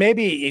to,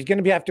 maybe he's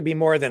going to have to be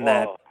more than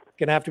that. Well,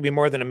 Going to have to be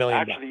more than $1 million.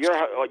 actually,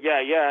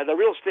 yeah. The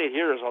real estate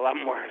here is a lot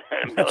more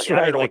than $1 million. That's I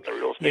right. don't know Like what the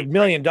real $1 estate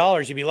million,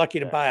 you'd be lucky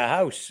to buy a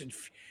house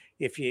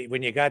if you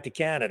when you got to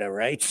Canada,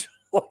 right?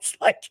 So it's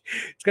like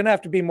it's going to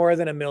have to be more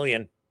than $1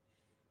 million.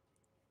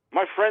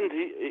 My friend,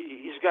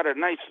 he's got a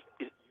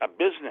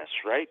business,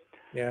 right?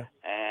 Yeah.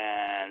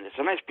 And it's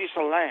a nice piece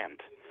of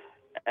land,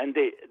 and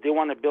they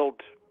want to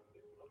build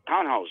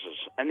townhouses,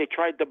 and they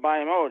tried to buy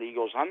him out. He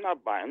goes, I'm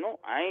not buying. No,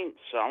 I ain't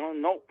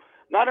selling. No,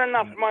 not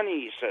enough money.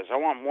 He says, I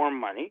want more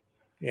money.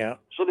 Yeah.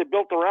 So they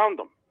built around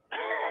him.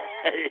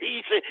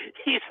 he's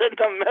in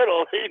the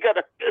middle. He's got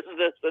a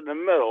business in the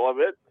middle of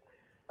it.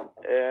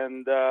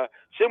 And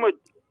same with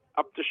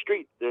up the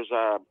street. There's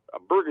a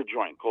burger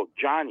joint called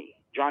Johnny's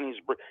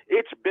Burger.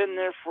 It's been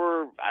there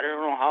for I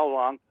don't know how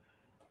long.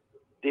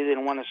 They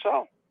didn't want to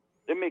sell.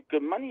 They make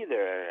good money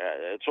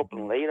there. It's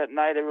open late at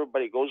night.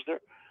 Everybody goes there.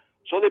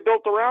 So they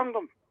built around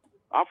them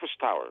office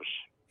towers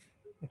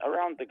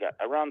around the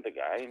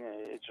guy. And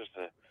it's just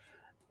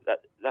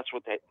that's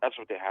what they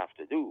have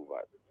to do.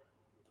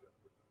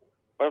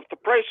 But if the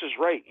price is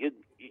right,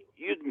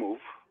 you'd move.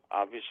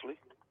 Obviously,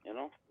 you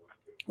know.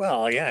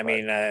 Well, yeah. I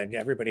mean,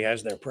 everybody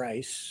has their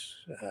price.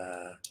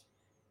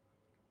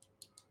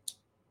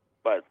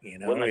 But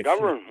when the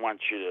government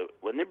wants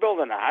when they're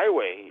building a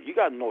highway, you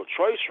got no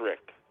choice, Rick.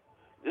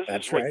 This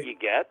is what you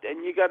get,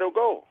 and you got to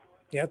go.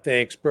 Yep,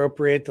 they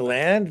expropriate the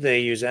land. They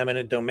use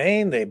eminent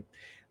domain.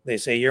 They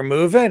say you're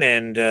moving,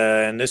 and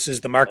this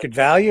is the market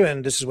value,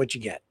 and this is what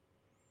you get.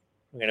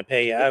 We're going to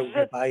pay you out. We're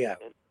going to buy you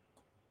out.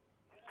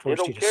 They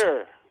don't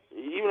care,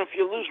 even if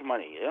you lose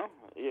money. You know,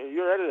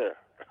 you're out of there.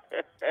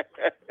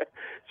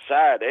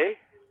 Sad, eh?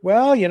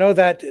 Well, you know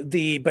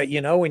but you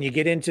know when you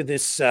get into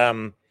this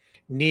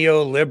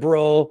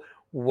neoliberal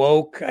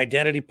woke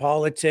identity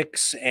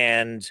politics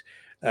and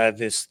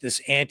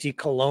this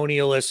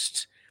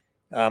anti-colonialist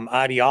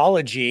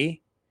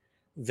ideology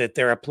that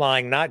they're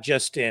applying not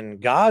just in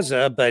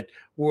Gaza but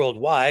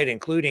worldwide,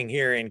 including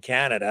here in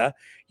Canada.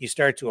 You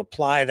start to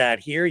apply that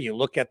here. You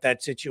look at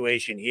that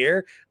situation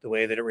here, the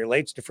way that it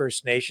relates to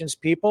First Nations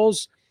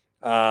peoples.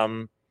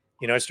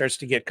 It starts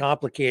to get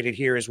complicated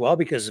here as well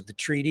because of the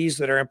treaties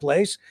that are in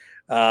place.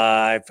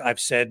 I've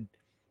said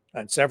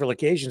on several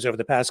occasions over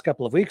the past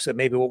couple of weeks that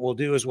maybe what we'll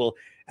do is we'll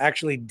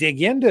actually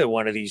dig into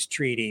one of these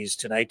treaties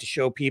tonight to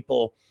show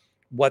people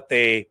what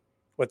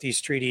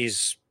these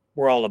treaties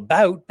were all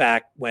about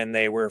back when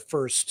they were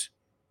first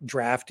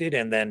drafted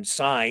and then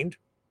signed.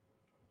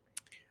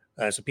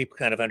 So people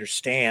kind of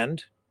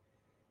understand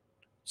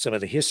some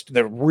of the history,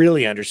 that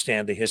really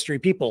understand the history.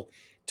 People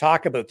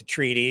talk about the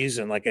treaties.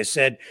 And like I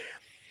said,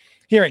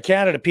 here in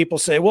Canada, people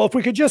say, well, if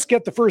we could just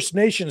get the First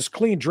Nations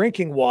clean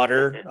drinking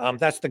water,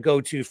 that's the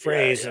go-to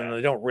phrase, and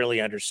they don't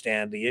really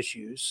understand the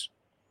issues.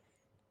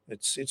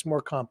 It's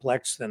more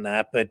complex than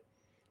that, but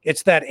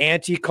it's that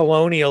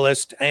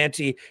anti-colonialist,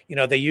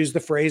 they use the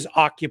phrase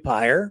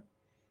occupier,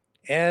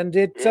 and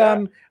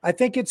I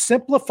think it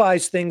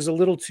simplifies things a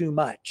little too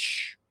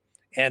much.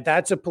 And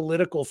that's a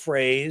political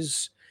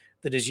phrase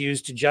that is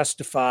used to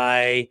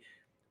justify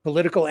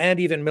political and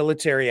even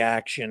military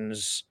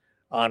actions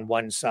on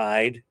one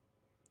side.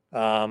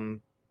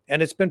 And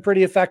it's been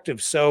pretty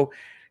effective. So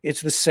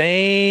it's the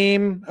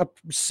same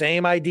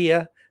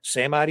idea,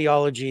 same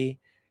ideology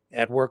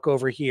at work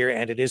over here,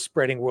 and it is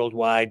spreading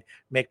worldwide.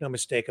 Make no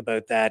mistake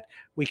about that.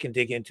 We can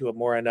dig into it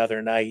more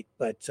another night,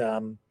 but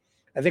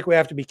I think we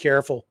have to be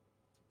careful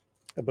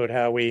about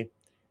how we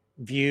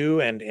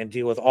view and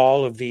deal with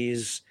all of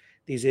these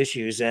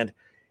issues. And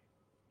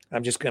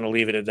I'm just going to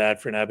leave it at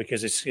that for now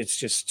because it's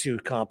just too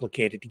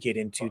complicated to get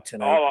into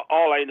tonight.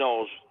 All I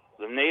know is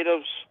the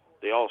natives,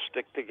 they all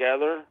stick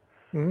together.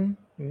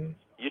 Mm-hmm.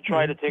 You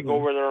try to take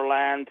over their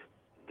land,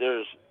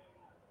 there's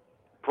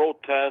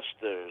protests,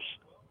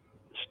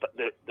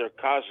 they're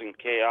causing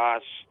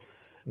chaos,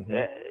 and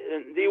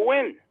they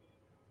win.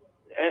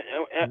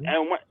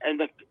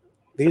 And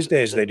these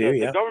days they do.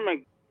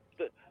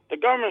 The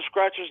government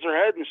scratches their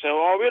head and say,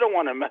 "Oh, we don't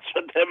want to mess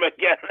with them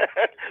again.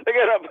 They're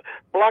gonna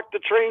block the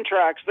train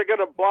tracks. They're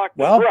gonna block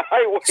the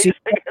highways." See,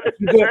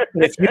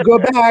 if you go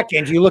back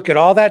and you look at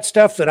all that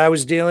stuff that I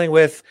was dealing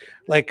with,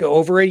 like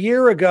over a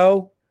year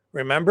ago,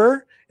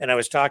 remember? And I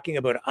was talking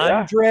about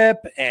UNDRIP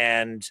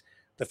and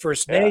the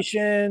First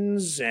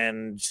Nations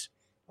and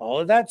all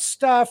of that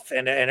stuff,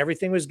 and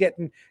everything was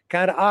getting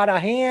kind of out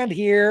of hand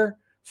here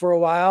for a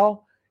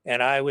while,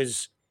 and I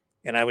was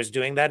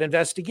doing that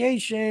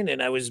investigation,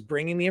 and I was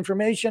bringing the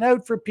information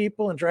out for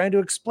people and trying to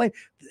explain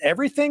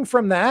everything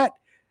from that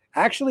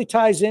actually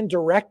ties in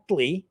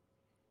directly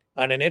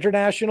on an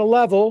international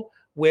level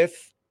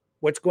with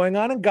what's going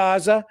on in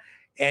Gaza.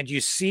 And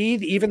you see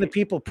even the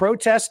people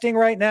protesting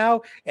right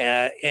now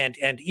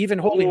and even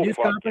holding news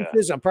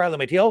conferences on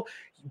Parliament Hill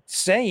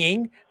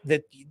saying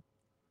that,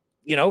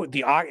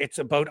 it's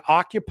about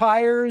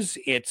occupiers,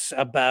 it's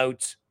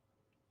about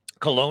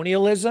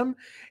colonialism,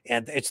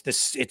 and it's the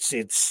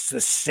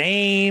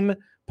same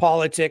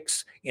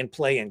politics in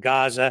play in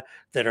Gaza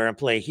that are in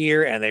play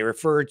here, and they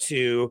refer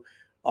to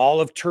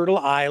all of Turtle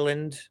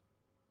Island,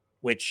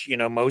 which,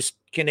 most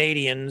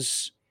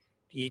Canadians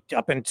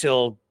up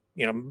until,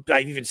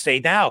 I even say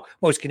now,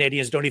 most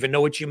Canadians don't even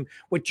know what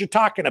you're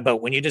talking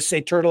about. When you just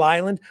say Turtle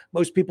Island,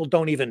 most people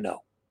don't even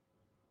know.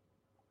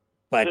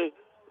 But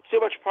see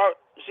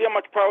how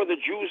much power the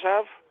Jews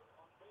have?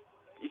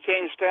 You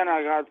can't stand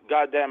on a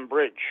goddamn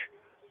bridge.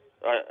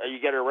 You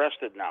get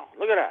arrested now.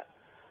 Look at that.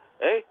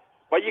 Eh?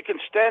 But you can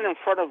stand in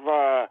front of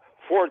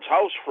Ford's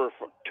house for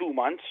 2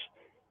 months.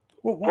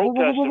 But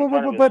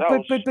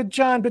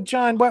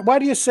John, why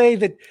do you say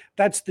that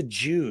that's the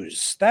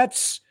Jews?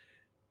 It's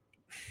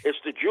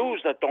the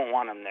Jews that don't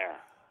want him there.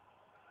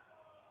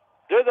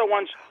 They're the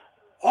ones.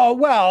 Oh,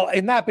 well,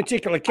 in that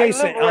particular case,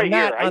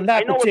 on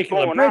that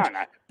particular bridge.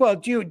 Well,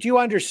 do you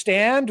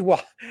understand?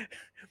 Well,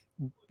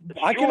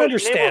 I can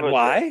understand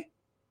why.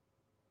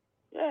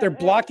 Yeah, they're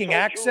blocking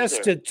access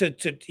to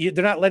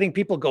they're not letting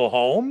people go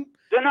home.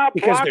 They're not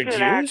because blocking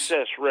they're Jews?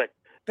 access, Rick.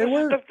 They This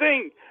were. is the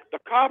thing. The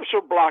cops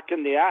are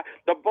blocking the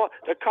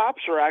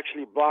cops are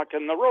actually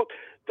blocking the road.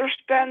 They're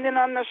standing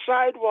on the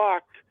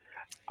sidewalk.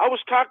 I was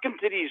talking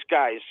to these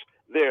guys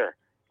there.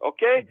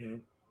 Okay,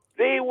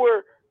 They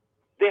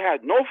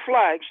had no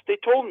flags. They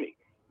told me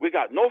we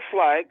got no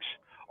flags.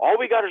 All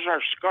we got is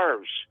our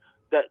scarves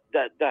that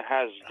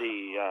has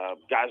the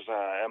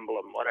Gaza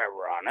emblem,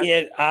 whatever, on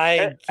it.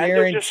 I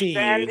guarantee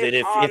you that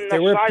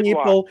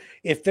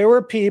if there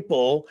were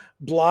people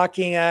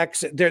blocking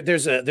access,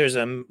 there's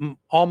a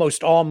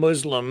almost all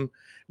Muslim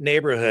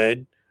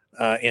neighborhood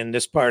in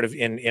this part of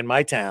in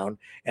my town,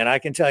 and I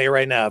can tell you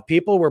right now, if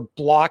people were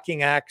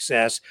blocking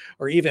access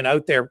or even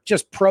out there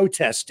just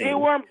protesting. They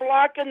weren't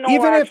blocking no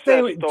even access,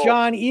 if though.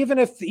 John, even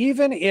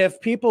if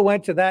people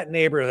went to that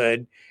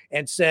neighborhood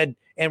and said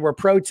and were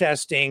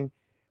protesting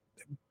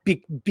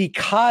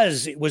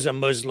because it was a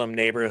Muslim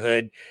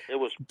neighborhood,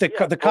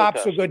 the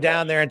cops would go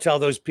down there and tell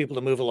those people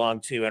to move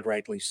along too, and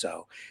rightly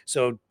so.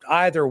 So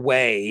either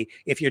way,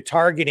 if you're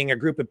targeting a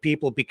group of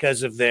people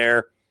because of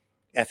their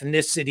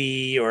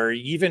ethnicity or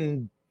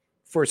even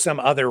for some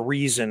other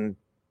reason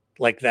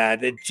like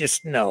that, it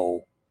just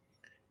no.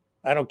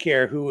 I don't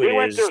care who it is. They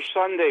went there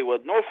Sunday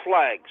with no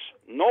flags,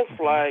 no.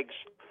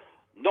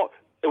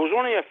 It was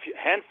only a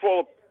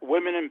handful of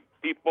women and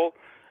people,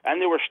 and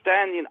they were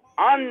standing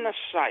on the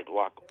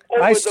sidewalk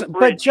over the bridge.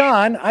 But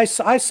John, I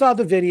saw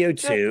the video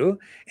too,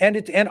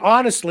 and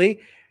honestly,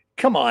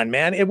 come on,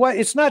 man,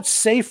 it's not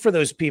safe for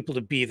those people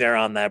to be there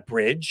on that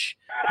bridge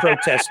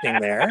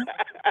protesting there.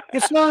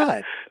 It's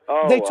not.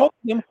 They told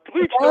them at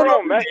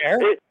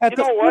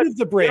the foot of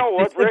the bridge. You know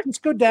what, Rick?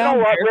 Just go down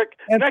there.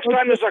 And next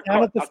time there's a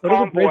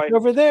convoy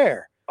over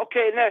there.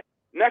 Okay,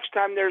 next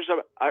time there's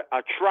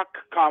a truck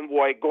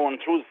convoy going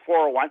through the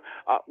 401,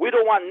 we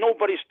don't want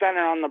nobody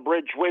standing on the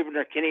bridge waving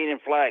their Canadian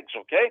flags,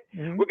 okay?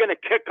 Mm-hmm. We're going to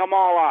kick them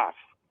all off,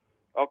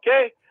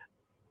 okay?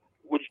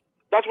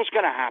 That's what's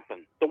going to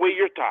happen, the way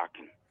you're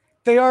talking.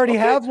 They already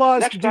have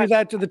laws to do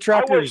that to the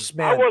truckers,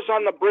 man. I was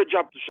on the bridge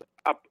up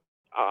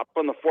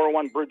on the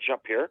 401 bridge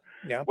up here.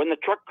 Yeah. When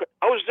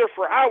I was there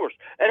for hours,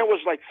 and it was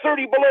like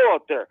 30 below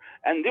out there,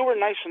 and they were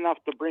nice enough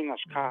to bring us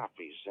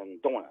coffees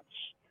and donuts.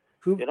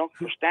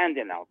 For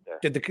standing out there.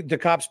 Did the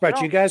cops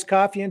brought you guys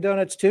coffee and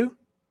donuts too?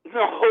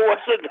 No, it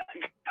wasn't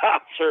the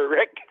cops, sir,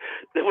 Rick.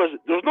 There was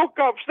no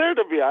cops there,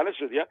 to be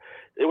honest with you.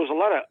 There was a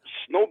lot of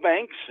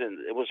snowbanks, and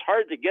it was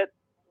hard to get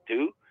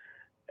to.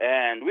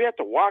 And we had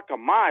to walk a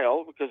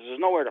mile because there's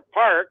nowhere to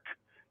park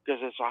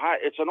because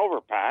it's an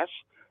overpass.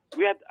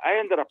 I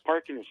ended up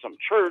parking in some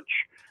church,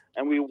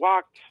 and we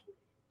walked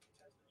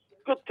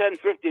good 10,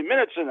 15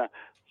 minutes in a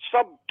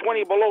sub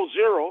 20 below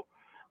zero,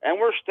 and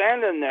we're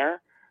standing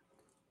there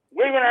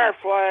waving our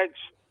flags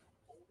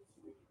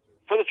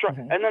for the truck.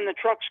 And then the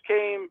trucks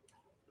came,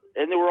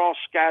 and they were all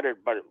scattered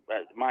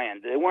at my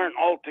end. They weren't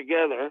all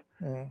together.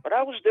 But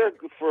I was there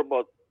for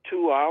about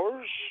 2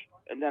 hours,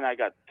 and then I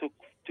got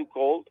too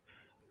cold.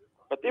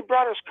 But they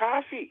brought us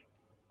coffee.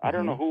 I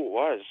don't know who it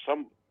was.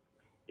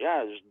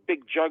 There's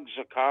big jugs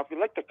of coffee,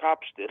 like the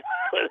cops did,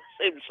 the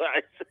same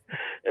size.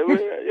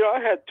 I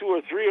had 2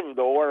 or 3 of them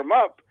to warm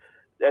up,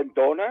 and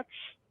donuts,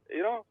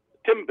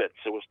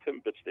 Timbits. It was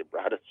Timbits they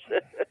brought us.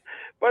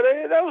 But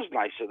that was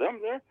nice of them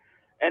there.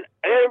 And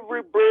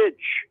every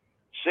bridge,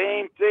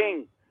 same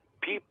thing.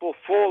 People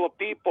full of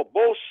people,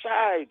 both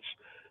sides.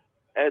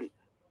 And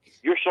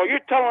you're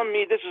telling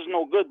me this is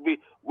no good. We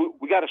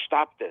got to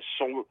stop this.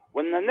 So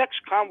when the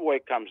next convoy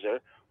comes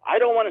there, I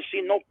don't want to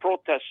see no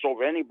protests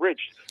over any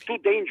bridge. Too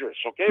dangerous,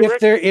 okay,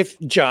 Rick?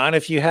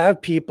 If you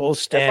have people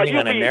standing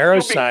on a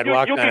narrow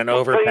sidewalk on an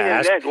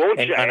overpass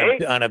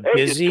and on a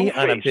busy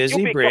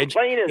bridge,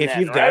 if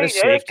you've got a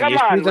safety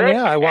issue, then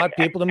I want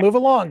people to move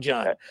along,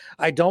 John.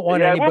 I don't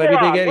want anybody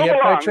to get hit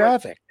by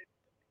traffic.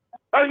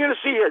 I'm going to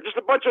see here just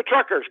a bunch of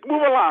truckers.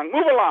 Move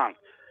along.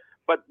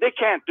 But they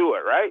can't do it,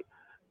 right?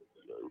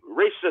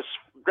 Racist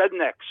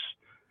rednecks,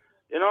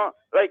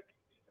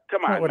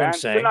 come on, man.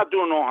 They're not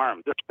doing no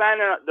harm. They're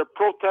standing. They're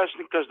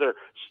protesting because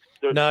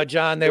they're. No,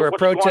 John. They were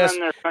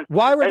protesting.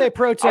 Why were they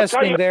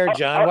protesting there,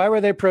 John? Why were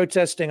they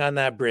protesting on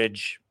that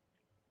bridge?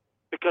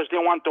 because they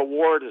want the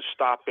war to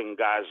stop in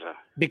Gaza.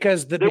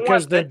 Because the They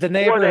want the the war to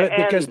neighborhood,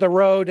 because end. the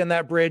road and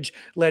that bridge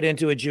led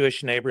into a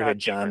Jewish neighborhood,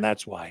 That's John. right.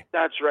 That's why.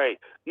 That's right.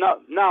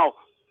 Now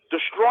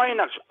destroying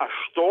a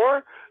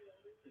store,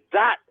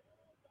 that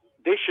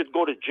they should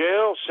go to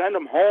jail, send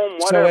them home,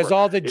 whatever. So as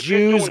all the If you're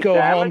Jews doing go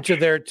home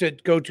damage, to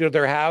go to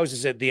their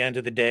houses at the end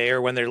of the day,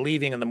 or when they're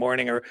leaving in the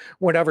morning, or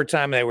whatever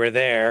time they were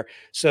there,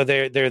 so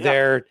they're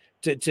there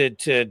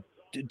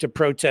to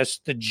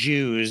protest the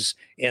Jews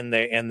in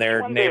their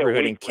one day a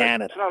neighborhood in week, right?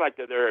 Canada. It's not like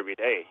they're there every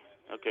day.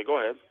 Okay, go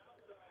ahead.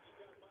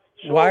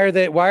 Why are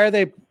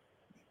they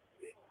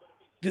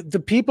the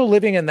people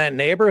living in that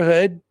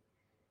neighborhood?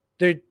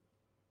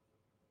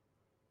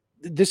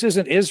 This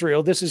isn't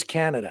Israel. This is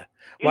Canada.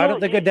 Why don't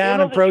they go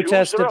down and the Jews,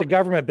 protest at the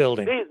government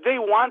building? They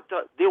want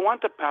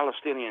the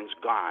Palestinians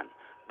gone.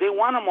 They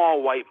want them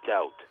all wiped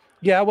out.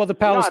 Yeah, well, the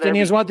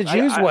Palestinians want the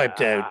Jews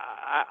wiped out.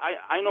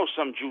 I know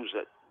some Jews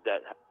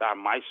that are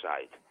my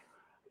side.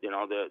 You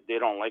know, they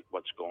don't like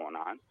what's going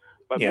on.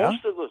 But Yeah.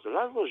 a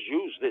lot of those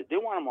Jews, they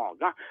want them all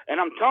gone. And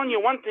I'm telling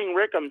you one thing,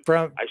 Rick. I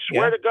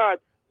swear yeah. to God,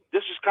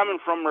 this is coming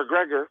from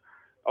McGregor.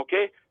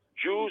 Okay,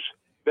 Jews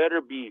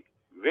better be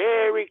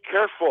very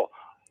careful,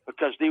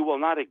 because they will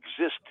not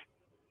exist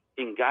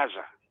in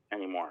Gaza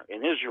anymore,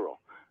 in Israel.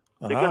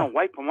 They're going to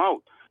wipe them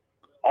out.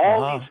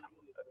 All these.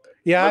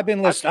 Yeah, I've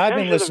been listening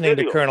to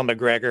video. Colonel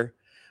McGregor.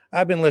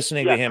 I've been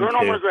listening to him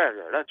Colonel too.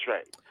 McGregor. That's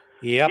right.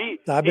 Yep,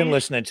 I've been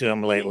listening to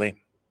him lately.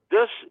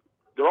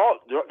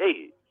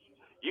 Hey,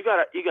 you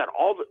got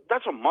all the.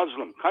 That's a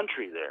Muslim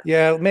country there.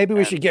 Yeah, maybe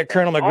we should get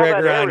Colonel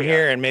McGregor on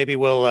here, and maybe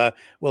we'll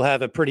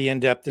have a pretty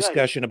in-depth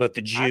discussion about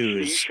the Jews. Actually,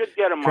 you should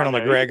get him Colonel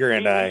on there. McGregor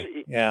and I.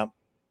 Yeah.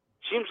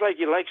 Seems like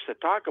he likes to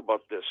talk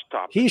about this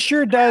topic. He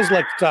sure does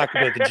like to talk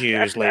about the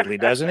Jews lately,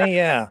 doesn't he?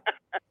 Yeah.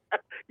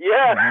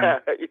 Yeah,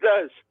 he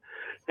does.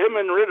 Him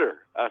and Ritter,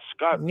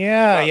 Scott.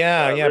 Yeah,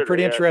 Scott, Ritter,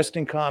 pretty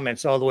interesting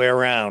comments all the way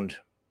around.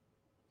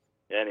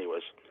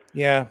 Anyways.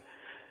 Yeah.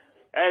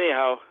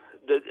 Anyhow,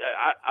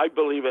 I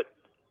believe it.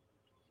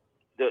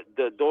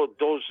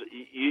 Those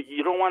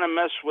you don't want to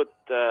mess with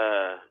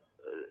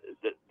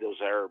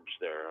those Arabs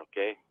there,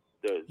 okay?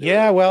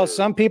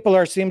 Some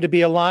people seem to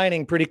be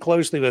aligning pretty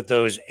closely with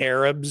those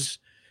Arabs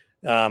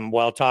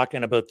while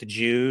talking about the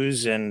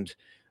Jews, and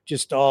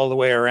just all the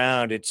way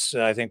around. It's,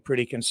 I think,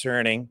 pretty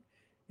concerning.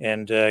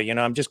 And,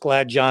 I'm just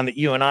glad, John, that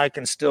you and I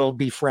can still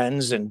be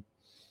friends and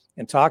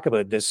talk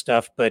about this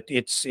stuff, but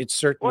it's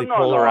certainly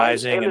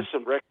polarizing.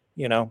 Listen, Rick,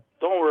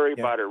 don't worry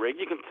about it, Rick.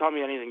 You can tell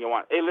me anything you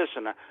want. Hey,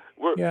 listen,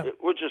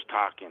 we're just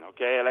talking,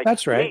 okay? Like,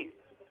 that's right.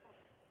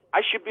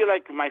 I should be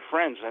like my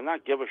friends and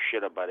not give a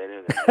shit about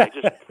anything. I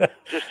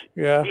just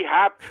be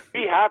happy.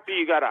 Be happy.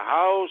 You got a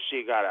house.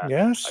 You got a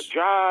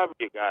job.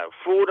 You got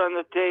food on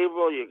the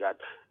table. You got,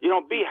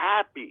 be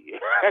happy.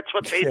 That's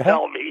what they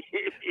tell me.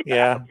 Be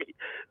happy.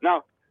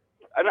 Now,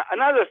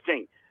 another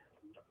thing.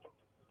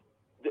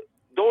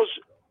 Those,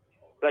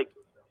 like,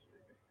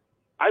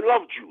 I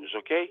love Jews.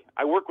 Okay,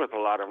 I work with a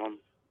lot of them.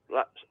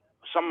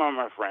 Some of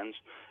my friends.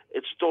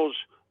 It's those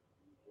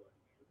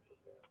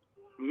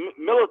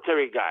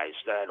military guys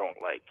that I don't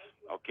like,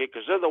 okay,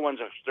 because they're the ones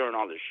that are stirring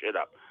all this shit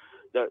up.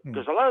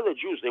 Because a lot of the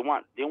Jews, they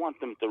want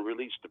them to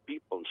release the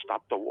people and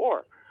stop the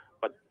war,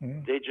 but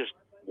they just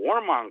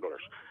warmongers.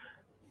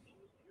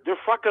 They're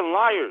fucking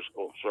liars.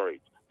 Oh,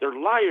 sorry, they're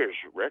liars,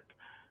 Rick.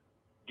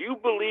 Do you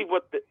believe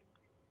what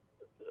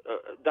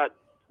that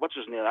what's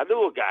his name? That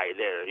little guy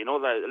there,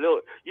 that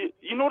little.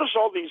 You notice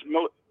all these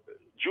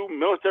Jew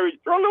military?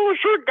 They're all little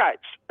short guys.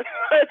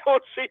 I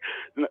don't see.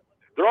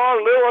 They're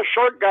all little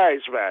short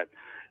guys, man.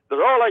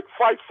 They're all like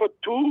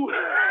 5'2".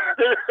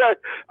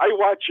 I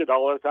watch it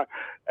all the time,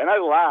 and I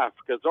laugh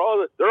because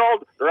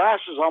their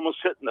asses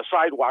almost hitting the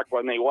sidewalk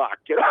when they walk.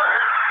 They're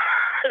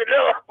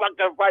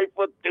fucking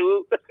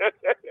 5'2",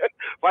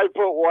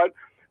 5'1".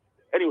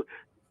 Anyway,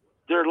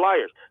 they're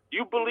liars. Do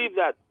you believe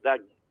that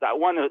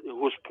one who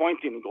was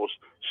pointing and goes,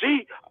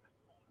 see,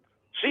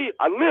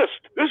 a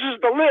list. This is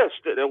the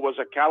list. It was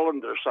a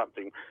calendar or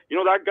something.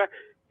 That guy.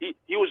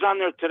 He was on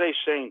there today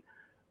saying.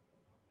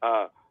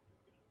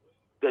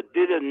 That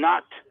did it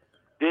not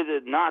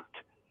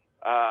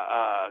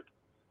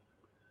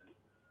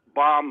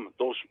bomb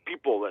those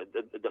people.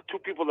 The two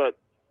people that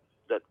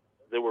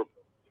there were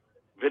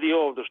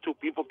video of those two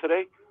people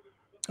today.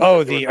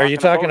 Oh, are you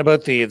talking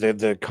about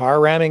the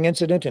car ramming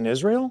incident in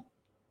Israel?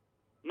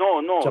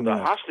 No, Something the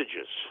else.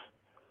 hostages.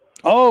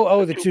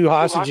 Oh, the two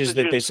hostages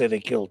that they say they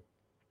killed.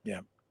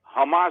 Yeah.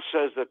 Hamas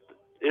says that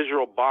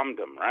Israel bombed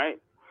them, right?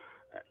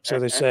 So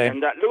they say.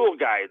 And that little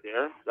guy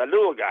there, that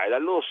little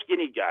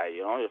skinny guy,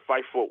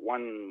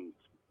 5'1",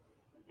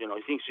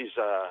 he thinks he's,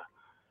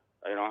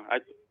 I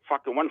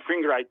fucking one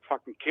finger, I'd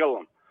fucking kill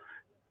him.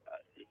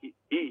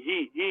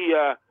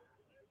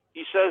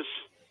 He says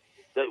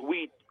that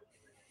we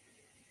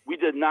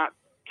did not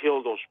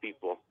kill those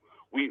people.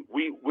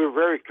 We're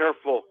very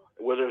careful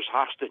where there's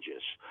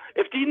hostages.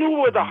 If they knew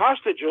where the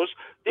hostages,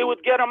 they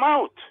would get them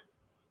out.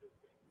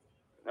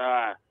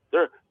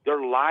 They're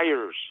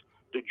liars.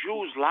 The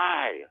Jews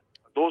lie.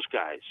 Those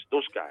guys,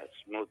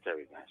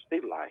 military guys,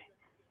 they lie.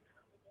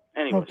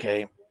 Anyways,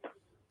 Okay.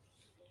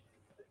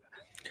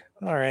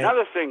 All right.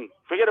 another thing,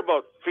 forget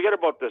about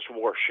this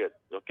war shit,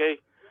 okay?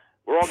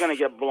 We're all gonna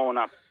get blown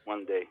up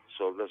one day,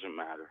 so it doesn't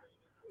matter.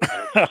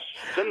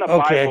 It's in the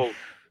Okay. Bible.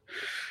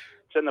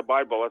 It's in the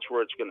Bible. That's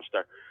where it's gonna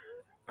start.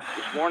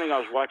 This morning I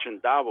was watching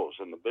Davos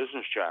on the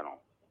Business Channel.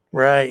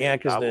 Right. Yeah,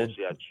 because the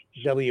Davos,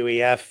 yeah.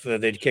 WEF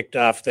they kicked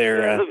off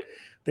their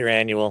their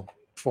annual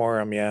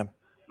forum. Yeah.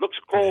 Looks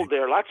cold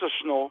there. Lots of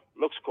snow.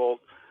 Looks cold.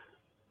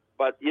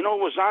 But you know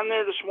who was on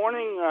there this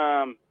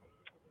morning?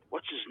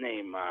 What's his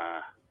name?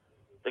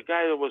 The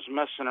guy that was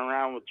messing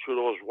around with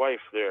Trudeau's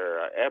wife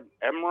there,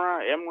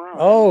 Emra.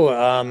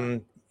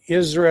 Oh,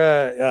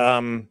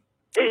 Israel.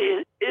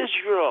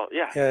 Israel.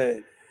 Yeah.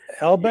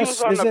 Elbus. He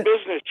was on is the it?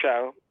 Business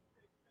Channel.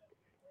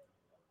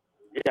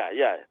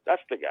 Yeah.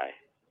 That's the guy.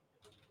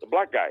 The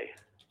black guy.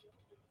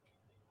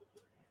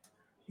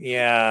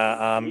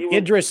 Yeah.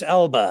 Idris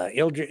Elba.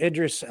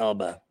 Idris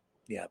Elba.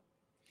 Yeah.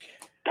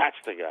 That's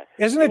the guy.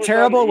 Isn't it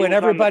terrible when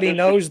everybody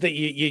knows that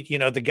you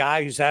know the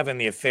guy who's having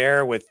the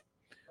affair with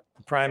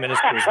the prime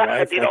minister's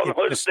wife? You Like don't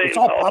know his name, it's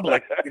all though.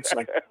 public. It's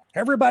like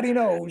everybody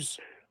knows.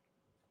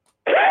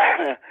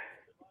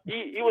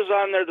 He was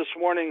on there this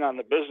morning on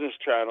the Business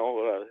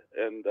Channel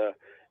and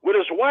with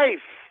his wife.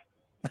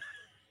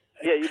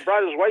 Yeah, he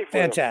brought his wife with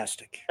him.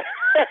 Fantastic.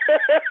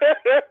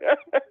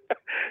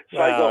 So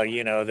I go,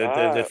 you know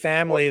the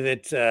family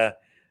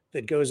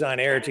that goes on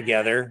air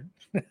together.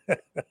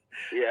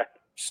 Yeah.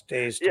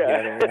 Stays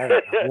together. I don't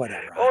know,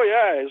 whatever. Oh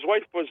yeah, his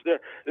wife was there,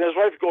 and his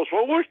wife goes,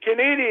 "Well, we're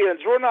Canadians.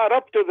 We're not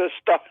up to this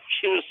stuff."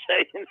 She was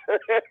saying.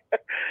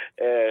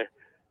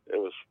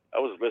 I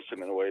was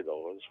listening away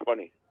though. It was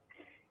funny.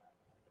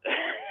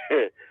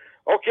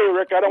 Okay,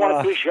 Rick, I don't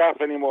want to piss you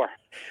off anymore.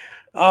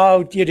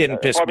 Oh, you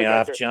didn't piss me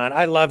off, John.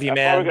 I love you,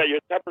 man. Probably got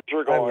your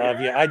temperature going. I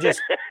love you.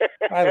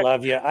 I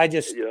love you.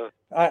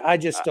 I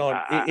just don't.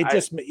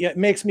 It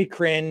makes me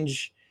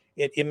cringe.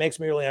 It makes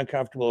me really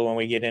uncomfortable when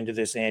we get into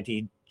this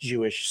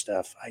anti-Jewish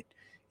stuff.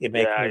 It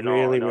makes me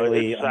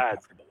really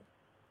uncomfortable.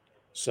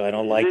 So I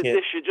don't like it.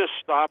 They should just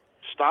stop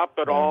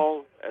it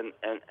all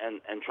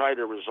and try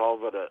to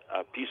resolve it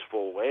a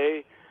peaceful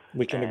way.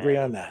 We can agree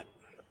on that.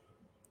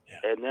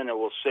 Yeah. And then it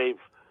will save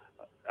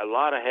a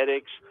lot of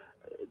headaches.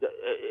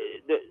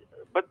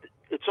 But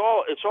it's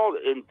all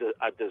in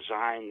a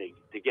design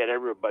to get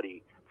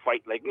everybody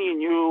fight, like me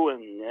and you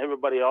and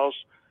everybody else,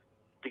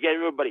 to get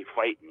everybody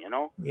fighting, you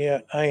know?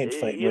 Yeah, I ain't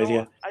fighting with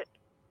you.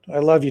 I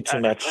love you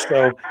too much.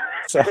 So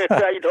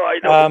I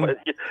know.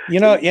 You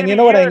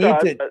know what I need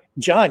to,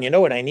 John. You know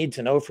what I need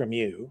to know from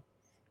you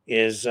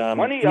is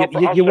money.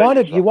 You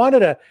wanted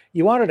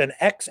an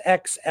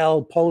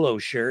XXL polo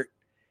shirt,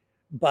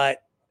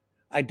 but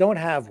I don't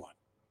have one.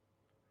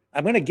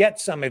 I'm going to get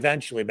some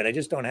eventually, but I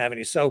just don't have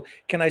any. So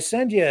can I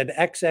send you an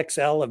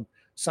XXL of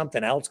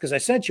something else? Because I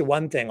sent you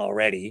one thing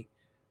already.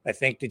 I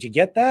think. Did you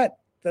get that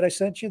I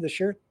sent you? The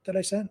shirt that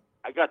I sent?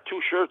 I got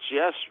 2 shirts.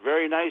 Yes,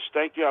 very nice.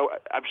 Thank you.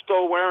 I'm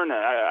still wearing it.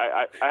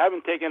 I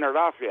haven't taken it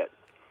off yet.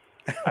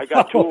 I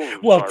got 2.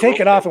 Well, take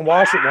it off and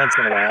wash it once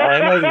in a while. I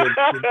know you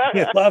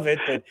love it,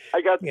 but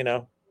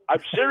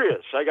I'm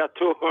serious. I got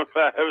 2 of them.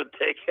 I haven't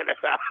taken it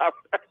off.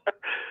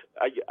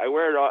 I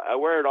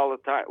wear it all the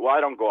time. Well,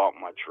 I don't go out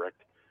much, Rick.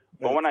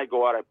 But when I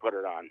go out, I put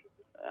it on.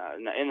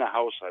 In the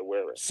house, I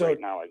wear it. So, right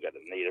now, I got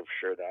a native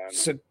shirt on.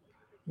 So,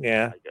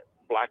 yeah. I got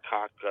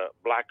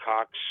Blackhawks.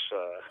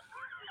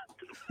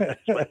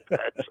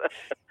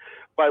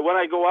 But when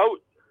I go out,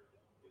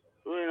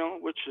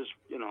 which is,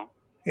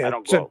 I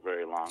don't go out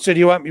very long. So do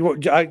you want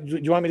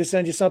me to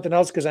send you something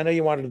else? Because I know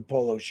you wanted a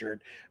polo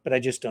shirt, but I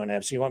just don't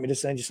have. So you want me to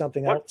send you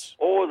something else?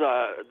 Oh,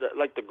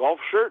 the golf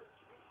shirt?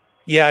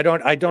 Yeah,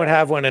 I don't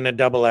have one in a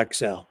double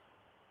XL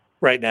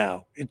right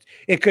now.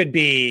 It could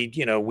be,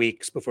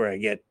 weeks before I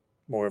get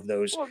more of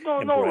those.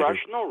 Well, no rush.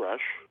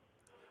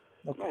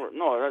 Okay.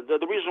 No,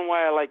 the reason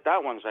why I like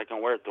that one is I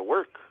can wear it to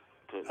work.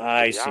 To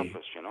I the see.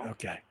 Office,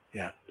 Okay.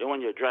 Yeah.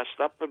 When you're dressed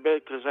up a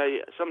bit, because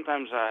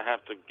sometimes I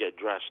have to get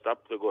dressed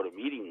up to go to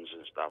meetings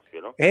and stuff.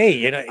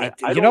 Hey,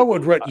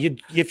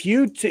 if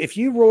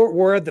you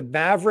wore the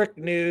Maverick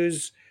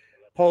News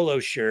polo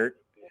shirt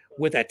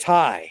with a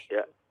tie.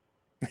 Yeah.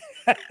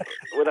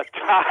 With a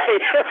tie.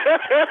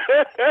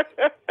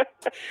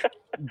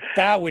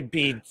 That would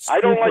be super,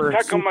 I don't like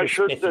tucking my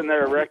shirts in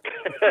there, Rick.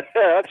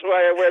 That's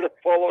why I wear the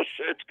polo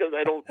shirts, because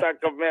I don't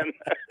tuck them in.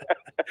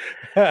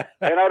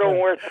 And I don't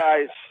wear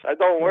ties. I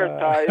go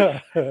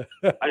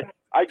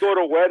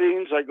to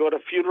weddings. I go to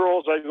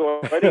funerals. I go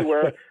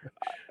anywhere.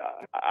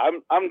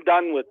 I'm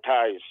done with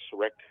ties,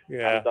 Rick.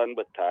 Yeah. I'm done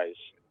with ties.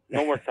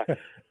 No more ties.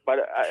 But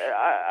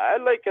I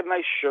like a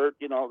nice shirt,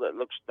 that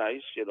looks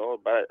nice,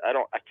 but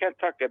I can't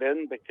tuck it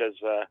in because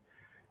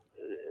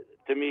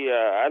to me,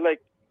 I like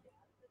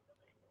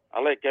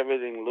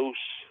everything loose.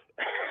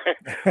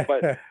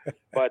 but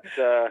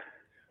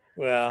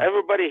well,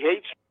 everybody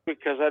hates me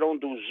because I don't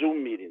do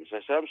Zoom meetings.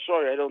 I said, I'm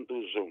sorry, I don't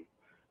do Zoom.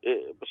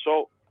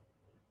 So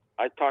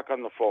I talk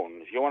on the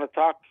phone. If you want to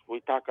talk,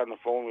 we talk on the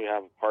phone. We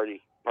have a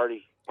party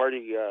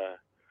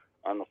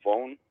on the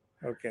phone.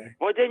 Okay.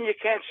 Well, then you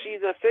can't see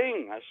the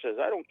thing. I says,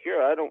 I don't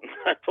care. I don't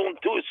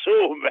do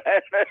Zoom,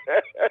 man.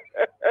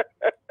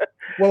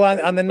 Well,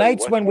 on the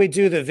nights What? when we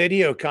do the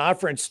video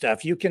conference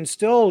stuff, you can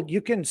still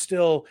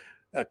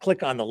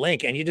click on the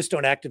link, and you just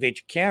don't activate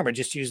your camera.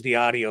 Just use the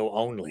audio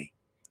only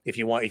if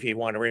you want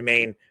to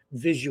remain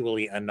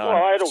visually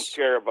anonymous. Well, I don't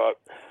care about.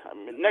 I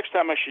mean, next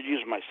time I should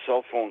use my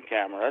cell phone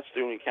camera. That's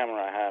the only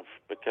camera I have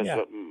because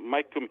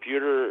my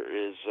computer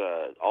is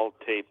all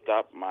taped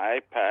up. My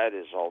iPad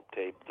is all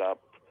taped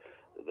up.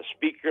 The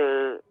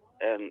speaker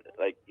and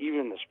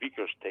even the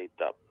speaker's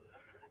taped up.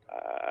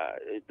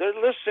 They're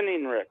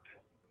listening, Rick.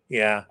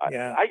 Yeah.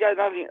 I got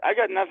nothing. I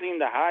got nothing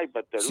to hide,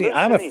 but they're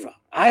listening.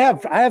 I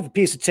have a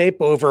piece of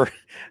tape over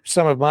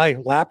some of my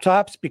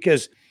laptops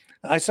because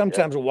I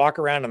sometimes will walk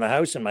around in the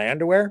house in my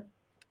underwear,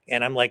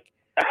 and I'm like,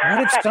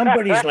 what if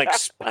somebody's like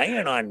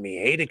spying on me?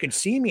 Hey, they could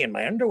see me in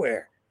my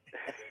underwear.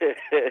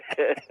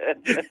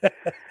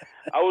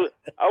 I was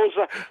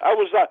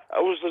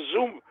a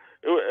Zoom.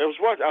 I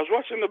was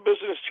watching the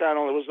Business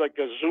Channel. It was like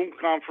a Zoom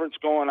conference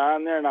going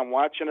on there, and I'm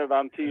watching it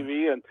on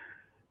TV, and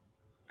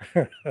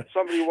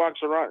somebody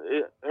walks around,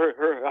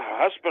 her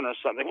husband or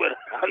something with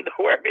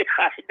underwear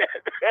behind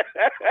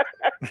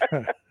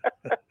it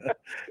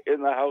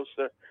in the house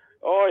there.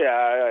 Oh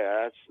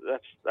yeah.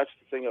 That's the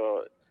thing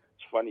about it.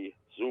 It's funny,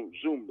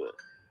 Zoom, but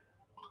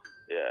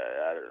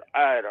yeah,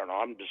 I don't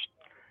know.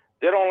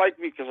 They don't like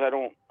me because I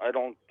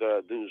don't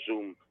do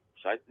Zoom.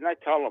 So I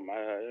tell them,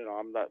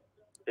 I'm not.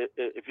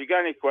 If you got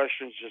any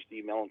questions, just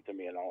email them to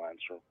me and I'll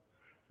answer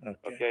them.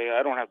 Okay,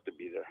 I don't have to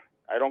be there.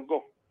 I don't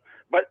go.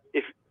 But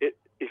if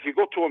you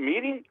go to a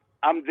meeting,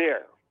 I'm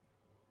there.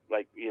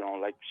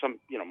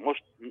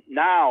 Most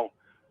now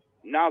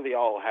they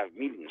all have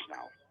meetings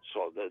now.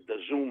 So the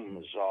Zoom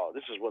is all.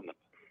 This is when the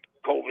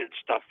COVID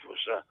stuff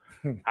was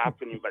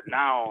happening, but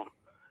now.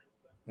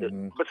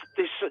 But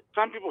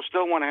some people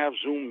still want to have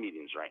Zoom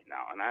meetings right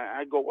now, and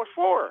I go, what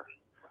for?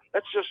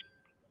 Let's just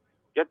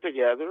get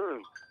together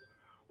and.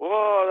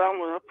 Well,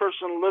 that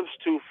person lives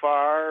too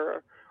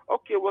far.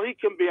 Okay, well, he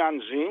can be on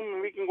Zoom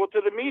and we can go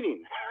to the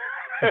meeting.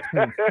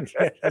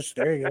 Yes,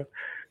 there you go.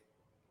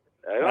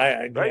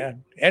 Right? Yeah.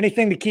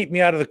 Anything to keep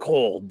me out of the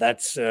cold.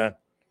 That's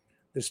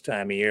this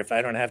time of year. If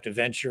I don't have to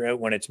venture out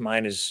when it's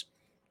minus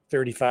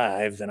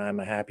 35, then I'm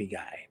a happy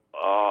guy.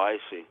 Oh, I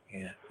see.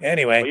 Yeah.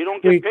 Anyway. Well, you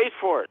don't get paid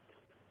for it.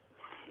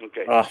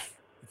 Okay.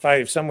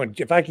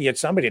 If I could get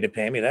somebody to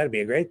pay me, that'd be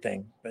a great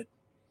thing. But.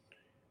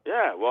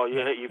 Yeah, well,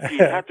 you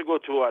have to go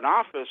to an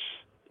office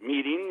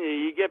meeting.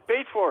 You get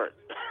paid for it.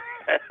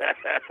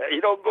 You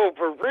don't go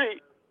for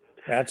free.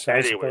 That's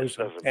I suppose.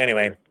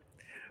 Anyway,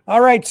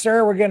 all right,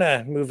 sir. We're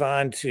gonna move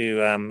on to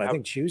I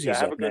think Choozy's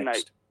have up a good next.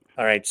 night.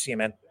 All right, see you,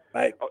 man.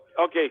 Bye.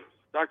 Okay,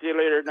 talk to you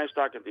later. Nice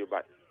talking to you.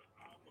 Bye.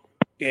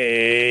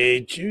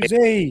 Hey,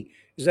 Choozy,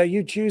 is that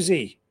you,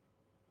 Choozy?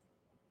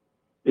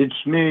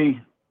 It's me.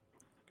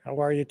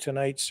 How are you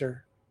tonight,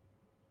 sir?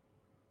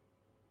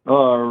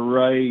 All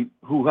right.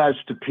 Who has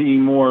to pee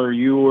more,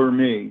 you or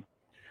me?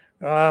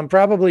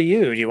 Probably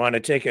you. Do you want to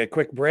take a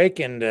quick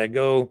break and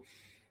go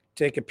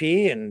take a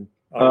pee? And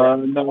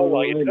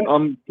no,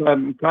 I'm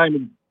kind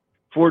of.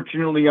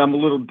 Fortunately, I'm a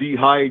little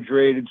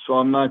dehydrated, so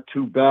I'm not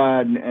too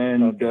bad.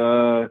 And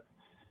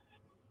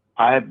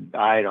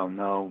I don't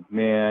know,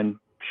 man.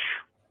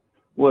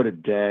 What a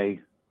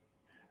day!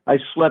 I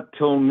slept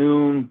till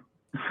noon,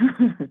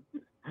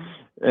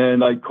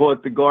 and I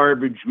caught the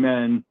garbage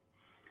men.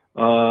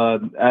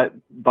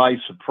 By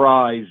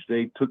surprise.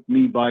 They took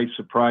me by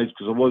surprise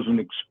because I wasn't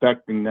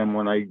expecting them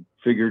when I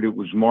figured it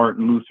was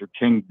Martin Luther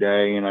King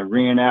Day, and I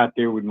ran out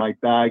there with my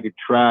bag of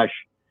trash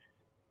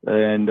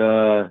and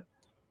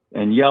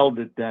yelled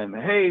at them,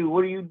 "Hey,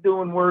 what are you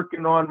doing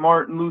working on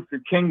Martin Luther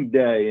King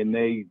Day?" And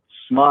they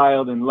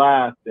smiled and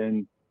laughed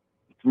and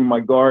threw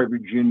my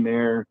garbage in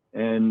there,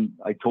 and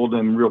I told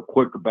them real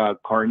quick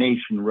about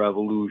Carnation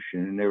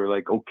Revolution, and they were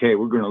like, "Okay,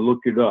 we're going to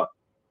look it up."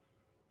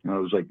 And I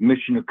was like,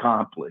 mission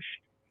accomplished.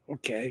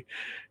 Okay.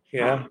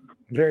 Yeah.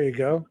 There you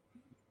go.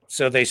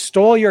 So they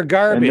stole your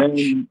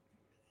garbage.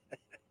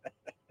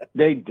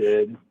 They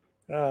did.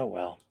 Oh,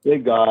 well. They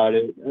got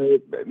it.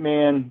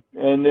 Man.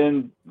 And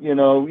then,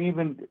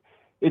 even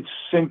it's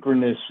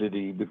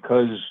synchronicity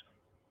because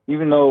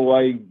even though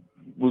I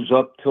was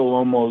up till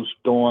almost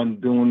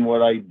dawn doing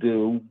what I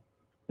do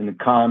in the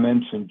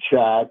comments and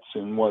chats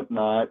and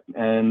whatnot,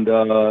 and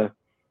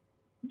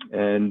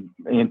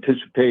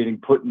anticipating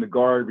putting the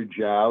garbage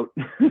out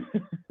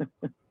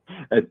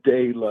at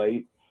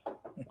daylight,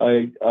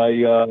 I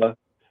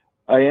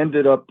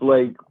ended up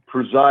like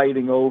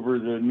presiding over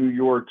the New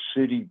York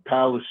City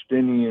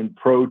Palestinian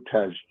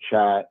protest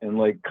chat and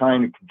like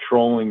kind of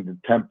controlling the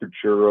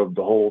temperature of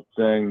the whole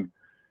thing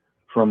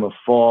from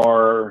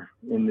afar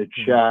in the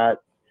chat.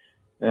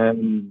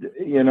 And,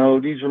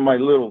 these are my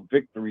little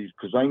victories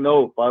because I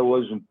know if I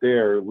wasn't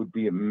there, it would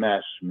be a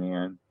mess,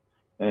 man.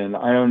 And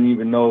I don't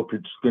even know if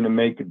it's going to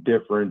make a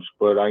difference,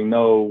 but I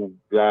know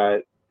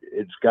that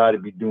it's got to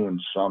be doing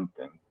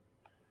something.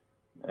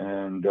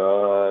 And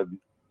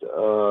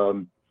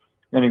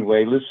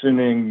anyway,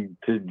 listening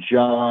to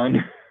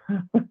John,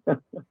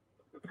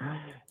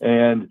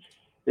 And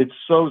it's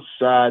so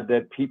sad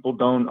that people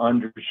don't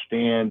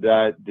understand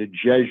that the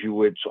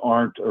Jesuits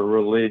aren't a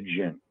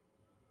religion.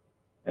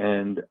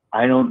 And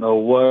I don't know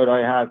what I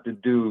have to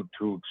do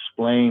to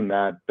explain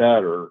that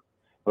better,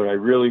 but I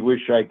really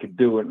wish I could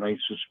do it. And I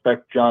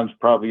suspect John's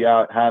probably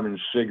out having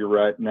a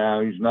cigarette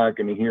now. He's not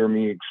going to hear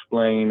me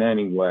explain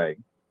anyway.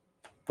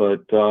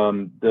 But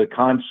the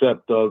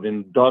concept of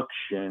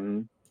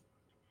induction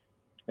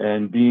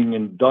and being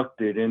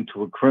inducted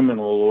into a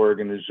criminal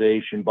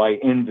organization by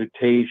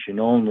invitation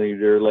only,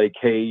 they're like,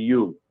 hey,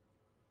 you,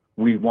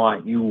 we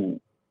want you,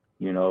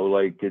 you know,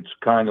 like it's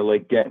kind of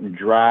like getting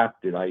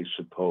drafted, I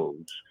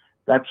suppose.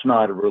 That's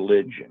not a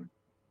religion.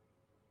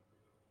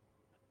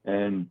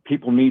 And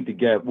people need to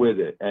get with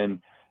it.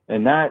 And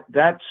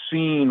that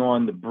scene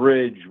on the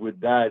bridge with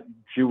that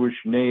Jewish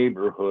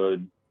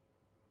neighborhood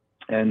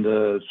and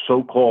the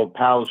so-called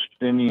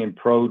Palestinian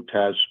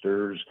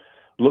protesters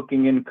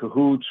looking in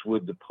cahoots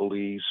with the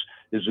police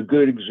is a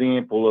good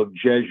example of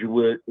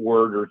Jesuit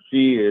order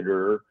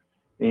theater.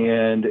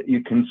 And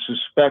you can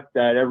suspect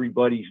that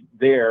everybody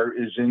there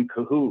is in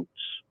cahoots.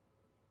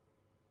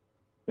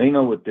 They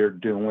know what they're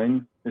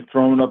doing. They're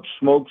throwing up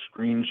smoke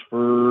screens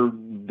for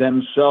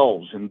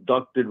themselves,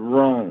 inducted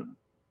Rome.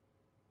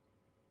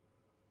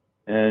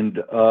 And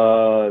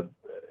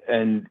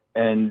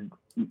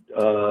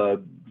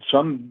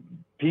some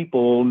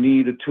people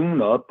need a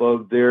tune-up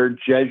of their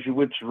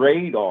Jesuits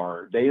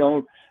radar. They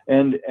don't,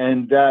 and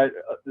that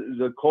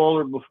the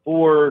caller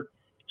before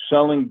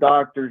selling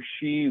Dr.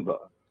 Shiva.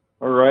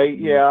 All right,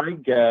 yeah, I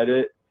get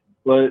it,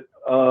 but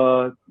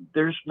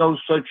there's no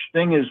such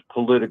thing as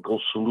political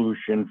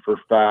solution for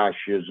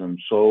fascism.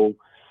 So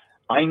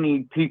I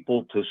need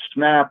people to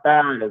snap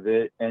out of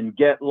it and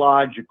get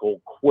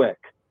logical quick,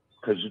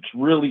 because it's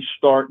really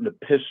starting to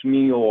piss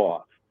me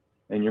off.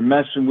 And you're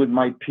messing with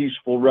my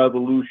peaceful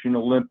revolution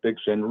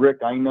Olympics. And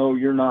Rick, I know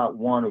you're not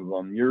one of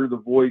them. You're the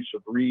voice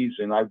of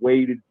reason. I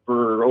waited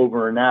for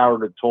over an hour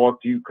to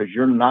talk to you because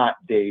you're not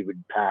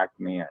David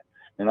Pac-Man.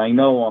 And I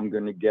know I'm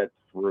going to get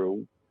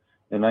through.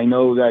 And I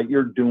know that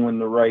you're doing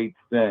the right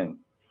thing.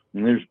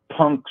 And there's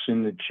punks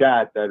in the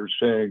chat that are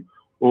saying,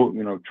 oh,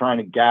 you know, trying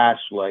to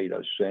gaslight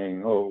us,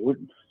 saying, oh,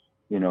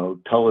 you know,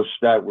 tell us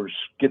that we're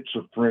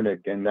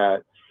schizophrenic and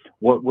that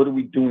what are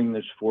we doing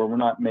this for? We're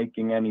not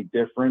making any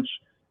difference.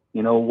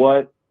 You know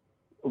what?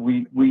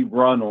 We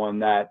run on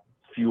that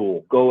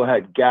fuel. Go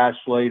ahead,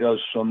 gaslight us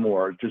some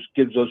more. It just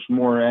gives us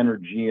more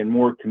energy and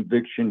more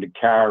conviction to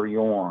carry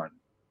on.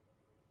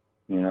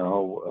 You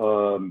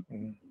know,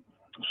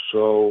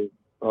 so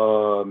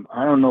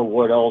I don't know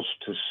what else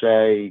to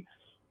say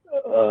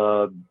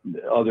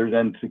other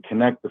than to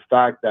connect the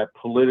fact that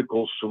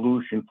political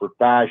solution for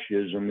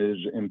fascism is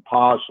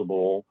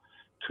impossible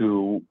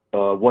to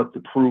what the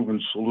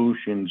proven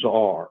solutions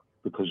are.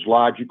 Because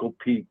logical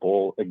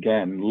people,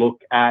 again,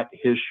 look at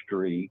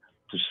history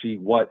to see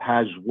what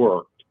has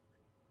worked.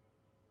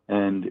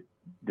 And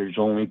there's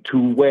only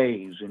two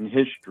ways in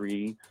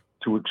history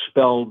to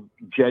expel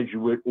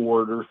Jesuit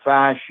order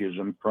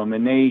fascism from a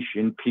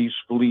nation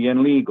peacefully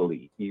and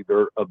legally.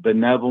 Either a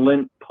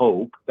benevolent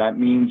pope, that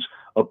means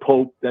a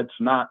pope that's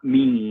not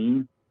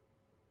mean,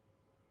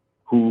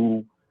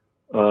 who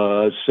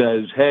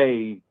says,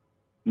 hey,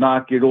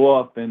 knock it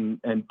off,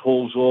 and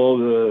pulls all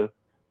the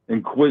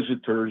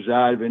inquisitors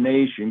out of a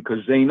nation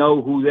because they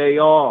know who they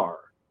are.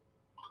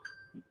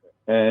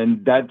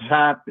 And that's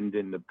happened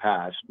in the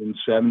past. In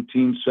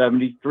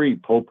 1773,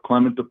 Pope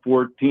Clement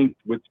XIV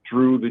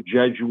withdrew the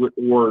Jesuit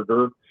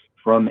order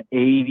from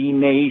 80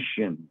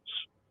 nations,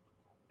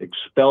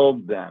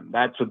 expelled them.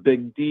 That's a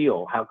big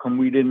deal. How come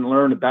we didn't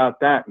learn about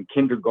that in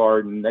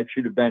kindergarten? That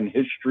should have been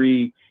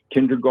history,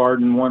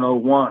 kindergarten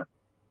 101.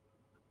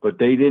 But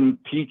they didn't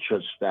teach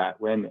us that,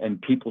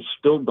 and people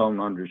still don't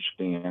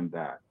understand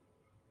that.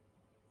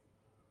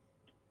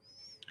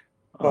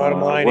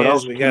 Bottom line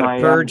is we got to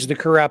purge the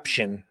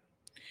corruption,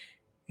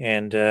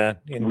 and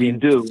in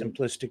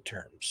simplistic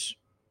terms.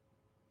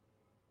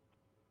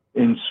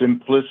 In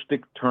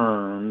simplistic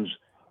terms,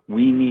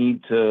 we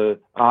need to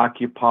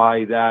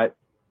occupy that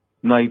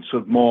Knights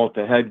of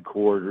Malta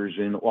headquarters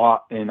in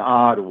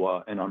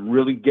Ottawa, and I'm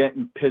really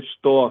getting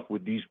pissed off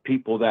with these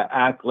people that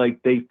act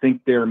like they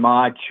think they're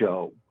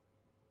macho,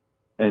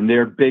 and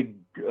they're big.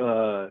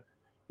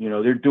 You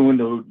know, they're doing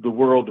the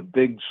world a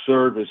big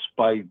service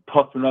by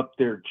puffing up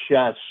their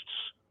chests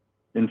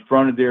in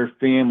front of their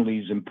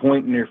families and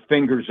pointing their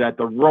fingers at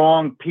the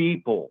wrong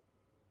people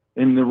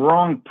and the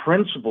wrong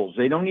principles.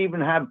 They don't even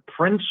have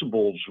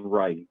principles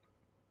right.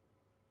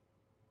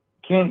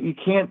 You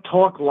can't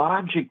talk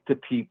logic to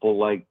people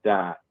like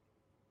that.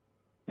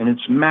 And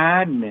it's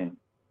maddening.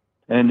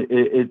 And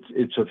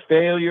it's a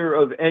failure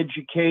of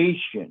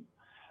education.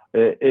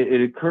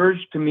 It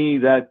occurs to me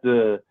that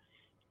the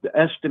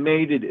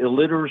estimated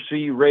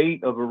illiteracy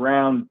rate of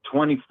around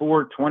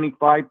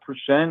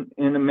 24-25%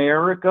 in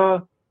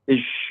America is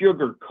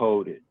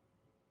sugar-coated.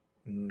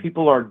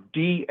 People are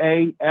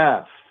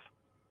DAF,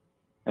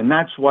 and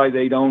that's why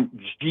they don't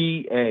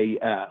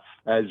GAF.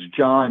 as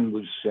John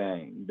was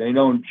saying. They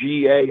don't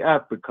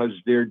GAF because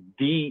they're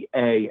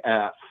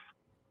DAF.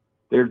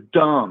 They're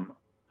dumb.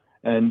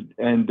 And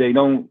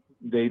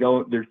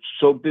they're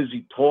so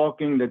busy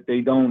talking that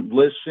they don't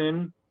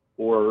listen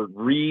or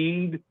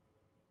read.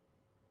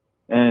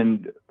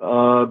 And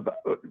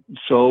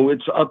so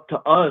it's up to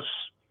us,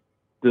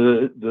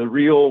 the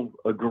real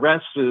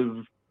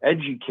aggressive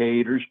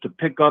educators, to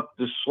pick up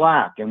the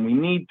slack. And we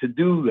need to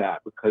do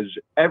that because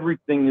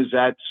everything is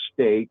at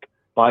stake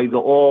by the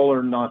all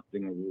or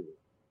nothing rule.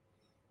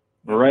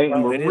 All right? Well,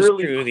 and we're it is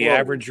really true. close. The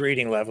average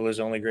reading level is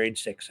only grade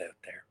 6 out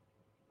there.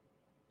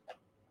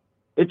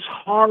 It's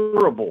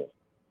horrible.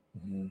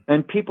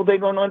 And people, they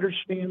don't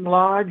understand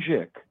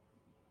logic.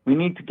 We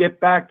need to get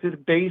back to the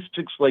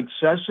basics like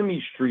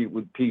Sesame Street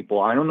with people.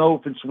 I don't know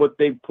if it's what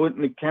they put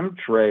in the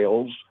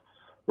chemtrails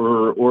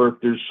or if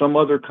there's some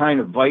other kind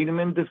of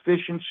vitamin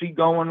deficiency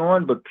going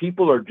on, but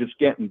people are just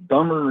getting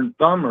dumber and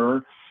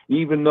dumber,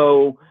 even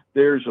though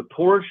there's a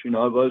portion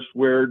of us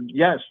where,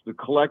 yes, the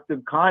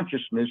collective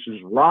consciousness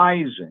is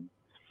rising.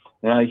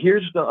 Now,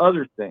 here's the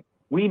other thing.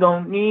 We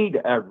don't need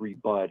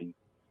everybody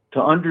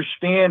to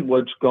understand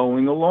what's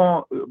going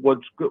along,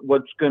 what's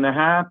going to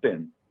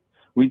happen.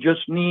 We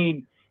just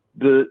need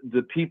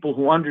the people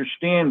who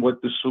understand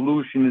what the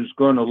solution is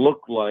going to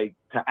look like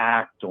to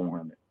act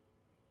on it.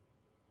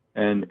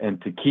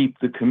 And to keep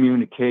the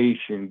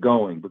communication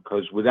going,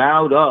 because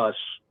without us,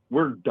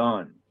 we're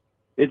done.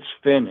 It's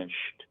finished.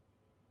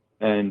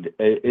 And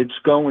it's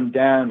going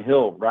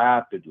downhill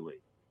rapidly.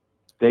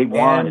 They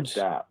want it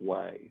that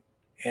way.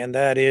 And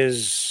that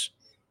is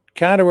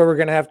kind of where we're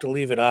going to have to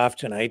leave it off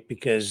tonight,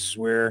 because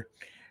we're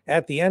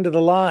at the end of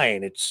the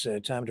line. It's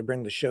time to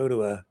bring the show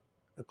to a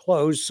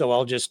close. So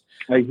I'll just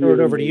throw it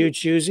over to you,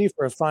 Choozy,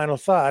 for a final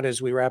thought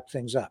as we wrap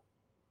things up.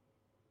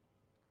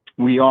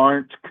 We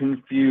aren't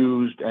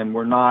confused and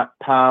we're not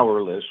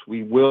powerless.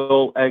 We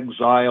will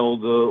exile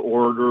the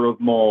Order of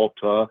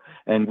Malta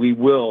and we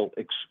will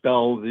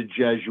expel the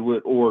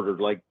Jesuit order,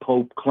 like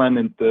Pope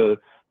Clement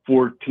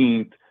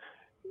XIV,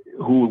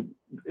 who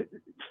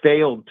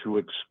failed to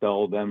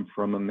expel them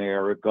from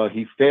America.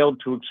 He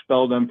failed to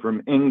expel them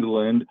from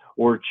England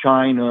or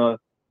China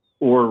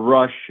or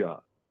Russia.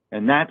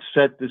 And that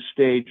set the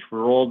stage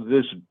for all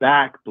this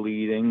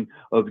backbleeding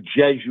of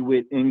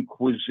Jesuit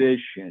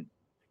Inquisition.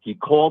 He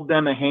called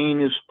them a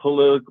heinous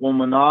political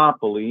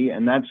monopoly,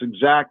 and that's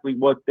exactly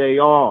what they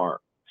are.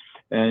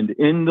 And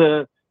in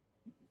the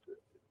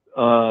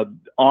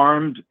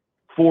armed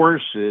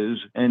forces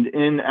and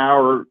in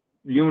our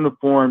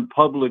uniformed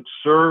public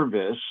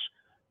service,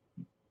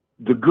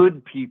 the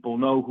good people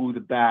know who the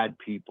bad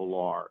people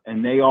are,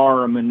 and they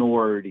are a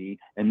minority,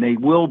 and they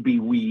will be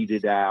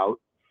weeded out,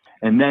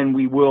 and then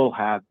we will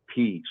have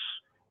peace.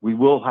 We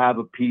will have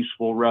a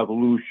peaceful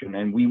revolution,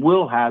 and we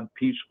will have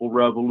peaceful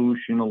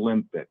revolution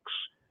Olympics,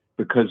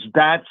 because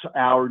that's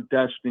our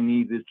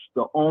destiny. It's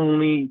the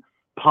only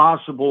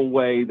possible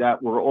way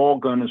that we're all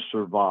going to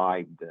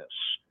survive this.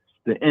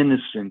 The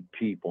innocent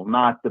people,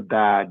 not the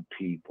bad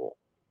people.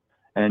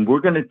 And we're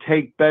going to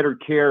take better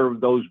care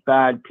of those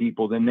bad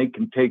people than they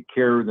can take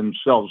care of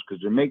themselves,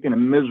 because they're making a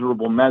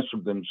miserable mess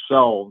of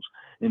themselves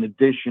in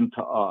addition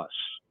to us.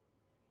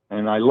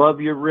 And I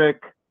love you,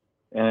 Rick,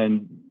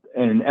 and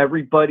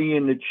everybody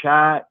in the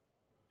chat.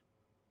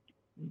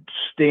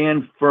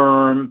 Stand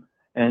firm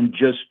and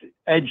just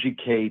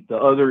educate the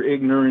other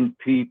ignorant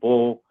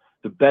people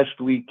the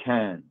best we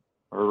can.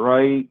 All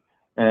right.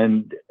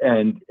 And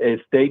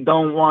if they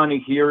don't want to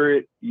hear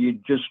it, you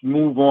just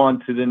move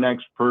on to the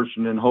next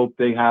person and hope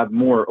they have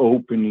more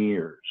open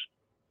ears.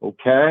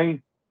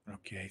 Okay.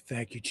 Okay.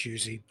 Thank you,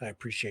 Choozy. I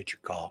appreciate your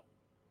call.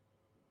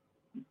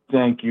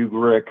 Thank you,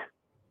 Rick.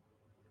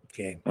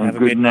 Okay. And have a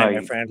good night,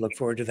 my friend. Look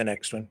forward to the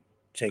next one.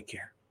 Take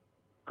care.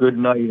 Good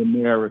night,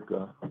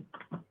 America.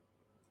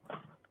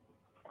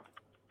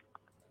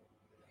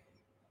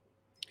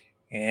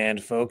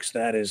 And folks,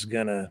 that is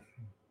going to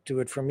do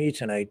it for me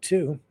tonight,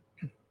 too.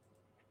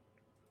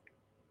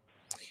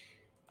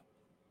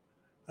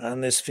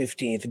 On this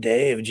 15th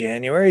day of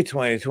January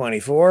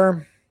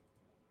 2024,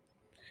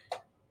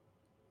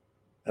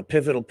 a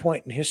pivotal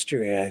point in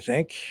history, I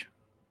think.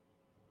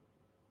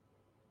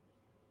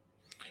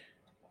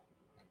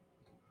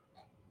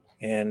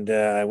 And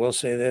I will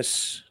say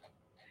this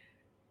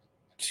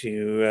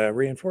to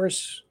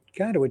reinforce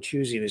kind of what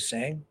Choozy was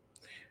saying.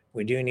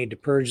 We do need to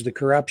purge the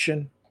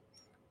corruption.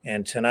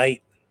 And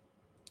tonight,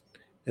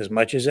 as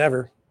much as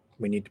ever,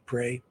 we need to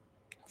pray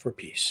for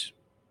peace.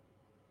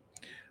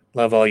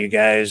 Love all you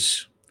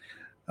guys.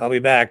 I'll be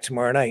back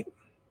tomorrow night,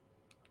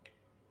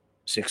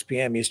 6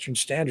 p.m. Eastern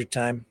Standard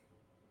Time,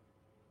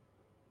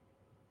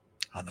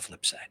 on the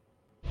flip side.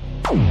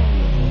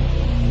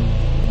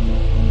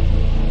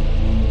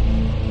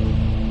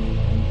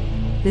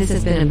 This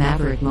has been a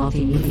Maverick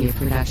Multimedia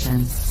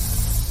production.